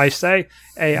though I say,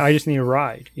 hey, I just need a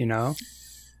ride,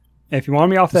 If you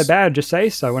want me off that bad, just say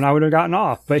so, and I would have gotten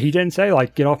off. But he didn't say,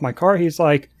 get off my car. He's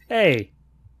like, hey.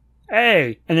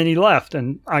 And then he left,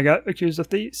 and I got accused of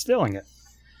stealing it.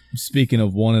 Speaking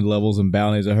of wanted levels and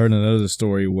bounties, I heard another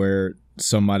story where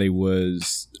somebody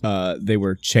was, they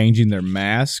were changing their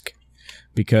mask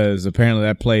because apparently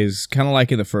that plays kind of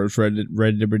like in the first Red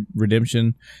Dead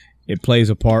Redemption. It plays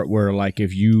a part where,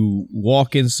 if you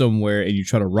walk in somewhere and you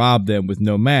try to rob them with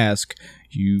no mask,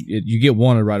 you get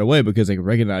wanted right away because they can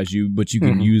recognize you, but you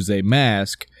can use a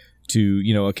mask to,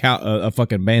 a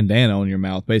fucking bandana on your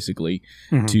mouth, basically,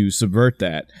 to subvert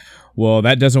that. Well,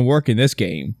 that doesn't work in this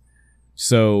game.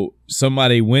 So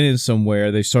somebody went in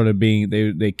somewhere. They started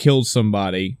they killed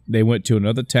somebody. They went to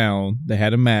another town. They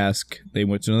had a mask. They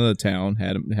went to another town.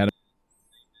 Had a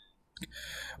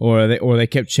or they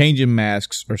kept changing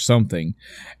masks or something.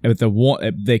 But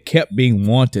they kept being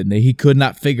wanted. He could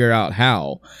not figure out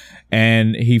how.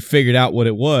 And he figured out what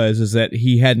it was is that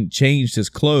he hadn't changed his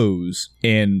clothes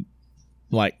in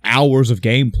hours of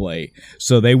gameplay.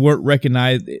 So they weren't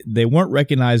recognize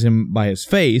him by his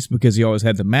face because he always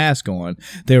had the mask on.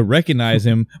 They recognize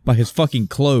him by his fucking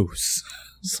clothes.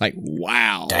 It's like,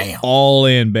 wow. Damn. All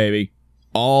in, baby.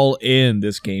 All in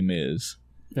this game is.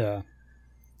 Yeah.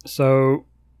 So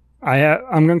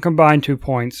I'm going to combine 2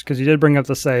 points because you did bring up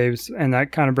the saves, and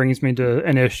that kind of brings me to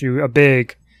an issue, a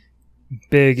big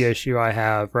issue I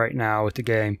have right now with the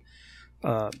game.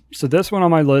 So this one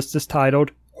on my list is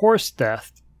titled Horse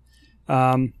Death.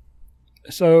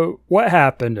 So what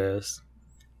happened is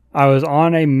I was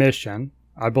on a mission.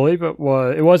 I believe it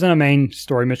wasn't a main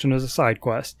story mission, it was a side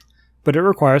quest, but it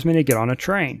requires me to get on a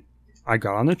train. I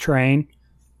got on the train.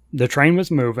 The train was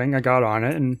moving. I got on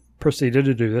it and proceeded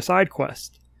to do the side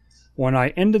quest. When I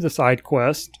ended the side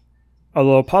quest, a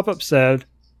little pop-up said,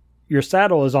 your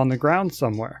saddle is on the ground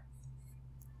somewhere.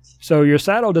 So your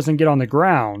saddle doesn't get on the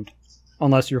ground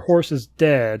unless your horse is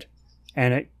dead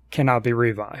and it cannot be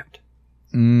revived.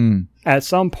 At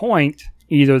some point,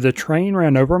 either the train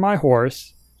ran over my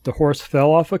horse, the horse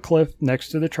fell off a cliff next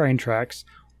to the train tracks,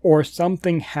 or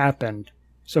something happened,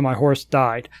 so my horse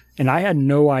died, and I had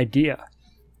no idea.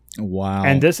 Wow.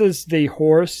 And this is the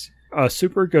horse, a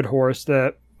super good horse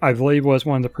that I believe was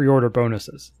one of the pre-order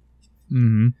bonuses.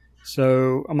 Mm-hmm.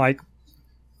 So I'm like,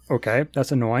 okay,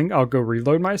 that's annoying. I'll go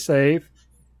reload my save.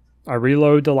 I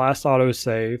reload the last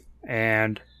autosave,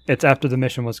 and it's after the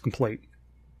mission was complete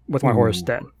with my horse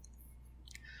dead.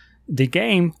 The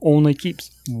game only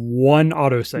keeps one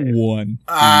autosave. One.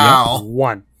 Ow. Yep,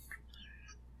 one.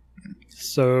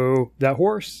 So that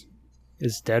horse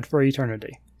is dead for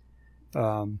eternity.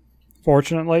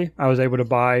 Fortunately, I was able to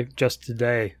buy just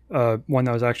today one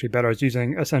that was actually better. I was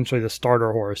using essentially the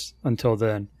starter horse until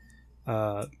then.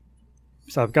 So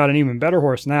I've got an even better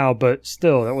horse now, but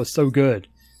still, that was so good.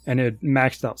 And it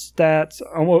maxed out stats.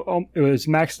 It was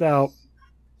maxed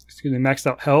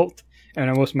out health, and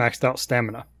almost maxed out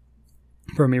stamina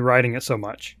for me riding it so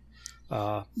much.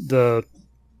 Whatever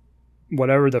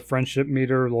the friendship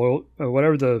meter,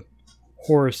 whatever the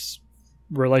horse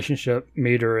relationship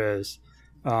meter is,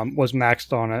 was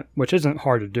maxed on it, which isn't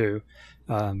hard to do.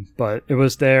 But it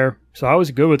was there, so I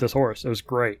was good with this horse. It was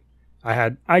great.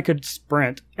 I could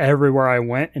sprint everywhere I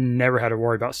went and never had to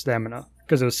worry about stamina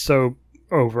because it was so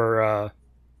so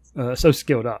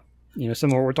skilled up. Similar to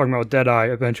what we're talking about with Deadeye,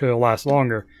 eventually it'll last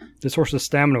longer. This horse's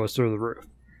stamina was through the roof.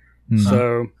 Mm-hmm.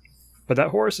 So, but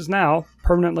that horse is now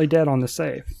permanently dead on the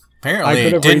save. Apparently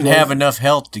it didn't have enough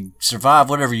health to survive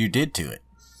whatever you did to it.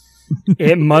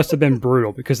 It must have been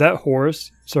brutal because that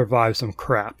horse survived some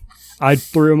crap. I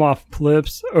threw him off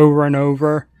cliffs over and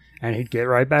over, and he'd get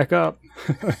right back up.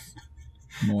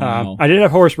 Wow. I did have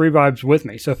horse revives with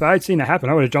me, so if I had seen it happen,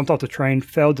 I would have jumped off the train,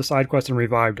 failed the side quest, and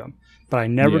revived him. But I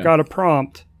never got a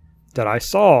prompt that I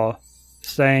saw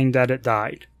saying that it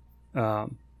died.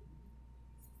 And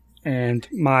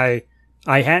I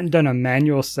hadn't done a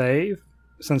manual save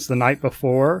since the night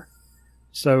before,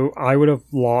 So I would have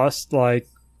lost like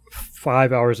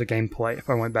 5 hours of gameplay if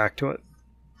I went back to it.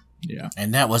 Yeah.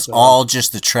 And that was all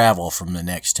just the travel from the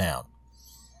next town.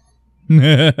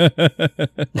 They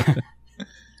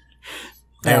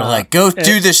were like, go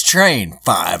do this train.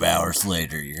 5 hours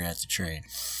later, you're at the train.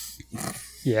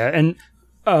 Yeah, and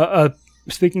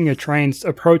speaking of trains,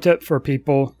 a pro tip for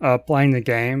people playing the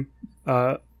game,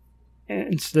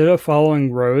 instead of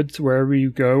following roads wherever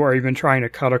you go or even trying to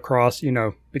cut across,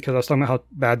 because I was talking about how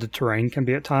bad the terrain can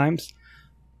be at times,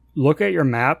 look at your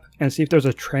map and see if there's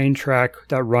a train track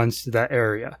that runs to that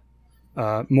area.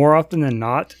 More often than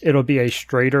not, it'll be a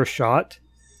straighter shot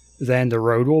than the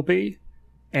road will be.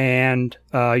 And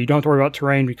you don't have to worry about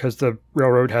terrain because the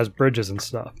railroad has bridges and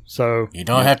stuff. So you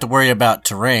don't have to worry about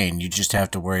terrain. You just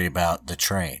have to worry about the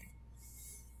train.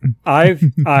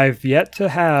 I've yet to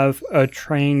have a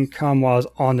train come while I was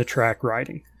on the track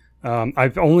riding.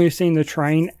 I've only seen the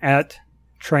train at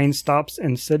train stops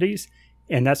in cities,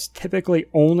 and that's typically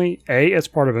only A, as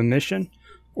part of a mission,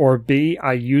 or B,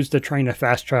 I use the train to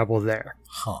fast travel there.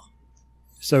 Huh.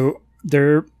 So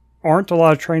there aren't a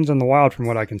lot of trains in the wild from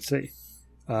what I can see.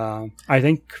 I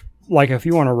think, like, if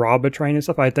you want to rob a train and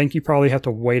stuff, I think you probably have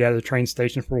to wait at the train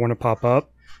station for one to pop up.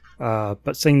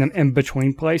 But seeing them in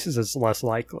between places is less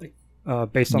likely,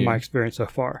 based on my experience so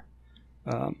far.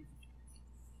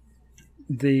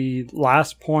 The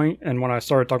last point, and when I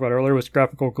started talking about earlier, was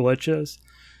graphical glitches.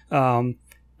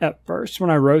 At first,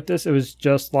 when I wrote this, it was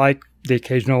just like the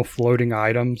occasional floating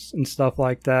items and stuff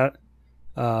like that.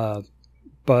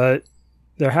 But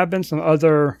there have been some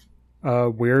other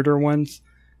weirder ones,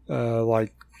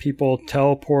 like people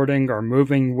teleporting or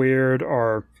moving weird,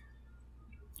 or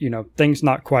things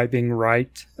not quite being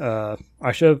right.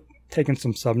 I should have taken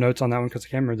some sub notes on that one because I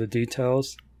can't remember the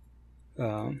details.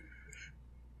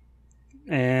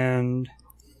 And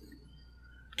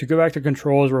to go back to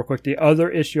controls real quick, the other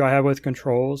issue I have with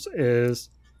controls is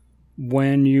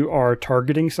when you are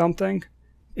targeting something,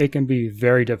 it can be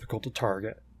very difficult to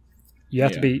target. You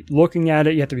have to be looking at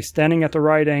it, you have to be standing at the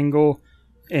right angle,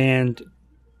 and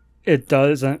it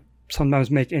doesn't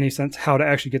sometimes make any sense how to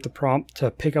actually get the prompt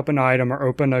to pick up an item or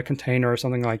open a container or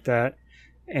something like that.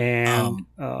 And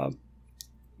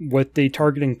with the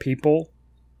targeting people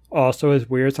also is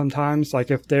weird sometimes.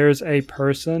 Like if there's a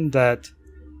person that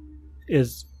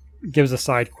gives a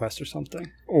side quest or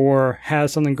something, or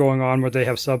has something going on where they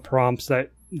have sub prompts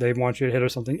that they want you to hit or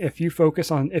something, if you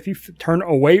turn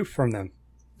away from them,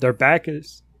 your back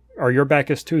is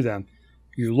to them,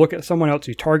 you look at someone else,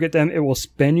 you target them, it will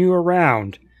spin you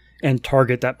around and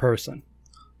target that person.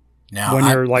 Now, when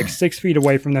you're like 6 feet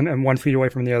away from them and 1 feet away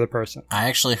from the other person. I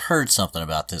actually heard something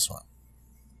about this one.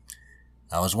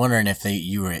 I was wondering if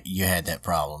you had that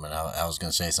problem, and I was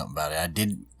going to say something about it. I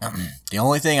didn't. The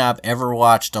only thing I've ever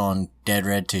watched on Dead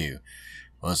Red 2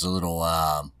 was a little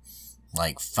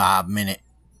 5-minute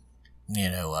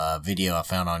video I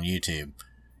found on YouTube.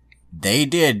 They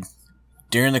did,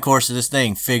 during the course of this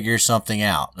thing, figure something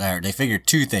out. They figured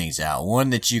two things out. One,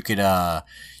 that you could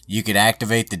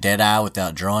activate the Deadeye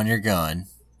without drawing your gun.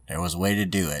 There was a way to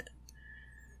do it.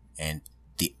 And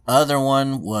the other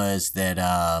one was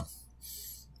that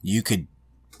you could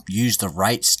use the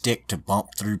right stick to bump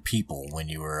through people when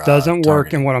you were doesn't work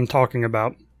targeting. in what I'm talking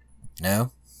about.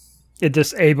 No? It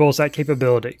disables that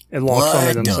capability. It locks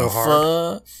onto them so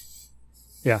hard.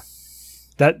 Yeah.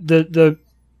 That the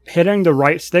hitting the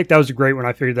right stick, that was great when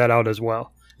I figured that out as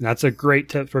well. And that's a great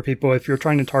tip for people. If you're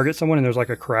trying to target someone and there's like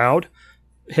a crowd,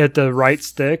 hit the right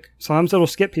stick. Sometimes it'll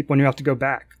skip people and you have to go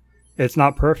back. It's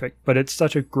not perfect, but it's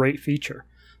such a great feature.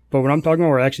 But when I'm talking about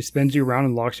where it actually spins you around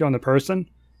and locks you on the person,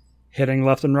 hitting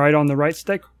left and right on the right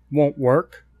stick won't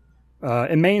work.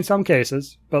 It may in some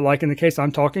cases, but like in the case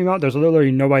I'm talking about, there's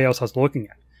literally nobody else that's looking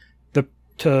at.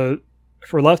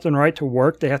 For left and right to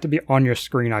work, they have to be on your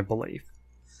screen, I believe.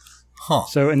 Huh.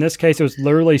 So in this case, it was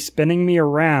literally spinning me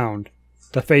around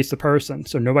to face the person,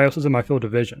 so nobody else was in my field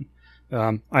of vision.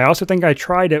 I also think I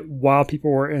tried it while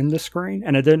people were in the screen,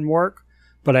 and it didn't work,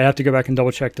 but I have to go back and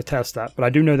double check to test that. But I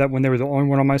do know that when they were the only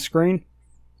one on my screen,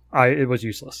 it was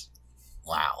useless.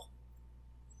 Wow.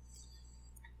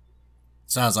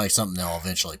 Sounds like something they'll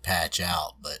eventually patch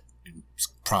out, but it's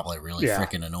probably really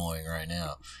freaking annoying right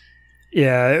now.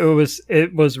 Yeah,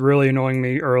 it was really annoying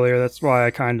me earlier. That's why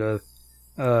I kind of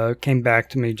came back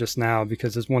to me just now,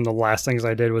 because it's one of the last things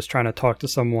I did was trying to talk to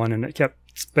someone, and it kept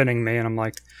spinning me, and I'm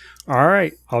like, all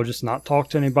right, I'll just not talk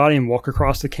to anybody and walk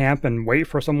across the camp and wait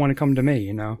for someone to come to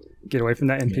me, get away from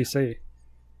that NPC.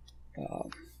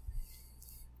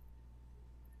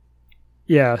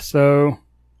 So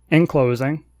in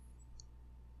closing,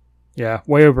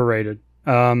 way overrated.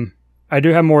 I do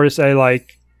have more to say,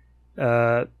 like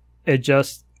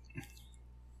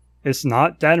it's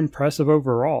not that impressive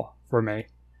overall for me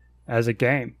as a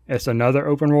game. It's another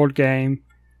open world game.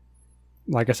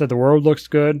 Like I said, the world looks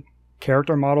good.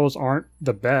 Character models aren't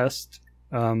the best.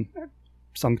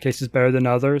 Some cases better than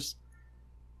others.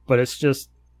 But it's just...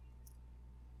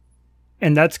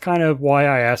 And that's kind of why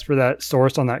I asked for that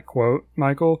source on that quote,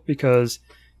 Michael, because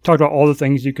you talked about all the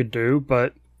things you could do,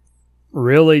 but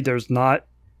really there's not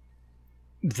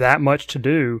that much to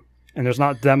do, and there's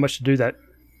not that much to do that,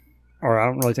 or I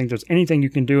don't really think there's anything you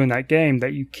can do in that game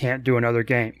that you can't do in other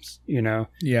games, you know?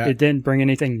 Yeah. It didn't bring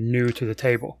anything new to the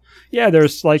table. Yeah,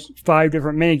 there's like 5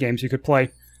 different mini games you could play.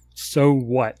 So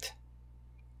what?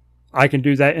 I can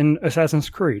do that in Assassin's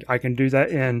Creed. I can do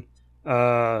that in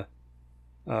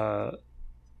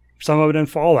some of it in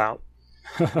Fallout.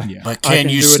 Yeah. But can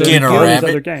you skin a rabbit?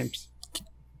 Other games.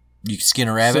 You can skin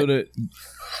a rabbit?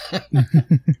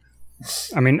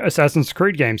 I mean, Assassin's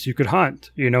Creed games, you could hunt,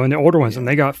 you know, in the older ones, and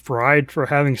they got fried for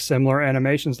having similar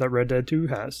animations that Red Dead 2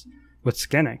 has with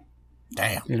skinning.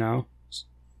 Damn. You know?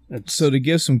 So to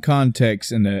give some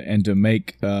context and to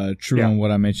make true on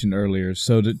what I mentioned earlier,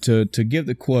 so to give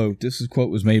the quote, this quote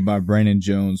was made by Brandon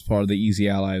Jones, part of the Easy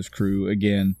Allies crew.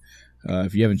 Again,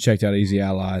 if you haven't checked out Easy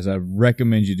Allies, I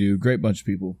recommend you do. Great bunch of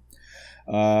people.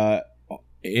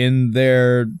 In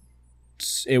their,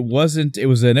 it was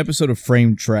an episode of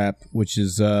Frame Trap, which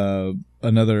is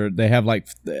another. They have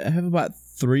about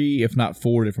 3, if not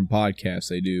 4, different podcasts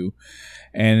they do.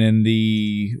 And in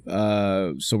the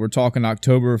so we're talking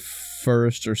October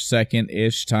 1st or 2nd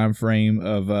ish time frame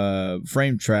of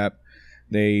Frame Trap.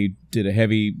 They did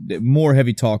more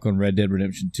heavy talk on Red Dead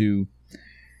Redemption 2.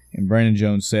 And Brandon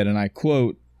Jones said, and I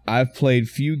quote, "I've played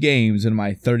few games in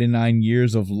my 39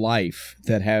 years of life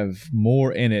that have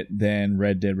more in it than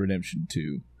Red Dead Redemption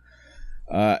 2.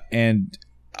 And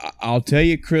I'll tell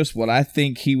you, Chris, what I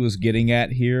think he was getting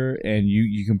at here, and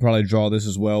you can probably draw this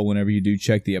as well whenever you do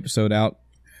check the episode out.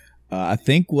 I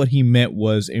think what he meant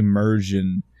was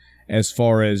immersion as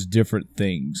far as different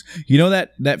things. You know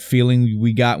that feeling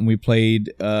we got when we played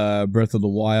Breath of the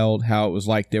Wild, how it was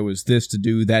like there was this to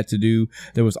do, that to do.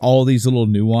 There was all these little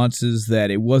nuances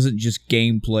that it wasn't just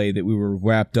gameplay that we were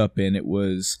wrapped up in. It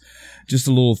was just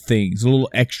the little things, the little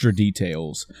extra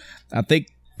details. I think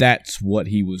that's what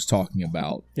he was talking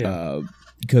about. Yeah.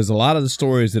 Because a lot of the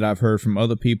stories that I've heard from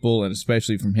other people, and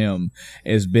especially from him,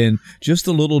 has been just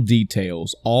the little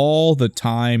details, all the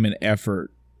time and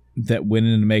effort that went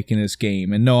into making this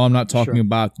game. And no, I'm not talking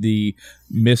about the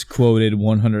misquoted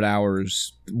 100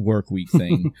 hours work week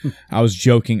thing. I was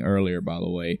joking earlier, by the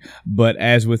way. But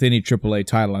as with any AAA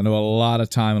title, I know a lot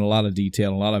of time and a lot of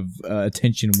detail, a lot of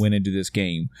attention went into this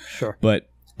game. Sure.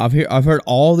 But I've heard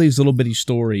all these little bitty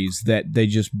stories that they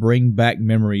just bring back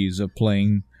memories of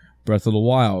playing Breath of the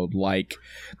Wild. Like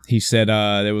he said,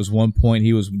 there was one point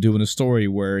he was doing a story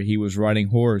where he was riding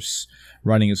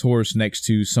his horse next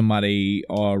to somebody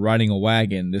riding a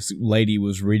wagon. This lady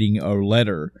was reading a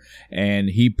letter, and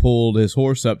he pulled his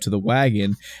horse up to the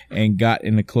wagon and got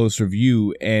in a closer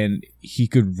view, and he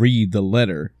could read the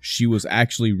letter. She was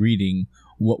actually reading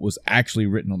what was actually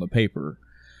written on the paper.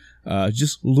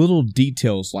 Just little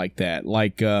details like that,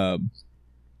 like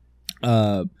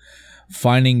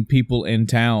finding people in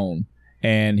town.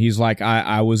 And he's like,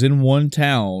 I was in one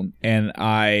town and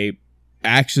I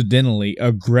accidentally,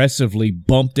 aggressively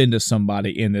bumped into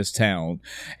somebody in this town,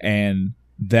 and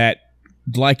that,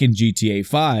 like in GTA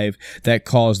 5, that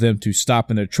caused them to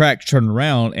stop in their tracks, turn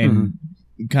around, and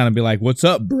kind of be like, "What's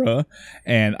up, bruh?"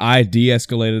 And I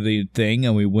de-escalated the thing,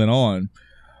 and we went on.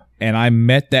 And I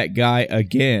met that guy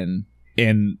again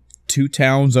in 2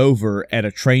 towns over at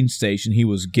a train station. He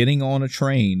was getting on a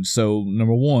train. So,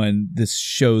 number one, this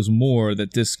shows more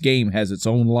that this game has its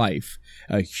own life.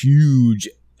 A huge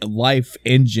life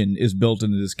engine is built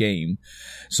into this game.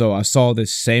 So I saw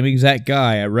this same exact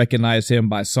guy. I recognized him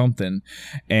by something,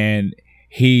 and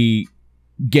he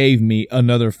gave me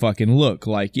another fucking look.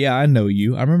 Like, yeah, I know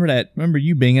you. I remember that. Remember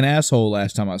you being an asshole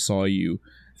last time I saw you.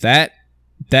 That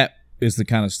is the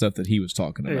kind of stuff that he was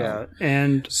talking about. Yeah,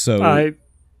 and so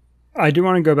I do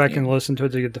want to go back and listen to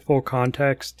it to get the full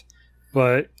context,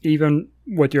 but even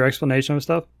with your explanation of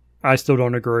stuff, I still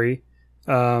don't agree.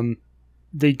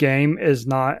 The game is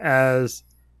not as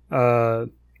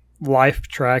life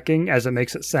tracking as it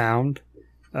makes it sound.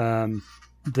 There's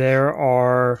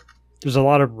a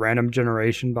lot of random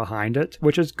generation behind it,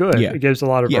 which is good. Yeah. It gives a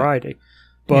lot of variety,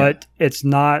 but it's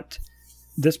not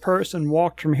this person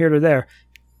walked from here to there.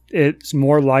 It's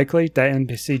more likely that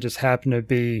NPC just happened to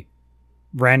be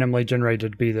randomly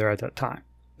generated to be there at that time.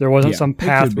 There wasn't Yeah, some it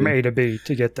path could from be. A to B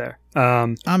to get there.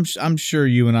 I'm sure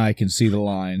you and I can see the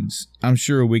lines. I'm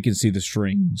sure we can see the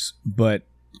strings, but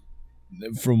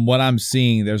from what I'm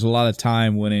seeing, there's a lot of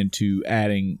time went into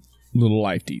adding little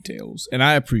life details, and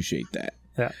I appreciate that.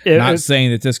 Yeah, Not saying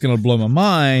that that's going to blow my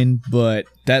mind, but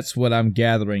that's what I'm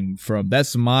gathering from.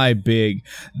 That's my big.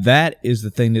 That is the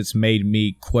thing that's made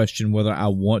me question whether I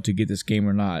want to get this game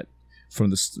or not.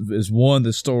 From is one,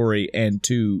 the story, and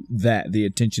two, that the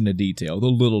attention to detail, the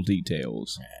little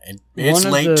details. It's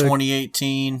late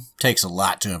 2018. Takes a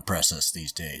lot to impress us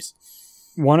these days.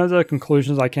 One of the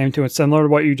conclusions I came to, and similar to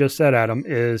what you just said, Adam,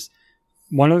 is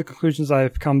one of the conclusions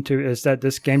I've come to is that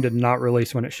this game did not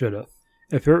release when it should have.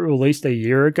 If it released a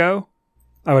year ago,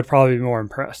 I would probably be more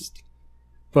impressed.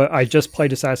 But I just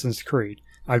played Assassin's Creed.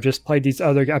 I've just played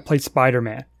I played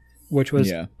Spider-Man, which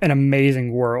was an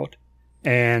amazing world.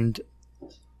 And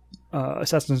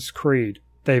Assassin's Creed,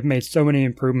 they've made so many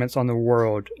improvements on the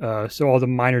world. So all the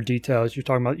minor details, you're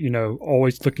talking about,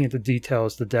 always looking at the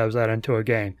details the devs add into a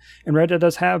game. And Red Dead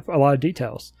does have a lot of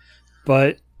details.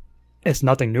 But it's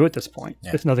nothing new at this point. Yeah.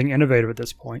 It's nothing innovative at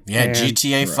this point. You had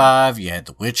GTA 5, you had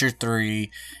The Witcher 3,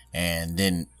 and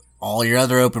then all your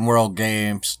other open world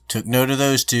games took note of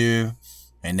those two,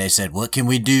 and they said, what can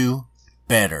we do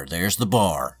better? There's the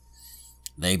bar.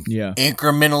 They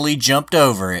incrementally jumped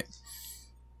over it,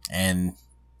 and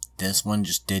this one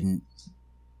just didn't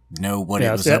know what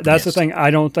it was up That's against. the thing.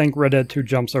 I don't think Red Dead 2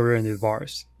 jumps over any of the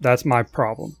bars. That's my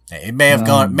problem. It may have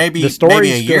gone, maybe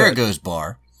a year ago's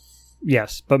bar.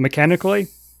 Yes, but mechanically,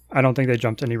 I don't think they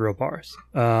jumped any real bars.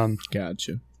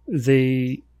 Gotcha.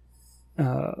 The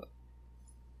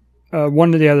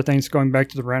one of the other things, going back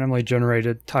to the randomly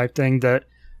generated type thing, that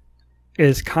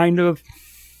is kind of,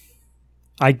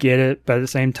 I get it, but at the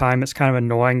same time, it's kind of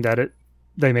annoying that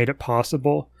they made it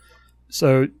possible.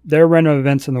 So there are random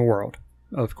events in the world,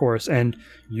 of course, and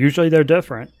usually they're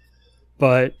different.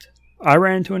 But I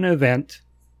ran into an event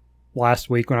last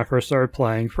week when I first started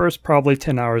playing, first probably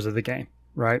 10 hours of the game,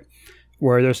 right?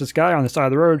 Where there's this guy on the side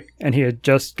of the road and he had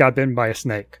just got bitten by a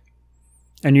snake.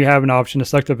 And you have an option to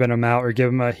suck the venom out or give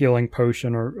him a healing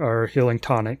potion or healing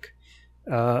tonic.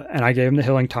 And I gave him the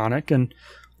healing tonic, and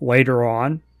later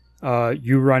on,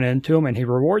 you run into him and he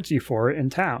rewards you for it in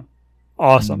town.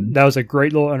 Awesome. Mm-hmm. That was a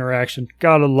great little interaction.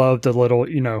 Gotta love the little,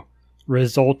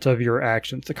 result of your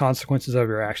actions, the consequences of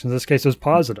your actions. In this case, it was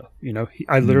positive.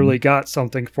 I literally got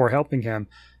something for helping him.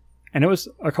 And it was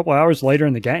a couple hours later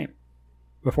in the game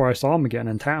before I saw him again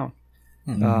in town.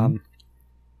 Mm-hmm.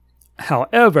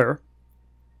 However,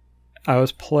 I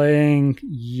was playing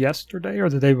yesterday or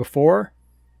the day before,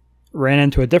 ran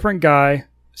into a different guy,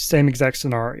 same exact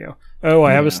scenario. Oh,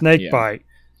 I have a snake bite.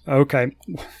 Okay.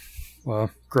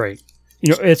 Well, great.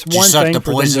 It's Did one you suck thing the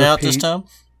for poison out this time?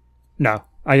 No.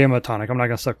 I am a tonic. I'm not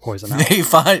going to suck poison out. He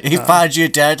finds you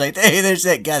down like, hey, there's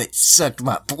that guy that sucked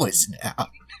my poison out.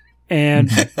 And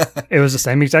it was the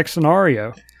same exact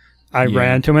scenario. I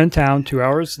ran into him in town 2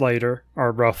 hours later,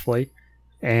 or roughly,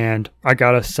 and I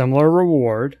got a similar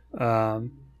reward.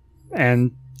 And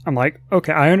I'm like,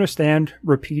 okay, I understand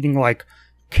repeating like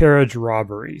carriage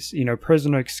robberies,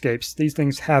 prisoner escapes. These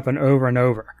things happen over and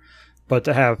over. But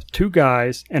to have two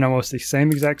guys in almost the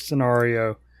same exact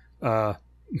scenario, the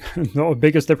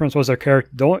biggest difference was their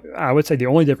character. I would say the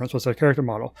only difference was their character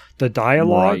model. The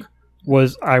dialogue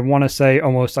was, I want to say,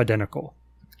 almost identical.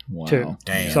 Wow. Too.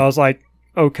 Damn. So I was like,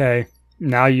 okay,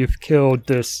 now you've killed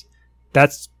this.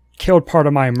 That's killed part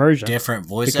of my immersion. Different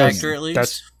voice actor at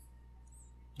least?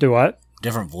 Do what?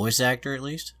 Different voice actor at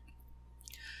least?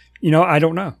 I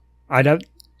don't know.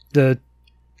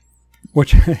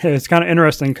 Which is kind of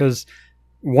interesting because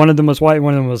one of them was white,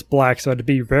 one of them was black. So I'd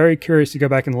be very curious to go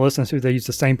back and listen to see if they use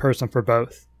the same person for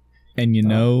both. And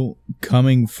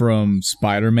coming from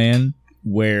Spider-Man,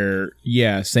 where,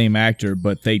 same actor,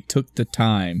 but they took the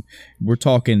time. We're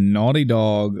talking Naughty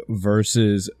Dog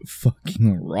versus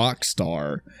fucking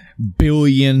Rockstar. $1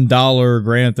 billion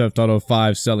Grand Theft Auto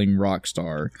 5 selling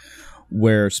Rockstar.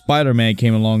 Where Spider-Man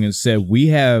came along and said, we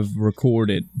have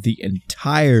recorded the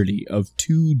entirety of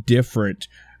 2 different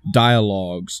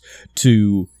dialogues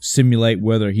to simulate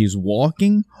whether he's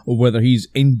walking or whether he's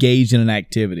engaged in an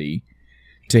activity.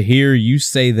 To hear you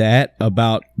say that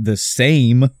about the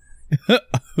same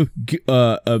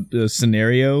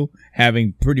scenario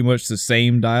having pretty much the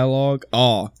same dialogue,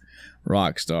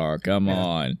 Rockstar, come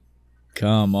on,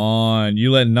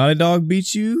 you let Naughty Dog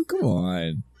beat you? Come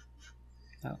on.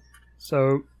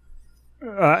 So,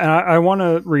 and I want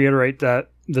to reiterate that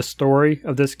the story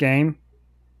of this game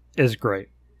is great.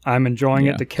 I'm enjoying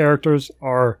it. The characters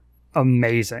are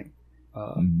amazing.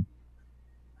 The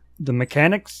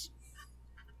mechanics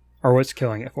are what's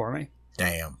killing it for me.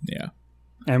 Damn. Yeah.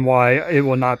 And why it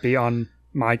will not be on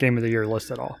my Game of the Year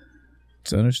list at all.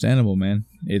 It's understandable, man.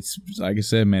 It's like I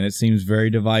said, man. It seems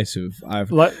very divisive.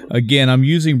 I'm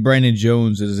using Brandon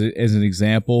Jones as an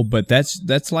example, but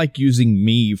that's like using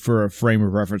me for a frame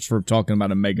of reference for talking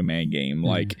about a Mega Man game.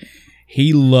 Like,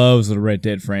 he loves the Red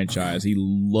Dead franchise. He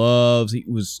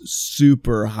was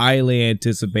super highly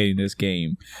anticipating this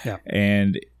game,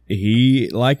 and he,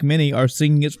 like many, are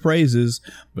singing its praises,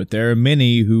 but there are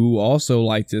many who also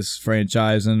like this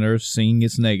franchise and are singing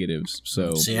its negatives.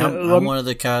 So, see, I'm one of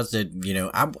the guys that,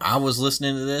 I was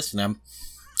listening to this and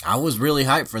I was really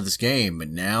hyped for this game, but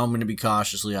now I'm going to be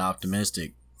cautiously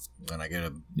optimistic. When I get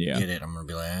it, I'm going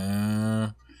to be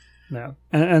like, No,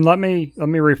 and let me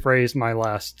rephrase my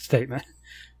last statement.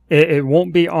 It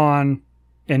won't be on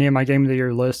any of my Game of the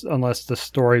Year lists unless the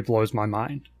story blows my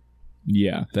mind.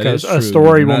 Yeah, that is true. Because a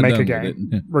story will make a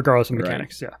game, regardless of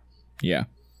mechanics. Right. Yeah.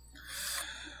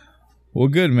 Well,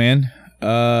 good, man.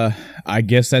 I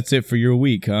guess that's it for your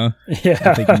week, huh? Yeah.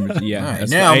 All right,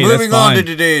 now, moving on to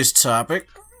today's topic.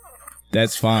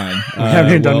 That's fine. We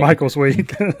haven't even done Michael's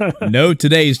week. No,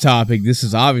 today's topic. This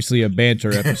is obviously a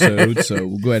banter episode, so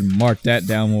we'll go ahead and mark that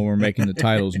down when we're making the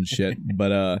titles and shit.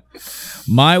 But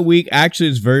my week actually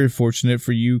is very fortunate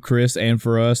for you, Chris, and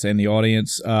for us and the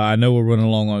audience. I know we're running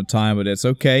along on time, but it's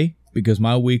okay because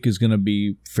my week is going to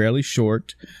be fairly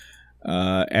short.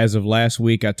 As of last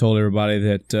week, I told everybody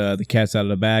that the cat's out of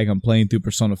the bag. I'm playing through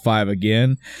Persona 5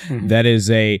 again. Mm-hmm. That is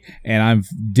and I'm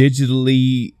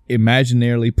digitally,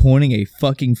 imaginarily pointing a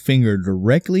fucking finger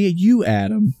directly at you,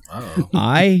 Adam. Oh.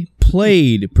 I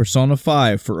played Persona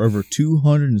 5 for over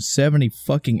 270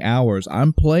 fucking hours.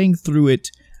 I'm playing through it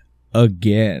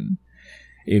again.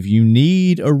 If you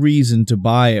need a reason to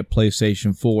buy a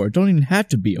PlayStation 4, it don't even have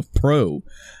to be a Pro.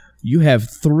 You have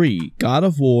 3: God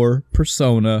of War,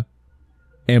 Persona,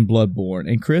 and Bloodborne.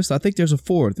 And Chris, I think there's a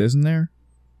 4th, isn't there?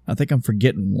 I think I'm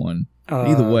forgetting one.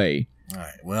 Either way. All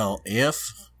right. Well,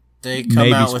 if they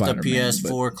come out with a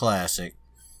PS4 Classic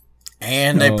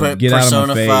and they put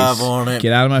Persona 5 on it,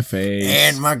 get out of my face,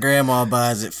 and my grandma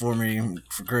buys it for me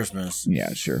for Christmas.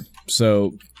 Yeah, sure.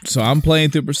 So I'm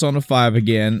playing through Persona 5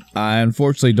 again. I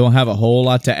unfortunately don't have a whole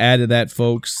lot to add to that,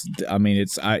 folks. I mean,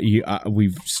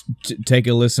 we've take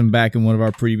a listen back in one of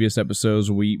our previous episodes.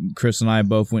 Chris and I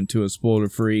both went to a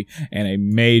spoiler-free and a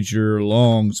major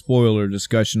long spoiler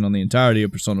discussion on the entirety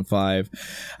of Persona 5.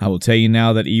 I will tell you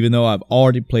now that even though I've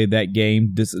already played that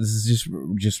game, this is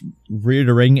just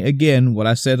reiterating again what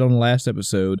I said on the last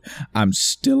episode. I'm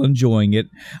still enjoying it.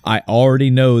 I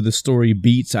already know the story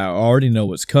beats. I already know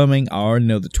what's coming. I already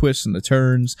know the twists and the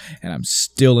turns, and I'm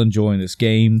still enjoying this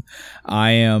game.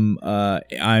 I'm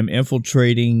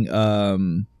infiltrating.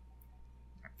 Oh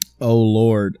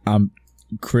Lord,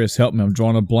 Chris, help me. I'm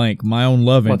drawing a blank. My own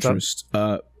love interest. Shit.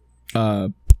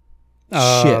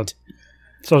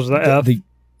 So is the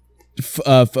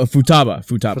Futaba.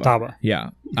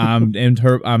 Yeah, I'm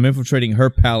infiltrating her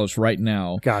palace right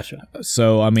now. Gotcha.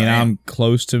 So I mean, I'm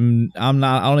close to. I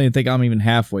don't even think I'm even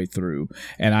halfway through,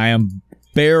 and I am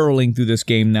barreling through this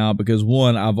game now because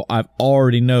one, I've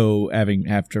already know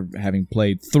after having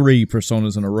played 3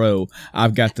 Personas in a row,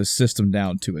 I've got the system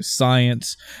down to a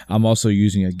science. I'm also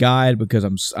using a guide because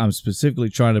I'm specifically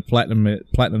trying to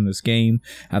platinum this game.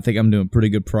 I think I'm doing pretty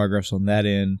good progress on that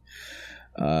end.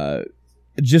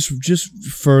 Just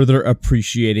further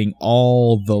appreciating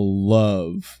all the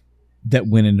love that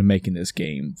went into making this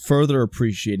game. Further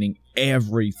appreciating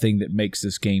everything that makes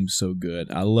this game so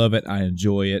good. I love it. I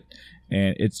enjoy it.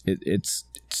 And it's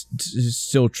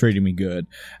still treating me good.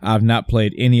 I've not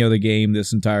played any other game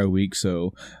this entire week,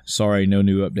 so sorry, no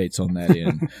new updates on that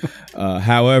end.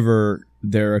 However,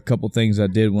 there are a couple things I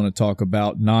did want to talk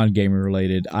about, non-gamer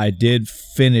related. I did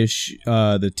finish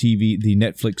the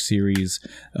Netflix series,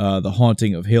 The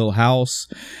Haunting of Hill House,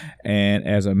 and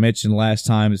as I mentioned last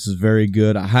time, this is very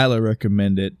good. I highly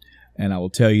recommend it, and I will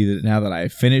tell you that now that I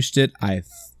finished it, I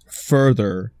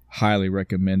further highly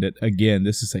recommend it. Again,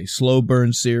 this is a slow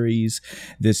burn series.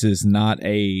 This is not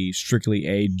strictly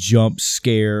a jump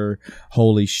scare,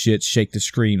 holy shit, shake the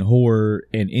screen horror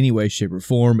in any way, shape, or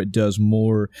form. It deals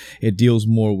more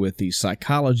with the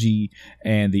psychology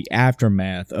and the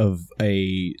aftermath of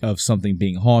something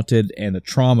being haunted and the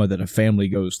trauma that a family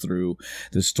goes through.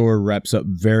 The story wraps up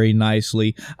very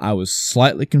nicely. I was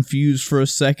slightly confused for a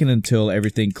second until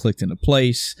everything clicked into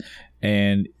place.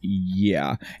 And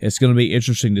yeah, it's going to be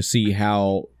interesting to see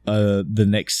how the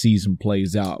next season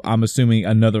plays out. I'm assuming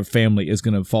another family is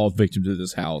going to fall victim to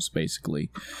this house, basically.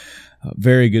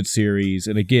 Very good series.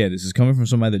 And again, this is coming from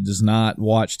somebody that does not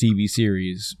watch TV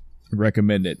series.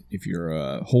 recommend it if you're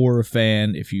a horror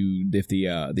fan. If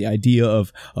the idea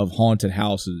of haunted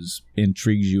houses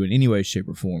intrigues you in any way, shape,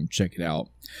 or form, check it out.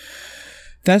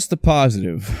 That's the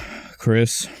positive,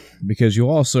 Chris. Because you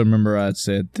also remember I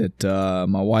said that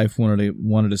my wife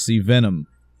wanted to see Venom.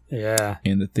 Yeah.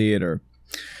 In the theater,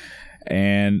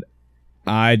 and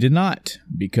I did not,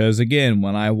 because again,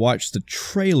 when I watched the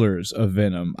trailers of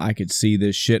Venom, I could see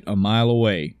this shit a mile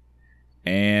away.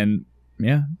 And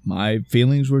yeah, my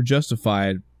feelings were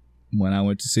justified when I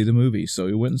went to see the movie. So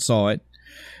we went and saw it,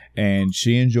 and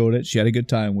she enjoyed it. She had a good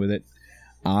time with it.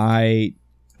 I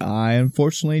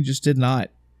unfortunately just did not.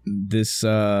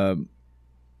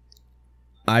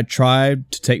 I tried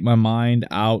to take my mind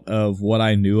out of what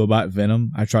I knew about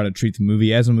Venom. I tried to treat the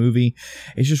movie as a movie.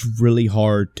 It's just really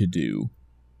hard to do.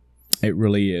 It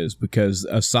really is, because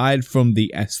aside from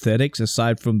the aesthetics,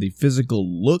 aside from the physical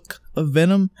look of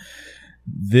Venom,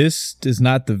 this is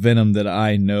not the Venom that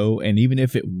I know. And even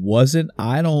if it wasn't,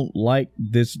 I don't like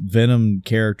this Venom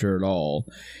character at all.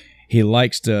 He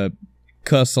likes to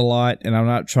cuss a lot, and I'm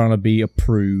not trying to be a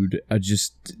prude.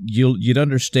 You'd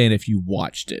understand if you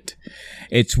watched it.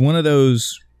 It's one of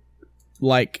those,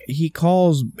 like, he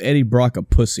calls Eddie Brock a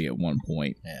pussy at one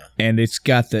point. Yeah. And it's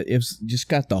just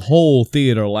got the whole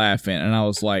theater laughing, and I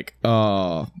was like,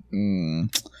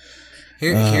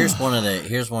 Here's one of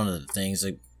the things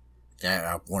that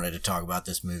I wanted to talk about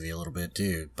this movie a little bit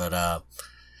too, but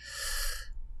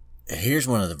here's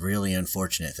one of the really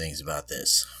unfortunate things about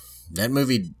this. That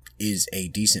movie is a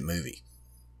decent movie.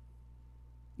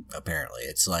 Apparently,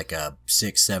 it's like a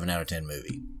 6-7 out of 10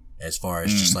 movie as far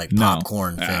as just like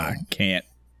popcorn film. I can't.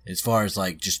 As far as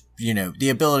like just, the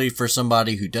ability for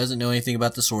somebody who doesn't know anything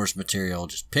about the source material,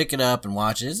 just pick it up and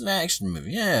watch it. It's an action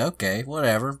movie. Yeah, okay,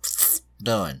 whatever.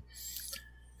 Done.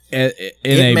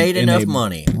 It made enough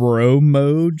money. Bro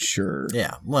mode, sure.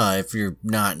 Yeah. Well, if you're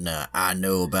not in I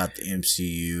know about the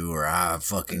MCU or I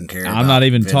fucking care about I'm not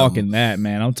even Venom. talking that,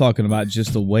 man. I'm talking about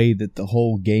just the way that the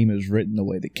whole game is written, the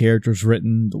way the character's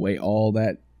written, the way all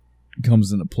that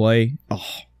comes into play. Oh,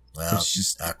 well, it's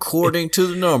just according to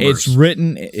the numbers.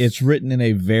 It's written in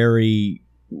a very,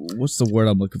 what's the word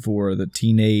I'm looking for? The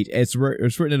teenage. It's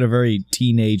written in a very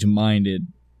teenage minded,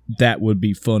 that would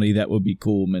be funny, that would be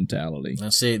cool mentality. Now,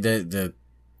 see, the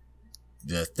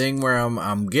thing where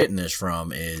I'm getting this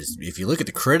from is, if you look at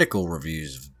the critical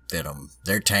reviews of Venom,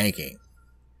 they're tanking.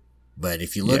 But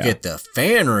if you look at the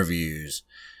fan reviews,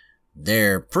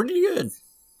 they're pretty good.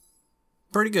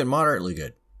 Pretty good, moderately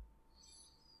good.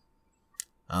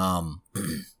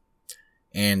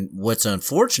 And what's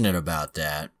unfortunate about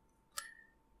that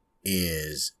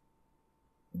is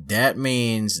that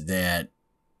means that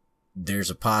there's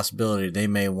a possibility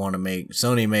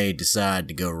Sony may decide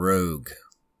to go rogue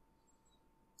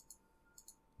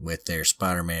with their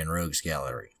Spider-Man Rogues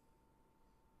Gallery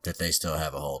that they still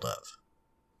have a hold of.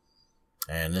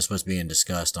 And this was being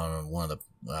discussed on one of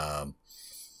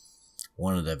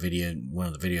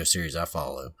the video series I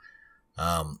follow.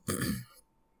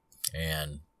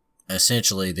 And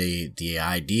essentially the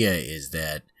idea is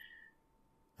that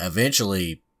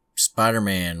eventually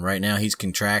Spider-Man, right now he's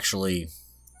contractually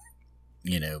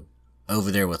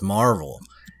over there with Marvel,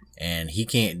 and he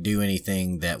can't do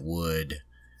anything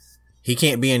he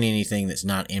can't be in anything that's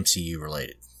not MCU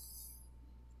related.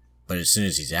 But as soon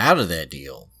as he's out of that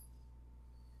deal,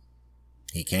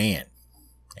 he can.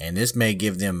 And this may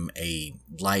give them a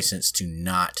license to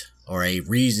not, or a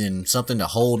reason, something to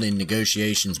hold in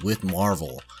negotiations with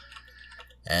Marvel,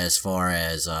 as far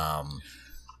as,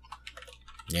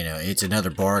 it's another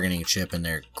bargaining chip in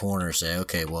their corner. Say,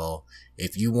 okay, well,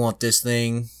 if you want this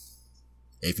thing,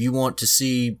 if you want to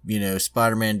see,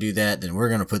 Spider-Man do that, then we're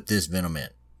going to put this Venom in.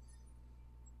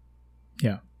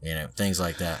 Yeah. Things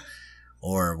like that.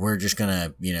 Or we're just going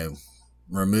to,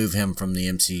 remove him from the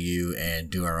MCU and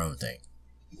do our own thing.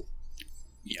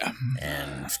 Yeah.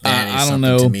 And that is I don't something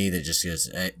know. to me that just goes,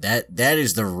 that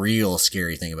is the real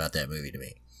scary thing about that movie to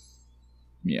me.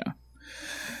 Yeah.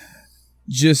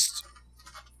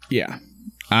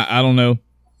 I don't know.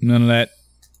 None of that.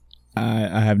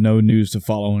 I have no news to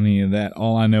follow on any of that.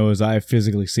 All I know is I've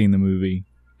physically seen the movie,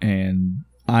 and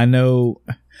I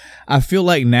feel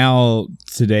like now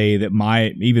today that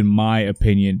my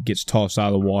opinion gets tossed out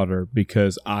of the water,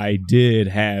 because I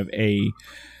have an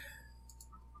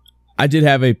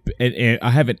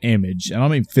image, and I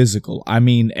don't mean physical. I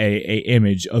mean a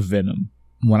image of Venom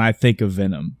when I think of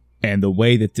Venom, and the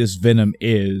way that this Venom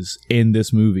is in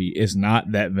this movie is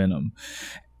not that Venom.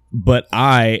 But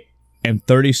I am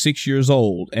 36 years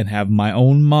old and have my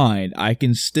own mind. I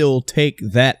can still take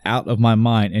that out of my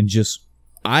mind and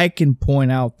I can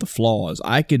point out the flaws.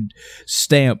 I could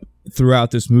stamp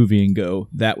throughout this movie and go,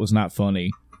 that was not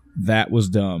funny. That was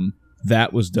dumb.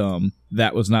 That was dumb.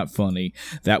 That was not funny.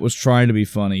 That was trying to be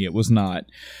funny. It was not.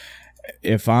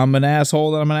 If I'm an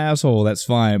asshole, then I'm an asshole. That's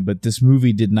fine. But this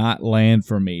movie did not land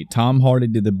for me. Tom Hardy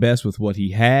did the best with what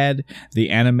he had. The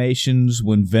animations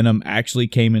when Venom actually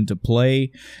came into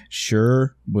play,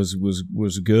 sure, was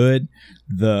good.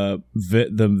 The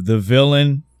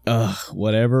villain,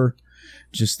 whatever.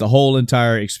 Just the whole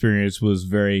entire experience was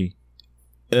very,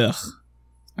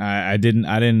 I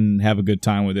didn't have a good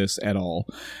time with this at all.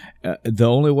 The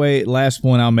only way, last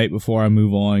point I'll make before I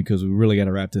move on, because we really got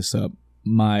to wrap this up.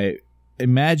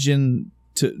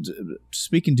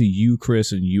 Speaking to you,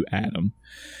 Chris, and you, Adam,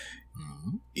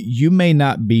 you may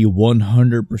not be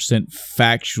 100%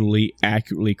 factually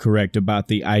accurately correct about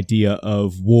the idea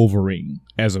of Wolverine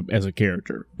as a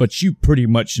character, but you pretty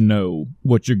much know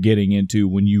what you're getting into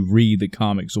when you read the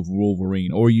comics of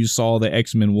Wolverine, or you saw the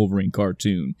X-Men Wolverine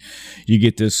cartoon. You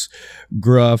get this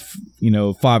gruff,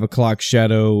 5 o'clock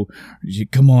shadow.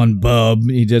 Come on, bub.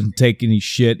 He doesn't take any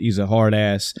shit. He's a hard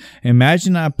ass.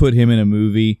 Imagine I put him in a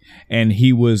movie and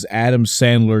he was Adam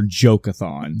Sandler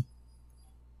Joke-a-thon.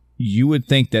 You would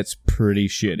think that's pretty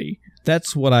shitty.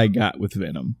 That's what I got with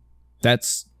Venom.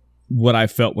 That's what I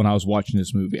felt when I was watching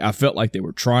this movie. I felt like they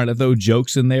were trying to throw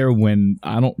jokes in there when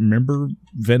I don't remember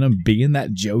Venom being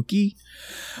that jokey.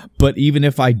 But even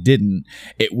if I didn't,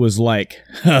 it was like,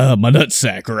 my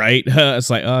nutsack, right?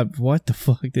 It's like, what the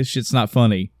fuck? This shit's not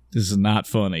funny. This is not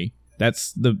funny.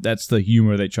 That's the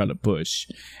humor they try to push.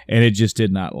 And it just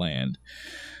did not land.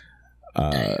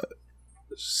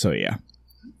 So yeah.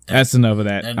 That's enough of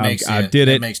that. I did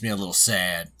it. That makes me a little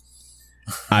sad.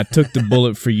 I took the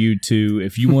bullet for you two.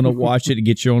 If you want to watch it and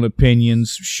get your own opinions,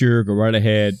 sure, go right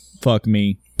ahead. Fuck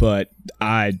me. But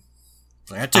I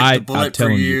took the bullet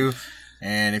for you.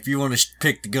 And if you want to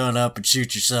pick the gun up and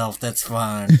shoot yourself, that's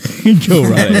fine. Go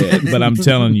right ahead. But I'm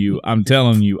telling you,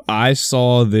 I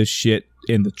saw this shit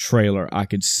in the trailer. I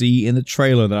could see in the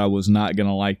trailer that I was not going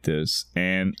to like this.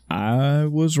 And I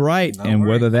was right. And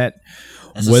whether that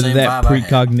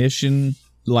precognition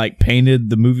painted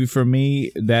the movie for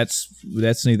me,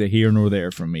 that's neither here nor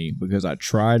there for me, because I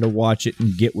tried to watch it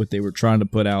and get what they were trying to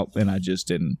put out, and I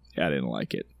didn't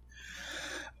like it.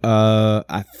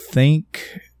 I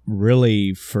think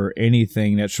really for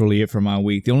anything, that's really it for my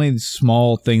week. The only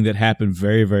small thing that happened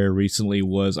very, very recently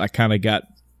was I kind of got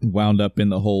wound up in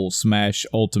the whole Smash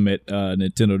Ultimate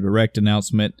Nintendo Direct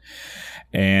announcement,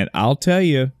 and I'll tell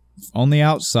you, on the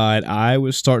outside, I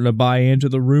was starting to buy into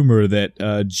the rumor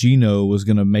that Gino was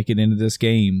going to make it into this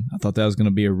game. I thought that was going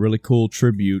to be a really cool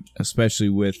tribute, especially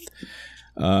with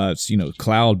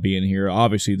Cloud being here.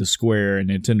 Obviously, the Square and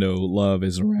Nintendo love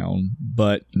is around,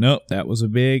 but nope, that was a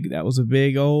big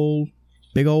old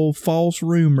false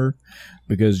rumor,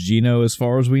 because Gino, as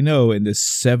far as we know, in this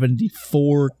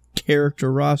 74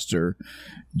 character roster,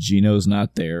 Gino's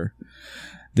not there.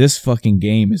 This fucking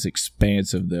game is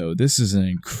expansive, though. This is an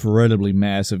incredibly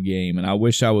massive game, and I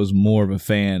wish I was more of a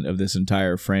fan of this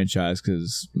entire franchise,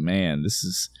 because, man, this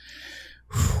is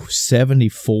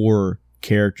 74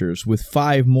 characters with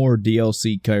 5 more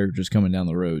DLC characters coming down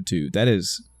the road, too. That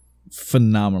is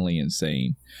phenomenally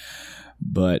insane.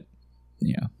 But,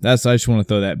 yeah, I just want to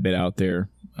throw that bit out there.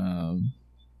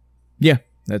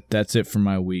 That's it for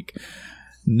my week.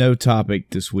 No topic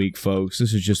this week, folks.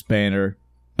 This is just banter.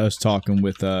 Us talking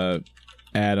with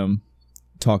Adam,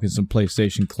 talking some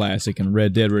PlayStation Classic, and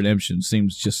Red Dead Redemption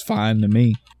seems just fine to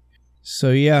me. So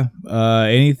yeah,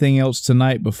 anything else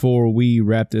tonight before we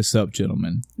wrap this up,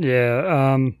 gentlemen?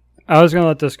 Yeah, I was gonna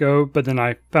let this go, but then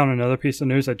I found another piece of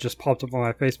news that just popped up on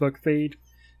my Facebook feed.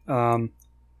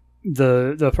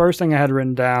 The first thing I had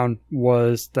written down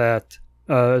was that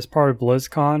as part of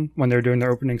BlizzCon, when they were doing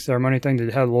their opening ceremony thing, they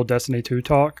had a little Destiny 2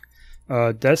 talk.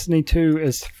 Destiny 2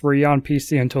 is free on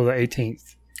PC until the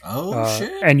 18th. Oh,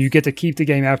 shit. And you get to keep the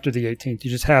game after the 18th.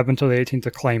 You just have until the 18th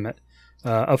to claim it.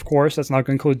 Of course, that's not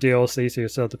going to include DLC, so you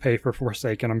still have to pay for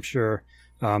Forsaken, I'm sure.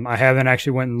 I haven't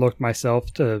actually went and looked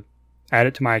myself to add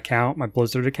it to my account, my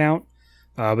Blizzard account.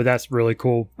 But that's really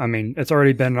cool. I mean, it's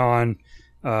already been on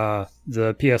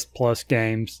the PS Plus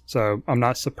games, so I'm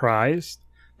not surprised.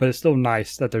 But it's still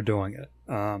nice that they're doing it.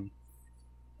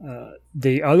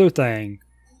 The other thing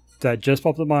that just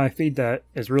popped up on my feed that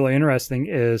is really interesting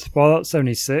is Fallout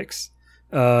 76.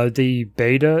 The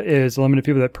beta is limited to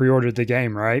people that pre-ordered the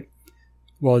game, right?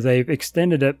 Well, they've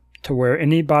extended it to where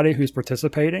anybody who's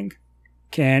participating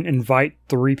can invite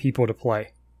 3 people to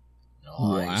play.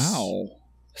 Nice. Wow.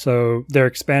 So they're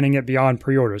expanding it beyond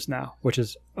pre-orders now, which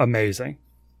is amazing.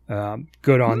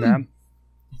 Good on them.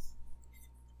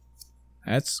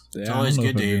 That's It's I always don't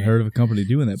know good if to I've heard of a company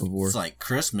doing that before. It's like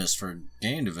Christmas for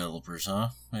game developers, huh?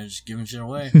 They're just giving shit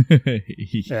away.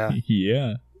 Yeah.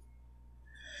 Yeah.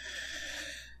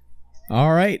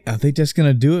 All right, I think that's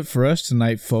gonna do it for us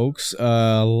tonight, folks.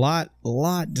 A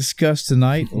lot discussed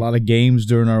tonight. A lot of games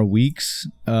during our weeks.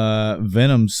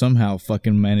 Venom somehow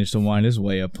fucking managed to wind his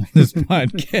way up on this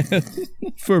podcast,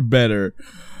 for better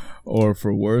or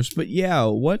for worse. But yeah,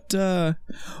 what do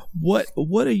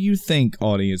you think,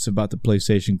 audience, about the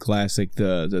PlayStation Classic,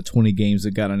 the 20 games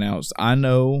that got announced? I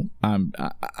know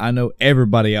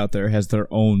everybody out there has their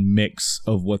own mix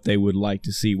of what they would like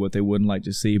to see, what they wouldn't like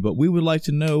to see, but we would like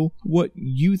to know what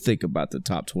you think about the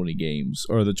top 20 games,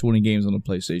 or the 20 games on the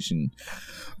PlayStation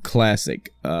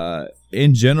Classic.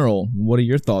 In general, what are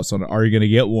your thoughts on it? Are you going to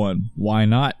get one? Why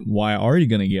not? Why are you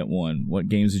going to get one? What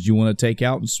games did you want to take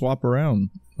out and swap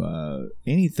around?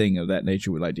 Anything of that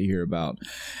nature we'd like to hear about.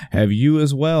 Have you,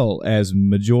 as well as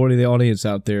majority of the audience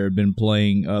out there, been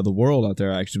playing, the world out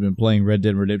there actually been playing Red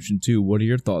Dead Redemption 2? What are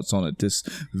your thoughts on it? This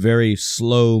very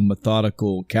slow,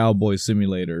 methodical cowboy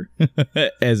simulator,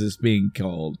 as it's being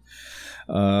called.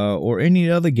 Or any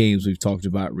other games we've talked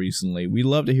about recently. We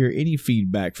love to hear any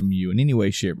feedback from you in any way,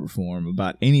 shape, or form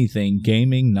about anything,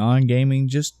 gaming, non-gaming.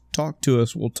 Just talk to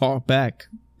us. We'll talk back.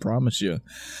 Promise you.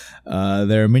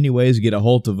 There are many ways to get a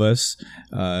hold of us.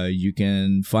 You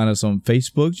can find us on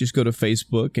Facebook. Just go to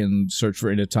Facebook and search for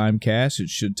End of Timecast. It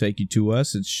should take you to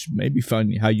us. It's maybe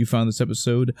find how you found this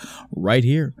episode right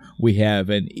here. We have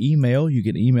an email. You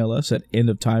can email us at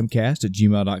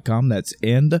endoftimecast@gmail.com. That's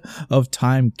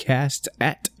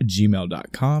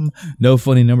endoftimecast@gmail.com. No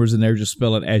funny numbers in there. Just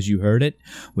spell it as you heard it.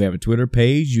 We have a Twitter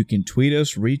page. You can tweet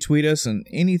us, retweet us, and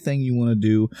anything you want to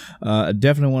do. I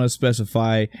definitely want to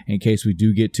specify, in case we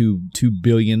do get to 2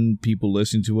 billion people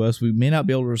listening to us, we may not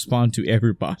be able to respond to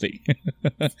everybody.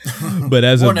 But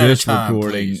as of this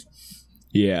recording,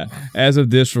 as of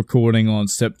this recording on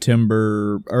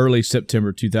early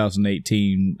September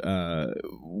 2018,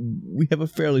 we have a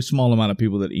fairly small amount of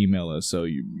people that email us, so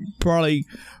you probably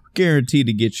guaranteed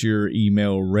to get your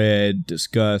email read,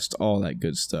 discussed, all that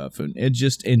good stuff. And it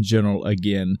just, in general,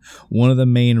 again, one of the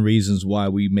main reasons why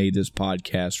we made this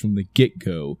podcast from the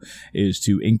get-go is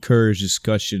to encourage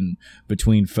discussion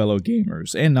between fellow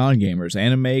gamers and non-gamers,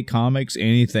 anime, comics,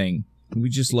 anything. We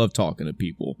just love talking to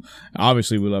people.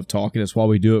 Obviously, we love talking. That's why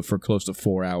we do it for close to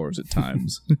 4 hours at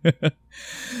times.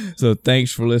 So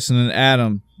thanks for listening.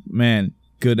 Adam, man,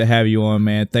 good to have you on,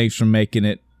 man. Thanks for making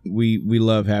it. We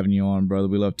love having you on, brother.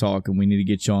 We love talking. We need to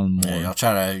get you on more. Yeah, I'll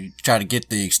try to get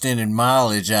the extended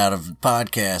mileage out of the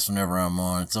podcast whenever I'm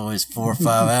on. It's always 4 or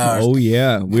 5 hours. Oh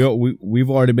yeah,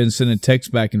 we've already been sending texts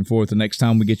back and forth. The next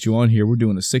time we get you on here, we're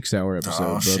doing a 6-hour episode,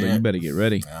 brother. Shit. You better get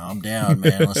ready. I'm down,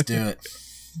 man. Let's do it.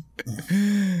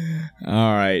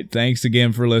 All right. Thanks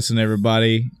again for listening,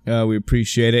 everybody. We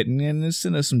appreciate it. And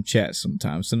send us some chat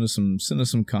sometime. Send us some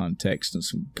context and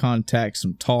some contact,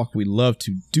 some talk. We love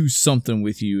to do something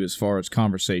with you as far as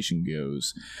conversation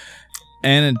goes.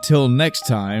 And until next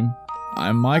time,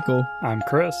 I'm Michael. I'm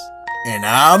Chris. And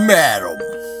I'm Adam.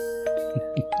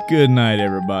 Good night,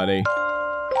 everybody.